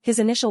class. His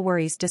initial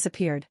worries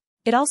disappeared.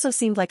 It also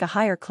seemed like a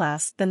higher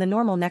class than the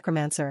normal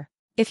Necromancer.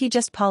 If he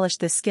just polished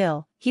this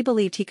skill, he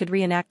believed he could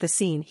reenact the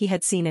scene he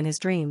had seen in his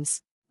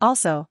dreams.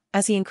 Also,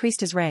 as he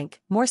increased his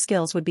rank, more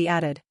skills would be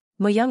added.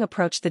 Muyoung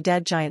approached the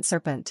dead giant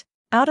serpent.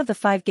 Out of the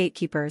 5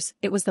 gatekeepers,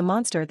 it was the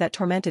monster that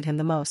tormented him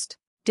the most.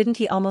 Didn't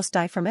he almost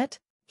die from it?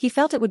 He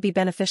felt it would be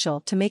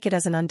beneficial to make it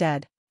as an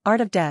undead.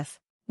 Art of Death.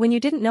 When you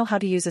didn't know how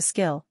to use a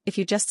skill, if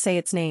you just say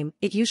its name,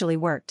 it usually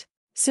worked.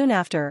 Soon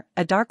after,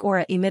 a dark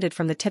aura emitted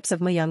from the tips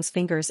of Muyoung's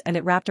fingers and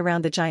it wrapped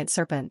around the giant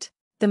serpent.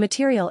 The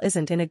material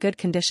isn't in a good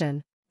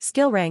condition.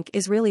 Skill rank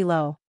is really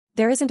low.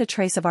 There isn't a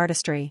trace of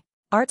artistry.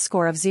 Art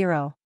score of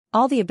 0.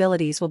 All the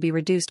abilities will be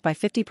reduced by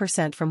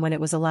 50% from when it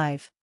was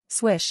alive.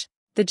 Swish.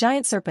 The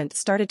giant serpent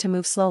started to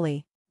move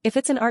slowly. If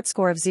it's an art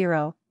score of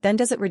 0, then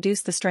does it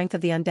reduce the strength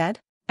of the undead?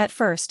 At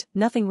first,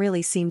 nothing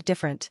really seemed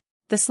different.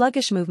 The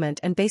sluggish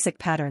movement and basic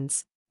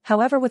patterns.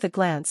 However, with a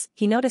glance,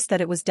 he noticed that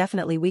it was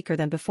definitely weaker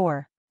than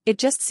before. It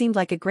just seemed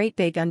like a great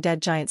big undead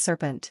giant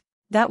serpent.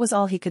 That was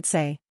all he could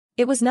say.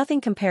 It was nothing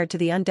compared to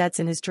the undeads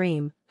in his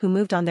dream, who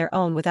moved on their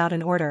own without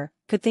an order,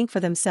 could think for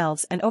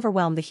themselves and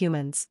overwhelm the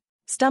humans.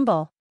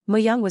 Stumble.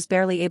 Muyoung was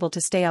barely able to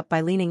stay up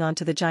by leaning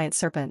onto the giant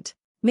serpent.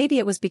 Maybe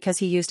it was because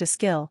he used a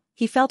skill,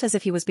 he felt as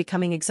if he was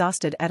becoming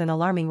exhausted at an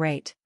alarming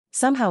rate.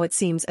 Somehow it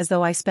seems as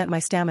though I spent my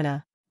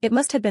stamina. It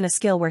must have been a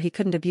skill where he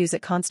couldn't abuse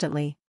it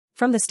constantly.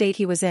 From the state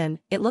he was in,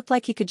 it looked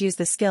like he could use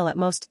the skill at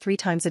most 3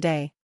 times a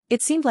day.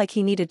 It seemed like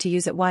he needed to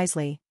use it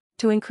wisely.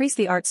 To increase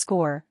the art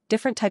score,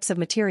 different types of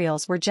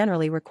materials were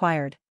generally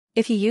required.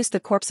 If he used the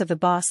corpse of the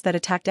boss that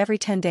attacked every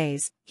 10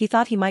 days, he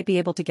thought he might be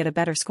able to get a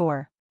better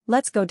score.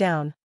 Let's go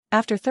down.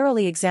 After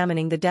thoroughly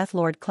examining the Death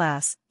Lord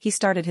class, he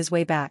started his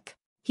way back.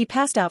 He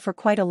passed out for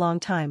quite a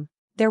long time.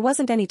 There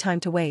wasn't any time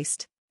to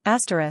waste.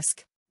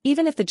 Asterisk.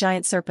 Even if the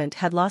giant serpent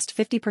had lost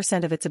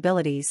 50% of its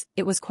abilities,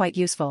 it was quite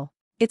useful.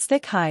 Its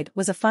thick hide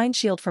was a fine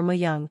shield for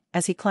Muyoung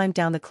as he climbed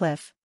down the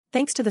cliff.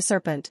 Thanks to the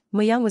serpent,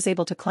 Muyoung was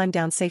able to climb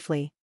down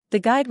safely. The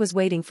guide was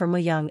waiting for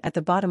Muyoung at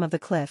the bottom of the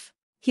cliff.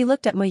 He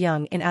looked at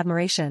Muyoung in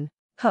admiration.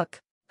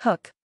 Hook.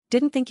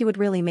 Didn't think you would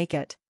really make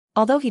it.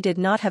 Although he did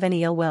not have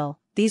any ill will,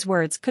 these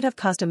words could have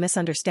caused a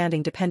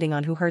misunderstanding depending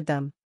on who heard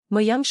them.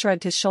 Muyoung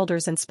shrugged his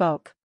shoulders and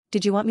spoke.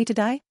 Did you want me to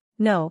die?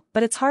 No,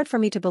 but it's hard for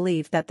me to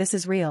believe that this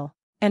is real.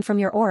 And from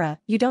your aura,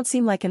 you don't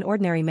seem like an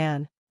ordinary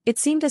man. It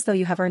seemed as though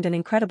you have earned an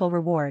incredible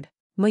reward.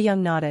 Muyoung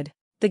nodded.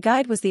 The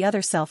guide was the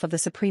other self of the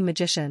supreme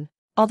magician.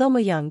 Although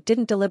Muyoung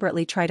didn't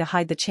deliberately try to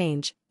hide the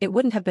change, it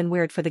wouldn't have been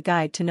weird for the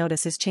guide to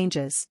notice his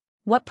changes.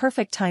 What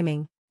perfect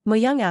timing.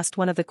 Muyoung asked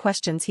one of the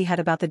questions he had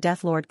about the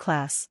Death Lord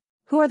class.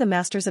 Who are the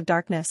Masters of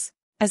Darkness?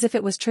 As if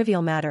it was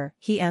trivial matter,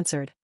 he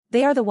answered.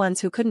 They are the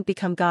ones who couldn't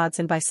become gods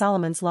and by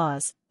Solomon's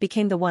laws,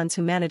 became the ones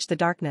who managed the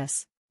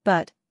darkness.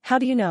 But, how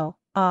do you know?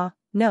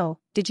 No,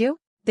 did you?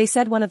 They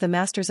said one of the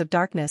Masters of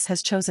Darkness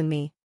has chosen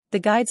me. The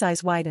guide's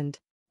eyes widened.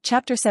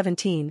 Chapter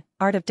 17,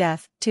 Art of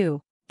Death,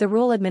 2. The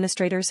rule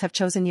administrators have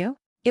chosen you?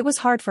 It was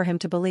hard for him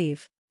to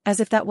believe. As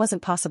if that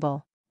wasn't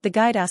possible. The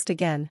guide asked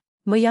again.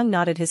 Muyoung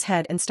nodded his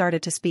head and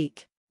started to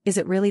speak. Is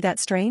it really that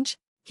strange?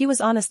 He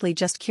was honestly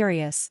just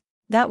curious.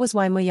 That was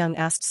why Muyoung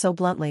asked so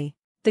bluntly.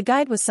 The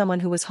guide was someone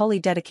who was wholly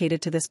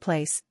dedicated to this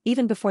place,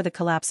 even before the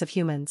collapse of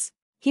humans.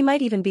 He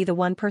might even be the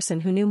one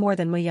person who knew more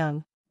than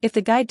Muyoung. If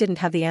the guide didn't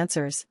have the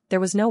answers, there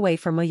was no way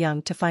for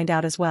Muyoung to find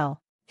out as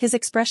well. His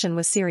expression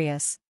was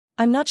serious.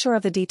 I'm not sure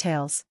of the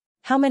details.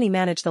 How many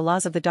manage the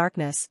laws of the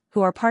darkness,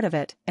 who are part of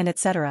it, and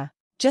etc.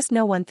 Just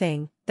know one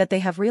thing, that they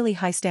have really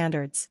high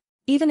standards.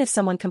 Even if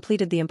someone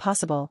completed the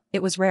impossible,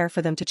 it was rare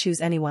for them to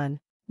choose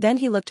anyone. Then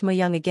he looked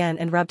Muyoung again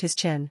and rubbed his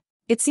chin.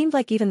 It seemed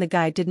like even the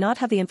guide did not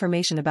have the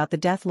information about the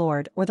Death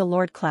Lord or the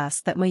Lord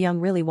class that Muyoung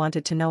really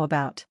wanted to know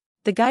about.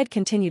 The guide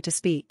continued to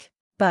speak.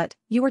 But,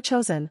 you were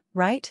chosen,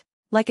 right?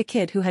 Like a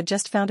kid who had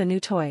just found a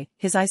new toy,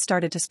 his eyes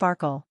started to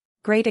sparkle.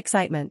 Great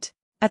excitement.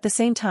 At the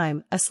same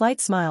time, a slight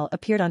smile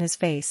appeared on his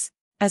face.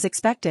 As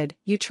expected,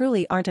 you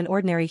truly aren't an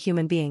ordinary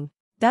human being.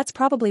 That's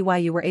probably why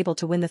you were able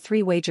to win the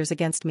 3 wagers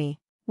against me.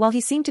 While he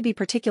seemed to be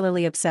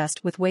particularly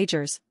obsessed with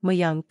wagers,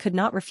 Muyoung could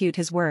not refute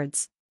his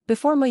words.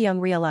 Before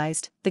Muyoung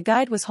realized, the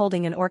guide was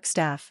holding an orc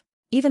staff.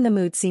 Even the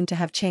mood seemed to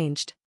have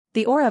changed.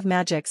 The aura of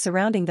magic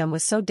surrounding them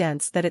was so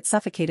dense that it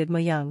suffocated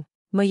Muyoung.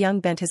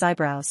 Muyoung bent his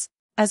eyebrows.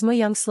 As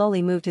Muyoung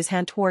slowly moved his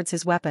hand towards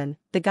his weapon,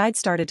 the guide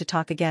started to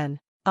talk again.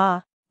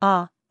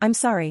 I'm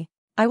sorry.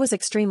 I was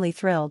extremely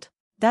thrilled.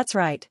 That's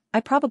right,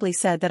 I probably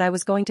said that I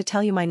was going to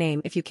tell you my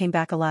name if you came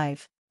back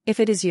alive. If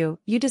it is you,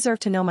 you deserve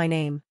to know my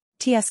name.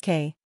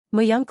 TSK.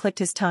 Muyoung clicked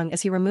his tongue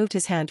as he removed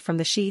his hand from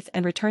the sheath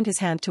and returned his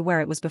hand to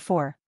where it was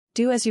before.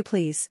 Do as you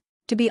please.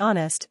 To be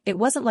honest, it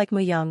wasn't like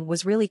Muyoung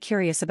was really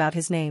curious about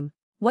his name.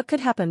 What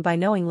could happen by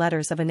knowing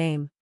letters of a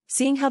name?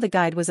 Seeing how the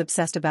guide was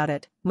obsessed about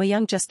it,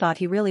 Muyoung just thought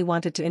he really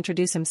wanted to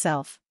introduce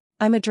himself.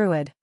 I'm a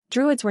druid.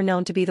 Druids were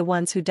known to be the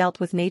ones who dealt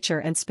with nature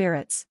and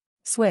spirits.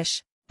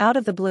 Swish. Out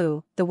of the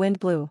blue, the wind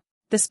blew.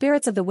 The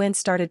spirits of the wind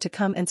started to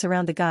come and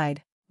surround the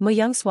guide.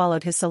 Muyoung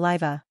swallowed his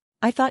saliva.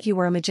 I thought you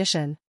were a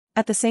magician.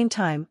 At the same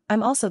time,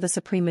 I'm also the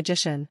supreme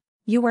magician.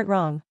 You weren't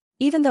wrong.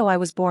 Even though I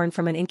was born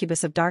from an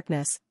incubus of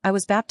darkness, I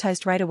was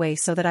baptized right away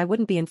so that I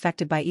wouldn't be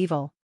infected by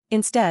evil.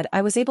 Instead,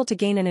 I was able to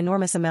gain an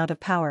enormous amount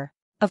of power.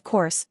 Of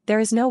course, there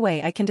is no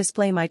way I can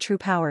display my true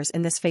powers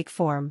in this fake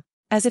form.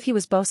 As if he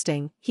was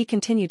boasting, he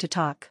continued to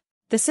talk.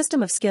 The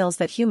system of skills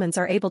that humans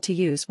are able to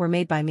use were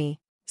made by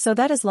me. So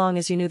that as long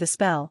as you knew the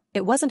spell,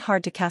 it wasn't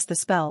hard to cast the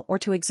spell or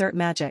to exert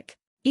magic.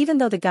 Even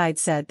though the guide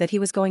said that he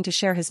was going to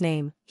share his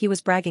name, he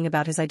was bragging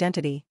about his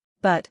identity.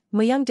 But,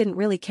 Muyoung didn't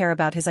really care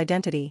about his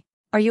identity.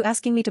 Are you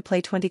asking me to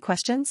play 20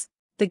 questions?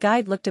 The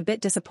guide looked a bit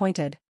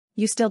disappointed.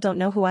 You still don't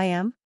know who I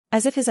am?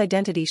 As if his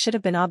identity should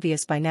have been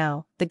obvious by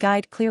now, the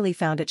guide clearly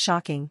found it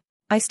shocking.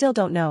 I still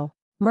don't know.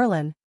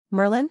 Merlin.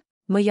 Merlin?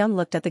 Muyoung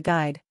looked at the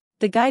guide.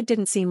 The guide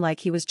didn't seem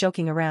like he was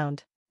joking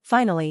around.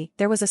 Finally,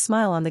 there was a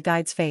smile on the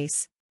guide's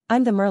face.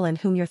 I'm the Merlin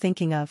whom you're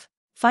thinking of.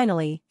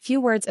 Finally, few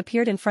words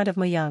appeared in front of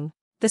Muyoung.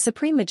 The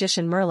supreme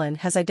magician Merlin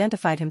has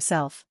identified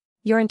himself.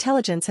 Your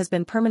intelligence has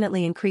been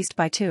permanently increased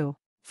by 2.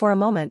 For a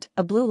moment,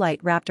 a blue light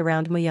wrapped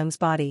around Muyoung's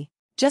body.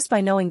 Just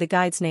by knowing the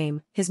guide's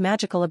name, his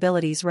magical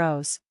abilities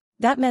rose.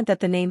 That meant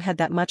that the name had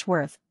that much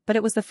worth, but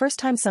it was the first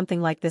time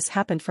something like this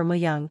happened for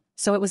Muyoung,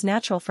 so it was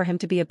natural for him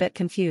to be a bit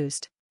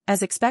confused.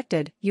 As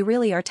expected, you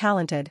really are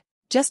talented.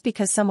 Just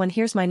because someone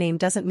hears my name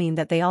doesn't mean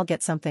that they all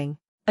get something.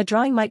 A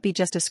drawing might be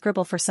just a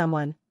scribble for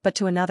someone, but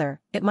to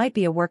another, it might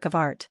be a work of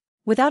art.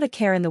 Without a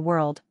care in the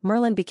world,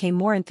 Merlin became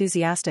more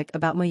enthusiastic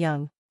about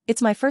Muyoung.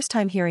 It's my first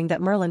time hearing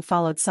that Merlin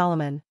followed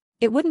Solomon.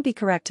 It wouldn't be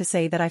correct to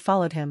say that I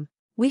followed him.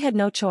 We had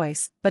no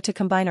choice, but to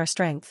combine our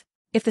strength.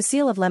 If the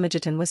seal of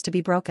Lemegeton was to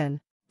be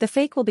broken, the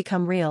fake will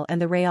become real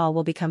and the real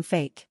will become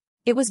fake.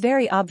 It was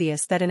very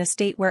obvious that in a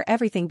state where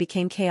everything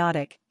became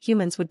chaotic,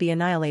 humans would be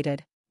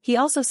annihilated. He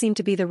also seemed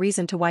to be the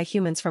reason to why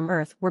humans from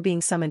Earth were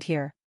being summoned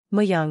here.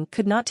 Muyoung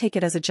could not take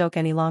it as a joke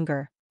any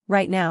longer.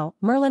 Right now,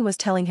 Merlin was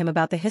telling him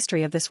about the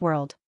history of this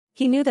world.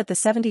 He knew that the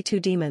 72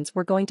 demons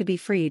were going to be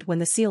freed when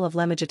the seal of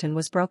Lemegeton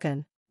was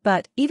broken.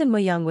 But, even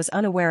Muyoung was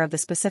unaware of the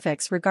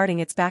specifics regarding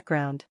its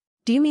background.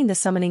 Do you mean the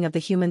summoning of the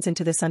humans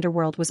into this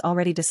underworld was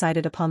already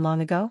decided upon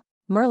long ago?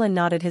 Merlin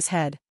nodded his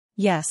head.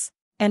 Yes.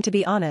 And to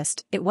be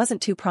honest, it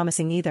wasn't too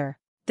promising either.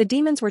 The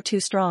demons were too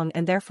strong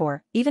and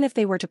therefore, even if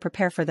they were to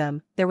prepare for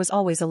them, there was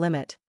always a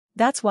limit.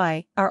 That's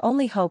why, our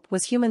only hope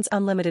was humans'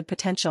 unlimited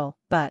potential,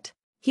 but...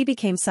 He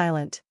became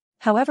silent.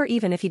 However,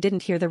 even if he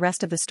didn't hear the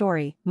rest of the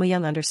story,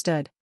 Muyoung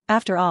understood.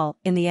 After all,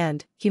 in the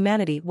end,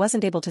 humanity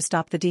wasn't able to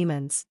stop the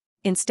demons.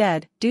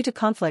 Instead, due to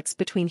conflicts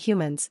between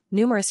humans,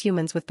 numerous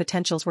humans with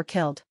potentials were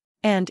killed.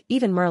 And,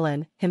 even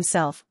Merlin,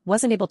 himself,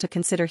 wasn't able to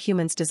consider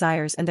humans'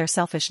 desires and their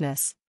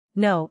selfishness.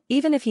 No,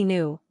 even if he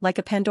knew, like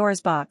a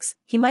Pandora's box,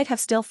 he might have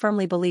still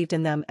firmly believed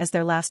in them as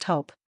their last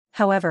hope.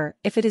 However,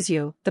 if it is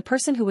you, the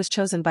person who was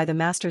chosen by the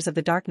Masters of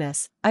the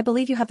Darkness, I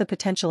believe you have the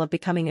potential of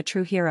becoming a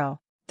true hero.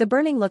 The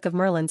burning look of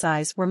Merlin's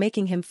eyes were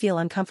making him feel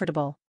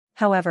uncomfortable.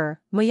 However,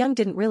 Muyoung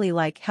didn't really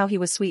like how he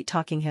was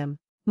sweet-talking him.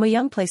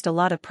 Muyoung placed a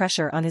lot of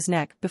pressure on his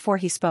neck before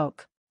he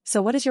spoke.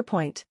 So what is your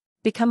point?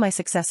 Become my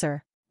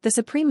successor. The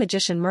supreme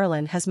magician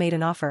Merlin has made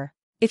an offer.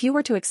 If you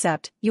were to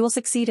accept, you will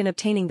succeed in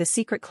obtaining the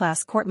secret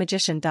class court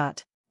magician.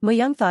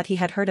 Muyoung thought he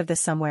had heard of this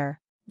somewhere.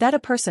 That a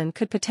person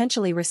could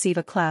potentially receive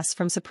a class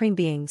from supreme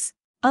beings.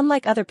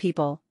 Unlike other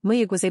people,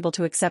 Muyoung was able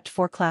to accept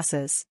 4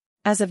 classes.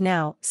 As of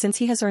now, since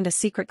he has earned a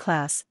secret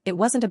class, it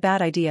wasn't a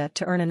bad idea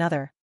to earn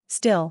another.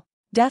 Still,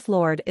 Death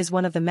Lord is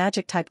one of the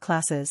magic-type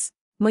classes.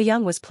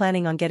 Muyoung was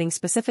planning on getting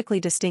specifically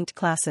distinct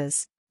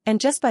classes. And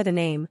just by the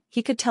name,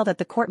 he could tell that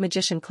the court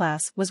magician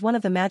class was one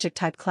of the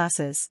magic-type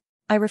classes.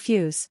 I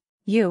refuse.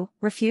 You,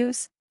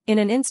 refuse? In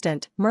an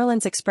instant,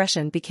 Merlin's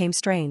expression became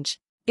strange.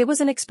 It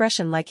was an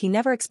expression like he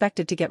never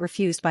expected to get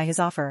refused by his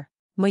offer.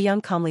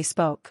 Muyoung calmly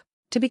spoke.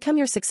 To become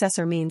your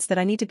successor means that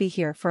I need to be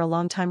here for a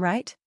long time,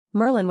 right?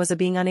 Merlin was a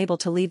being unable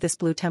to leave this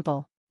blue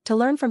temple. To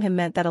learn from him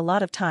meant that a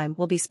lot of time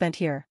will be spent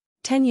here.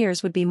 10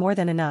 years would be more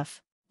than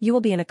enough. You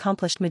will be an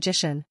accomplished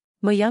magician.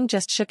 Muyoung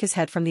just shook his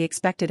head from the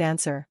expected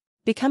answer.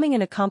 Becoming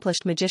an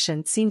accomplished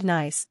magician seemed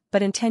nice,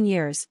 but in 10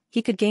 years,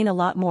 he could gain a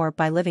lot more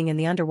by living in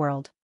the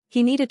underworld.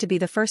 He needed to be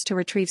the first to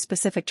retrieve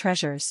specific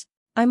treasures.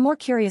 I'm more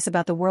curious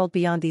about the world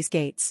beyond these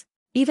gates.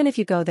 Even if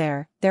you go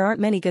there, there aren't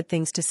many good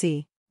things to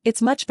see.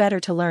 It's much better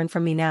to learn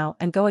from me now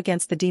and go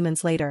against the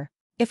demons later.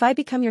 If I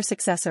become your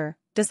successor,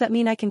 does that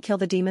mean I can kill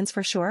the demons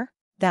for sure?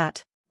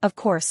 That. Of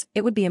course,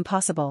 it would be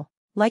impossible.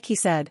 Like he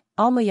said,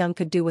 all Muyoung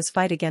could do was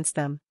fight against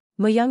them.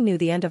 Muyoung knew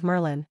the end of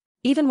Merlin.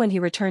 Even when he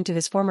returned to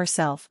his former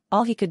self,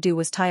 all he could do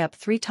was tie up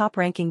 3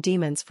 top-ranking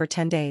demons for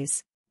 10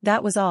 days.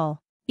 That was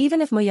all. Even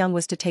if Muyoung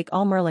was to take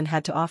all Merlin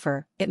had to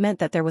offer, it meant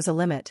that there was a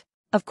limit.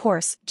 Of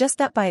course, just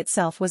that by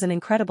itself was an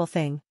incredible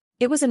thing.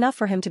 It was enough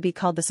for him to be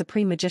called the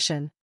Supreme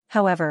Magician.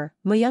 However,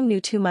 Muyoung knew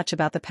too much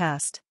about the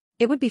past.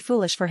 It would be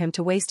foolish for him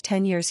to waste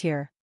 10 years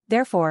here.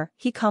 Therefore,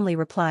 he calmly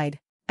replied.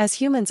 As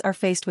humans are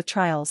faced with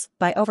trials,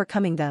 by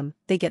overcoming them,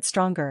 they get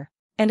stronger.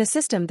 And a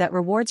system that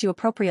rewards you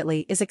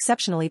appropriately is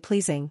exceptionally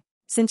pleasing.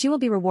 Since you will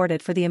be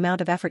rewarded for the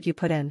amount of effort you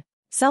put in.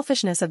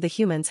 Selfishness of the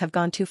humans have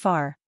gone too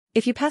far.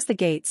 If you pass the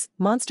gates,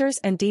 monsters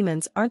and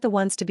demons aren't the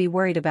ones to be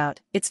worried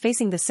about, it's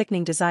facing the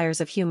sickening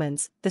desires of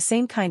humans, the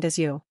same kind as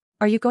you.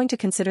 Are you going to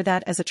consider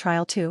that as a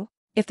trial too?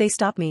 If they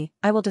stop me,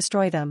 I will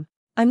destroy them.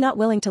 I'm not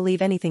willing to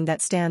leave anything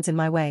that stands in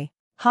my way.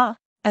 Ha!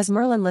 As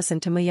Merlin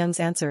listened to Muyoung's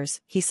answers,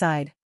 he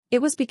sighed.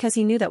 It was because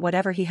he knew that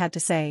whatever he had to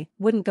say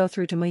wouldn't go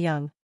through to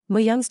Muyoung.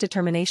 Muyoung's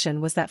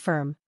determination was that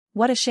firm.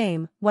 What a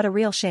shame, what a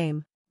real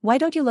shame. Why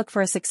don't you look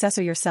for a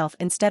successor yourself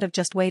instead of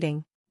just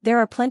waiting? There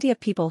are plenty of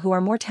people who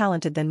are more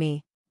talented than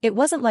me. It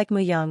wasn't like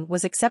Muyoung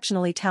was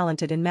exceptionally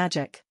talented in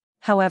magic.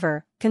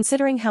 However,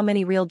 considering how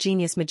many real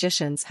genius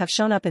magicians have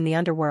shown up in the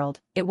underworld,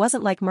 it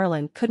wasn't like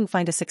Merlin couldn't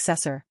find a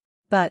successor.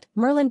 But,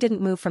 Merlin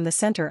didn't move from the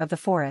center of the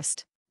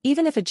forest.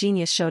 Even if a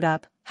genius showed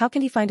up, how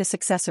can he find a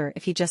successor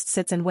if he just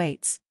sits and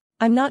waits?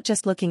 I'm not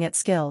just looking at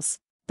skills.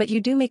 But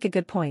you do make a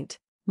good point.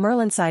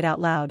 Merlin sighed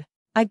out loud.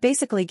 I'd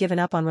basically given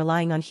up on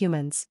relying on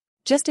humans.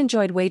 Just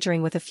enjoyed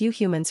wagering with a few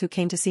humans who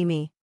came to see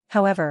me.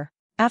 However,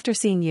 after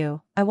seeing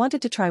you, I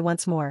wanted to try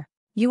once more.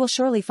 You will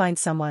surely find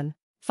someone.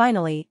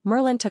 Finally,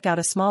 Merlin took out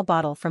a small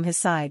bottle from his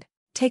side.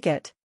 Take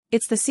it.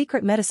 It's the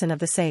secret medicine of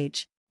the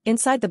sage.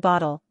 Inside the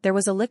bottle, there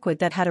was a liquid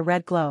that had a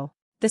red glow.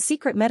 The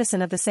secret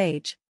medicine of the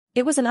sage.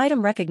 It was an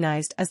item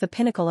recognized as the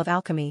pinnacle of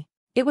alchemy.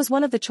 It was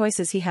one of the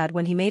choices he had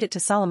when he made it to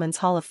Solomon's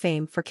Hall of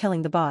Fame for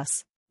killing the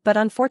boss. But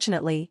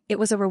unfortunately, it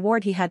was a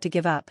reward he had to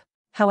give up.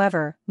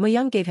 However,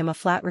 Muyoung gave him a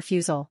flat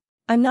refusal.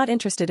 I'm not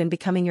interested in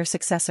becoming your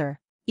successor.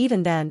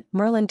 Even then,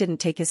 Merlin didn't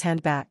take his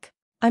hand back.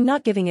 I'm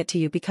not giving it to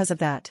you because of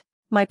that.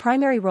 My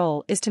primary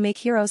role is to make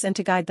heroes and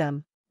to guide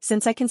them.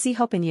 Since I can see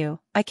hope in you,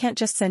 I can't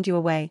just send you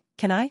away,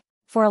 can I?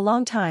 For a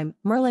long time,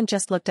 Merlin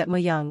just looked at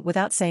Muyoung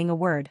without saying a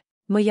word.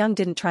 Muyoung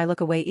didn't try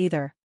look away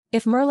either.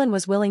 If Merlin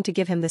was willing to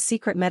give him the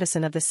secret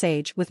medicine of the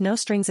sage with no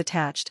strings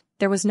attached,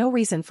 there was no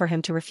reason for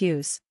him to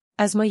refuse.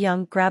 As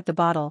Muyoung grabbed the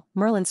bottle,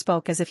 Merlin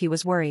spoke as if he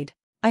was worried.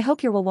 I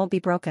hope your will won't be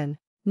broken.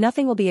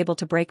 Nothing will be able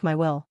to break my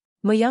will.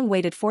 Muyoung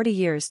waited 40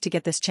 years to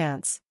get this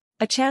chance.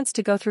 A chance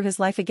to go through his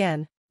life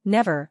again.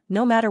 Never,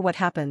 no matter what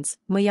happens,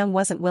 Muyoung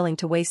wasn't willing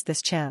to waste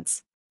this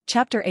chance.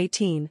 Chapter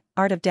 18,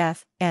 Art of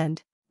Death,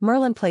 End.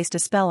 Merlin placed a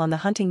spell on the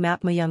hunting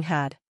map Muyoung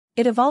had.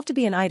 It evolved to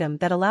be an item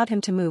that allowed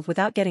him to move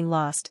without getting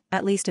lost,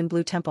 at least in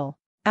Blue Temple.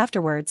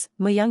 Afterwards,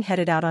 Muyoung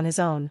headed out on his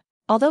own.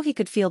 Although he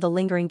could feel the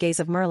lingering gaze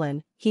of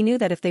Merlin, he knew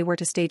that if they were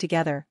to stay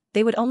together,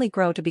 they would only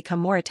grow to become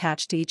more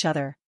attached to each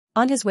other.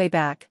 On his way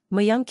back,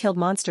 Muyoung killed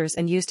monsters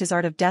and used his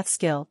Art of Death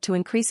skill to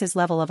increase his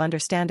level of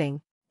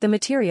understanding. The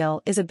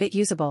material is a bit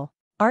usable.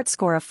 Art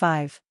score of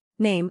 5.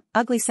 Name,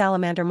 Ugly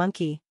Salamander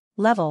Monkey.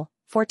 Level,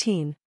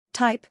 14.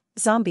 Type,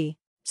 Zombie.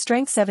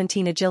 Strength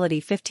 17, Agility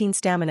 15,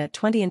 Stamina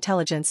 20,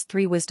 Intelligence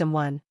 3, Wisdom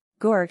 1.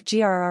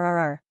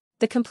 Grrrr.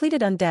 The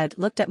completed undead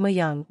looked at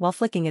Muyoung while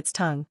flicking its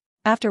tongue.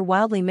 After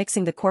wildly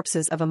mixing the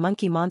corpses of a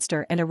monkey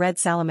monster and a red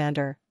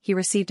salamander, he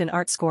received an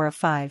art score of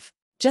 5.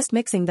 Just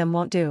mixing them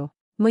won't do.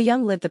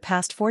 Muyoung lived the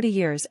past 40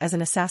 years as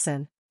an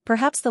assassin.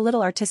 Perhaps the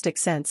little artistic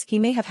sense he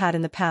may have had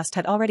in the past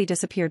had already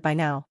disappeared by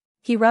now.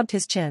 He rubbed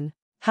his chin.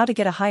 How to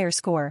get a higher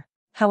score.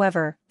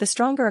 However, the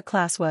stronger a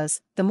class was,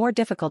 the more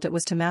difficult it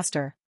was to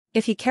master.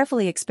 If he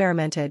carefully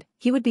experimented,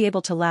 he would be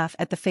able to laugh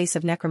at the face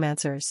of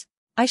necromancers.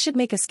 I should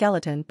make a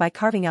skeleton by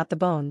carving out the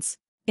bones.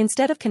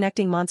 Instead of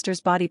connecting monsters'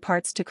 body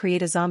parts to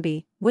create a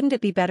zombie, wouldn't it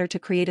be better to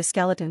create a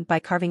skeleton by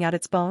carving out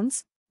its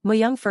bones?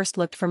 Muyoung first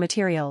looked for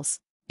materials.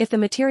 If the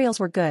materials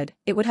were good,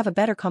 it would have a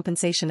better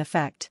compensation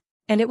effect.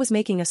 And it was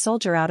making a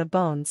soldier out of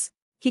bones.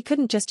 He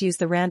couldn't just use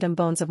the random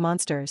bones of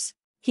monsters.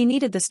 He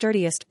needed the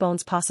sturdiest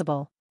bones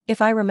possible.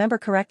 If I remember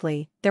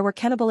correctly, there were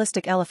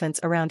cannibalistic elephants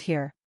around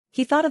here.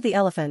 He thought of the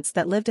elephants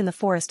that lived in the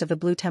forest of the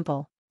Blue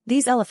Temple.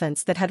 These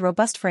elephants that had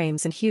robust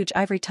frames and huge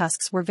ivory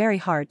tusks were very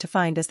hard to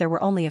find as there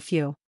were only a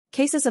few.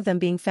 Cases of them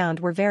being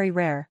found were very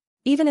rare.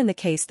 Even in the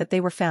case that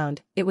they were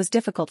found, it was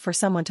difficult for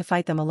someone to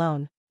fight them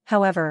alone.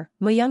 However,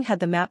 Muyoung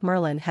had the map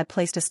Merlin had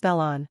placed a spell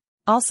on.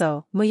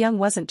 Also, Muyoung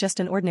wasn't just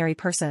an ordinary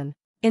person.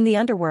 In the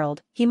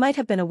underworld, he might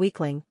have been a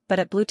weakling, but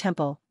at Blue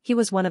Temple, he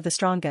was one of the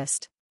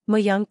strongest.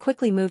 Muyoung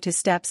quickly moved his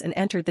steps and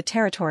entered the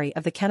territory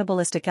of the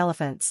cannibalistic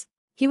elephants.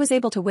 He was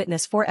able to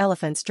witness 4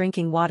 elephants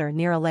drinking water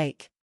near a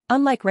lake.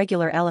 Unlike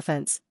regular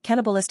elephants,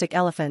 cannibalistic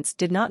elephants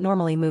did not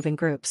normally move in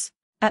groups.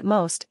 At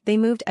most, they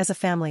moved as a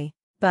family.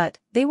 But,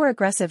 they were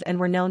aggressive and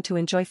were known to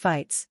enjoy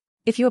fights.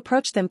 If you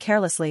approached them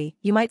carelessly,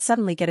 you might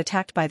suddenly get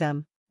attacked by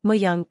them.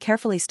 Muyoung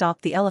carefully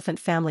stalked the elephant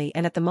family,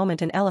 and at the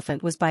moment an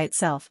elephant was by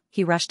itself,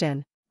 he rushed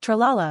in.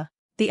 Tralala!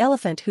 The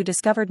elephant who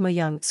discovered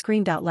Muyoung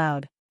screamed out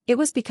loud. It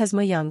was because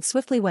Muyoung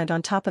swiftly went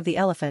on top of the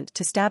elephant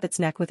to stab its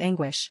neck with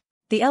anguish.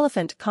 The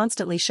elephant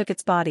constantly shook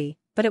its body,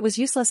 but it was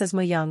useless as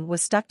Muyoung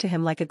was stuck to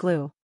him like a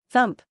glue.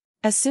 Thump!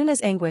 As soon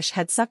as anguish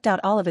had sucked out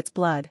all of its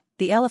blood,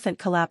 the elephant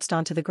collapsed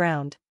onto the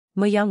ground.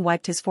 Muyoung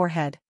wiped his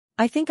forehead.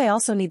 I think I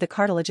also need the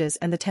cartilages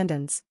and the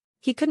tendons.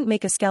 He couldn't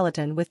make a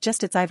skeleton with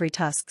just its ivory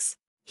tusks.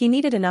 He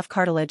needed enough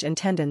cartilage and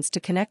tendons to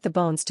connect the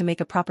bones to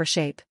make a proper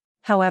shape.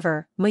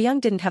 However,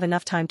 Muyoung didn't have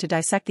enough time to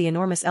dissect the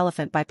enormous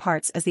elephant by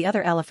parts, as the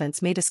other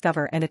elephants may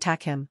discover and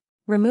attack him.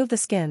 Remove the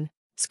skin.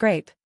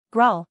 Scrape.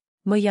 Growl.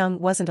 Muyoung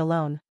wasn't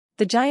alone.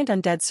 The giant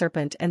undead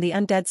serpent and the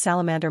undead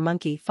salamander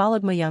monkey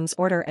followed Muyoung's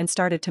order and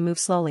started to move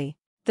slowly.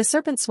 The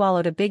serpent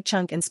swallowed a big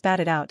chunk and spat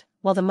it out,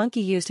 while the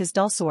monkey used his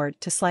dull sword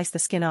to slice the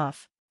skin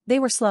off. They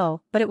were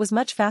slow, but it was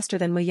much faster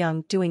than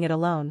Muyoung doing it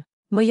alone.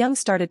 Muyoung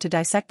started to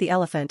dissect the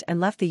elephant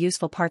and left the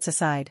useful parts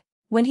aside.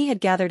 When he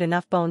had gathered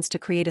enough bones to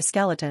create a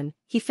skeleton,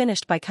 he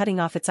finished by cutting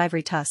off its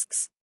ivory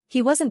tusks.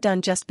 He wasn't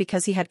done just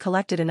because he had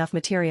collected enough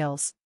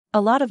materials. A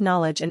lot of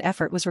knowledge and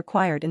effort was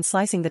required in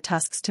slicing the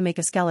tusks to make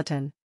a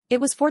skeleton. It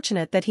was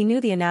fortunate that he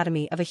knew the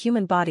anatomy of a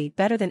human body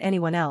better than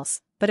anyone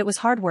else, but it was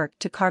hard work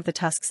to carve the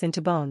tusks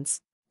into bones.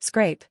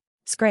 Scrape.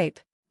 Scrape.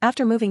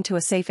 After moving to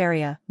a safe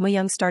area,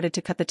 Muyoung started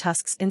to cut the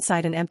tusks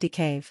inside an empty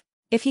cave.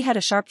 If he had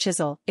a sharp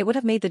chisel, it would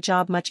have made the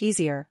job much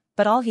easier,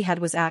 but all he had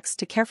was axe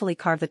to carefully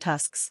carve the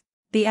tusks.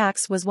 The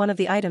axe was one of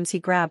the items he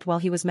grabbed while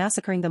he was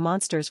massacring the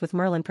monsters with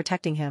Merlin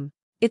protecting him.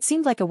 It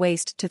seemed like a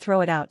waste to throw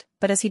it out,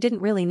 but as he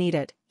didn't really need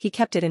it, he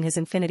kept it in his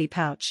infinity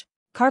pouch.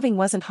 Carving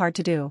wasn't hard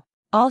to do.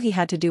 All he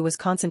had to do was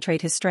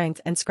concentrate his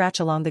strength and scratch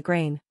along the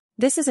grain.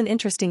 This is an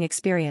interesting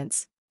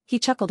experience. He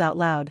chuckled out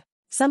loud.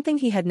 Something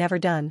he had never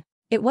done.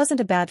 It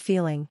wasn't a bad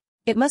feeling.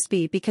 It must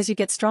be because you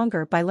get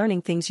stronger by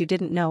learning things you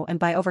didn't know and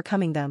by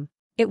overcoming them.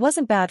 It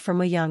wasn't bad for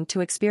Muyoung to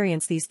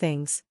experience these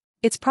things.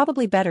 It's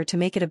probably better to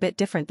make it a bit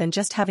different than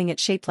just having it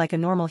shaped like a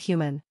normal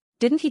human.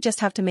 Didn't he just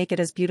have to make it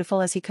as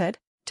beautiful as he could?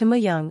 To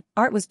Muyoung,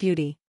 art was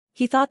beauty.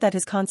 He thought that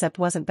his concept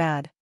wasn't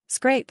bad.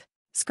 Scrape.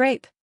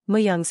 Scrape.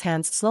 Muyoung's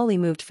hands slowly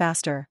moved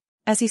faster.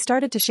 As he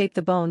started to shape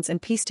the bones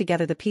and piece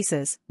together the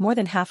pieces, more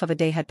than half of a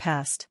day had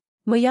passed.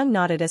 Muyoung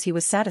nodded as he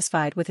was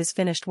satisfied with his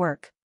finished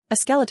work. A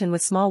skeleton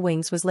with small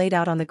wings was laid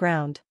out on the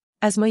ground.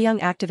 As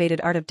Muyoung activated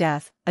Art of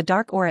Death, a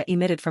dark aura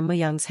emitted from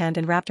Muyoung's hand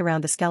and wrapped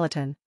around the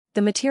skeleton.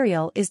 The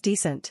material is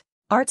decent.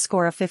 Art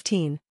score of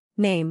 15.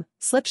 Name,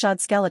 Slipshod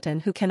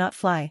Skeleton Who Cannot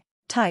Fly.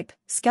 Type,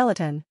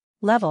 Skeleton.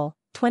 Level,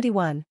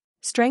 21.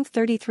 Strength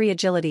 33,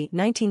 Agility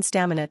 19,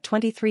 Stamina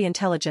 23,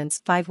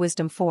 Intelligence 5,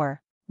 Wisdom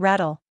 4.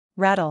 Rattle.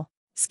 Rattle.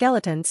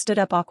 Skeleton stood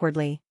up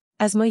awkwardly.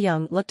 As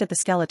Muyoung looked at the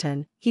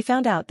skeleton, he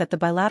found out that the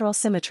bilateral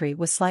symmetry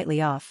was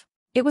slightly off.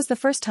 It was the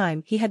first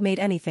time he had made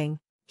anything.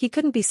 He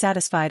couldn't be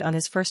satisfied on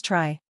his first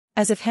try.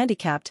 As if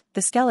handicapped,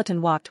 the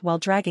skeleton walked while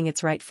dragging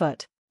its right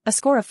foot. A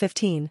score of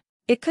 15.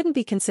 It couldn't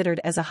be considered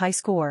as a high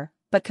score,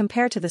 but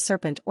compared to the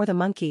serpent or the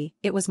monkey,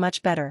 it was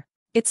much better.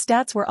 Its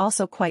stats were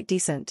also quite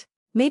decent.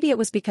 Maybe it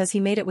was because he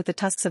made it with the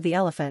tusks of the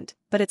elephant,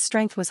 but its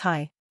strength was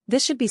high.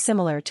 This should be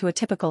similar to a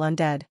typical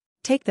undead.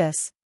 Take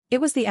this. It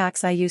was the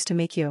axe I used to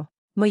make you.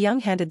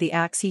 Muyoung handed the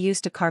axe he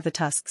used to carve the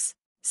tusks.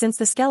 Since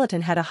the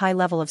skeleton had a high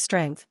level of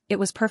strength, it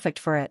was perfect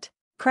for it.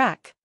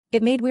 Crack.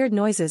 It made weird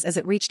noises as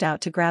it reached out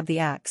to grab the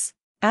axe.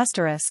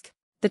 Asterisk.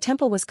 The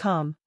temple was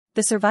calm.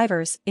 The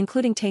survivors,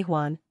 including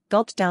Taehwan,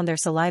 gulped down their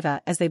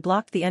saliva as they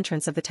blocked the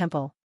entrance of the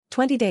temple.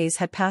 20 days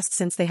had passed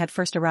since they had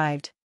first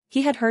arrived.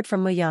 He had heard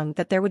from Muyoung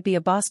that there would be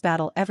a boss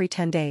battle every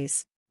 10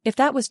 days. If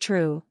that was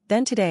true,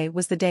 then today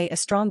was the day a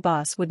strong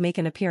boss would make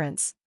an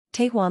appearance.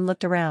 Taehwan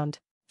looked around.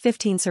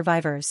 15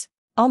 survivors.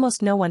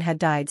 Almost no one had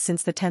died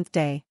since the 10th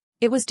day.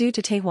 It was due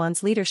to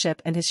Taehwan's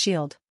leadership and his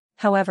shield.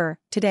 However,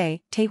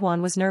 today,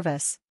 Taehwan was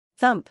nervous.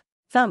 Thump.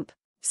 Thump.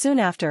 Soon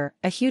after,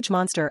 a huge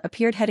monster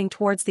appeared heading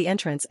towards the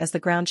entrance as the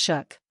ground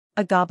shook.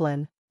 A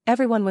goblin.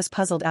 Everyone was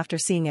puzzled after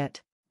seeing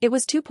it. It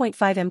was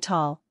 2.5 m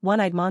tall,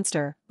 one-eyed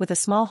monster, with a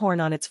small horn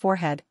on its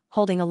forehead,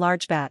 holding a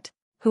large bat.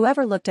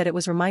 Whoever looked at it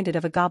was reminded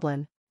of a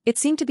goblin. It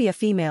seemed to be a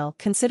female,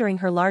 considering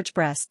her large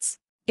breasts.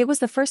 It was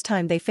the first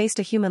time they faced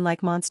a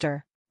human-like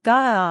monster.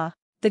 Gah!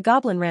 The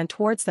goblin ran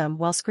towards them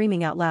while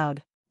screaming out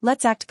loud.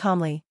 Let's act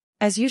calmly.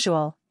 As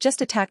usual,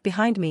 just attack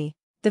behind me.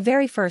 The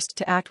very first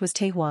to act was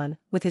Taehwan,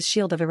 with his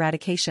shield of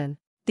eradication.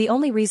 The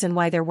only reason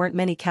why there weren't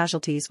many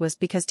casualties was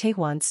because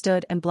Taehwan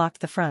stood and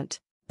blocked the front.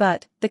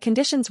 But, the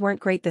conditions weren't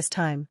great this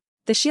time.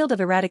 The shield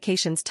of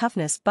eradication's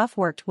toughness buff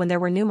worked when there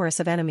were numerous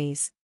of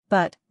enemies.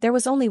 But, there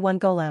was only one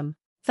golem.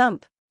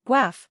 Thump.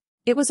 Gwaff.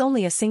 It was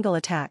only a single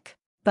attack.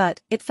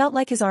 But, it felt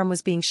like his arm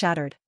was being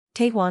shattered.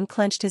 Taehwan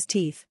clenched his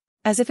teeth.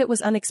 As if it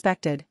was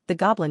unexpected, the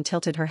goblin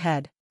tilted her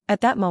head.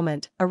 At that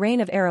moment, a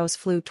rain of arrows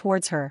flew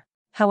towards her.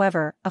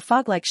 However, a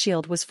fog-like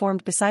shield was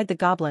formed beside the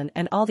goblin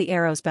and all the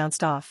arrows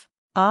bounced off.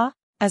 Ah?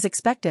 As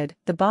expected,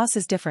 the boss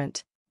is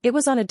different. It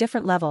was on a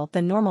different level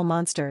than normal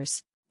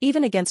monsters.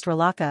 Even against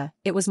Rolaka,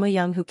 it was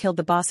Muyoung who killed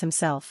the boss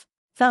himself.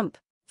 Thump.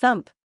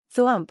 Thump.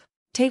 Thump.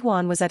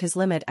 Taehwan was at his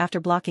limit after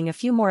blocking a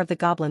few more of the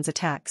goblin's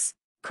attacks.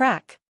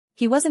 Crack.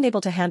 He wasn't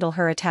able to handle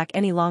her attack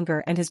any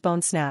longer and his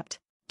bone snapped.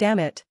 Damn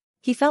it.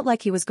 He felt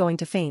like he was going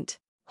to faint.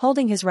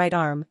 Holding his right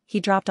arm, he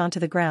dropped onto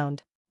the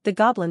ground. The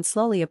goblin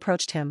slowly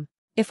approached him.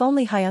 If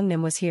only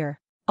Hyungnim was here.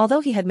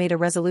 Although he had made a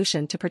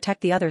resolution to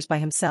protect the others by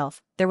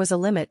himself, there was a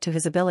limit to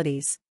his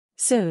abilities.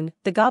 Soon,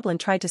 the goblin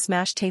tried to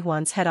smash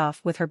Taehwan's head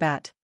off with her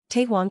bat.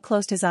 Taehwan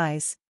closed his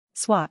eyes.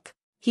 Swack.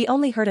 He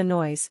only heard a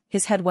noise,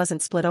 his head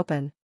wasn't split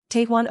open.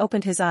 Taehwan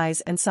opened his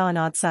eyes and saw an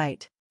odd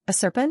sight. A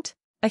serpent?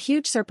 A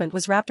huge serpent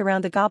was wrapped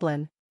around the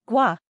goblin.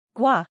 Gwa!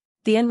 Gwa!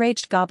 The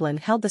enraged goblin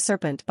held the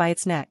serpent by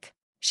its neck.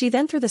 She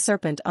then threw the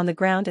serpent on the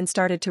ground and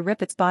started to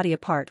rip its body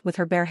apart with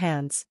her bare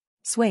hands.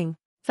 Swing.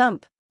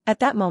 Thump. At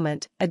that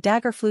moment, a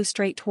dagger flew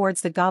straight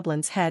towards the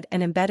goblin's head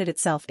and embedded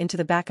itself into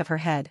the back of her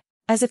head.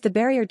 As if the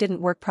barrier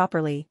didn't work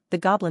properly, the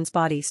goblin's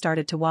body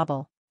started to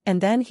wobble.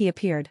 And then he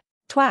appeared.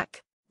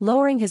 Twack!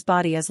 Lowering his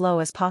body as low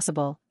as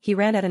possible, he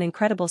ran at an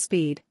incredible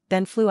speed,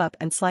 then flew up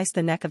and sliced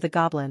the neck of the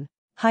goblin.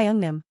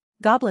 Hyungnim.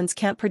 Goblins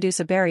can't produce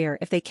a barrier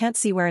if they can't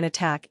see where an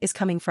attack is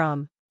coming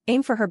from.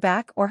 Aim for her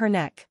back or her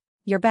neck.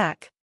 Your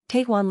back.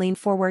 Taehwan leaned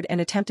forward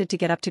and attempted to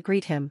get up to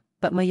greet him,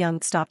 but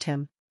Muyoung stopped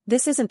him.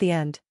 This isn't the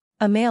end.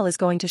 A male is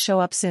going to show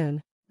up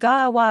soon.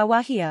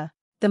 Ga-wa-wa-hia.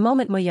 The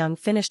moment Muyoung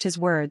finished his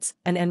words,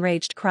 an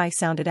enraged cry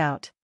sounded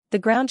out. The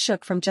ground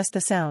shook from just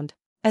the sound.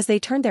 As they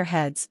turned their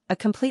heads, a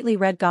completely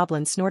red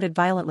goblin snorted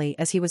violently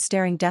as he was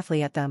staring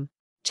deathly at them.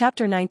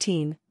 Chapter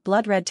 19,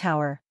 Blood Red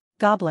Tower.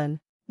 Goblin.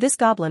 This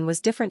goblin was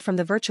different from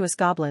the virtuous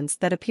goblins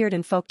that appeared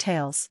in folk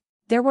tales.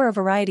 There were a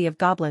variety of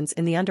goblins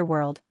in the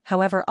underworld,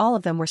 however all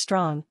of them were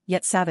strong,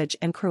 yet savage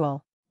and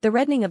cruel. The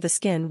reddening of the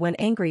skin when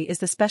angry is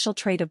the special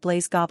trait of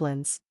blaze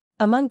goblins.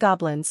 Among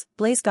goblins,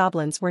 blaze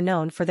goblins were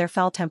known for their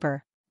foul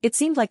temper. It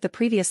seemed like the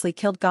previously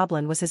killed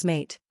goblin was his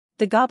mate.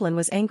 The goblin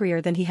was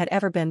angrier than he had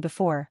ever been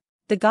before.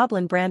 The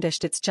goblin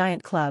brandished its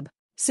giant club.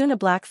 Soon a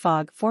black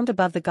fog formed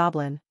above the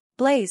goblin.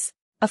 Blaze!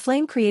 A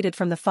flame created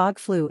from the fog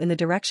flew in the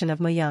direction of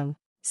Muyoung.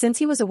 Since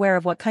he was aware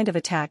of what kind of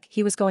attack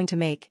he was going to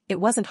make, it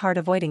wasn't hard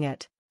avoiding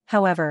it.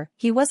 However,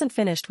 he wasn't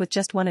finished with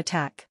just one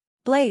attack.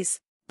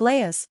 Blaze!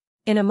 Blaze!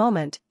 In a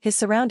moment, his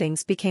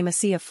surroundings became a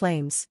sea of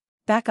flames.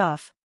 Back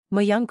off.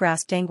 Muyoung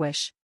grasped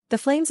anguish. The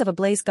flames of a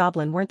blaze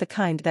goblin weren't the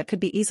kind that could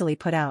be easily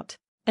put out.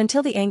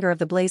 Until the anger of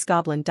the blaze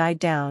goblin died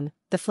down,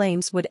 the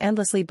flames would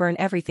endlessly burn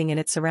everything in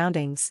its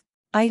surroundings.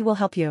 I will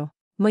help you.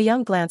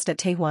 Muyoung glanced at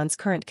Taehwan's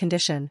current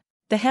condition.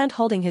 The hand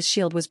holding his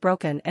shield was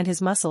broken and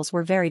his muscles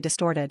were very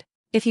distorted.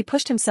 If he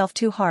pushed himself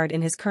too hard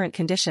in his current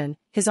condition,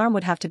 his arm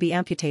would have to be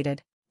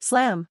amputated.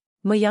 Slam!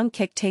 Muyoung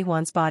kicked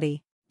Taehwan's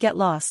body. Get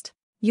lost.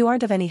 You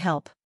aren't of any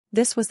help.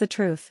 This was the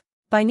truth.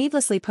 By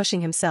needlessly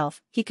pushing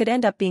himself, he could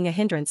end up being a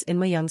hindrance in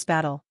Muyoung's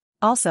battle.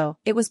 Also,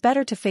 it was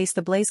better to face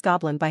the blaze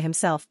goblin by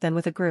himself than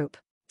with a group.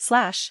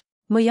 Slash!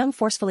 Muyoung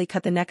forcefully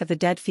cut the neck of the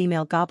dead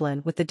female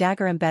goblin with the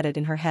dagger embedded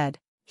in her head.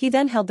 He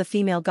then held the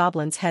female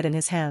goblin's head in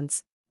his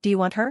hands. Do you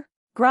want her?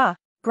 Grah!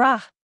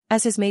 Grah!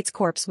 As his mate's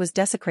corpse was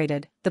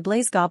desecrated, the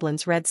blaze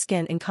goblin's red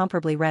skin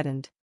incomparably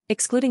reddened.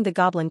 Excluding the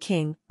Goblin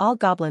King, all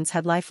goblins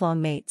had lifelong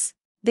mates.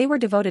 They were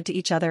devoted to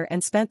each other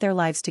and spent their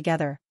lives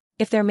together.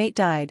 If their mate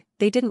died,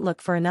 they didn't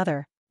look for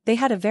another. They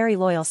had a very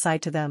loyal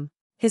side to them.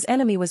 His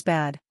enemy was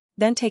bad.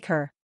 Then take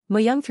her.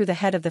 Muyoung threw the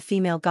head of the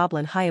female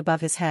goblin high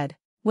above his head.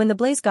 When the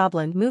blaze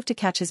goblin moved to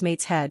catch his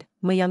mate's head,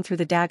 Muyoung threw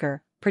the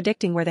dagger,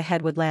 predicting where the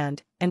head would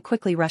land, and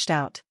quickly rushed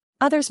out.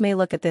 Others may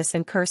look at this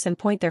and curse and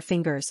point their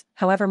fingers,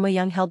 however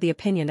Muyoung held the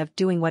opinion of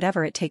doing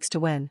whatever it takes to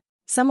win.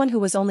 Someone who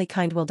was only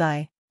kind will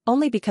die.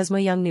 Only because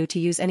Muyoung knew to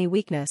use any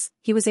weakness,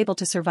 he was able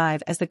to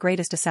survive as the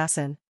greatest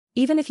assassin.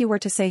 Even if you were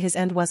to say his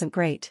end wasn't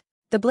great.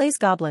 The blaze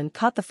goblin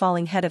caught the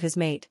falling head of his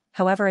mate,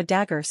 however a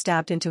dagger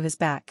stabbed into his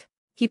back.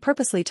 He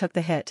purposely took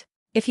the hit.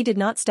 If he did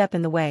not step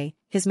in the way,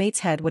 his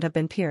mate's head would have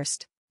been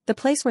pierced. The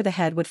place where the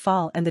head would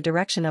fall and the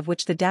direction of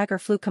which the dagger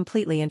flew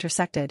completely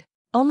intersected.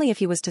 Only if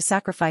he was to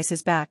sacrifice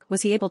his back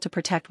was he able to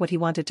protect what he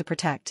wanted to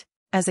protect.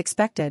 As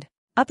expected.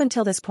 Up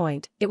until this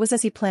point, it was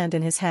as he planned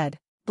in his head.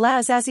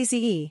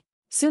 Blaz-az-ee.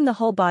 Soon the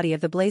whole body of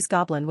the blaze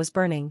goblin was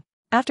burning.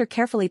 After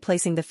carefully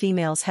placing the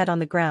female's head on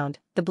the ground,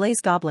 the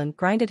blaze goblin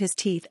grinded his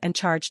teeth and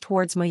charged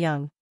towards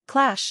Muyoung.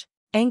 Clash!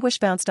 Anguish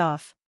bounced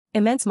off.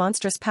 Immense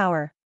monstrous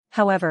power.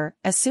 However,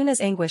 as soon as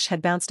Anguish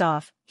had bounced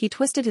off, he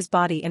twisted his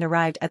body and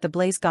arrived at the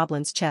blaze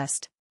goblin's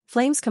chest.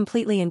 Flames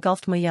completely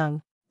engulfed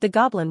Muyoung. The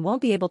goblin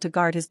won't be able to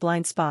guard his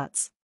blind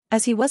spots.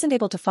 As he wasn't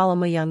able to follow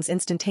Muyoung's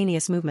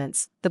instantaneous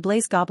movements, the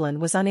blaze goblin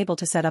was unable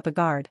to set up a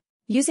guard.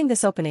 Using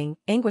this opening,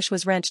 Anguish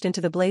was wrenched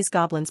into the blaze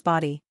goblin's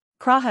body.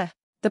 Kraha!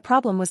 The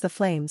problem was the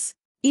flames.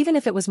 Even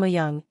if it was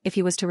Muyoung, if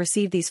he was to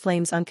receive these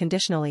flames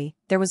unconditionally,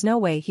 there was no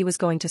way he was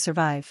going to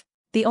survive.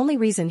 The only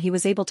reason he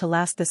was able to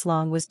last this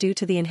long was due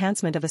to the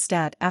enhancement of a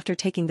stat after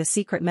taking the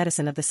secret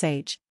medicine of the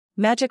sage.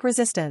 Magic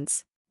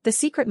resistance. The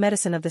secret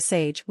medicine of the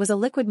sage was a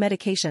liquid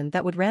medication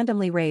that would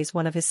randomly raise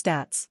one of his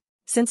stats.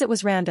 Since it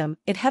was random,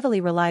 it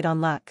heavily relied on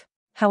luck.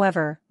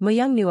 However,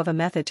 Muyoung knew of a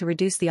method to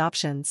reduce the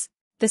options.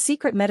 The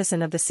secret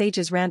medicine of the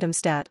sage's random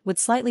stat would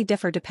slightly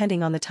differ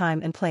depending on the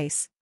time and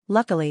place.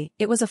 Luckily,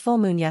 it was a full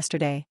moon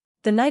yesterday.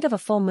 The night of a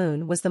full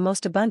moon was the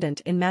most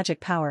abundant in magic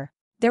power.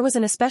 There was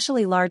an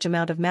especially large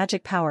amount of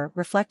magic power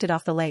reflected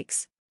off the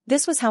lakes.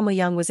 This was how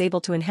Muyoung was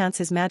able to enhance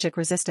his magic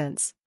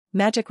resistance.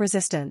 Magic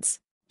resistance.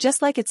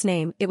 Just like its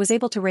name, it was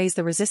able to raise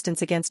the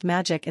resistance against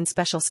magic and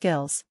special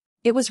skills.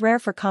 It was rare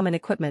for common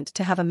equipment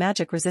to have a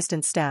magic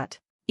resistance stat.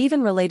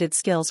 Even related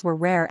skills were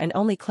rare and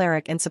only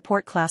cleric and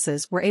support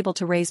classes were able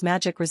to raise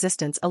magic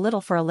resistance a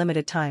little for a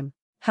limited time.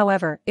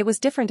 However, it was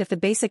different if the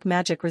basic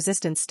magic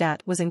resistance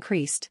stat was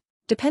increased.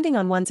 Depending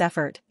on one's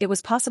effort, it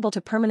was possible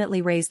to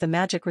permanently raise the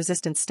magic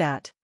resistance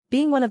stat.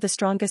 Being one of the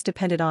strongest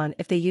depended on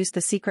if they used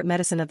the secret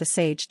medicine of the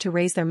sage to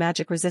raise their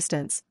magic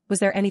resistance. Was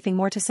there anything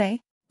more to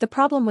say? The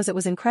problem was it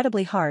was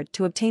incredibly hard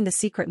to obtain the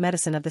secret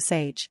medicine of the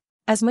sage.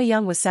 As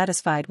Muyoung was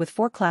satisfied with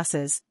 4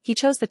 classes, he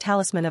chose the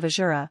talisman of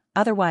Azura,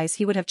 otherwise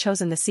he would have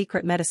chosen the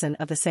secret medicine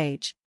of the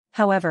sage.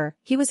 However,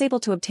 he was able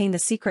to obtain the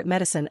secret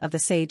medicine of the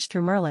sage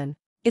through Merlin.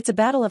 It's a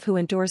battle of who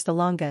endures the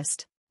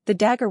longest. The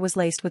dagger was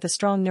laced with a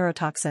strong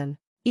neurotoxin.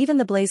 Even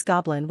the blaze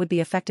goblin would be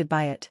affected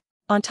by it.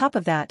 On top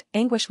of that,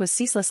 Anguish was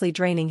ceaselessly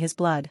draining his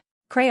blood.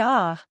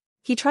 Cray-ah!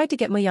 He tried to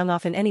get Muyoung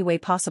off in any way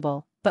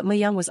possible, but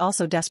Muyoung was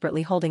also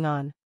desperately holding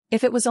on.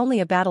 If it was only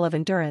a battle of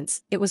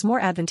endurance, it was more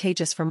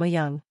advantageous for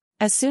Muyoung.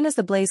 As soon as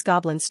the blaze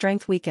goblin's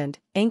strength weakened,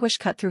 anguish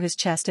cut through his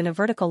chest in a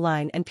vertical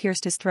line and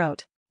pierced his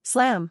throat.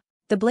 Slam!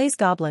 The blaze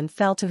goblin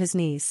fell to his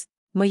knees.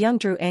 Muyoung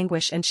drew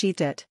anguish and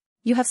sheathed it.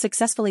 You have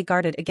successfully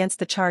guarded against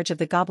the charge of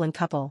the goblin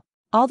couple.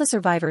 All the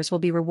survivors will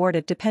be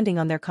rewarded depending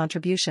on their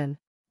contribution.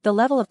 The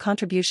level of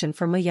contribution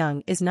for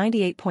Muyoung is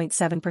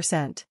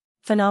 98.7%.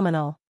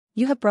 Phenomenal.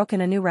 You have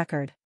broken a new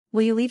record.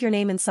 Will you leave your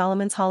name in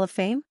Solomon's Hall of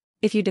Fame?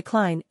 If you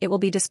decline, it will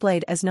be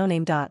displayed as no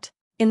name.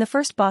 In the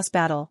first boss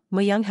battle,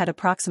 Muyoung had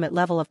approximate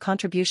level of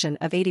contribution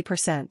of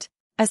 80%.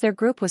 As their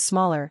group was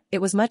smaller, it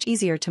was much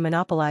easier to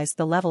monopolize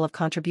the level of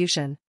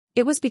contribution.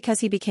 It was because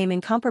he became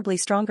incomparably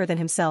stronger than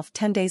himself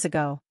 10 days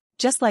ago.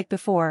 Just like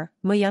before,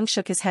 Muyoung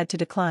shook his head to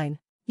decline.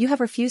 You have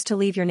refused to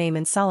leave your name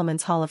in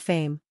Solomon's Hall of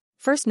Fame.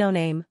 First no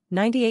name,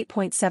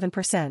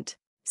 98.7%.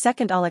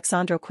 Second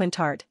Alexandro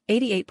Quintart,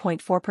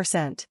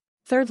 88.4%.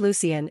 Third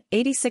Lucien,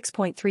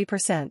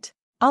 86.3%.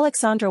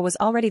 Alexandro was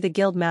already the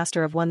guild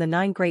master of one of the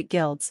 9 great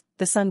guilds,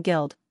 the Sun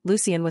Guild.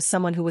 Lucien was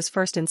someone who was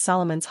first in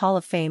Solomon's Hall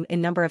of Fame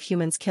in number of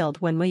humans killed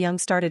when Muyoung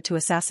started to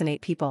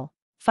assassinate people.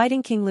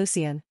 Fighting King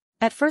Lucien.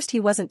 At first he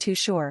wasn't too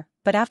sure,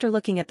 but after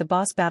looking at the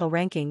boss battle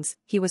rankings,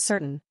 he was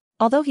certain.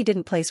 Although he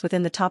didn't place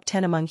within the top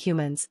 10 among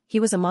humans, he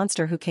was a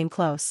monster who came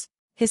close.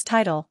 His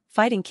title,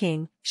 Fighting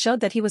King, showed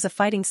that he was a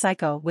fighting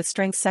psycho with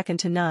strength second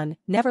to none,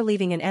 never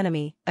leaving an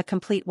enemy, a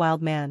complete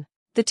wild man.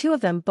 The two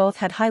of them both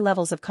had high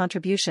levels of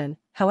contribution,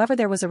 however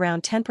there was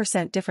around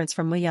 10% difference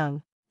from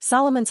Muyoung.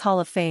 Solomon's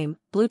Hall of Fame,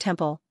 Blue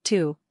Temple,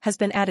 2, has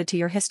been added to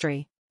your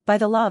history. By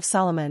the law of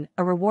Solomon,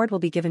 a reward will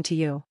be given to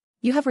you.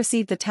 You have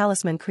received the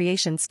Talisman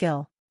Creation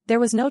skill. There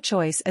was no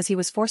choice as he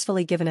was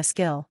forcefully given a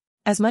skill.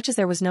 As much as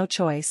there was no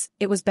choice,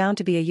 it was bound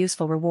to be a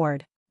useful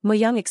reward.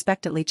 Muyoung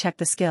expectantly checked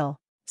the skill.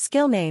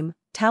 Skill name,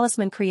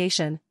 Talisman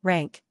Creation,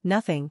 rank,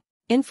 nothing.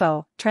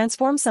 Info,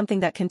 transform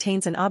something that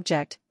contains an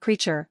object,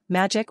 creature,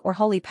 magic or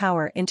holy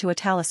power into a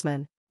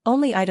talisman.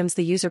 Only items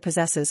the user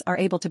possesses are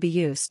able to be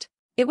used.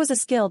 It was a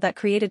skill that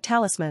created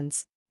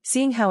talismans.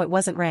 Seeing how it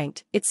wasn't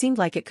ranked, it seemed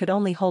like it could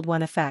only hold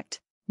one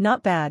effect.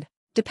 Not bad.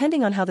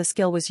 Depending on how the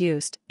skill was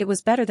used, it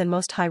was better than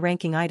most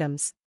high-ranking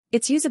items.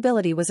 Its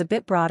usability was a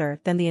bit broader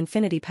than the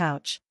Infinity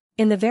Pouch.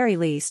 In the very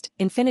least,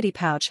 Infinity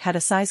Pouch had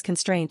a size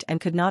constraint and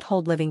could not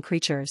hold living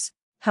creatures.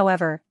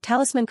 However,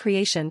 Talisman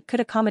Creation could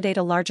accommodate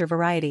a larger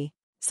variety.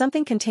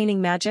 Something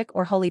containing magic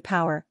or holy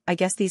power, I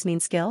guess these mean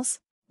skills?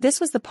 This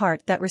was the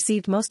part that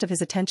received most of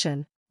his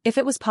attention. If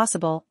it was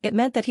possible, it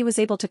meant that he was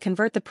able to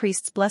convert the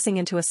priest's blessing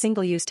into a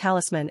single-use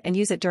talisman and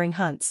use it during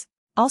hunts.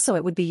 Also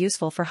it would be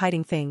useful for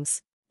hiding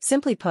things.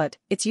 Simply put,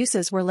 its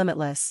uses were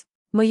limitless.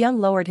 Muyoung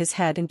lowered his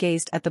head and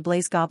gazed at the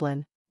blaze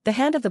goblin. The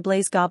hand of the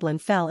blaze goblin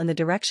fell in the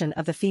direction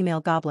of the female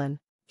goblin.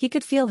 He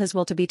could feel his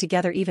will to be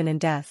together even in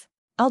death.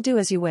 I'll do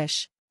as you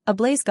wish. A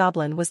blaze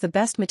goblin was the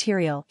best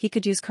material he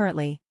could use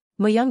currently.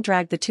 Muyoung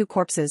dragged the 2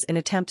 corpses in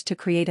attempt to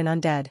create an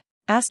undead.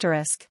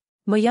 Asterisk.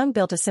 Muyoung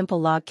built a simple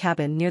log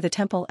cabin near the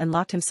temple and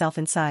locked himself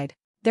inside.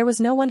 There was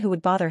no one who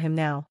would bother him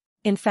now.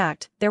 In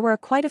fact, there were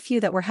quite a few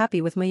that were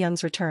happy with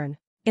Muyoung's return.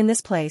 In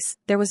this place,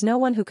 there was no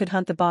one who could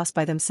hunt the boss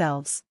by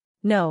themselves.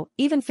 No,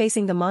 even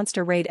facing the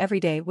monster raid every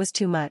day was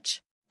too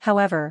much.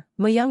 However,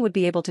 Muyoung would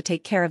be able to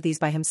take care of these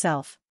by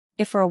himself.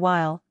 If for a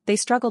while, they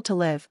struggled to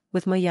live,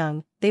 with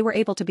Muyoung, they were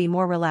able to be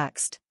more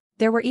relaxed.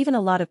 There were even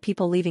a lot of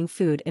people leaving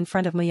food in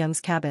front of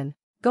Muyoung's cabin.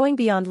 Going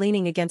beyond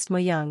leaning against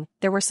Muyoung,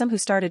 there were some who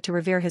started to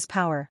revere his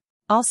power.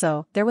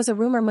 Also, there was a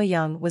rumor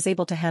Muyoung was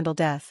able to handle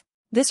death.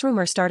 This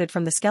rumor started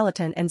from the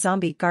skeleton and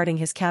zombie guarding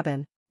his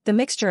cabin. The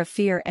mixture of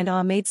fear and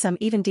awe made some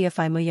even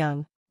deify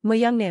Muyoung.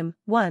 Muyoung Nim,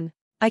 1.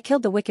 I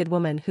killed the wicked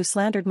woman who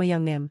slandered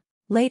Muyoung Nim.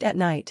 Late at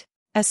night.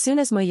 As soon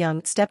as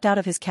Muyoung stepped out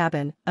of his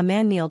cabin, a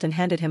man kneeled and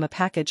handed him a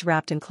package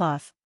wrapped in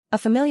cloth. A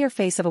familiar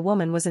face of a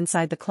woman was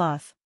inside the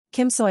cloth.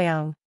 Kim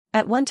Soyoung.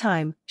 At one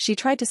time, she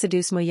tried to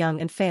seduce Muyoung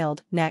and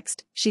failed.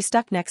 Next, she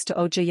stuck next to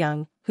Oh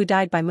Jae-young, who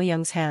died by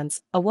Muyoung's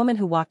hands, a woman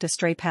who walked a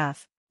stray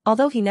path.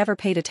 Although he never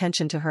paid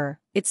attention to her,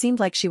 it seemed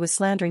like she was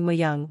slandering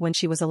Muyoung when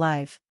she was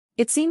alive.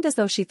 It seemed as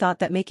though she thought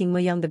that making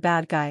Muyoung the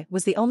bad guy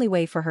was the only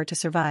way for her to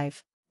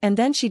survive. And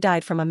then she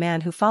died from a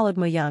man who followed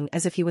Muyoung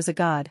as if he was a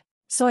god.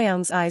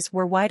 Soyoung's eyes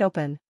were wide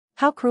open.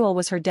 How cruel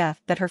was her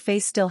death that her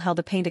face still held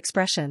a pained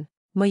expression.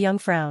 Muyoung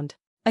frowned.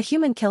 A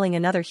human killing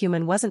another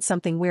human wasn't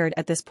something weird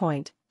at this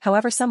point,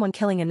 however someone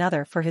killing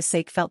another for his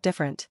sake felt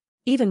different.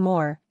 Even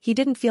more, he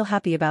didn't feel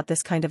happy about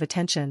this kind of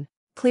attention.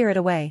 Clear it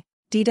away.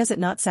 Does it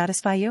not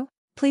satisfy you?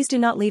 Please do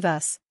not leave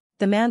us.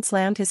 The man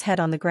slammed his head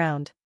on the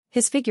ground.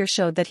 His figure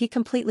showed that he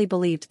completely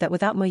believed that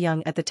without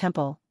Muyoung at the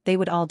temple, they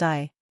would all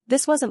die.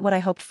 This wasn't what I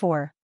hoped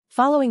for.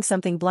 Following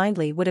something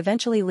blindly would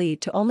eventually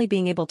lead to only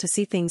being able to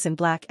see things in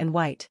black and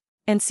white.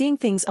 And seeing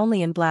things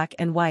only in black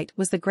and white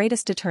was the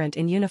greatest deterrent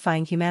in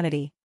unifying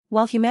humanity.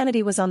 While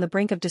humanity was on the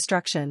brink of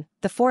destruction,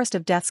 the Forest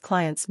of Death's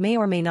clients may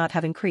or may not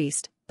have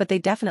increased, but they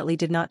definitely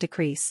did not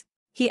decrease.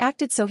 He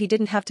acted so he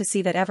didn't have to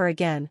see that ever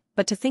again,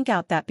 but to think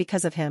out that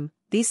because of him,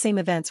 these same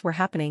events were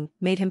happening,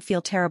 made him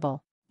feel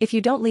terrible. If you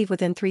don't leave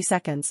within 3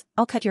 seconds,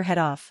 I'll cut your head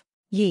off.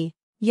 Yi.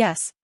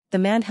 Yes. The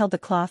man held the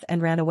cloth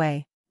and ran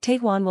away.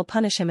 Taehwan will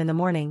punish him in the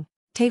morning.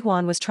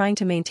 Taehwan was trying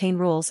to maintain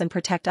rules and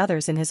protect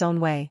others in his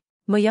own way.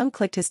 Muyoung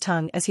clicked his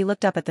tongue as he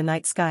looked up at the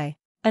night sky.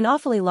 An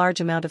awfully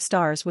large amount of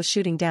stars was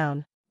shooting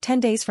down.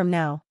 10 days from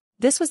now.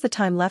 This was the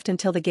time left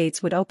until the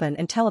gates would open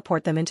and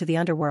teleport them into the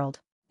underworld.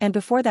 And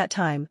before that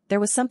time,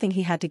 there was something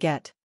he had to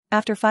get.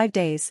 After 5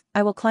 days,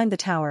 I will climb the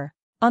tower.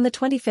 On the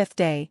 25th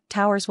day,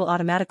 towers will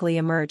automatically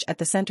emerge at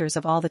the centers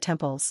of all the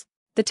temples.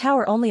 The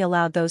tower only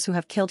allowed those who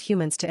have killed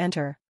humans to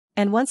enter.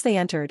 And once they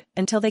entered,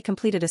 until they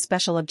completed a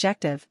special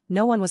objective,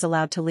 no one was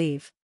allowed to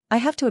leave. I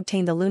have to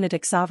obtain the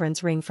lunatic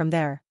sovereign's ring from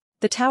there.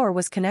 The tower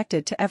was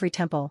connected to every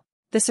temple.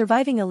 The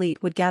surviving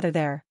elite would gather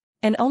there.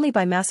 And only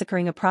by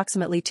massacring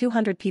approximately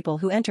 200 people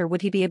who enter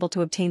would he be able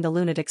to obtain the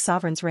lunatic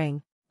sovereign's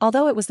ring.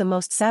 Although it was the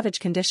most savage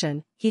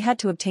condition, he had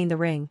to obtain the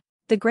ring.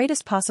 The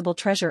greatest possible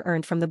treasure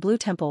earned from the Blue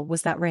Temple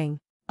was that ring.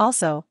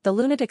 Also, the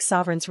lunatic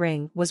sovereign's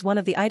ring was one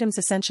of the items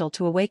essential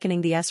to awakening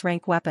the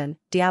S-rank weapon,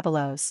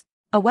 Diabolos.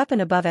 A weapon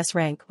above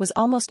S-rank was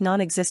almost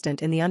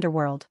non-existent in the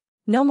underworld.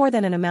 No more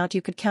than an amount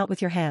you could count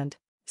with your hand.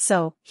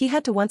 So, he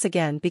had to once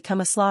again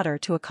become a slaughter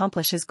to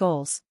accomplish his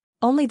goals.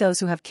 Only those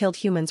who have killed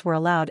humans were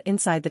allowed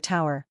inside the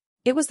tower.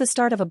 It was the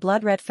start of a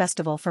blood-red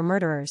festival for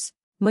murderers.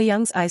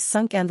 Muyoung's eyes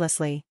sunk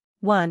endlessly.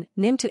 1.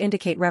 Nim to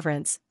indicate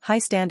reverence, high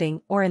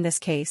standing, or in this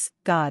case,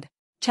 God.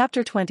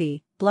 Chapter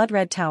 20,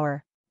 Blood-Red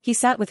Tower. He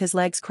sat with his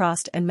legs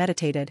crossed and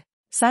meditated.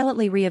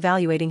 Silently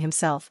re-evaluating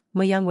himself,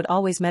 Muyoung would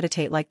always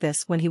meditate like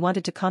this when he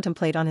wanted to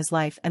contemplate on his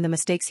life and the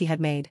mistakes he had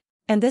made.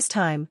 And this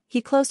time,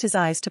 he closed his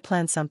eyes to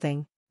plan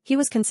something. He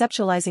was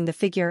conceptualizing the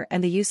figure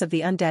and the use of the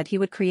undead he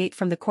would create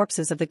from the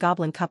corpses of the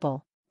goblin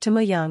couple. To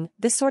Muyoung,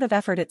 this sort of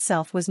effort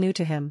itself was new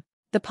to him.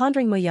 The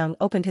pondering Muyoung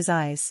opened his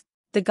eyes.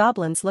 The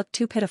goblins looked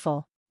too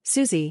pitiful.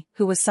 Susie,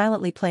 who was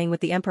silently playing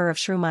with the Emperor of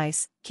Shrew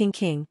Mice,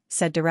 King,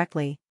 said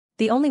directly.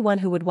 The only one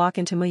who would walk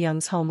into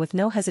Muyoung's home with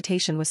no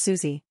hesitation was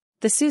Susie.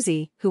 The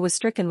Susie, who was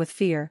stricken with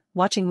fear,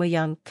 watching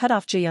Muyoung cut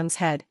off Juyoung's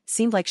head,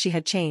 seemed like she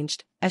had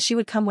changed, as she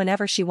would come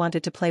whenever she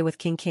wanted to play with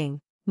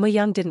King.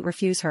 Muyoung didn't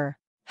refuse her.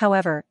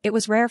 However, it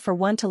was rare for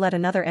one to let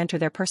another enter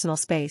their personal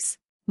space.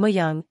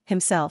 Muyoung,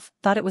 himself,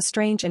 thought it was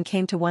strange and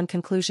came to one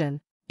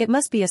conclusion. It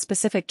must be a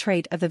specific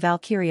trait of the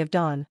Valkyrie of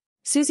Dawn.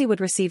 Susie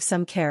would receive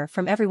some care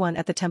from everyone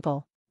at the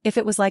temple. If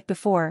it was like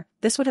before,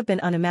 this would have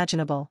been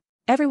unimaginable.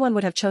 Everyone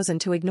would have chosen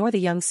to ignore the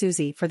young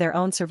Susie for their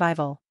own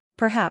survival.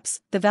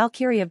 Perhaps, the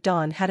Valkyrie of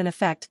Dawn had an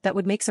effect that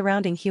would make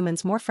surrounding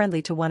humans more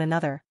friendly to one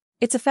another.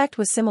 Its effect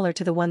was similar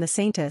to the one the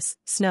Saintess,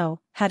 Snow,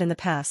 had in the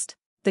past.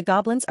 The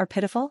goblins are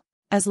pitiful?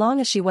 As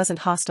long as she wasn't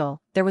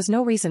hostile, there was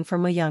no reason for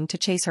Muyoung to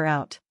chase her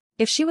out.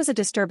 If she was a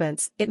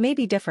disturbance, it may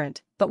be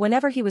different, but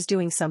whenever he was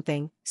doing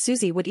something,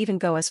 Susie would even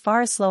go as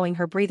far as slowing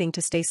her breathing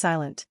to stay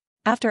silent.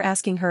 After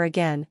asking her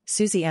again,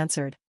 Susie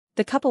answered.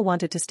 The couple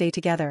wanted to stay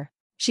together.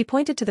 She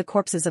pointed to the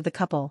corpses of the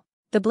couple.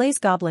 The Blaze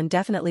Goblin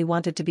definitely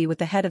wanted to be with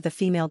the head of the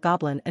female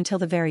goblin until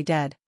the very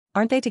dead.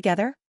 Aren't they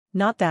together?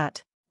 Not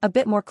that. A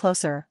bit more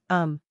closer,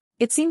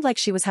 It seemed like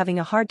she was having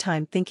a hard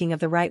time thinking of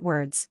the right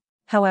words.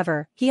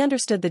 However, he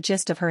understood the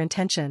gist of her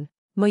intention.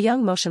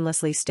 Muyoung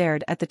motionlessly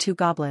stared at the two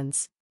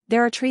goblins.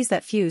 There are trees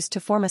that fuse to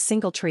form a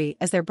single tree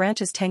as their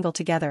branches tangle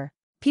together.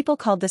 People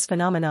called this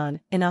phenomenon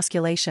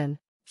inosculation.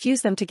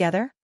 Fuse them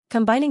together?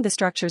 Combining the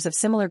structures of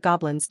similar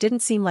goblins didn't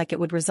seem like it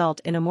would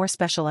result in a more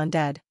special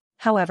undead.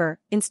 However,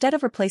 instead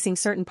of replacing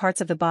certain parts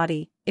of the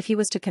body, if he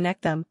was to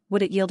connect them,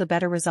 would it yield a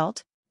better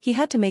result? He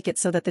had to make it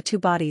so that the two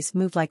bodies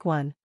moved like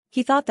one.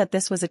 He thought that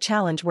this was a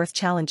challenge worth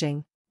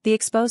challenging. The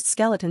exposed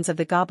skeletons of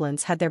the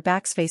goblins had their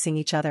backs facing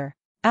each other.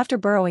 After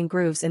burrowing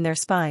grooves in their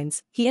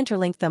spines, he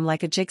interlinked them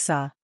like a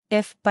jigsaw.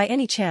 If, by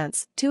any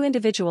chance, two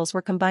individuals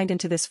were combined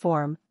into this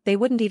form, they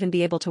wouldn't even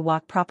be able to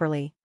walk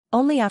properly.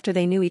 Only after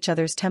they knew each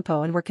other's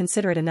tempo and were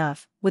considerate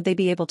enough, would they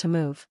be able to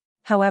move.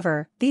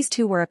 However, these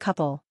two were a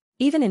couple.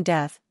 Even in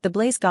death, the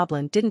Blaze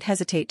Goblin didn't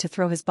hesitate to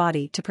throw his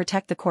body to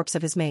protect the corpse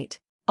of his mate.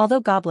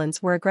 Although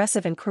goblins were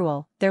aggressive and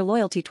cruel, their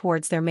loyalty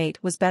towards their mate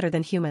was better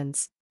than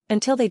humans.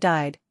 Until they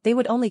died, they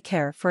would only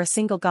care for a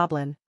single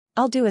goblin.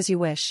 I'll do as you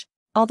wish.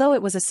 Although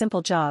it was a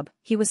simple job,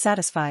 he was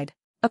satisfied.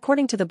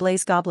 According to the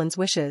Blaze Goblin's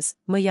wishes,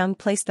 Muyoung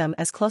placed them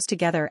as close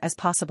together as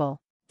possible.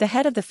 The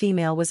head of the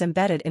female was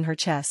embedded in her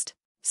chest.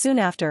 Soon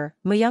after,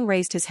 Muyoung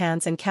raised his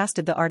hands and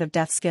casted the Art of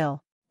Death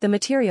skill. The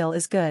material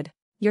is good.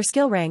 Your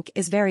skill rank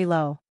is very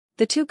low.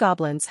 The two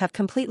goblins have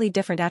completely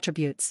different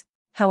attributes.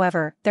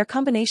 However, their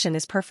combination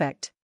is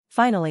perfect.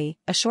 Finally,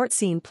 a short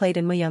scene played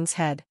in Muyoung's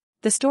head.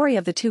 The story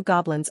of the two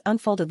goblins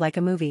unfolded like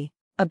a movie.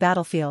 A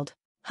battlefield.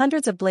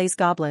 Hundreds of Blaze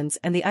Goblins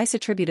and the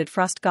ice-attributed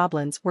Frost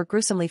Goblins were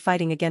gruesomely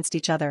fighting against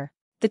each other.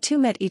 The two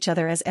met each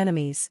other as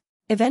enemies.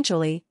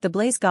 Eventually, the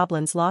Blaze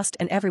Goblins lost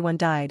and everyone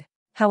died.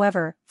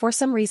 However, for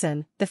some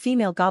reason, the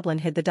female goblin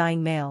hid the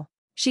dying male.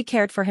 She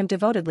cared for him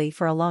devotedly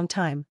for a long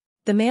time.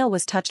 The male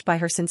was touched by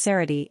her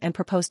sincerity and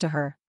proposed to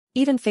her.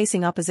 Even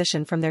facing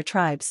opposition from their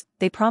tribes,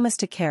 they promised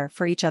to care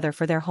for each other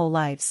for their whole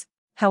lives.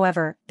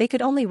 However, they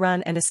could only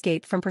run and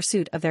escape from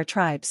pursuit of their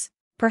tribes.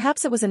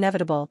 Perhaps it was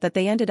inevitable that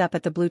they ended up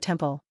at the Blue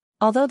Temple.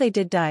 Although they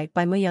did die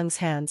by Muyoung's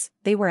hands,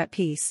 they were at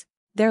peace.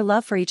 Their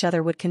love for each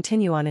other would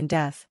continue on in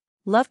death.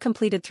 Love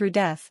completed through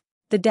death.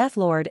 The Death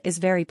Lord is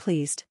very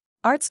pleased.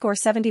 Art score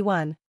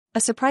 71. A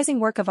surprising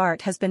work of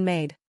art has been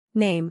made.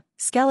 Name,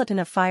 Skeleton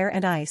of Fire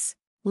and Ice.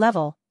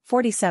 Level,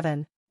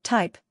 47.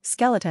 Type,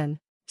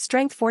 Skeleton.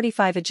 Strength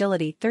 45,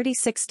 Agility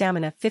 36,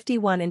 Stamina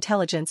 51,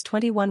 Intelligence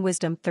 21,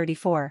 Wisdom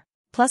 34.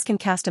 Plus can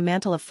cast a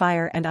mantle of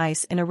fire and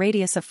ice in a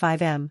radius of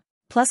 5 m.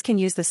 Plus can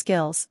use the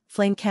skills,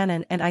 Flame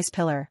Cannon and Ice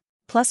Pillar.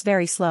 Plus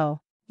very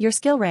slow. Your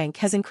skill rank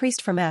has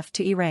increased from F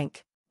to E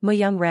rank.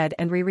 Muyoung read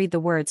and reread the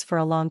words for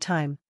a long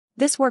time.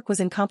 This work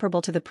was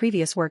incomparable to the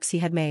previous works he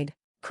had made.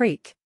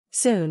 Creak.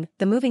 Soon,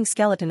 the moving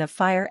skeleton of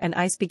fire and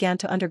ice began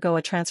to undergo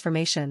a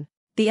transformation.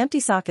 The empty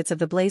sockets of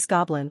the blaze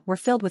goblin were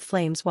filled with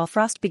flames while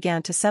frost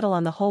began to settle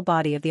on the whole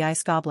body of the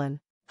ice goblin.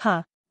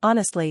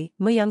 Honestly,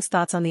 Muyoung's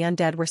thoughts on the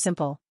undead were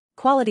simple.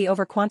 Quality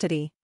over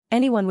quantity.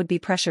 Anyone would be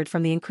pressured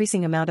from the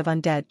increasing amount of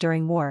undead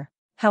during war.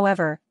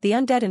 However, the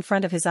undead in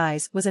front of his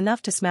eyes was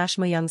enough to smash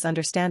Muyoung's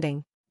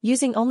understanding.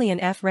 Using only an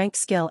F-rank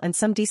skill and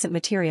some decent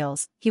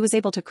materials, he was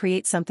able to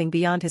create something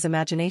beyond his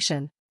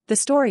imagination. The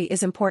story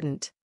is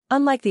important.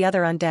 Unlike the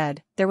other undead,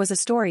 there was a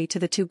story to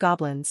the two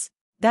goblins.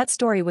 That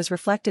story was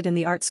reflected in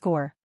the art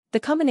score. The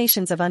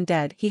combinations of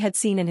undead he had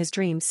seen in his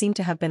dreams seemed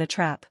to have been a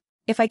trap.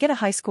 If I get a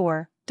high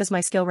score, does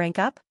my skill rank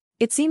up?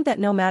 It seemed that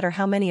no matter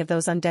how many of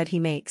those undead he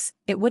makes,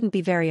 it wouldn't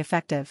be very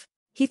effective.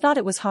 He thought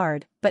it was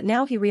hard, but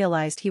now he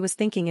realized he was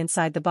thinking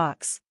inside the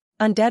box.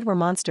 Undead were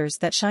monsters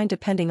that shine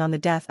depending on the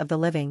death of the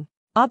living.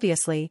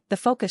 Obviously, the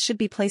focus should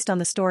be placed on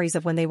the stories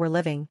of when they were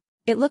living.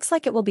 It looks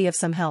like it will be of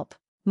some help.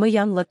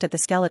 Muyoung looked at the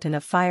skeleton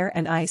of fire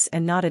and ice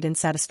and nodded in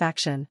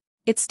satisfaction.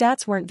 Its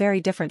stats weren't very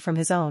different from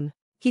his own.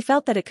 He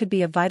felt that it could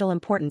be of vital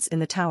importance in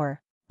the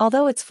tower.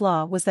 Although its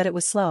flaw was that it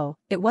was slow,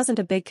 it wasn't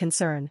a big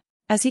concern,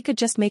 as he could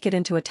just make it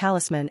into a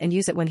talisman and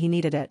use it when he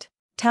needed it.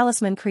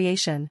 Talisman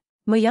creation.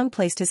 Muyoung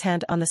placed his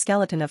hand on the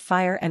skeleton of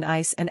fire and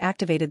ice and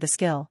activated the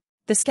skill.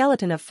 The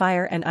skeleton of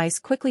fire and ice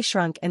quickly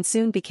shrunk and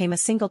soon became a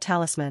single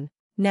talisman.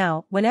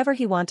 Now, whenever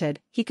he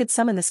wanted, he could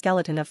summon the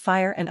skeleton of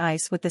fire and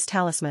ice with this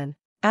talisman.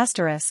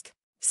 Asterisk.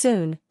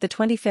 Soon, the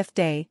 25th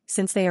day,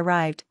 since they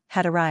arrived,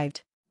 had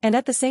arrived. And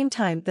at the same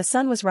time the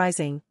sun was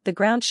rising, the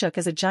ground shook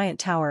as a giant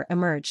tower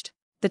emerged.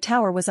 The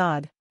tower was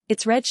odd.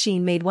 Its red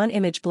sheen made one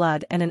image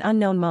blood and an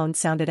unknown moan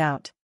sounded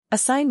out. A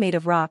sign made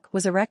of rock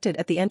was erected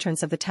at the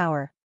entrance of the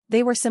tower.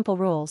 They were simple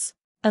rules.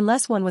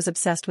 Unless one was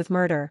obsessed with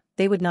murder,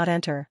 they would not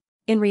enter.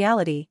 In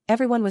reality,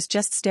 everyone was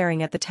just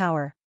staring at the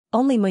tower.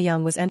 Only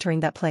Muyoung was entering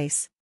that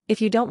place.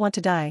 If you don't want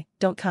to die,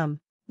 don't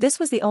come. This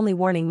was the only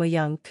warning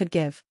Muyoung could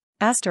give.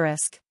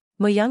 Asterisk.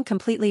 Muyoung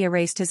completely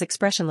erased his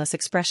expressionless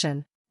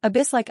expression.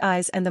 Abyss-like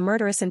eyes and the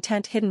murderous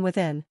intent hidden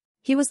within.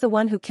 He was the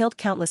one who killed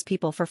countless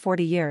people for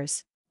 40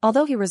 years.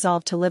 Although he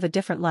resolved to live a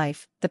different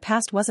life, the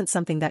past wasn't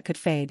something that could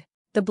fade.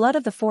 The blood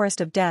of the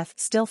forest of death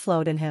still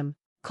flowed in him.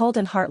 Cold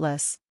and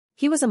heartless.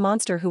 He was a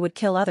monster who would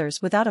kill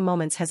others without a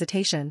moment's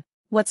hesitation.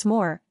 What's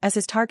more, as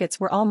his targets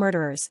were all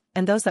murderers,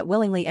 and those that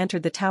willingly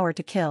entered the tower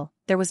to kill,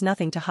 there was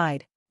nothing to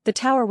hide. The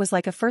tower was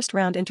like a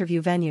first-round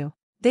interview venue.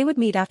 They would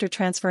meet after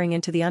transferring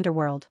into the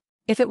Underworld.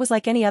 If it was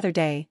like any other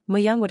day,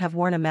 Muyoung would have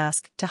worn a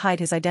mask to hide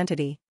his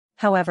identity.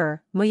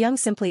 However, Muyoung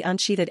simply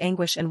unsheathed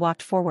anguish and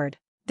walked forward.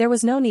 There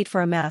was no need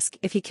for a mask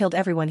if he killed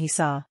everyone he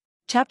saw.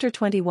 Chapter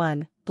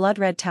 21, Blood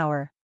Red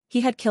Tower.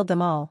 He had killed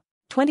them all.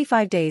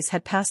 25 days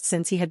had passed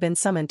since he had been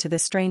summoned to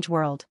this strange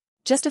world.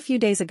 Just a few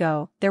days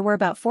ago, there were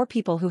about 4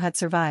 people who had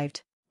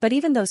survived. But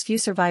even those few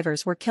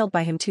survivors were killed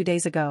by him 2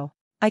 days ago.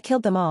 I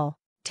killed them all.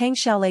 Tang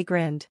Xiaolei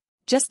grinned.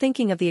 Just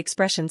thinking of the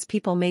expressions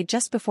people made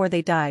just before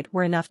they died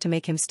were enough to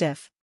make him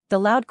stiff. The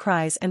loud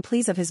cries and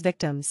pleas of his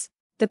victims.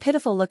 The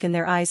pitiful look in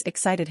their eyes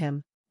excited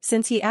him.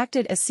 Since he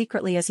acted as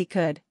secretly as he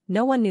could,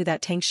 no one knew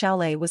that Tang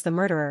Xiaolei was the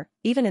murderer,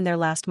 even in their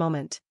last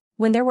moment.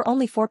 When there were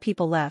only 4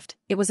 people left,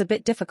 it was a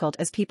bit difficult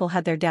as people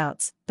had their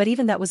doubts, but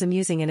even that was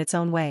amusing in its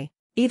own way.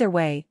 Either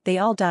way, they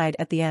all died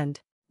at the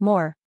end.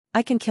 More.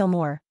 I can kill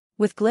more.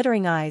 With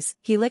glittering eyes,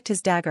 he licked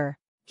his dagger.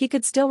 He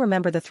could still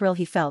remember the thrill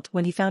he felt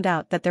when he found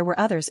out that there were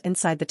others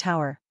inside the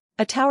tower.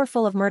 A tower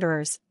full of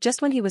murderers,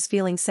 just when he was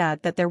feeling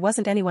sad that there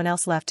wasn't anyone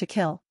else left to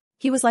kill.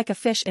 He was like a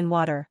fish in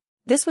water.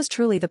 This was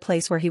truly the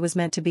place where he was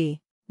meant to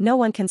be. No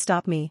one can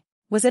stop me.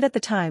 Was it at the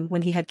time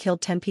when he had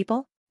killed 10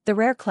 people? The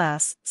rare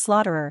class,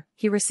 Slaughterer,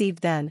 he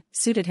received then,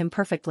 suited him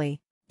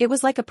perfectly. It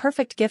was like a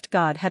perfect gift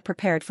God had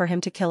prepared for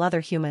him to kill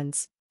other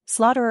humans.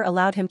 Slaughterer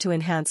allowed him to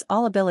enhance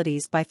all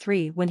abilities by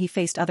 3 when he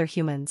faced other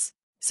humans.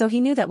 So he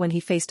knew that when he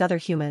faced other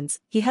humans,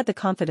 he had the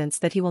confidence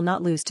that he will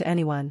not lose to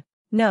anyone.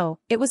 No,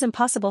 it was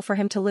impossible for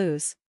him to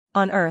lose.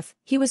 On Earth,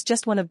 he was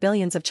just one of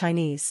billions of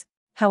Chinese.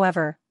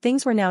 However,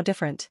 things were now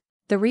different.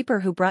 The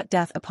Reaper who brought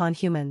death upon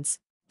humans.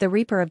 The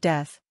Reaper of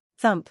Death.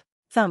 Thump,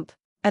 thump.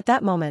 At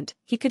that moment,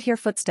 he could hear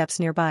footsteps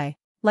nearby.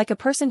 Like a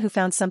person who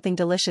found something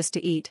delicious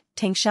to eat,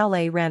 Tang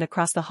Xiaolei ran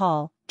across the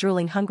hall,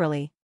 drooling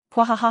hungrily.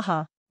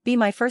 Quahahaha. Be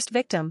my first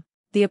victim.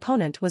 The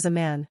opponent was a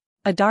man.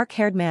 A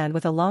dark-haired man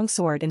with a long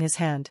sword in his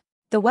hand.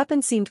 The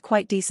weapon seemed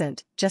quite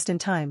decent, just in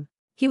time.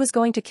 He was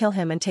going to kill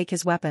him and take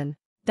his weapon.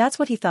 That's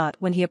what he thought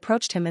when he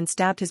approached him and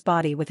stabbed his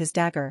body with his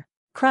dagger.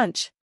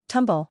 Crunch.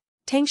 Tumble.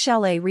 Tang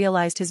Xiaolei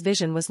realized his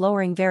vision was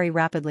lowering very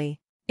rapidly.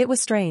 It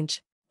was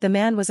strange. The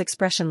man was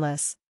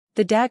expressionless.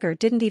 The dagger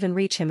didn't even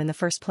reach him in the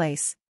first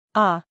place.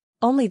 Ah.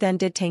 Only then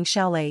did Tang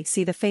Xiaolei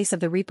see the face of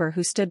the Reaper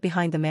who stood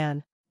behind the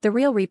man. The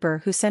real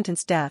Reaper who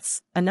sentenced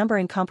deaths, a number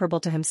incomparable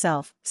to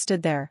himself,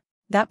 stood there.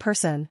 That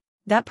person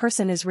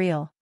is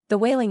real. The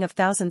wailing of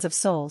thousands of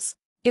souls.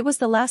 It was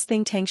the last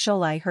thing Tang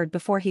Xiaolei heard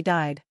before he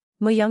died.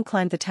 Muyoung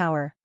climbed the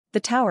tower. The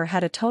tower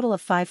had a total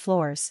of 5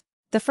 floors.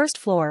 The first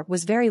floor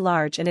was very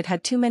large and it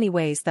had too many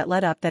ways that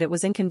led up that it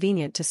was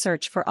inconvenient to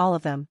search for all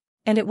of them.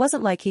 And it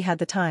wasn't like he had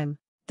the time.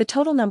 The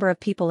total number of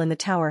people in the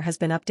tower has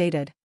been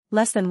updated.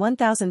 Less than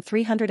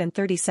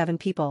 1,337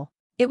 people.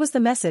 It was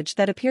the message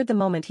that appeared the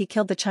moment he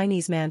killed the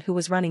Chinese man who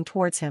was running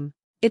towards him.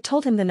 It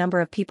told him the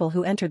number of people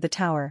who entered the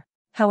tower.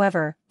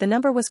 However, the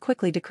number was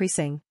quickly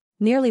decreasing.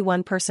 Nearly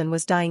one person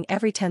was dying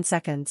every 10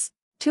 seconds.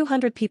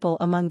 200 people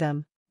among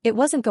them. It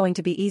wasn't going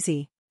to be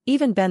easy.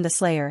 Even Ben the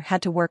Slayer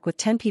had to work with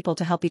 10 people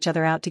to help each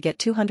other out to get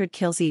 200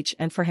 kills each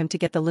and for him to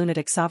get the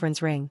lunatic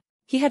sovereign's ring.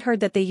 He had heard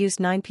that they used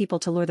 9 people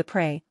to lure the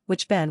prey,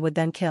 which Ben would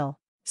then kill.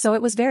 So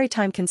it was very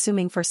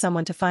time-consuming for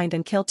someone to find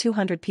and kill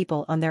 200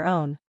 people on their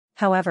own.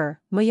 However,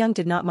 Muyoung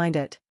did not mind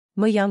it.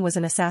 Muyoung was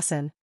an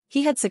assassin.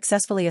 He had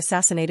successfully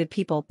assassinated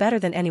people better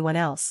than anyone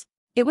else.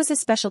 It was his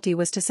specialty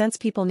was to sense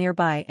people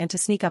nearby and to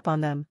sneak up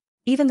on them.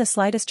 Even the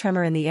slightest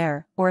tremor in the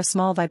air, or a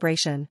small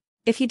vibration.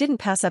 If he didn't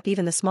pass up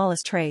even the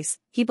smallest trace,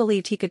 he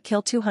believed he could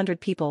kill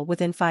 200 people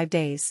within 5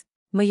 days.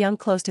 Muyoung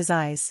closed his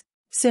eyes.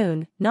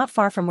 Soon, not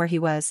far from where he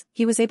was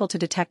able to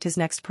detect his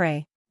next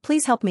prey.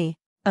 Please help me.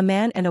 A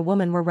man and a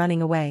woman were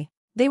running away.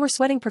 They were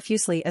sweating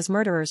profusely as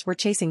murderers were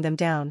chasing them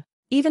down.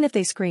 Even if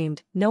they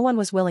screamed, no one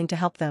was willing to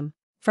help them.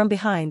 From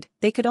behind,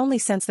 they could only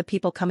sense the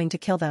people coming to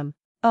kill them.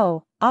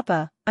 Oh,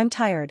 Appa, I'm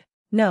tired.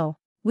 No,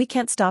 we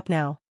can't stop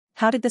now.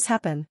 How did this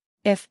happen?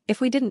 If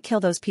we didn't kill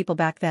those people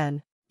back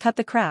then. Cut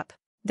the crap.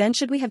 Then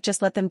should we have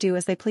just let them do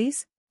as they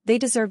please? They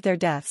deserved their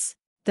deaths.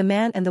 The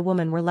man and the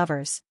woman were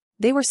lovers.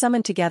 They were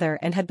summoned together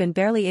and had been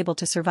barely able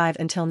to survive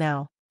until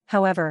now.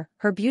 However,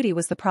 her beauty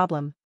was the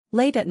problem.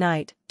 Late at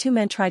night, 2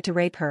 men tried to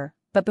rape her,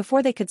 but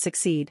before they could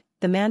succeed,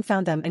 the man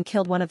found them and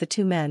killed one of the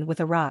 2 men with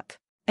a rock.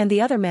 And the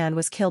other man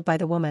was killed by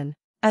the woman.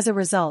 As a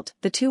result,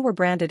 the 2 were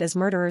branded as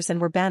murderers and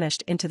were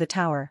banished into the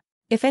tower.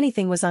 If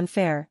anything was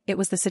unfair, it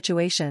was the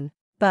situation.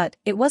 But,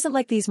 it wasn't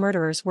like these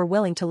murderers were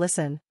willing to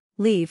listen.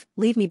 Leave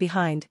me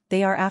behind,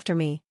 they are after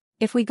me.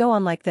 If we go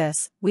on like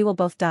this, we will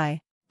both die.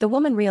 The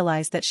woman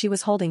realized that she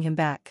was holding him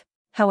back.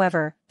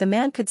 However, the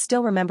man could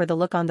still remember the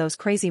look on those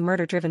crazy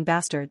murder-driven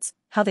bastards,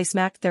 how they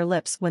smacked their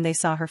lips when they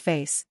saw her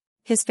face.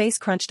 His face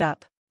crunched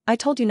up. I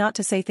told you not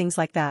to say things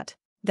like that.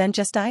 Then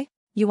just die?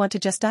 You want to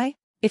just die?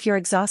 If you're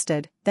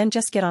exhausted, then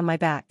just get on my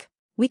back.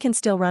 We can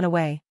still run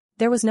away.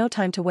 There was no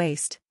time to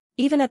waste.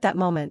 Even at that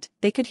moment,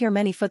 they could hear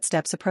many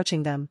footsteps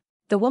approaching them.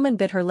 The woman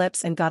bit her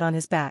lips and got on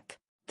his back.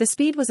 The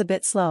speed was a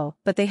bit slow,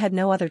 but they had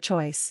no other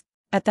choice.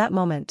 At that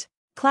moment.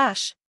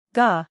 Clash!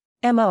 Gah!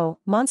 M.O.,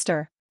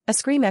 monster! A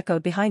scream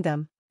echoed behind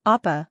them.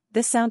 Appa,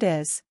 this sound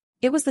is.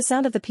 It was the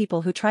sound of the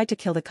people who tried to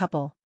kill the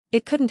couple.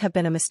 It couldn't have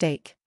been a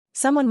mistake.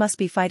 Someone must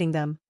be fighting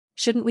them.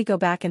 Shouldn't we go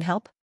back and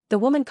help? The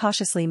woman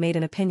cautiously made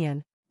an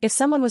opinion. If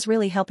someone was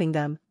really helping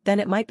them, then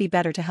it might be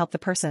better to help the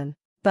person.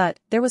 But,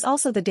 there was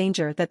also the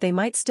danger that they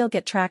might still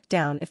get tracked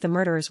down if the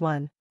murderers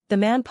won. The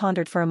man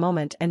pondered for a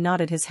moment and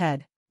nodded his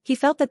head. He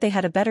felt that they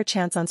had a better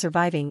chance on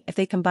surviving if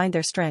they combined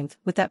their strength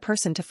with that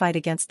person to fight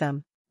against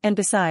them. And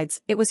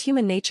besides, it was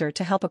human nature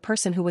to help a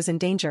person who was in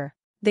danger.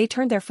 They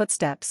turned their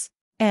footsteps.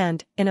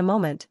 And, in a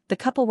moment, the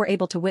couple were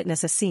able to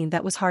witness a scene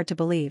that was hard to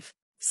believe.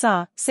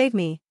 Save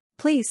me.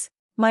 Please.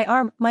 My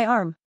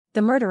arm.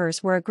 The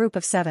murderers were a group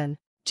of 7.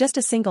 Just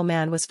a single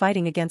man was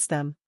fighting against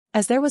them.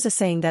 As there was a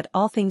saying that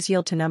all things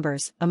yield to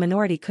numbers, a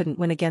minority couldn't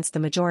win against the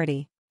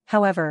majority.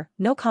 However,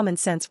 no common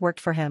sense worked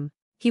for him.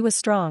 He was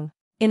strong.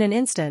 In an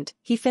instant,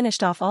 he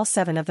finished off all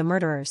 7 of the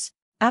murderers.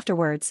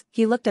 Afterwards,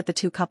 he looked at the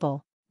 2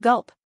 couple.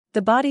 Gulp.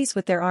 The bodies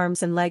with their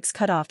arms and legs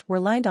cut off were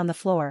lined on the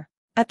floor.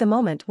 At the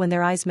moment when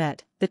their eyes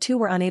met, the 2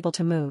 were unable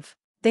to move.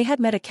 They had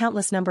met a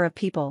countless number of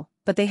people,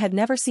 but they had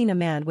never seen a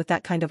man with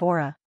that kind of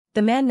aura.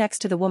 The man next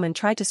to the woman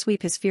tried to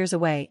sweep his fears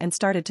away and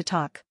started to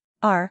talk.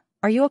 Are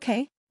you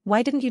okay?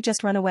 Why didn't you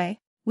just run away?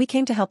 We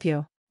came to help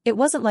you. It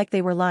wasn't like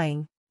they were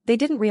lying. They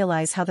didn't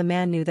realize how the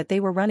man knew that they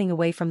were running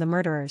away from the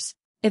murderers.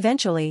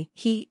 Eventually,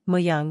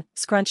 Muyoung,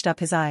 scrunched up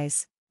his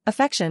eyes.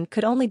 Affection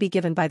could only be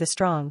given by the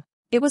strong.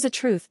 It was a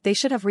truth they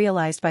should have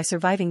realized by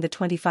surviving the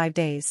 25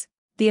 days.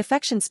 The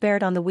affection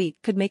spared on the weak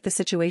could make the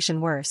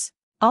situation worse.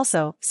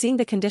 Also, seeing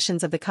the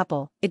conditions of the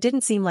couple, it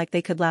didn't seem like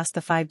they could last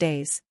the 5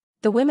 days.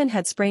 The woman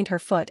had sprained her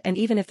foot and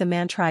even if the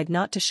man tried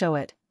not to show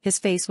it, his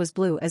face was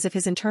blue as if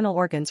his internal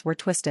organs were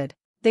twisted.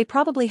 They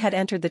probably had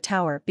entered the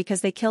tower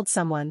because they killed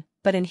someone,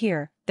 but in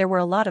here, there were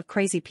a lot of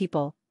crazy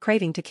people,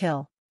 craving to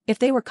kill. If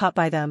they were caught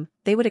by them,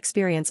 they would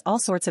experience all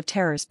sorts of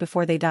terrors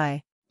before they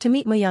die. To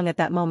meet Muyoung at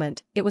that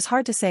moment, it was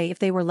hard to say if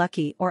they were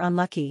lucky or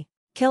unlucky.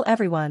 Kill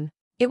everyone.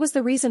 It was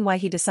the reason why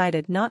he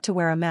decided not to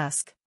wear a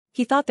mask.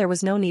 He thought there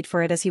was no need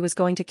for it as he was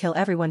going to kill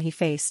everyone he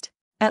faced.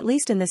 At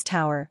least in this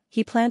tower,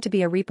 he planned to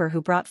be a reaper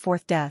who brought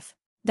forth death.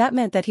 That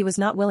meant that he was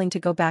not willing to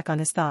go back on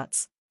his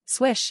thoughts.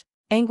 Swish!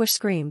 Anguish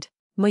screamed.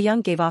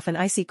 Muyoung gave off an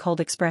icy cold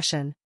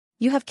expression.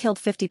 You have killed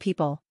 50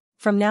 people.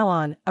 From now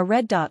on, a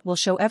red dot will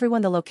show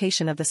everyone the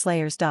location of the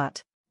Slayer's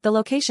dot. The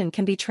location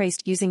can be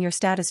traced using your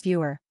status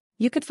viewer.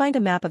 You could find a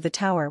map of the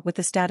tower with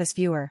the status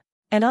viewer.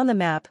 And on the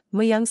map,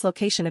 Muyoung's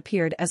location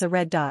appeared as a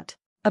red dot.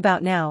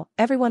 About now,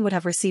 everyone would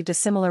have received a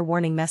similar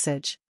warning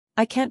message.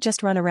 I can't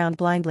just run around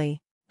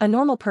blindly. A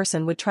normal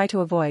person would try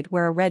to avoid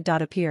where a red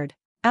dot appeared.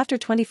 After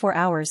 24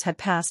 hours had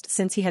passed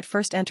since he had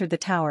first entered the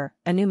tower,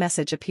 a new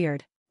message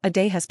appeared. A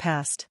day has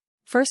passed.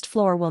 First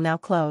floor will now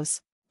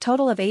close.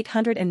 Total of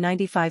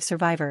 895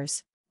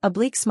 survivors. A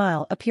bleak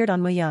smile appeared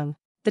on Muyoung.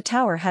 The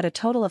tower had a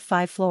total of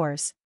 5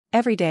 floors.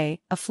 Every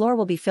day, a floor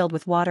will be filled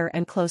with water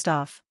and closed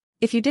off.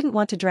 If you didn't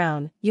want to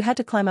drown, you had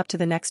to climb up to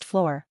the next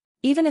floor.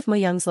 Even if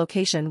Muyoung's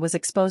location was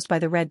exposed by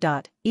the red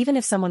dot, even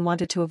if someone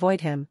wanted to avoid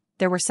him,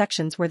 there were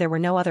sections where there were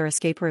no other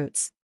escape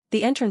routes.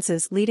 The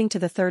entrances leading to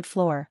the 3rd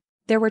floor.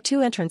 There were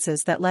 2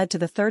 entrances that led to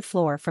the 3rd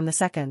floor from the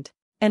 2nd.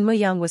 And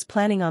Muyoung was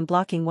planning on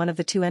blocking one of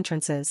the 2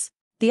 entrances.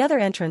 The other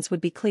entrance would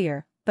be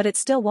clear, but it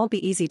still won't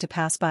be easy to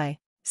pass by.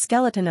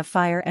 Skeleton of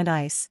fire and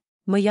ice.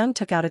 Muyoung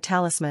took out a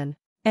talisman.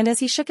 And as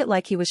he shook it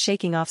like he was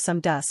shaking off some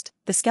dust,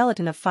 the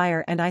skeleton of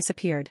fire and ice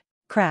appeared.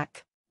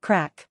 Crack,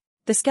 crack.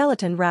 The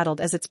skeleton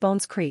rattled as its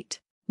bones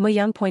creaked.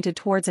 Muyoung pointed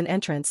towards an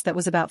entrance that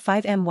was about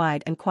 5 m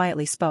wide and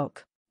quietly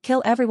spoke.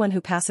 Kill everyone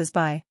who passes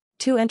by.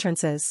 2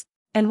 entrances.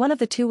 And one of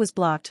the 2 was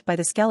blocked by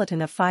the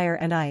skeleton of fire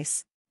and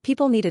ice.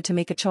 People needed to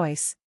make a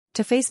choice.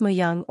 To face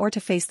Muyoung or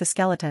to face the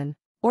skeleton.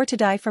 Or to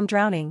die from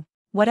drowning.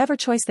 Whatever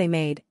choice they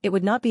made, it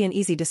would not be an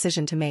easy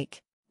decision to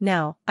make.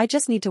 Now, I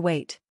just need to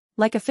wait.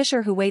 Like a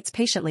fisher who waits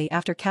patiently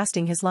after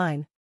casting his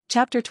line.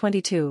 Chapter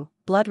 22,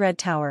 Blood Red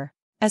Tower.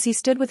 As he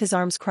stood with his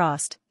arms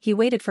crossed, he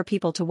waited for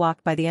people to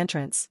walk by the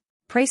entrance.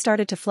 Prey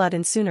started to flood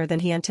in sooner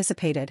than he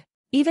anticipated.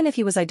 Even if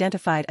he was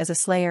identified as a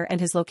slayer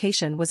and his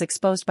location was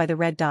exposed by the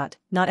red dot,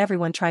 not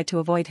everyone tried to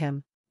avoid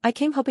him. I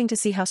came hoping to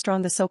see how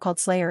strong the so-called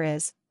slayer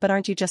is, but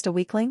aren't you just a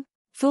weakling?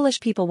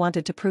 Foolish people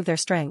wanted to prove their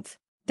strength.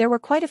 There were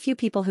quite a few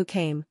people who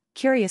came,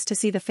 curious to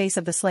see the face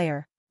of the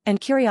slayer.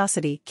 And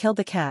curiosity killed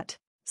the cat.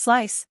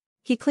 Slice!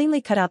 He cleanly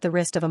cut out the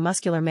wrist of a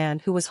muscular man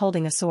who was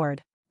holding a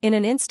sword. In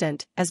an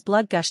instant, as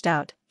blood gushed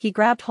out, he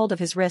grabbed hold of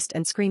his wrist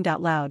and screamed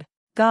out loud.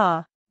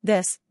 Gah!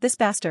 This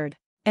bastard!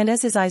 And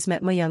as his eyes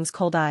met Muyoung's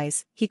cold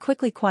eyes, he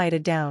quickly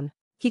quieted down.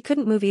 He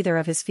couldn't move either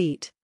of his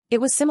feet. It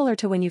was similar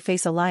to when you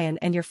face a lion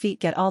and your feet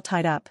get all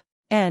tied up.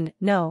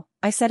 No,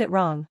 I said it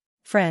wrong.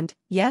 Friend,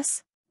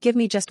 yes? Give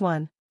me just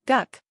one.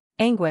 Guck!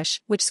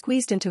 Anguish, which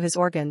squeezed into his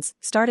organs,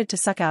 started to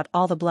suck out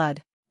all the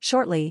blood.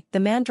 Shortly,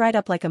 the man dried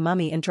up like a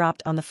mummy and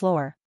dropped on the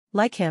floor.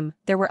 Like him,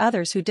 there were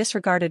others who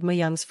disregarded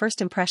Muyoung's first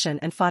impression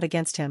and fought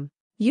against him.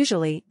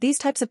 Usually, these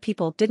types of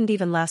people didn't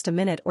even last a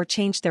minute or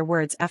changed their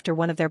words after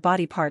one of their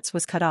body parts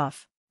was cut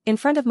off. In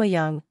front of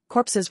Muyoung,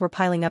 corpses were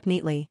piling up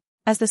neatly.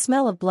 As the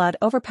smell of blood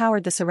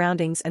overpowered the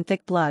surroundings and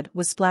thick blood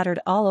was splattered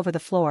all over the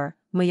floor,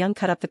 Muyoung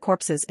cut up the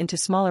corpses into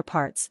smaller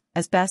parts,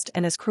 as best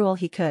and as cruel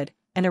he could,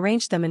 and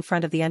arranged them in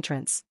front of the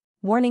entrance.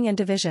 Warning and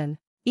division.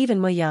 Even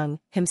Muyoung,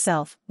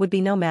 himself, would be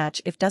no match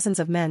if dozens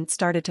of men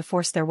started to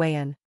force their way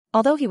in.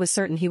 Although he was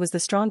certain he was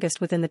the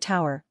strongest within the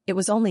tower, it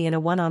was only in a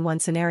one-on-one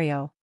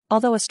scenario.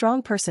 Although a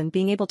strong person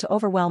being able to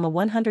overwhelm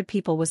 100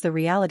 people was the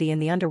reality in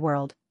the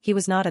underworld, he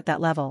was not at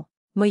that level.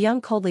 Muyoung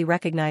coldly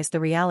recognized the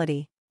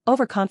reality.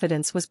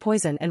 Overconfidence was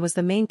poison and was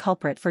the main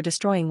culprit for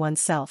destroying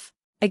one's self.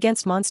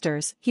 Against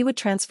monsters, he would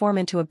transform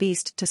into a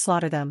beast to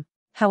slaughter them.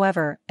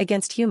 However,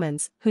 against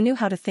humans, who knew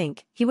how to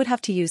think, he would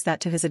have to use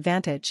that to his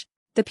advantage.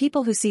 The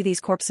people who see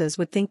these corpses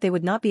would think they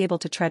would not be able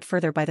to tread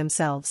further by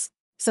themselves.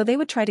 So they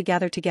would try to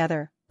gather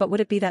together, but would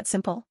it be that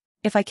simple?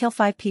 If I kill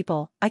 5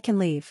 people, I can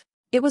leave.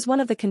 It was one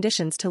of the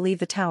conditions to leave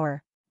the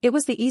tower. It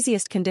was the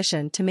easiest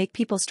condition to make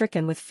people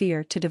stricken with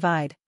fear to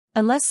divide.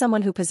 Unless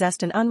someone who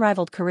possessed an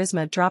unrivaled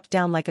charisma dropped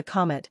down like a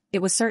comet,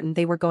 it was certain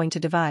they were going to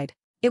divide.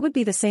 It would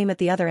be the same at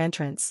the other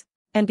entrance.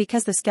 And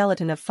because the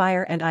skeleton of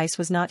fire and ice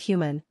was not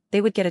human,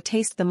 they would get a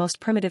taste of the most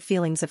primitive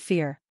feelings of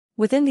fear.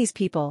 Within these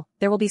people,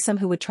 there will be some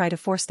who would try to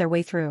force their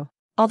way through.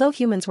 Although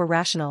humans were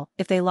rational,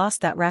 if they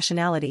lost that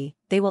rationality,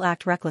 they will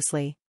act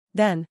recklessly.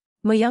 Then,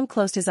 Muyoung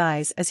closed his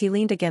eyes as he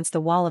leaned against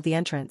the wall of the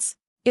entrance.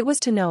 It was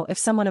to know if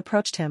someone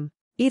approached him.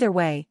 Either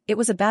way, it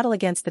was a battle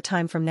against the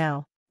time from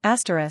now.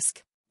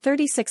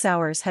 36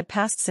 hours had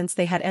passed since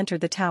they had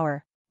entered the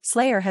tower.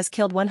 Slayer has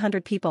killed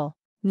 100 people.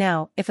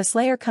 Now, if a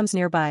slayer comes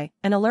nearby,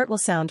 an alert will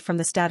sound from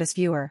the status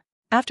viewer.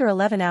 After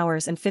 11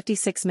 hours and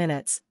 56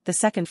 minutes, the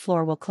 2nd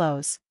floor will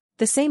close.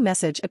 The same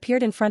message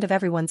appeared in front of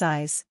everyone's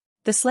eyes.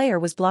 The slayer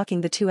was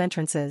blocking the 2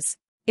 entrances.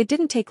 It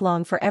didn't take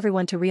long for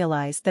everyone to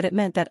realize that it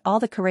meant that all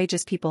the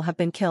courageous people have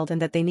been killed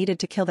and that they needed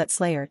to kill that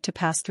slayer to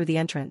pass through the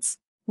entrance.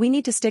 We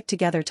need to stick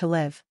together to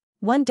live.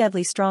 One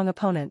deadly strong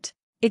opponent.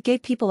 It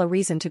gave people a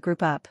reason to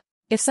group up.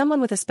 If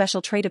someone with a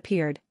special trait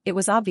appeared, it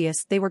was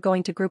obvious they were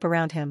going to group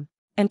around him.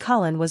 And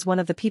Colin was one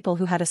of the people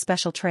who had a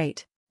special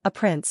trait. A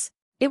prince.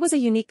 It was a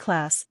unique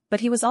class, but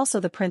he was also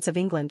the Prince of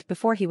England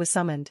before he was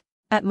summoned.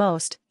 At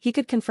most, he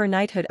could confer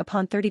knighthood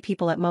upon 30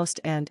 people at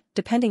most and,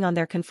 depending on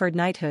their conferred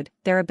knighthood,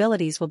 their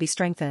abilities will be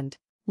strengthened.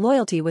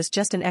 Loyalty was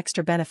just an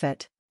extra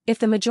benefit. If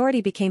the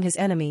majority became his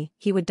enemy,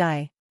 he would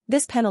die.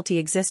 This penalty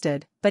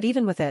existed, but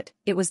even with it,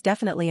 it was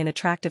definitely an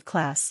attractive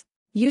class.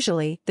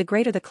 Usually, the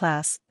greater the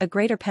class, a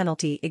greater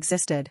penalty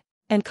existed.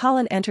 And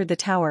Colin entered the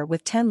tower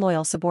with 10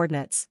 loyal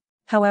subordinates.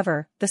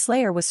 However, the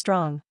Slayer was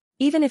strong.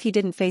 Even if he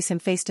didn't face him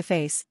face to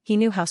face, he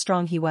knew how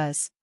strong he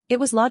was. It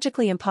was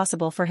logically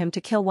impossible for him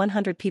to kill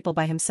 100 people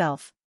by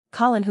himself.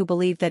 Colin, who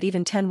believed that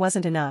even 10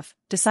 wasn't enough,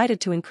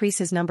 decided to increase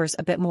his numbers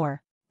a bit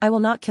more. I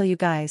will not kill you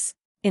guys.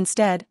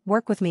 Instead,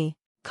 work with me.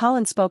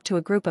 Colin spoke to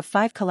a group of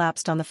 5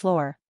 collapsed on the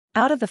floor.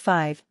 Out of the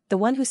 5, the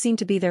one who seemed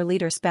to be their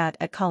leader spat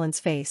at Colin's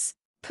face.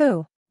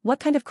 Pooh. What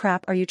kind of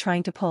crap are you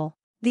trying to pull?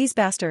 These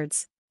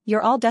bastards.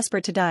 You're all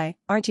desperate to die,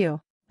 aren't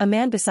you? A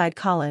man beside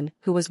Colin,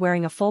 who was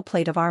wearing a full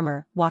plate of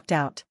armor, walked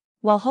out.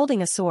 While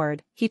holding a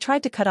sword, he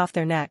tried to cut off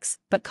their necks,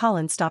 but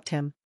Colin stopped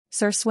him.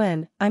 Sir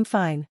Swin, I'm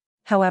fine.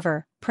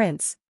 However,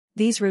 Prince.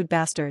 These rude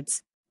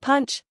bastards.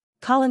 Punch!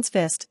 Colin's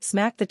fist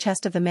smacked the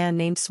chest of the man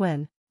named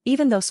Swin.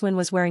 Even though Swin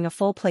was wearing a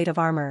full plate of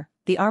armor,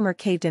 the armor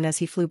caved in as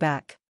he flew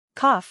back.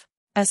 Cough!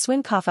 As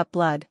Swin coughed up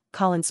blood,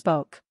 Colin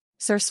spoke.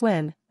 Sir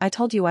Swin, I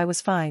told you I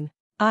was fine.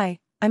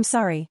 I'm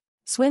sorry.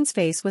 Swin's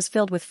face was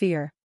filled with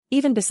fear.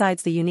 Even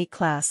besides the unique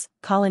class,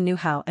 Colin knew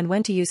how and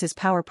when to use his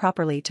power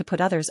properly to put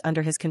others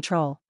under his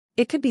control.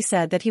 It could be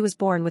said that he was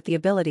born with the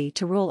ability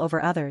to rule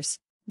over others.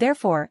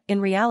 Therefore,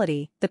 in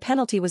reality, the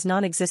penalty was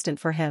non-existent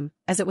for him,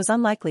 as it was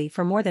unlikely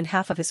for more than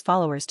half of his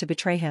followers to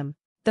betray him.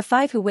 The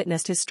 5 who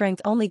witnessed his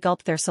strength only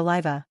gulped their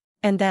saliva.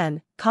 And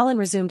then, Colin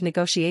resumed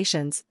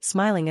negotiations,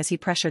 smiling as he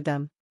pressured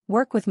them.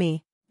 Work with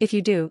me. If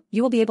you do,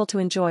 you will be able to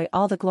enjoy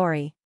all the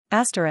glory.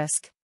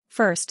 Asterisk.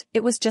 First,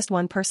 it was just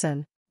one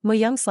person.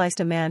 Muyoung sliced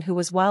a man who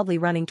was wildly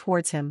running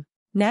towards him.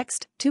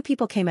 Next, 2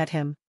 people came at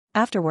him.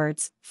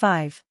 Afterwards,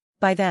 5.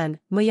 By then,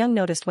 Muyoung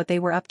noticed what they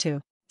were up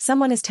to.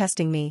 Someone is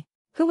testing me.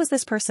 Who was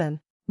this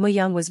person?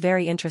 Muyoung was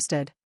very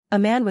interested. A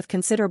man with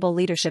considerable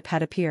leadership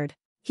had appeared.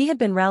 He had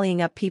been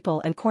rallying up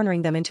people and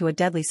cornering them into a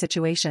deadly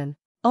situation,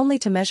 only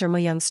to measure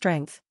Muyoung's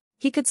strength.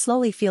 He could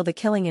slowly feel the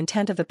killing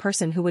intent of the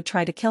person who would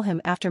try to kill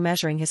him after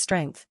measuring his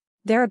strength.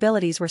 Their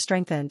abilities were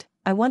strengthened.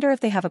 I wonder if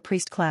they have a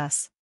priest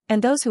class.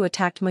 And those who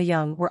attacked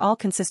Muyoung were all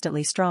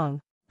consistently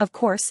strong. Of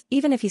course,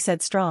 even if he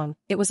said strong,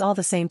 it was all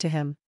the same to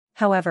him.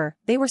 However,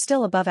 they were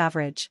still above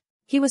average.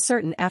 He was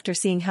certain after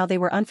seeing how they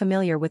were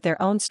unfamiliar with their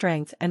own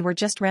strength and were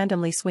just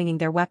randomly swinging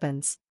their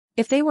weapons.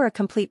 If they were a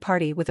complete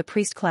party with a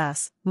priest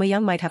class,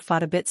 Muyoung might have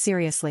fought a bit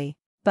seriously.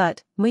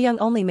 But, Muyoung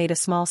only made a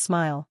small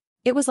smile.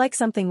 It was like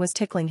something was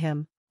tickling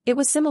him. It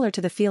was similar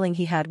to the feeling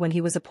he had when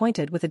he was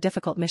appointed with a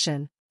difficult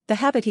mission. The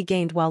habit he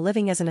gained while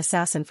living as an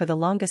assassin for the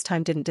longest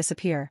time didn't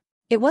disappear.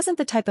 It wasn't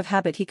the type of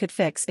habit he could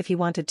fix if he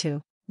wanted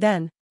to.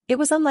 Then, it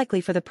was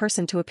unlikely for the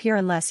person to appear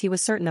unless he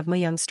was certain of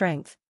Muyoung's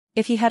strength.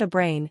 If he had a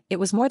brain, it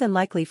was more than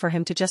likely for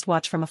him to just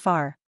watch from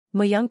afar.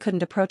 Muyoung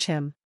couldn't approach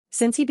him.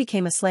 Since he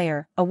became a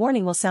slayer, a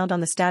warning will sound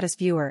on the status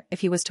viewer if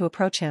he was to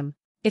approach him.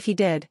 If he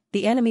did,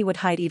 the enemy would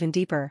hide even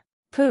deeper.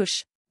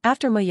 Poosh!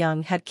 After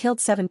Muyoung had killed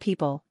 7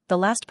 people, the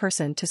last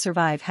person to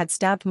survive had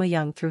stabbed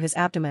Muyoung through his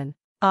abdomen.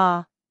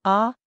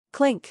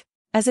 Clink!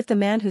 As if the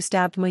man who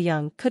stabbed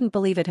Muyoung couldn't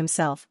believe it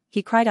himself,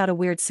 he cried out a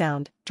weird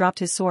sound, dropped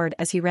his sword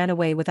as he ran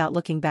away without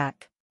looking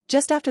back.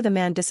 Just after the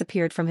man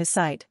disappeared from his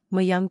sight,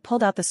 Muyoung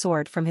pulled out the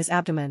sword from his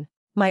abdomen.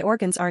 My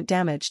organs aren't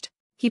damaged.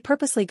 He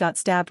purposely got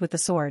stabbed with the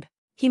sword.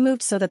 He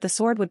moved so that the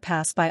sword would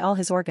pass by all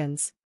his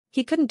organs.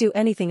 He couldn't do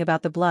anything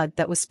about the blood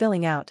that was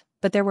spilling out,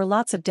 but there were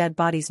lots of dead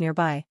bodies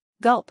nearby.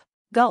 Gulp!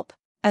 Gulp!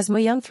 As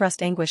Muyoung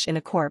thrust anguish in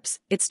a corpse,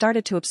 it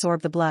started to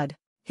absorb the blood.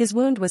 His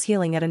wound was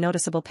healing at a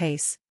noticeable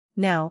pace.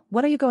 Now,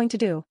 what are you going to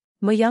do?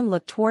 Muyoung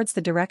looked towards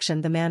the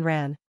direction the man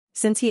ran.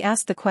 Since he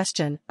asked the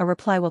question, a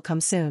reply will come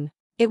soon.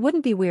 It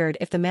wouldn't be weird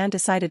if the man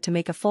decided to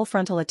make a full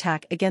frontal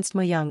attack against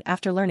Muyoung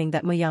after learning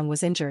that Muyoung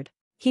was injured.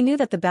 He knew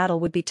that the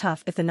battle would be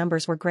tough if the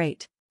numbers were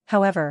great.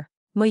 However,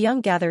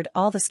 Muyoung gathered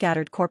all the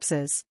scattered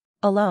corpses.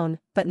 Alone,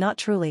 but not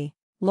truly.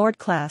 Lord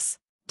class.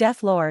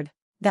 Death Lord.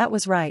 That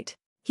was right.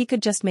 He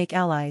could just make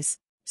allies.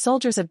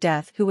 Soldiers of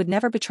death who would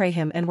never betray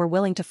him and were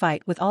willing to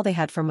fight with all they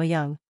had for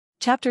Muyoung.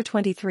 Chapter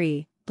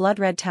 23, Blood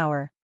Red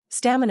Tower.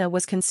 Stamina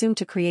was consumed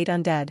to create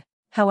undead.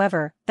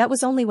 However, that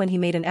was only when he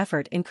made an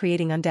effort in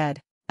creating undead.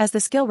 As the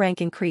skill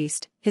rank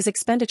increased, his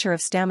expenditure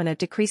of stamina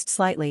decreased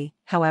slightly.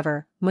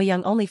 However,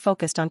 Muyoung only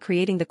focused on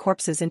creating the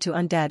corpses into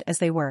undead as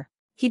they were.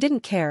 He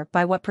didn't care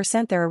by what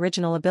percent their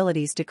original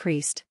abilities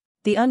decreased.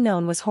 The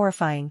unknown was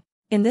horrifying.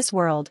 In this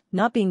world,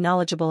 not being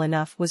knowledgeable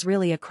enough was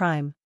really a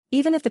crime.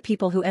 Even if the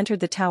people who entered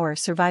the tower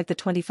survived the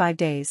 25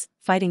 days,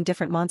 fighting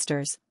different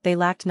monsters, they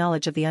lacked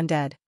knowledge of the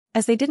undead.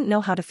 As they didn't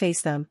know how to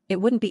face them,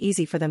 it wouldn't be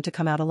easy for them to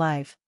come out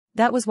alive.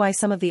 That was why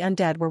some of the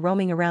undead were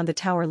roaming around the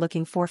tower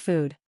looking for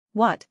food.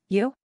 What,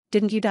 you?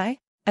 Didn't you die?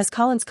 As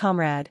Colin's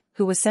comrade,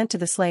 who was sent to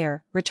the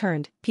Slayer,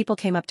 returned, people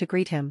came up to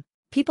greet him.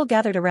 People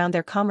gathered around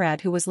their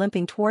comrade who was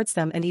limping towards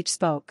them and each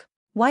spoke.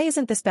 Why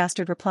isn't this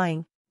bastard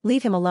replying?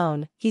 Leave him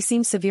alone, he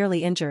seems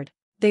severely injured.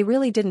 They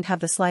really didn't have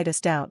the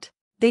slightest doubt.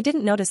 They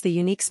didn't notice the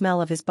unique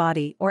smell of his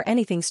body or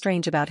anything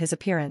strange about his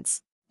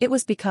appearance. It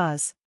was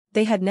because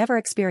they had never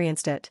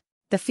experienced it.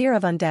 The fear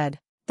of undead.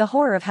 The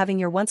horror of having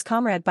your once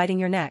comrade biting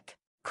your neck.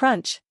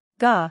 Crunch.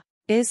 Gah.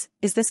 Is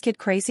this kid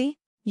crazy?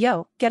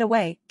 Yo, get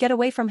away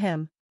from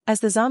him. As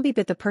the zombie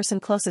bit the person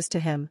closest to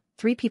him,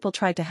 3 people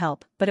tried to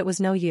help, but it was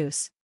no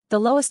use. The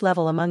lowest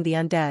level among the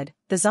undead,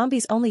 the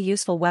zombie's only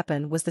useful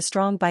weapon was the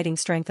strong biting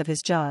strength of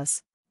his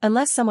jaws.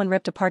 Unless someone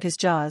ripped apart his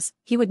jaws,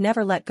 he would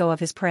never let go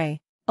of his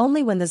prey.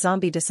 Only when the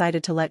zombie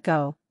decided to let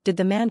go, did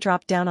the man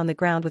drop down on the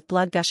ground with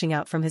blood gushing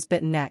out from his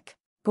bitten neck.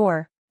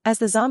 Gore. As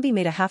the zombie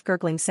made a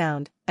half-gurgling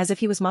sound, as if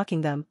he was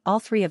mocking them, all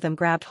 3 of them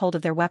grabbed hold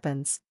of their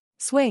weapons.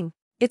 Swing!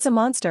 It's a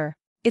monster!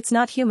 It's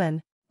not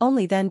human!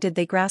 Only then did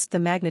they grasp the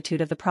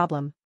magnitude of the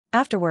problem.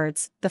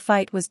 Afterwards, the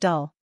fight was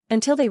dull.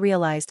 Until they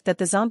realized that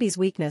the zombie's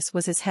weakness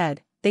was his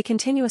head, they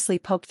continuously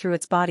poked through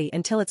its body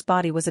until its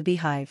body was a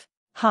beehive.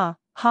 Ha,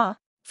 ha,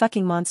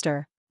 fucking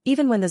monster.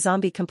 Even when the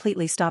zombie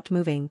completely stopped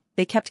moving,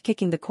 they kept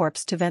kicking the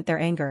corpse to vent their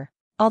anger.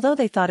 Although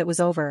they thought it was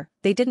over,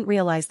 they didn't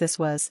realize this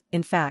was,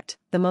 in fact,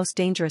 the most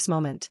dangerous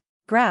moment.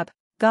 Grab.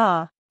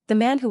 Gah. The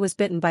man who was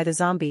bitten by the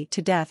zombie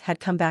to death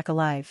had come back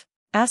alive.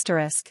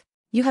 Asterisk.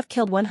 You have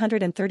killed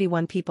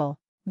 131 people.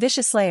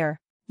 Vicious Slayer.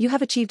 You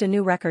have achieved a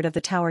new record of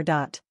the tower.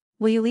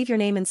 Will you leave your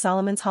name in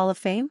Solomon's Hall of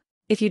Fame?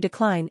 If you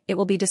decline, it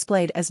will be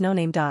displayed as no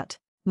name.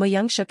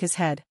 Muyoung shook his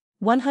head.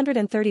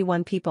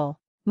 131 people.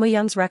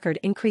 Muyoung's record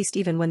increased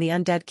even when the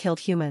undead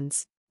killed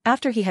humans.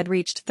 After he had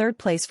reached 3rd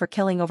place for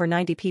killing over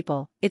 90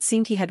 people, it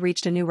seemed he had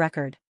reached a new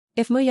record.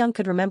 If Muyoung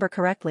could remember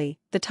correctly,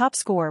 the top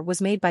score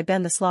was made by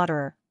Ben the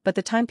Slaughterer, but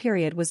the time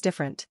period was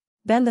different.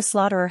 Ben the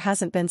Slaughterer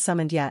hasn't been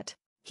summoned yet.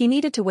 He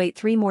needed to wait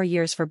 3 more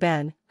years for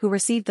Ben, who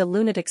received the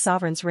Lunatic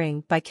Sovereign's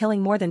Ring by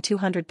killing more than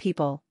 200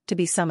 people, to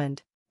be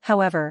summoned.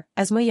 However,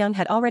 as Muyoung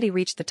had already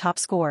reached the top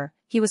score,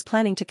 he was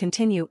planning to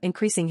continue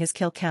increasing his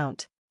kill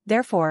count.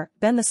 Therefore,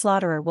 Ben the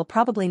Slaughterer will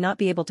probably not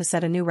be able to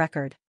set a new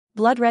record.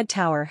 Blood Red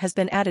Tower has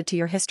been added to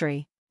your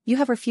history. You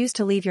have refused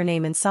to leave your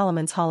name in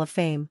Solomon's Hall of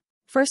Fame.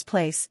 1st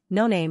place,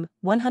 no name,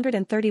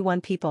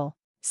 131 people.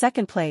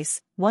 2nd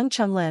place, Wang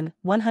Chunglin,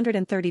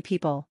 130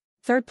 people.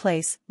 3rd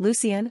place,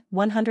 Lucian,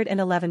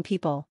 111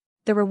 people.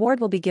 The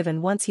reward will be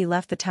given once he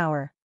left the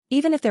tower.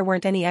 Even if there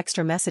weren't any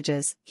extra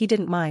messages, he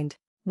didn't mind.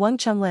 Wang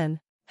Chunglin.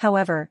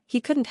 However,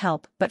 he couldn't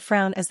help but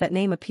frown as that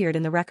name appeared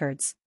in the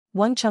records.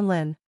 Wang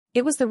Chunglin.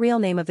 It was the real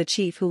name of the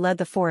chief who led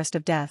the Forest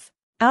of Death.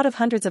 Out of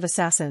hundreds of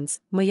assassins,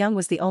 Muyoung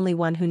was the only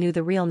one who knew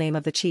the real name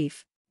of the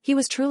chief. He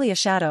was truly a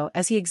shadow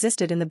as he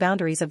existed in the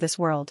boundaries of this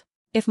world.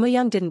 If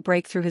Muyoung didn't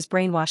break through his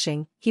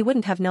brainwashing, he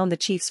wouldn't have known the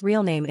chief's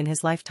real name in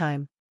his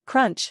lifetime.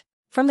 Crunch.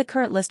 From the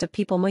current list of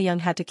people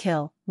Muyoung had to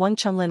kill, Wang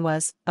Chunglin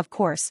was, of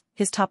course,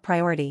 his top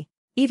priority.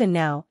 Even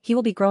now, he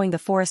will be growing the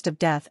Forest of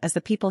Death as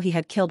the people he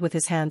had killed with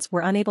his hands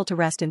were unable to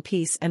rest in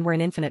peace and were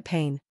in infinite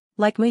pain.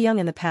 Like Muyoung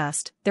in the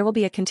past, there will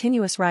be a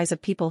continuous rise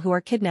of people who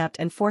are kidnapped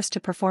and forced to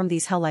perform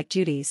these hell-like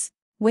duties.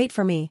 Wait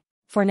for me.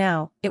 For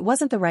now, it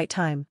wasn't the right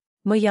time.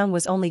 Muyoung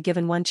was only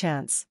given 1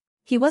 chance.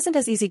 He wasn't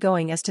as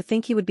easygoing as to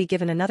think he would be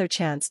given another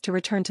chance to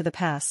return to the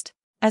past.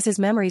 As his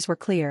memories were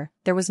clear,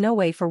 there was no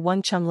way for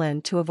Wang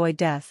Chunglin to avoid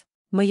death.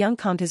 Muyoung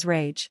calmed his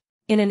rage.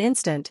 In an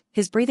instant,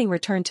 his breathing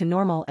returned to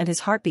normal and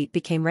his heartbeat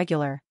became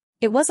regular.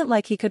 It wasn't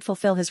like he could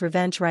fulfill his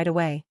revenge right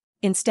away.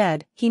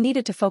 Instead, he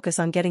needed to focus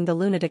on getting the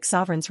Lunatic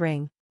Sovereign's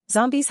Ring.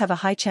 Zombies have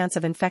a high chance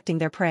of infecting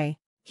their prey.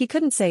 He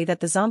couldn't say that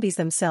the zombies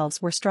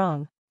themselves were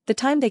strong. The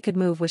time they could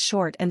move was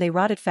short and they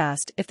rotted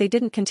fast if they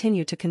didn't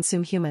continue to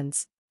consume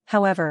humans.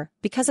 However,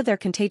 because of their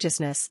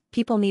contagiousness,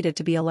 people needed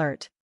to be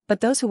alert.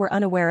 But those who were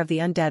unaware of the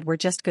undead were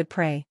just good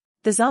prey.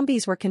 The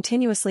zombies were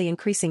continuously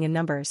increasing in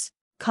numbers.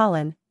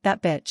 Colin,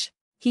 that bitch.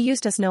 He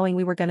used us knowing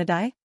we were gonna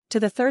die? To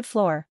the 3rd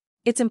floor.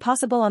 It's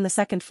impossible on the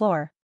 2nd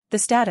floor. The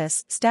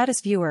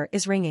status viewer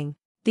is ringing.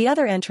 The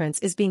other entrance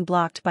is being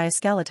blocked by a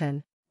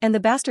skeleton. And the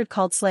bastard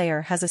called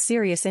Slayer has a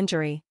serious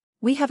injury.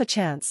 We have a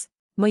chance.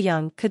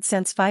 Muyoung could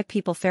sense 5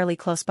 people fairly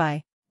close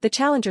by. The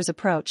challengers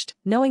approached,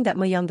 knowing that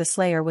Muyoung the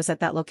Slayer was at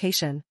that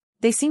location.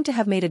 They seemed to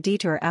have made a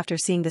detour after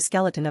seeing the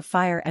skeleton of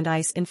fire and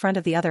ice in front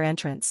of the other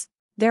entrance.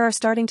 They are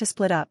starting to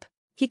split up.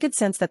 He could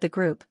sense that the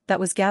group that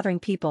was gathering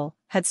people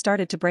had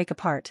started to break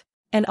apart.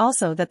 And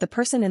also that the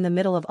person in the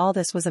middle of all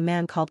this was a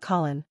man called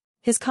Colin.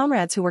 His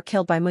comrades who were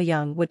killed by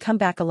Muyoung would come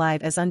back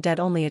alive as undead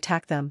only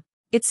attack them.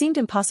 It seemed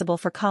impossible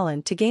for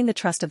Colin to gain the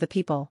trust of the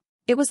people.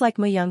 It was like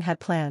Muyoung had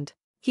planned.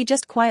 He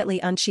just quietly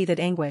unsheathed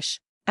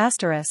anguish.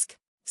 Asterisk.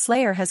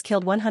 Slayer has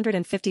killed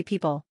 150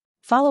 people.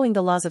 Following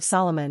the laws of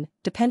Solomon,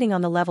 depending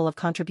on the level of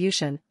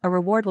contribution, a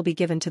reward will be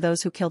given to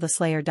those who kill the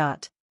Slayer.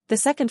 The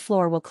 2nd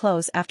floor will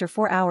close after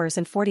 4 hours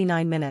and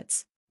 49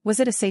 minutes. Was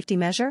it a safety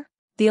measure?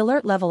 The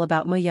alert level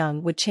about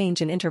Muyoung would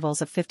change in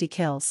intervals of 50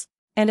 kills.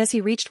 And as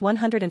he reached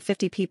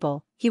 150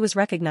 people, he was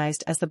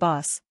recognized as the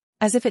boss.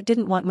 As if it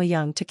didn't want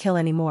Muyoung to kill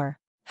anymore.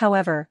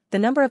 However, the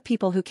number of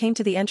people who came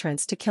to the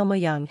entrance to kill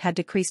Muyoung had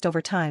decreased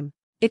over time.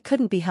 It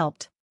couldn't be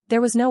helped.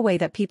 There was no way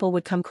that people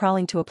would come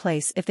crawling to a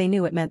place if they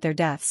knew it meant their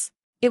deaths.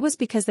 It was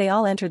because they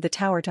all entered the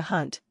tower to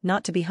hunt,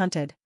 not to be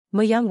hunted.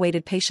 Muyoung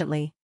waited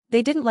patiently.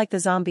 They didn't like the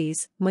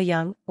zombies,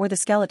 Muyoung, or the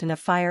skeleton of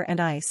fire and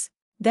ice.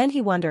 Then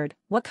he wondered,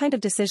 what kind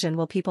of decision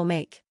will people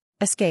make?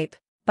 Escape.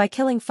 By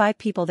killing 5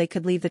 people they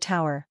could leave the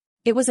tower.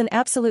 It was an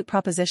absolute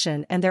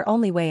proposition and their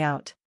only way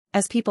out.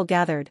 As people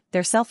gathered,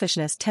 their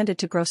selfishness tended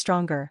to grow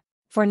stronger.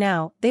 For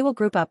now, they will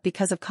group up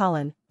because of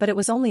Colin, but it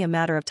was only a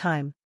matter of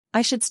time.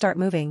 I should start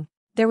moving.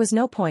 There was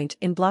no point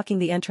in blocking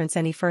the entrance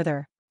any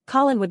further.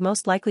 Colin would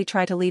most likely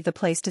try to leave the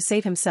place to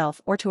save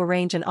himself or to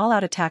arrange an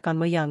all-out attack on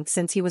Muyoung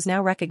since he was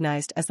now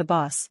recognized as the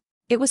boss.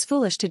 It was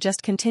foolish to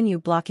just continue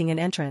blocking an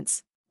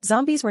entrance.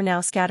 Zombies were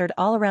now scattered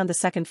all around the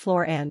second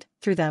floor and,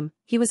 through them,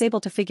 he was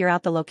able to figure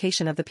out the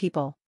location of the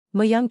people.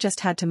 Muyoung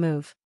just had to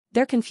move.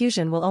 Their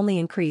confusion will only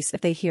increase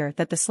if they hear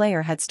that the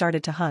Slayer had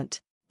started to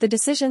hunt. The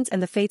decisions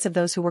and the fates of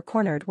those who were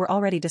cornered were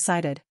already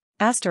decided.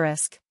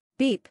 Asterisk.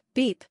 Beep,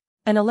 beep.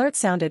 An alert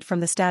sounded from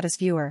the status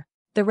viewer.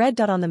 The red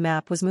dot on the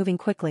map was moving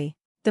quickly.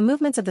 The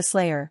movements of the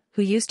Slayer,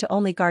 who used to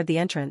only guard the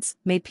entrance,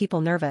 made people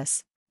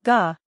nervous.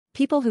 Gah!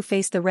 People who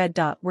faced the red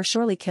dot were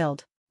surely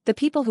killed. The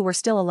people who were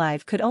still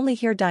alive could only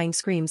hear dying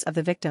screams of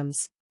the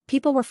victims.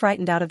 People were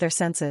frightened out of their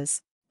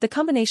senses. The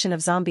combination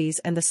of zombies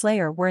and the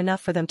Slayer were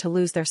enough for them to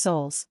lose their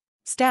souls.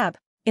 Stab.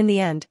 In the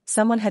end,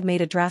 someone had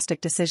made a drastic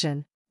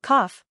decision.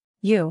 Cough.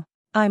 You.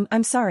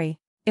 I'm sorry.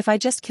 If I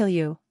just kill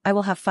you, I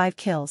will have 5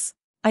 kills.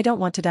 I don't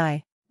want to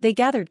die. They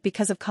gathered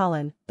because of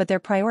Colin, but their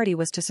priority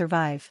was to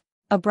survive.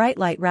 A bright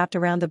light wrapped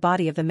around the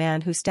body of the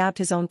man who stabbed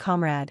his own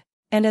comrade.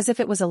 And as if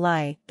it was a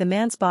lie, the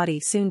man's body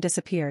soon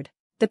disappeared.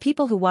 The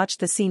people who watched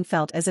the scene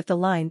felt as if the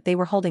line they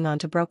were holding on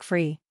to broke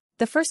free.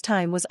 The first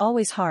time was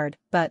always hard,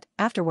 but,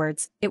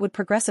 afterwards, it would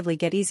progressively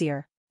get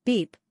easier.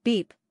 Beep,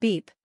 beep,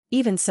 beep.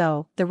 Even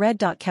so, the red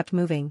dot kept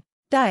moving.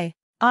 Die.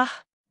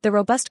 Ah! The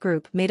robust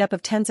group made up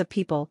of tens of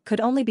people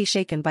could only be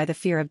shaken by the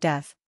fear of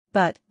death.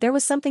 But, there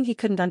was something he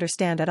couldn't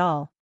understand at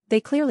all.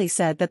 They clearly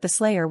said that the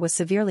Slayer was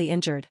severely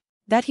injured.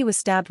 That he was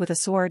stabbed with a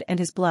sword and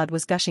his blood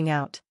was gushing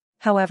out.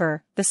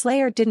 However, the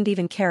Slayer didn't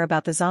even care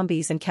about the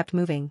zombies and kept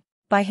moving.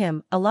 By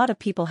him, a lot of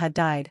people had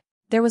died.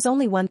 There was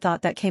only one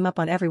thought that came up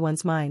on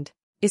everyone's mind.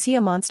 Is he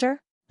a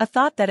monster? A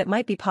thought that it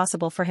might be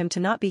possible for him to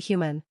not be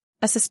human.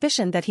 A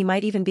suspicion that he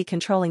might even be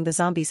controlling the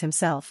zombies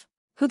himself.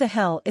 Who the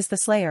hell is the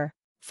Slayer?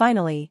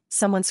 Finally,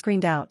 someone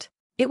screamed out.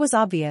 It was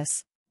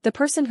obvious. The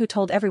person who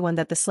told everyone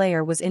that the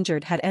Slayer was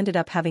injured had ended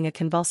up having a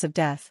convulsive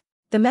death.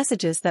 The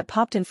messages that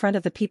popped in front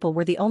of the people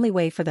were the only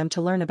way for them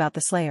to learn about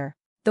the Slayer.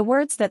 The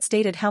words that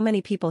stated how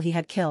many people he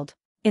had killed.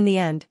 In the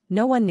end,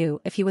 no one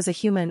knew if he was a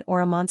human or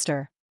a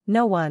monster.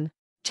 No one.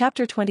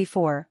 Chapter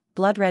 24,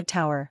 Blood Red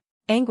Tower.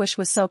 Anguish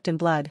was soaked in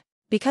blood.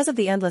 Because of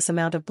the endless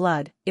amount of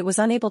blood, it was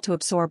unable to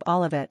absorb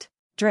all of it.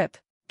 Drip,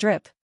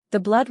 drip. The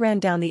blood ran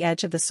down the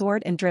edge of the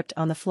sword and dripped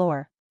on the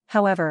floor.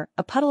 However,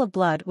 a puddle of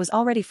blood was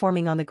already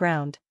forming on the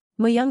ground.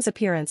 Muyoung's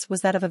appearance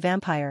was that of a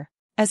vampire.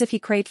 As if he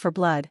craved for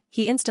blood,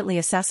 he instantly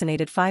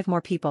assassinated 5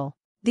 more people.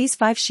 These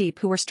 5 sheep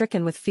who were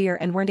stricken with fear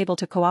and weren't able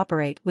to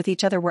cooperate with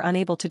each other were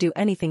unable to do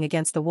anything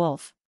against the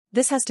wolf.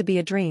 This has to be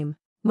a dream.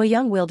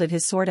 Muyoung wielded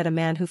his sword at a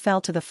man who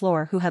fell to the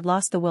floor who had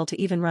lost the will to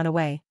even run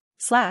away.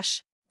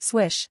 Slash.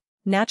 Swish.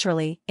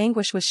 Naturally,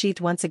 Anguish was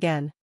sheathed once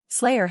again.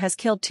 Slayer has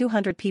killed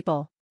 200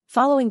 people.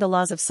 Following the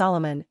laws of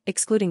Solomon,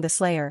 excluding the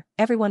Slayer,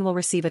 everyone will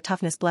receive a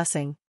toughness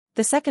blessing.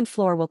 The second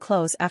floor will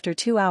close after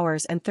 2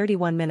 hours and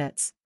 31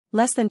 minutes.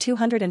 Less than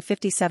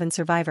 257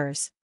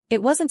 survivors.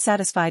 It wasn't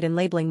satisfied in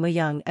labeling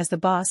Muyoung as the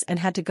boss and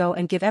had to go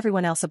and give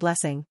everyone else a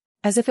blessing.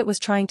 As if it was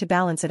trying to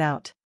balance it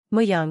out.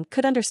 Muyoung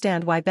could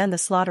understand why Ben the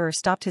Slaughterer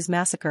stopped his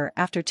massacre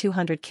after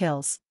 200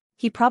 kills.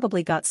 He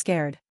probably got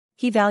scared.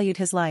 He valued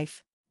his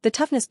life. The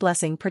toughness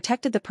blessing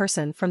protected the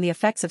person from the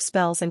effects of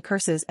spells and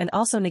curses and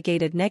also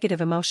negated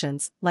negative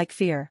emotions, like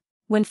fear.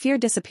 When fear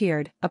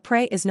disappeared, a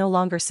prey is no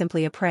longer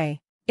simply a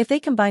prey. If they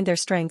combined their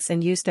strengths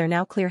and used their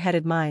now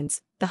clear-headed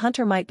minds, the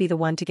hunter might be the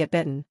one to get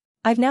bitten.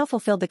 I've now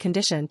fulfilled the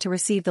condition to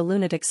receive the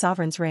lunatic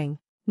sovereign's ring.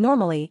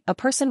 Normally, a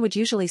person would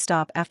usually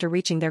stop after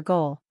reaching their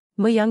goal.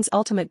 Muyoung's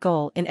ultimate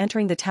goal in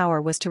entering the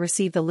tower was to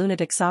receive the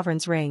lunatic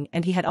sovereign's ring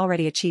and he had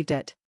already achieved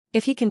it.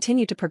 If he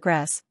continued to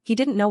progress, he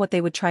didn't know what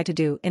they would try to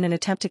do in an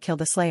attempt to kill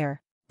the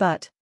Slayer.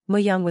 But,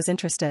 Muyoung was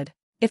interested.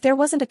 If there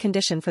wasn't a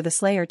condition for the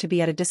Slayer to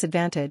be at a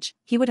disadvantage,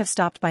 he would have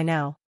stopped by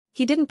now.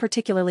 He didn't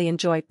particularly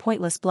enjoy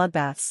pointless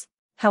bloodbaths.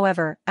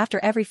 However, after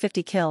every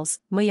 50 kills,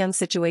 Muyoung's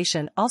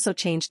situation also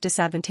changed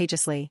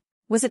disadvantageously.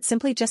 Was it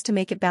simply just to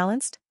make it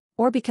balanced?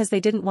 Or because they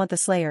didn't want the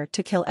Slayer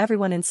to kill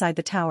everyone inside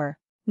the tower?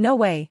 No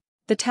way.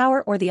 The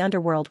tower or the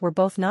underworld were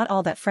both not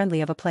all that friendly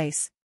of a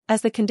place.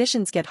 As the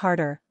conditions get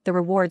harder, the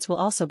rewards will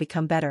also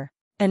become better.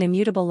 An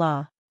immutable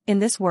law. In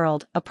this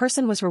world, a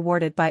person was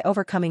rewarded by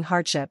overcoming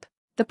hardship.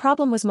 The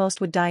problem was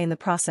most would die in the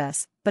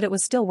process, but it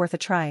was still worth a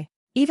try.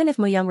 Even if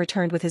Muyoung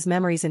returned with his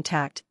memories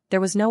intact,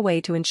 there was no way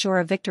to ensure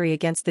a victory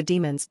against the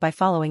demons by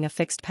following a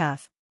fixed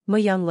path.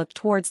 Muyoung looked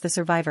towards the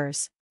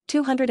survivors.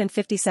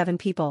 257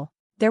 people.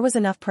 There was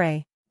enough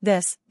prey.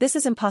 This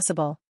is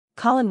impossible.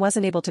 Colin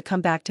wasn't able to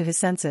come back to his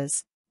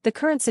senses. The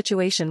current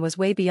situation was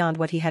way beyond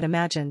what he had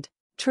imagined.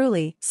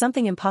 Truly,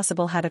 something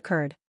impossible had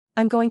occurred.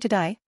 I'm going to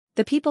die?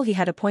 The people he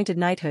had appointed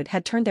knighthood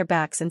had turned their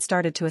backs and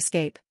started to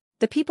escape.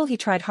 The people he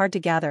tried hard to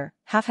gather,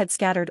 half had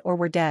scattered or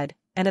were dead,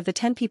 and of the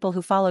 10 people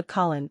who followed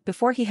Colin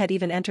before he had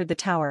even entered the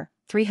tower,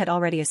 3 had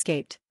already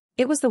escaped.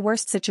 It was the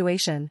worst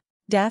situation.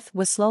 Death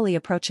was slowly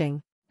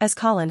approaching. As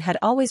Colin had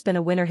always been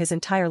a winner his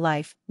entire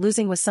life,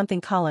 losing was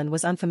something Colin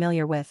was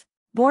unfamiliar with.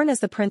 Born as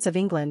the Prince of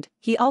England,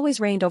 he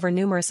always reigned over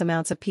numerous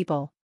amounts of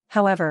people.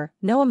 However,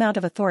 no amount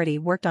of authority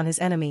worked on his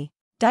enemy.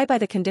 Die by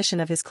the condition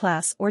of his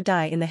class or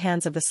die in the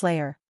hands of the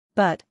Slayer.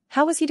 But,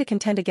 how was he to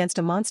contend against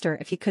a monster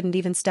if he couldn't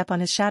even step on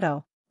his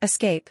shadow?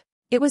 Escape.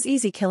 It was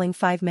easy killing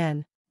 5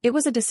 men. It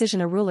was a decision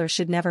a ruler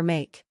should never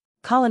make.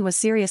 Colin was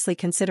seriously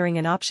considering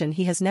an option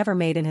he has never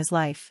made in his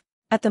life.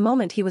 At the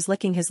moment he was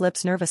licking his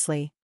lips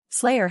nervously.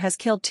 Slayer has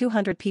killed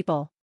 200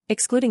 people.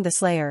 Excluding the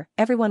Slayer,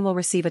 everyone will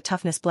receive a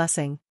toughness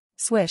blessing.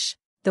 Swish.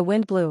 The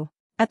wind blew.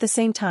 At the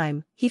same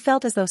time, he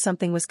felt as though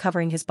something was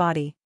covering his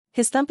body.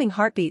 His thumping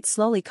heartbeat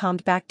slowly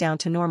calmed back down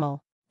to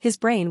normal. His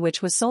brain,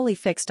 which was solely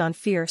fixed on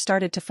fear,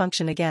 started to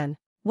function again.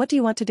 What do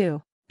you want to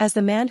do? As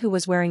the man who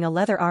was wearing a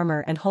leather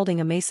armor and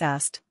holding a mace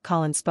asked,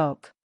 Colin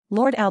spoke.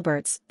 Lord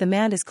Alberts, the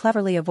man is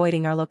cleverly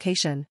avoiding our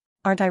location.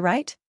 Aren't I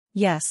right?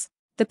 Yes.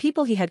 The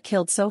people he had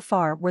killed so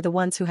far were the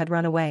ones who had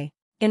run away.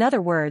 In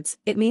other words,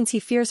 it means he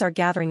fears our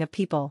gathering of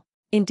people.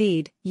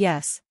 Indeed,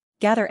 yes.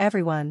 Gather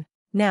everyone.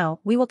 Now,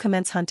 we will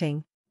commence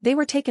hunting. They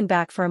were taken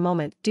back for a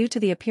moment due to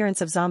the appearance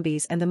of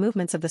zombies and the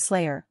movements of the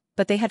Slayer,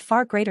 but they had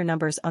far greater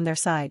numbers on their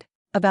side.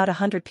 About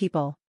 100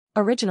 people.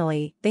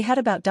 Originally, they had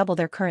about double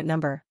their current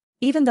number.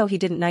 Even though he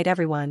didn't knight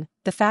everyone,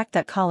 the fact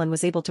that Colin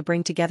was able to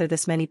bring together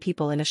this many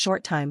people in a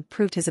short time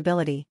proved his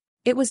ability.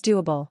 It was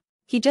doable.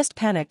 He just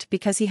panicked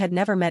because he had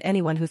never met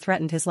anyone who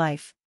threatened his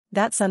life.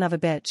 That son of a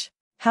bitch.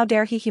 How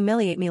dare he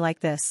humiliate me like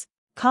this?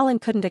 Colin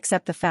couldn't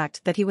accept the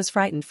fact that he was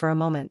frightened for a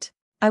moment.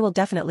 I will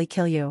definitely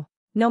kill you.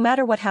 No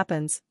matter what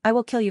happens, I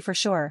will kill you for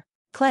sure.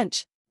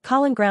 Clench.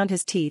 Colin ground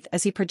his teeth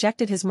as he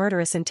projected his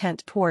murderous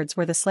intent towards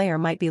where the Slayer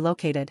might be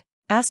located.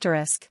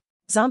 Asterisk.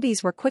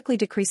 Zombies were quickly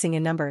decreasing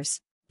in numbers.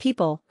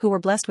 People, who were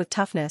blessed with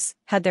toughness,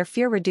 had their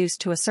fear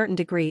reduced to a certain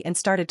degree and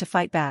started to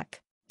fight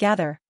back.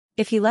 Gather.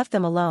 If he left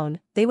them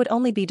alone, they would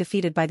only be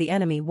defeated by the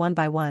enemy one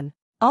by one.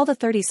 All the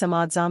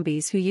 30-some-odd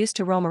zombies who used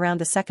to roam around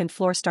the second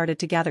floor started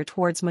to gather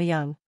towards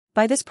Muyoung.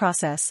 By this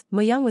process,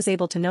 Muyoung was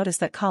able to notice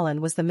that Colin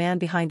was the man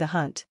behind the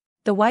hunt.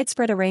 The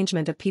widespread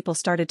arrangement of people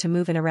started to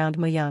move in around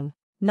Muyoung.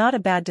 Not a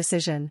bad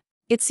decision.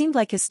 It seemed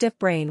like his stiff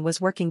brain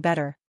was working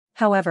better.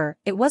 However,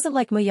 it wasn't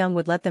like Muyoung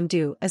would let them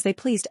do as they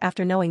pleased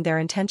after knowing their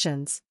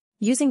intentions.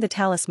 Using the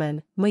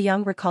talisman,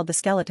 Muyoung recalled the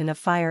skeleton of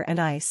fire and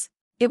ice.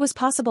 It was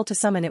possible to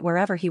summon it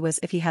wherever he was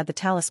if he had the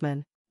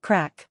talisman.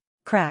 Crack.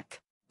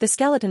 Crack. The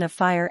skeleton of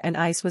fire and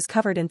ice was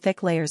covered in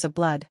thick layers of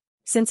blood.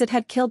 Since it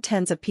had killed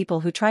tens of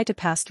people who tried to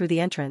pass through the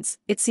entrance,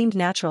 it seemed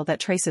natural that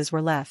traces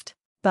were left.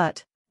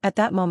 But, at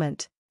that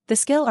moment, the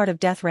skill art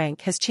of death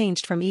rank has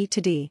changed from E to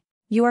D.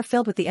 You are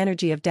filled with the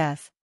energy of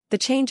death. The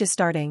change is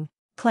starting.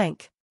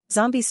 Clank.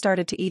 Zombies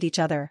started to eat each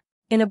other.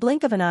 In a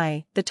blink of an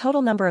eye, the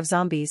total number of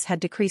zombies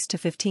had decreased to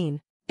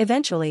 15.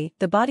 Eventually,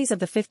 the bodies of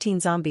the 15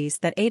 zombies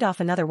that ate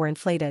off another were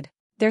inflated.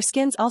 Their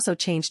skins also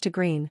changed to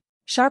green.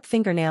 Sharp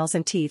fingernails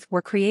and teeth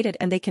were created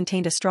and they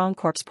contained a strong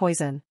corpse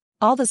poison.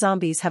 All the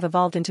zombies have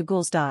evolved into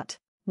ghouls.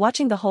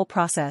 Watching the whole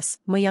process,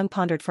 Muyoung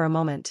pondered for a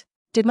moment.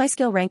 Did my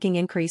skill ranking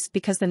increase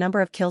because the number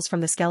of kills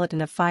from the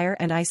skeleton of fire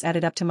and ice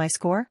added up to my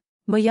score?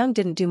 Muyoung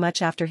didn't do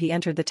much after he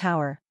entered the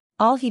tower.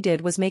 All he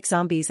did was make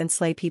zombies and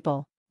slay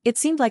people. It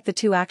seemed like the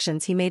 2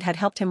 actions he made had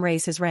helped him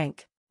raise his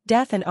rank.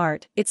 Death and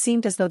art, it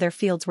seemed as though their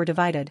fields were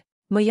divided.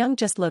 Muyoung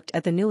just looked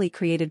at the newly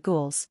created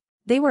ghouls.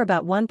 They were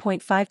about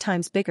 1.5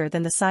 times bigger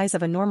than the size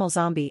of a normal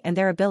zombie and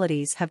their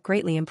abilities have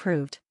greatly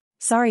improved.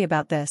 Sorry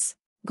about this.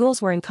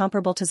 Ghouls were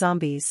incomparable to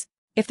zombies.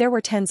 If there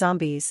were 10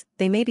 zombies,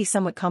 they may be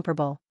somewhat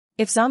comparable.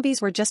 If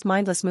zombies were just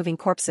mindless moving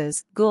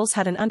corpses, ghouls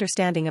had an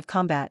understanding of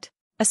combat.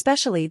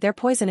 Especially their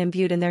poison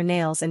imbued in their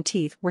nails and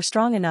teeth were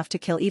strong enough to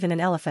kill even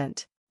an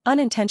elephant.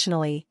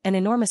 Unintentionally, an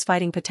enormous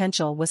fighting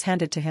potential was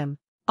handed to him.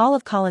 All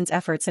of Colin's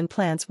efforts and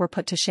plans were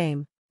put to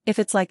shame. If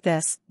it's like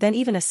this, then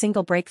even a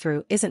single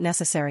breakthrough isn't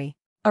necessary.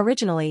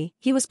 Originally,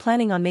 he was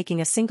planning on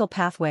making a single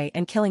pathway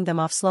and killing them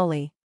off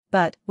slowly.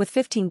 But, with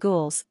 15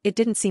 ghouls, it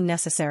didn't seem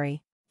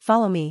necessary.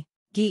 Follow me.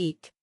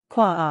 Geek.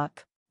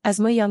 Kwaak. As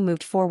Muyoung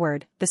moved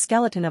forward, the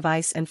skeleton of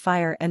ice and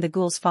fire and the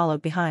ghouls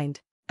followed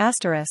behind.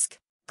 Asterisk.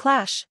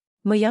 Clash.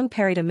 Muyoung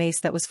parried a mace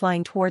that was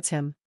flying towards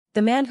him.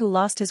 The man who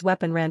lost his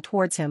weapon ran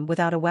towards him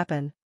without a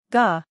weapon.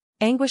 Gah!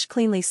 Anguish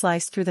cleanly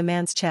sliced through the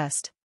man's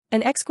chest.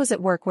 An exquisite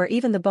work where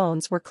even the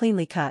bones were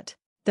cleanly cut.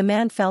 The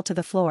man fell to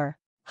the floor.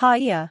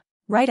 Ha-ya!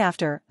 Right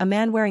after, a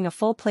man wearing a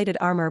full-plated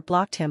armor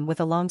blocked him with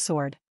a long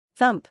sword.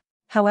 Thump!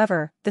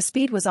 However, the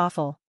speed was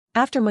awful.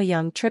 After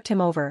Muyoung tripped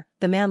him over,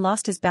 the man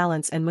lost his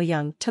balance and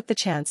Muyoung took the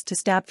chance to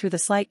stab through the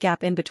slight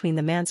gap in between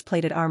the man's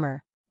plated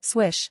armor.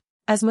 Swish!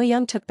 As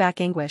Muyoung took back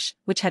anguish,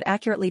 which had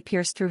accurately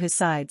pierced through his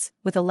sides,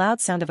 with a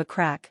loud sound of a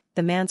crack,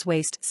 the man's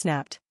waist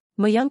snapped.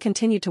 Muyoung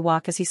continued to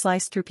walk as he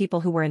sliced through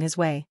people who were in his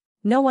way.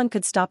 No one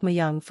could stop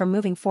Muyoung from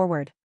moving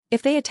forward.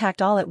 If they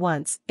attacked all at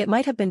once, it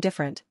might have been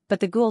different, but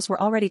the ghouls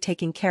were already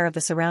taking care of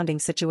the surrounding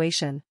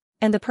situation.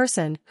 And the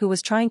person who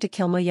was trying to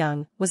kill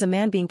Muyoung was a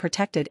man being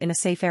protected in a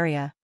safe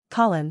area.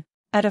 Colin.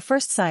 At a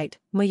first sight,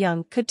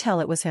 Muyoung could tell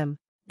it was him.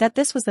 That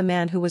this was the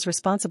man who was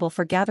responsible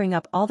for gathering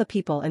up all the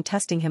people and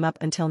testing him up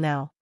until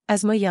now.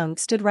 As Muyoung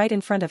stood right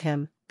in front of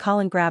him,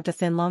 Colin grabbed a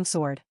thin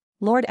longsword.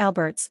 Lord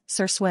Albert's,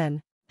 Sir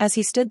Swin. As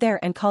he stood there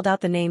and called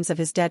out the names of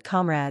his dead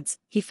comrades,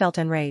 he felt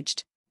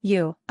enraged.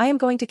 I am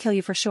going to kill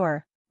you for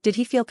sure. Did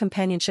he feel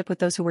companionship with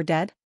those who were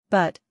dead?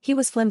 But, he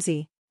was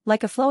flimsy.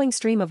 Like a flowing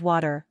stream of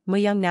water,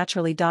 Muyoung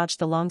naturally dodged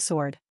the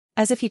longsword.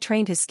 As if he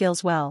trained his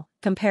skills well,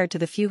 compared to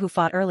the few who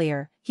fought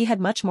earlier, he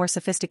had much more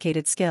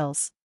sophisticated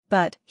skills.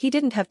 But, he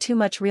didn't have too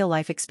much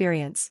real-life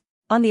experience.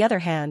 On the other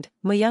hand,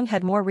 Muyoung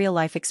had more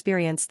real-life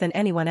experience than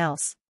anyone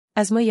else.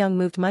 As Muyoung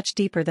moved much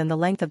deeper than the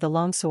length of the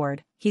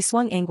longsword, he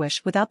swung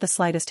anguish without the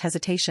slightest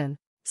hesitation.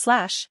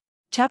 Slash.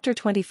 Chapter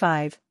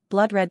 25,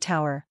 Blood Red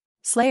Tower.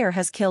 Slayer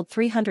has killed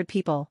 300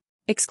 people.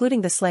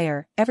 Excluding the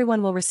Slayer,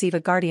 everyone will receive a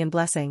guardian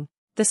blessing.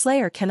 The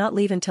Slayer cannot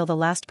leave until the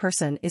last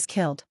person is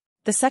killed.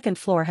 The second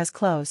floor has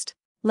closed.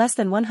 Less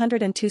than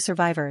 102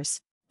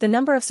 survivors. The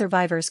number of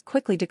survivors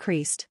quickly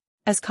decreased.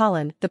 As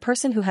Colin, the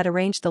person who had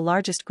arranged the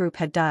largest group,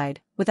 had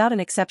died, without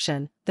an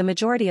exception, the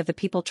majority of the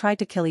people tried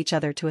to kill each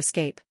other to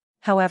escape.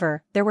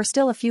 However, there were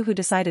still a few who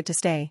decided to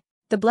stay.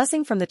 The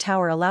blessing from the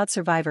tower allowed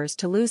survivors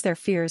to lose their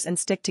fears and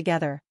stick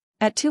together.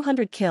 At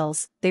 200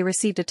 kills, they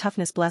received a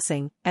toughness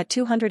blessing, at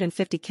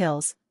 250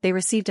 kills, they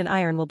received an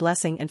iron will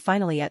blessing, and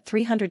finally at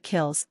 300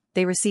 kills,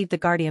 they received the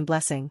guardian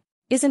blessing.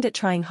 Isn't it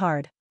trying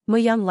hard?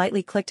 Muyoung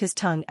lightly clicked his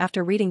tongue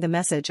after reading the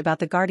message about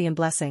the guardian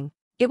blessing.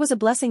 It was a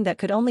blessing that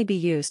could only be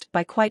used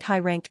by quite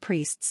high-ranked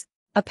priests.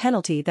 A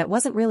penalty that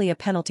wasn't really a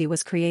penalty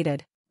was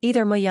created.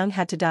 Either Muyoung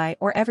had to die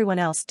or everyone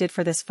else did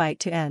for this fight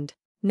to end.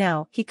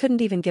 Now, he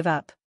couldn't even give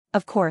up.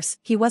 Of course,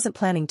 he wasn't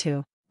planning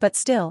to. But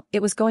still,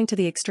 it was going to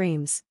the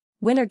extremes.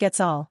 Winner gets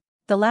all.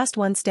 The last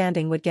one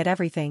standing would get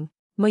everything.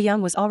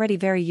 Muyoung was already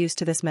very used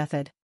to this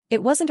method.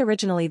 It wasn't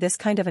originally this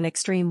kind of an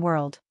extreme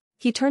world.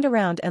 He turned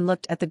around and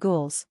looked at the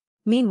ghouls.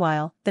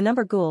 Meanwhile, the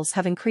number ghouls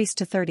have increased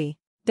to 30.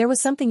 There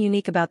was something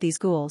unique about these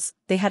ghouls.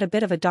 They had a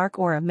bit of a dark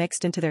aura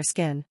mixed into their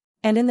skin.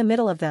 And in the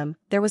middle of them,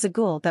 there was a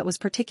ghoul that was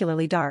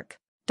particularly dark.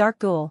 Dark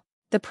Ghoul.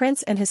 The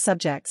prince and his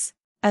subjects.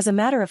 As a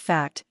matter of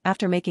fact,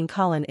 after making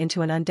Colin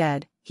into an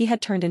undead, he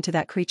had turned into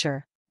that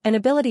creature. An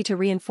ability to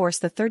reinforce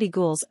the 30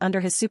 ghouls under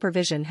his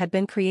supervision had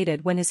been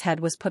created when his head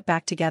was put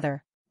back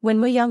together. When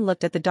Muyoung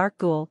looked at the dark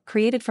ghoul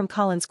created from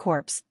Colin's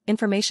corpse,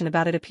 information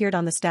about it appeared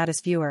on the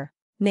status viewer.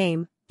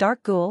 Name,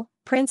 Dark Ghoul,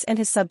 Prince and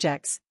his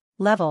subjects.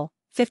 Level,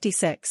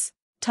 56.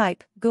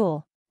 Type,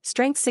 Ghoul.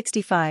 Strength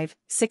 65,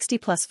 60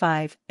 plus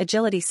 5,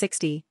 Agility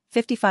 60,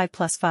 55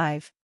 plus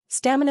 5.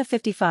 Stamina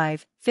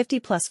 55, 50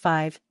 plus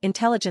 5,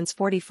 Intelligence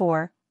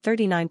 44,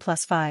 39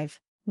 plus 5.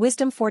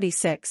 Wisdom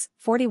 46,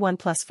 41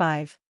 plus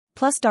 5.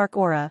 Plus Dark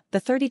Aura,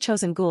 the 30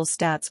 chosen ghouls'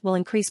 stats will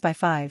increase by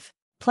 5.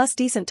 Plus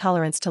decent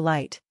tolerance to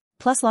light.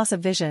 Plus loss of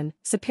vision,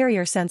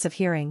 superior sense of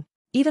hearing.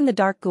 Even the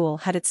Dark Ghoul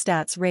had its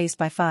stats raised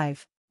by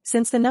 5.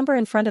 Since the number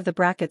in front of the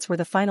brackets were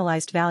the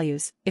finalized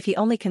values, if he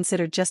only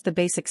considered just the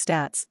basic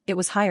stats, it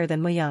was higher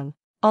than Muyoung.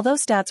 Although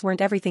stats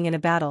weren't everything in a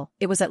battle,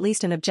 it was at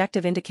least an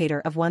objective indicator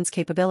of one's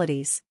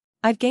capabilities.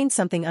 I've gained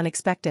something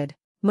unexpected.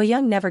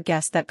 Muyoung never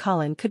guessed that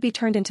Colin could be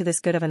turned into this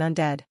good of an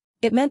undead.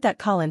 It meant that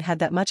Colin had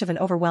that much of an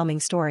overwhelming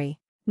story.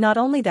 Not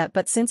only that,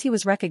 but since he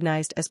was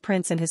recognized as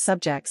prince and his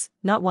subjects,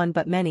 not one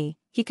but many,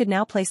 he could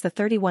now place the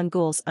 31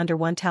 ghouls under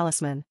one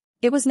talisman.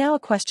 It was now a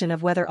question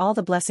of whether all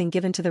the blessing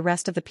given to the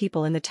rest of the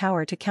people in the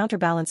tower to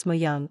counterbalance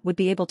Muyoung would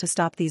be able to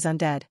stop these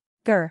undead.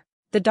 Grr.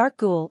 The dark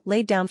ghoul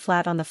laid down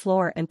flat on the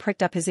floor and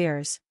pricked up his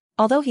ears.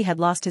 Although he had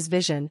lost his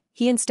vision,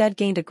 he instead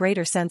gained a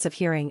greater sense of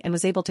hearing and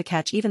was able to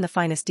catch even the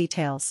finest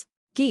details.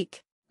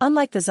 Geek.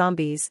 Unlike the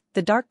zombies,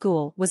 the dark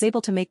ghoul was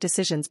able to make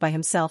decisions by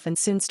himself and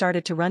soon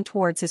started to run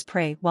towards his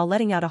prey while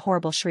letting out a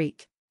horrible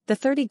shriek. The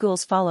 30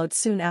 ghouls followed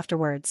soon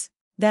afterwards.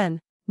 Then,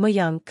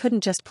 Muyoung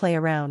couldn't just play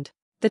around.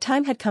 The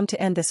time had come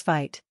to end this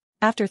fight.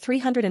 After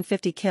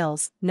 350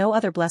 kills, no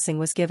other blessing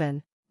was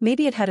given.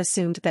 Maybe it had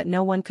assumed that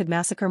no one could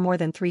massacre more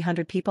than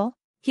 300 people?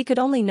 He could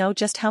only know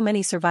just how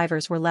many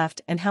survivors were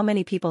left and how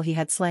many people he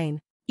had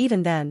slain.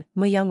 Even then,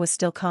 Muyoung was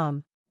still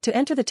calm. To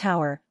enter the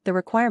tower, the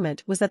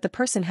requirement was that the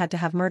person had to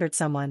have murdered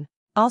someone.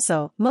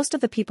 Also, most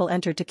of the people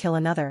entered to kill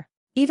another.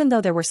 Even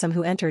though there were some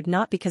who entered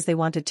not because they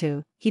wanted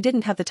to, he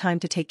didn't have the time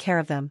to take care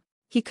of them.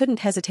 He couldn't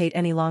hesitate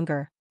any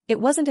longer.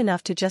 It wasn't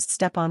enough to just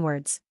step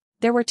onwards.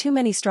 There were too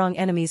many strong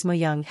enemies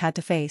Muyoung had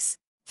to face.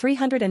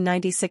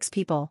 396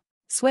 people.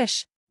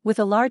 Swish. With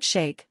a large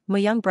shake,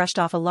 Muyoung brushed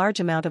off a large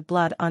amount of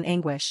blood on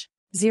anguish.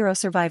 0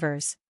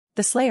 survivors.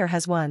 The Slayer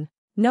has won.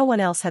 No one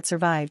else had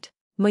survived.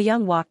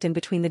 Muyoung walked in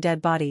between the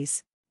dead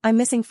bodies. I'm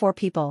missing 4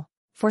 people.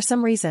 For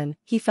some reason,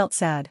 he felt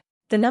sad.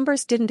 The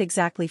numbers didn't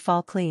exactly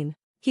fall clean.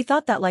 He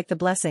thought that like the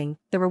blessing,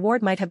 the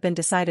reward might have been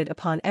decided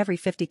upon every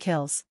 50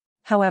 kills.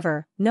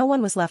 However, no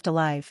one was left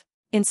alive.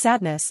 In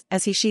sadness,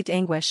 as he sheathed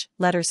anguish,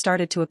 letters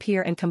started to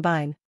appear and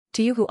combine.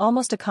 To you who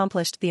almost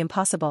accomplished the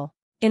impossible.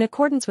 In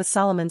accordance with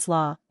Solomon's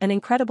law, an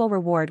incredible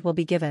reward will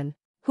be given.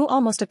 Who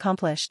almost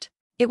accomplished?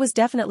 It was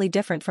definitely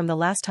different from the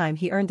last time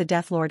he earned the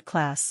Death Lord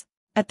class.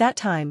 At that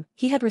time,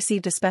 he had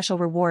received a special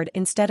reward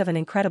instead of an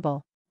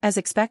incredible. As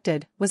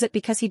expected, was it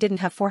because he didn't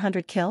have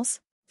 400 kills?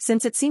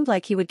 Since it seemed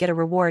like he would get a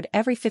reward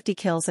every 50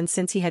 kills and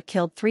since he had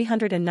killed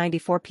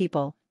 394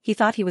 people, he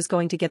thought he was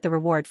going to get the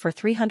reward for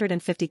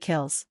 350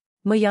 kills.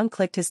 Muyoung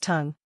clicked his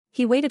tongue.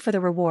 He waited for the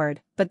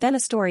reward, but then a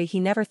story he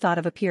never thought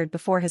of appeared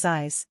before his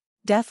eyes.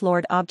 Death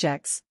Lord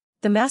objects.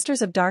 The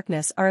Masters of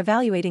Darkness are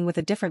evaluating with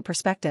a different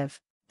perspective.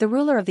 The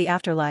ruler of the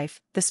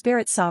afterlife, the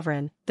spirit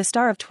sovereign, the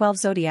star of 12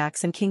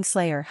 zodiacs and King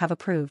Slayer have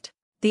approved.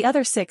 The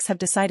other 6 have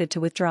decided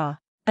to withdraw.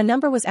 A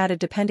number was added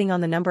depending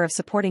on the number of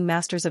supporting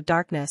Masters of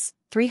Darkness,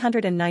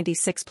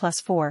 396 plus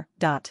 4.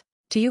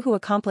 To you who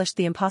accomplished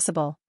the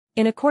impossible.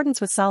 In accordance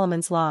with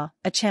Solomon's law,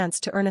 a chance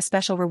to earn a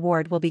special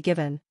reward will be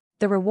given.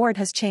 The reward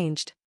has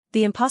changed.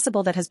 The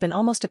impossible that has been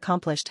almost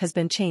accomplished has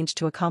been changed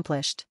to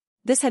accomplished.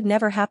 This had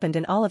never happened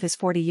in all of his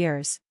 40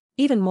 years.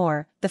 Even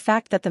more, the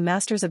fact that the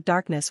Masters of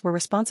Darkness were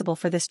responsible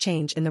for this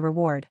change in the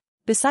reward.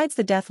 Besides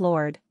the Death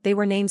Lord, they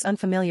were names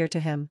unfamiliar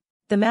to him.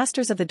 The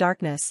Masters of the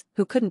Darkness,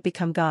 who couldn't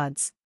become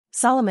gods.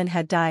 Solomon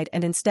had died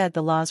and instead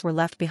the laws were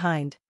left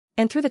behind.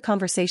 And through the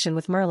conversation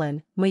with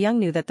Merlin, Muyoung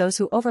knew that those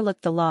who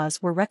overlooked the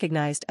laws were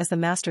recognized as the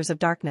Masters of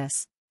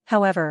Darkness.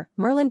 However,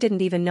 Merlin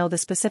didn't even know the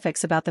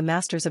specifics about the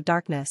Masters of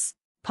Darkness.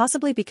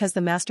 Possibly because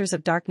the Masters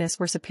of Darkness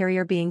were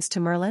superior beings to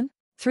Merlin?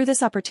 Through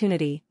this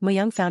opportunity,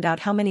 Muyoung found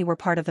out how many were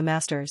part of the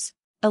Masters.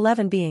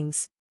 11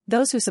 beings.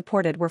 Those who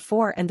supported were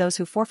 4 and those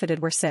who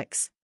forfeited were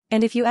 6.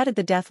 And if you added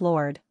the Death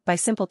Lord, by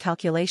simple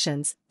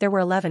calculations, there were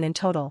 11 in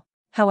total.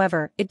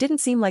 However, it didn't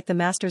seem like the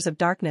Masters of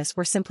Darkness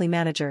were simply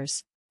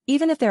managers.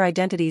 Even if their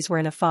identities were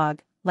in a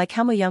fog, like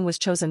how Muyoung was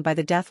chosen by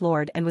the Death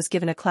Lord and was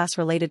given a class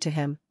related to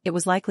him, it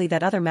was likely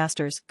that other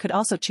Masters could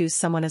also choose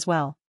someone as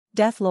well.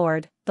 Death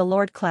Lord, the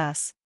Lord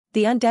class.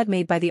 The undead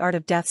made by the Art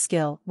of Death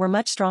skill were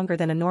much stronger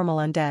than a normal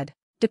undead.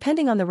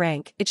 Depending on the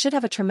rank, it should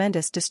have a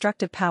tremendous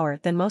destructive power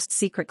than most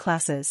secret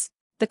classes.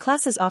 The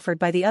classes offered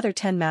by the other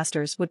 10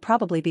 masters would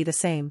probably be the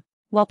same.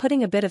 While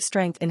putting a bit of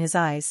strength in his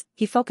eyes,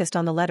 he focused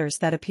on the letters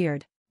that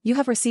appeared. You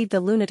have received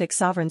the Lunatic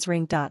Sovereign's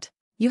ring.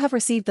 You have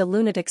received the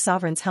Lunatic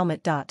Sovereign's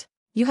helmet.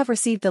 You have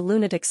received the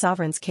Lunatic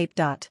Sovereign's cape.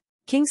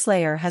 King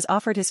Slayer has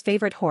offered his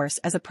favorite horse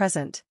as a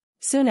present.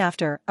 Soon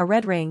after, a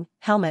red ring,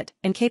 helmet,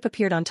 and cape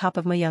appeared on top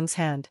of Muyoung's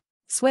hand.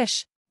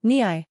 Swish!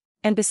 Ni!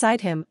 And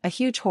beside him, a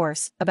huge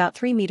horse, about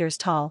 3 meters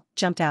tall,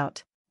 jumped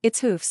out. Its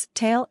hoofs,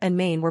 tail and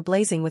mane were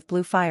blazing with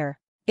blue fire.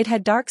 It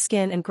had dark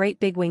skin and great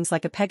big wings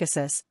like a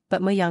Pegasus,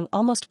 but Muyoung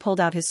almost pulled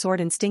out his sword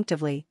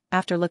instinctively,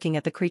 after looking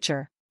at the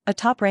creature. A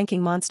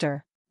top-ranking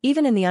monster.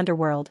 Even in the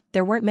Underworld,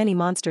 there weren't many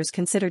monsters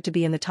considered to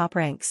be in the top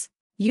ranks.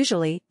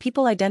 Usually,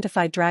 people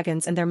identified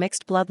dragons and their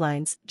mixed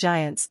bloodlines,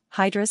 giants,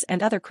 hydras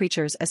and other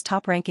creatures as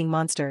top-ranking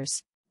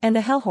monsters. And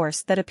the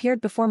hellhorse that appeared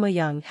before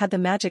Muyoung had the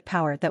magic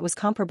power that was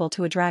comparable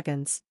to a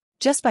dragon's.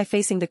 Just by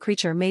facing the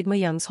creature made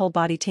Muyoung's whole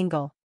body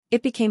tingle.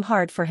 It became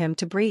hard for him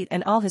to breathe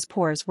and all his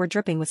pores were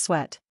dripping with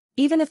sweat.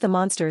 Even if the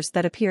monsters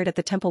that appeared at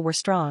the temple were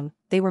strong,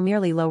 they were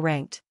merely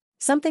low-ranked.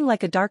 Something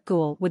like a dark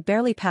ghoul would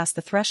barely pass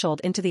the threshold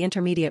into the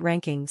intermediate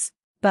rankings.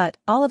 But,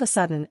 all of a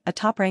sudden, a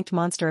top-ranked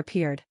monster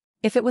appeared.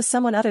 If it was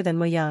someone other than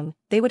Muyoung,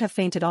 they would have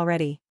fainted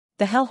already.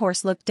 The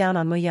hellhorse looked down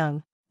on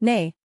Muyoung.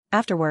 Nay.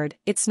 Afterward,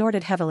 it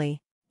snorted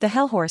heavily. The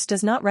hellhorse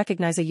does not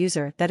recognize a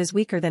user that is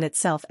weaker than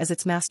itself as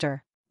its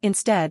master.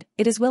 Instead,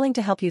 it is willing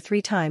to help you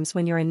 3 times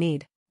when you're in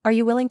need. Are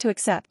you willing to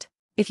accept?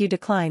 If you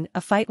decline,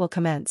 a fight will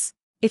commence.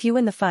 If you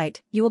win the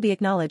fight, you will be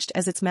acknowledged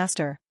as its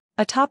master.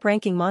 A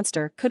top-ranking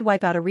monster could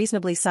wipe out a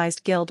reasonably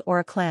sized guild or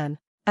a clan.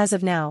 As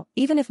of now,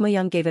 even if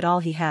Muyoung gave it all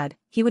he had,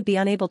 he would be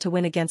unable to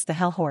win against the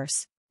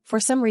hellhorse. For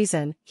some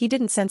reason, he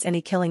didn't sense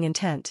any killing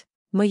intent.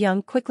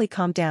 Muyoung quickly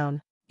calmed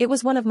down. It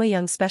was one of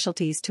Muyoung's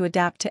specialties to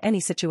adapt to any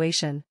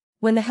situation.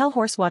 When the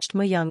hellhorse watched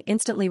Muyoung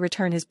instantly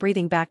return his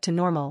breathing back to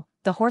normal,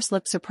 the horse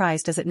looked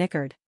surprised as it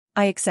nickered.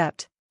 I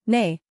accept.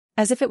 Nay.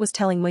 As if it was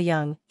telling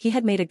Muyoung he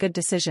had made a good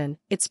decision,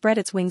 it spread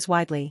its wings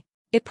widely.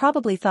 It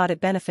probably thought it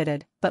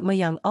benefited, but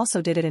Muyoung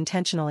also did it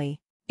intentionally.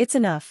 It's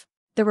enough.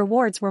 The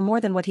rewards were more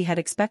than what he had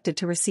expected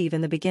to receive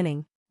in the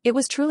beginning. It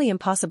was truly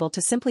impossible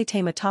to simply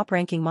tame a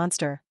top-ranking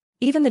monster.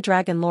 Even the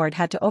Dragon Lord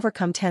had to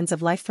overcome tens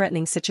of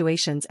life-threatening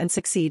situations and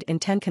succeed in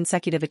 10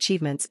 consecutive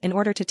achievements in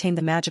order to tame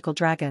the magical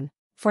dragon.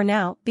 For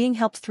now, being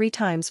helped 3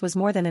 times was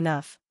more than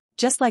enough.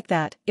 Just like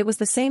that, it was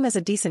the same as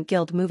a decent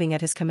guild moving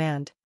at his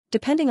command.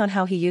 Depending on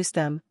how he used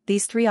them,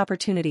 these 3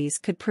 opportunities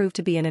could prove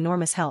to be an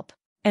enormous help.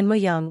 And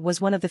Muyoung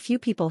was one of the few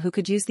people who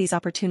could use these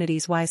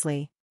opportunities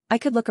wisely. I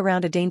could look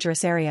around a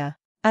dangerous area.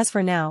 As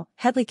for now,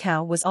 Headley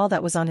Cow was all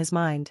that was on his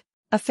mind.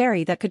 A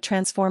fairy that could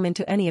transform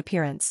into any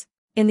appearance.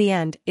 In the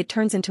end, it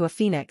turns into a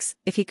phoenix.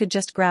 If he could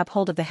just grab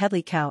hold of the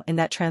Headley Cow in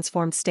that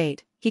transformed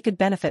state, he could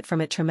benefit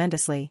from it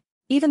tremendously.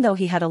 Even though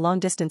he had a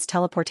long-distance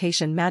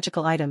teleportation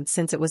magical item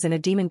since it was in a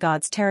demon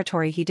god's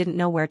territory, he didn't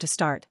know where to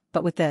start,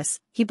 but with this,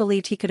 he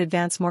believed he could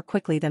advance more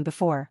quickly than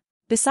before.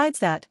 Besides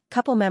that,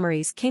 couple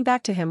memories came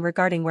back to him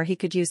regarding where he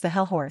could use the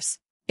hell horse.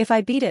 If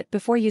I beat it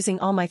before using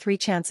all my 3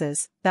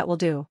 chances, that will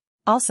do.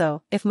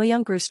 Also, if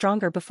Muyoung grew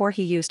stronger before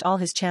he used all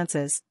his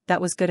chances,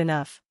 that was good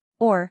enough.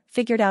 Or,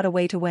 figured out a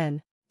way to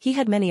win. He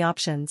had many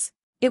options.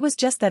 It was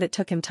just that it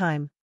took him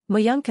time.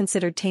 Muyoung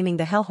considered taming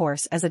the hell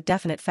horse as a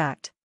definite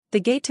fact. The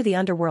gate to the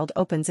underworld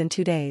opens in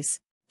 2 days.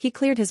 He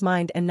cleared his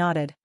mind and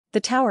nodded. The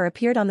tower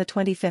appeared on the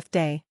 25th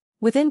day.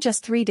 Within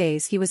just 3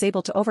 days he was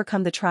able to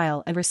overcome the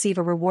trial and receive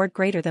a reward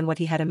greater than what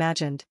he had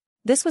imagined.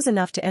 This was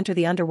enough to enter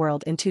the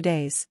underworld in 2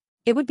 days.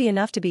 It would be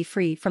enough to be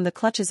free from the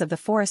clutches of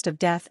the Forest of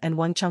Death and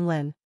Wang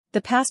Chonglin.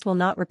 The past will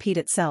not repeat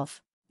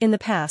itself. In the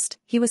past,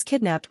 he was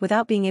kidnapped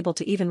without being able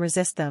to even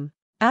resist them.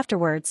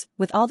 Afterwards,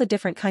 with all the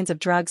different kinds of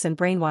drugs and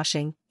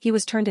brainwashing, he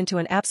was turned into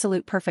an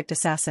absolute perfect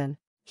assassin.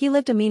 He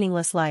lived a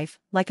meaningless life,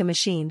 like a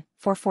machine,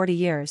 for 40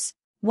 years.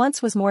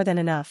 Once was more than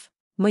enough.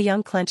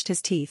 Muyoung clenched his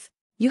teeth.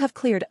 You have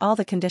cleared all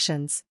the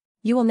conditions.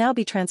 You will now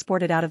be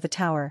transported out of the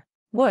tower.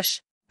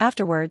 Whoosh!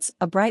 Afterwards,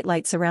 a bright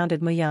light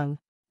surrounded Muyoung.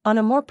 On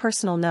a more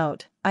personal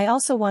note, I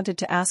also wanted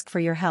to ask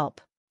for your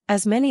help.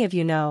 As many of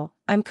you know,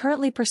 I'm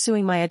currently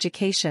pursuing my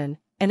education,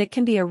 and it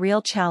can be a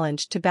real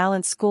challenge to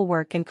balance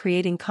schoolwork and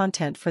creating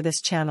content for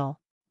this channel.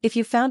 If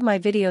you found my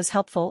videos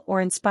helpful or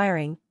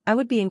inspiring, I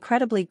would be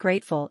incredibly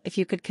grateful if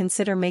you could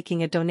consider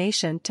making a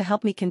donation to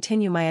help me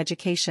continue my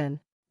education.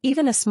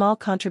 Even a small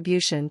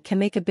contribution can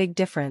make a big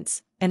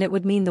difference, and it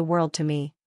would mean the world to me.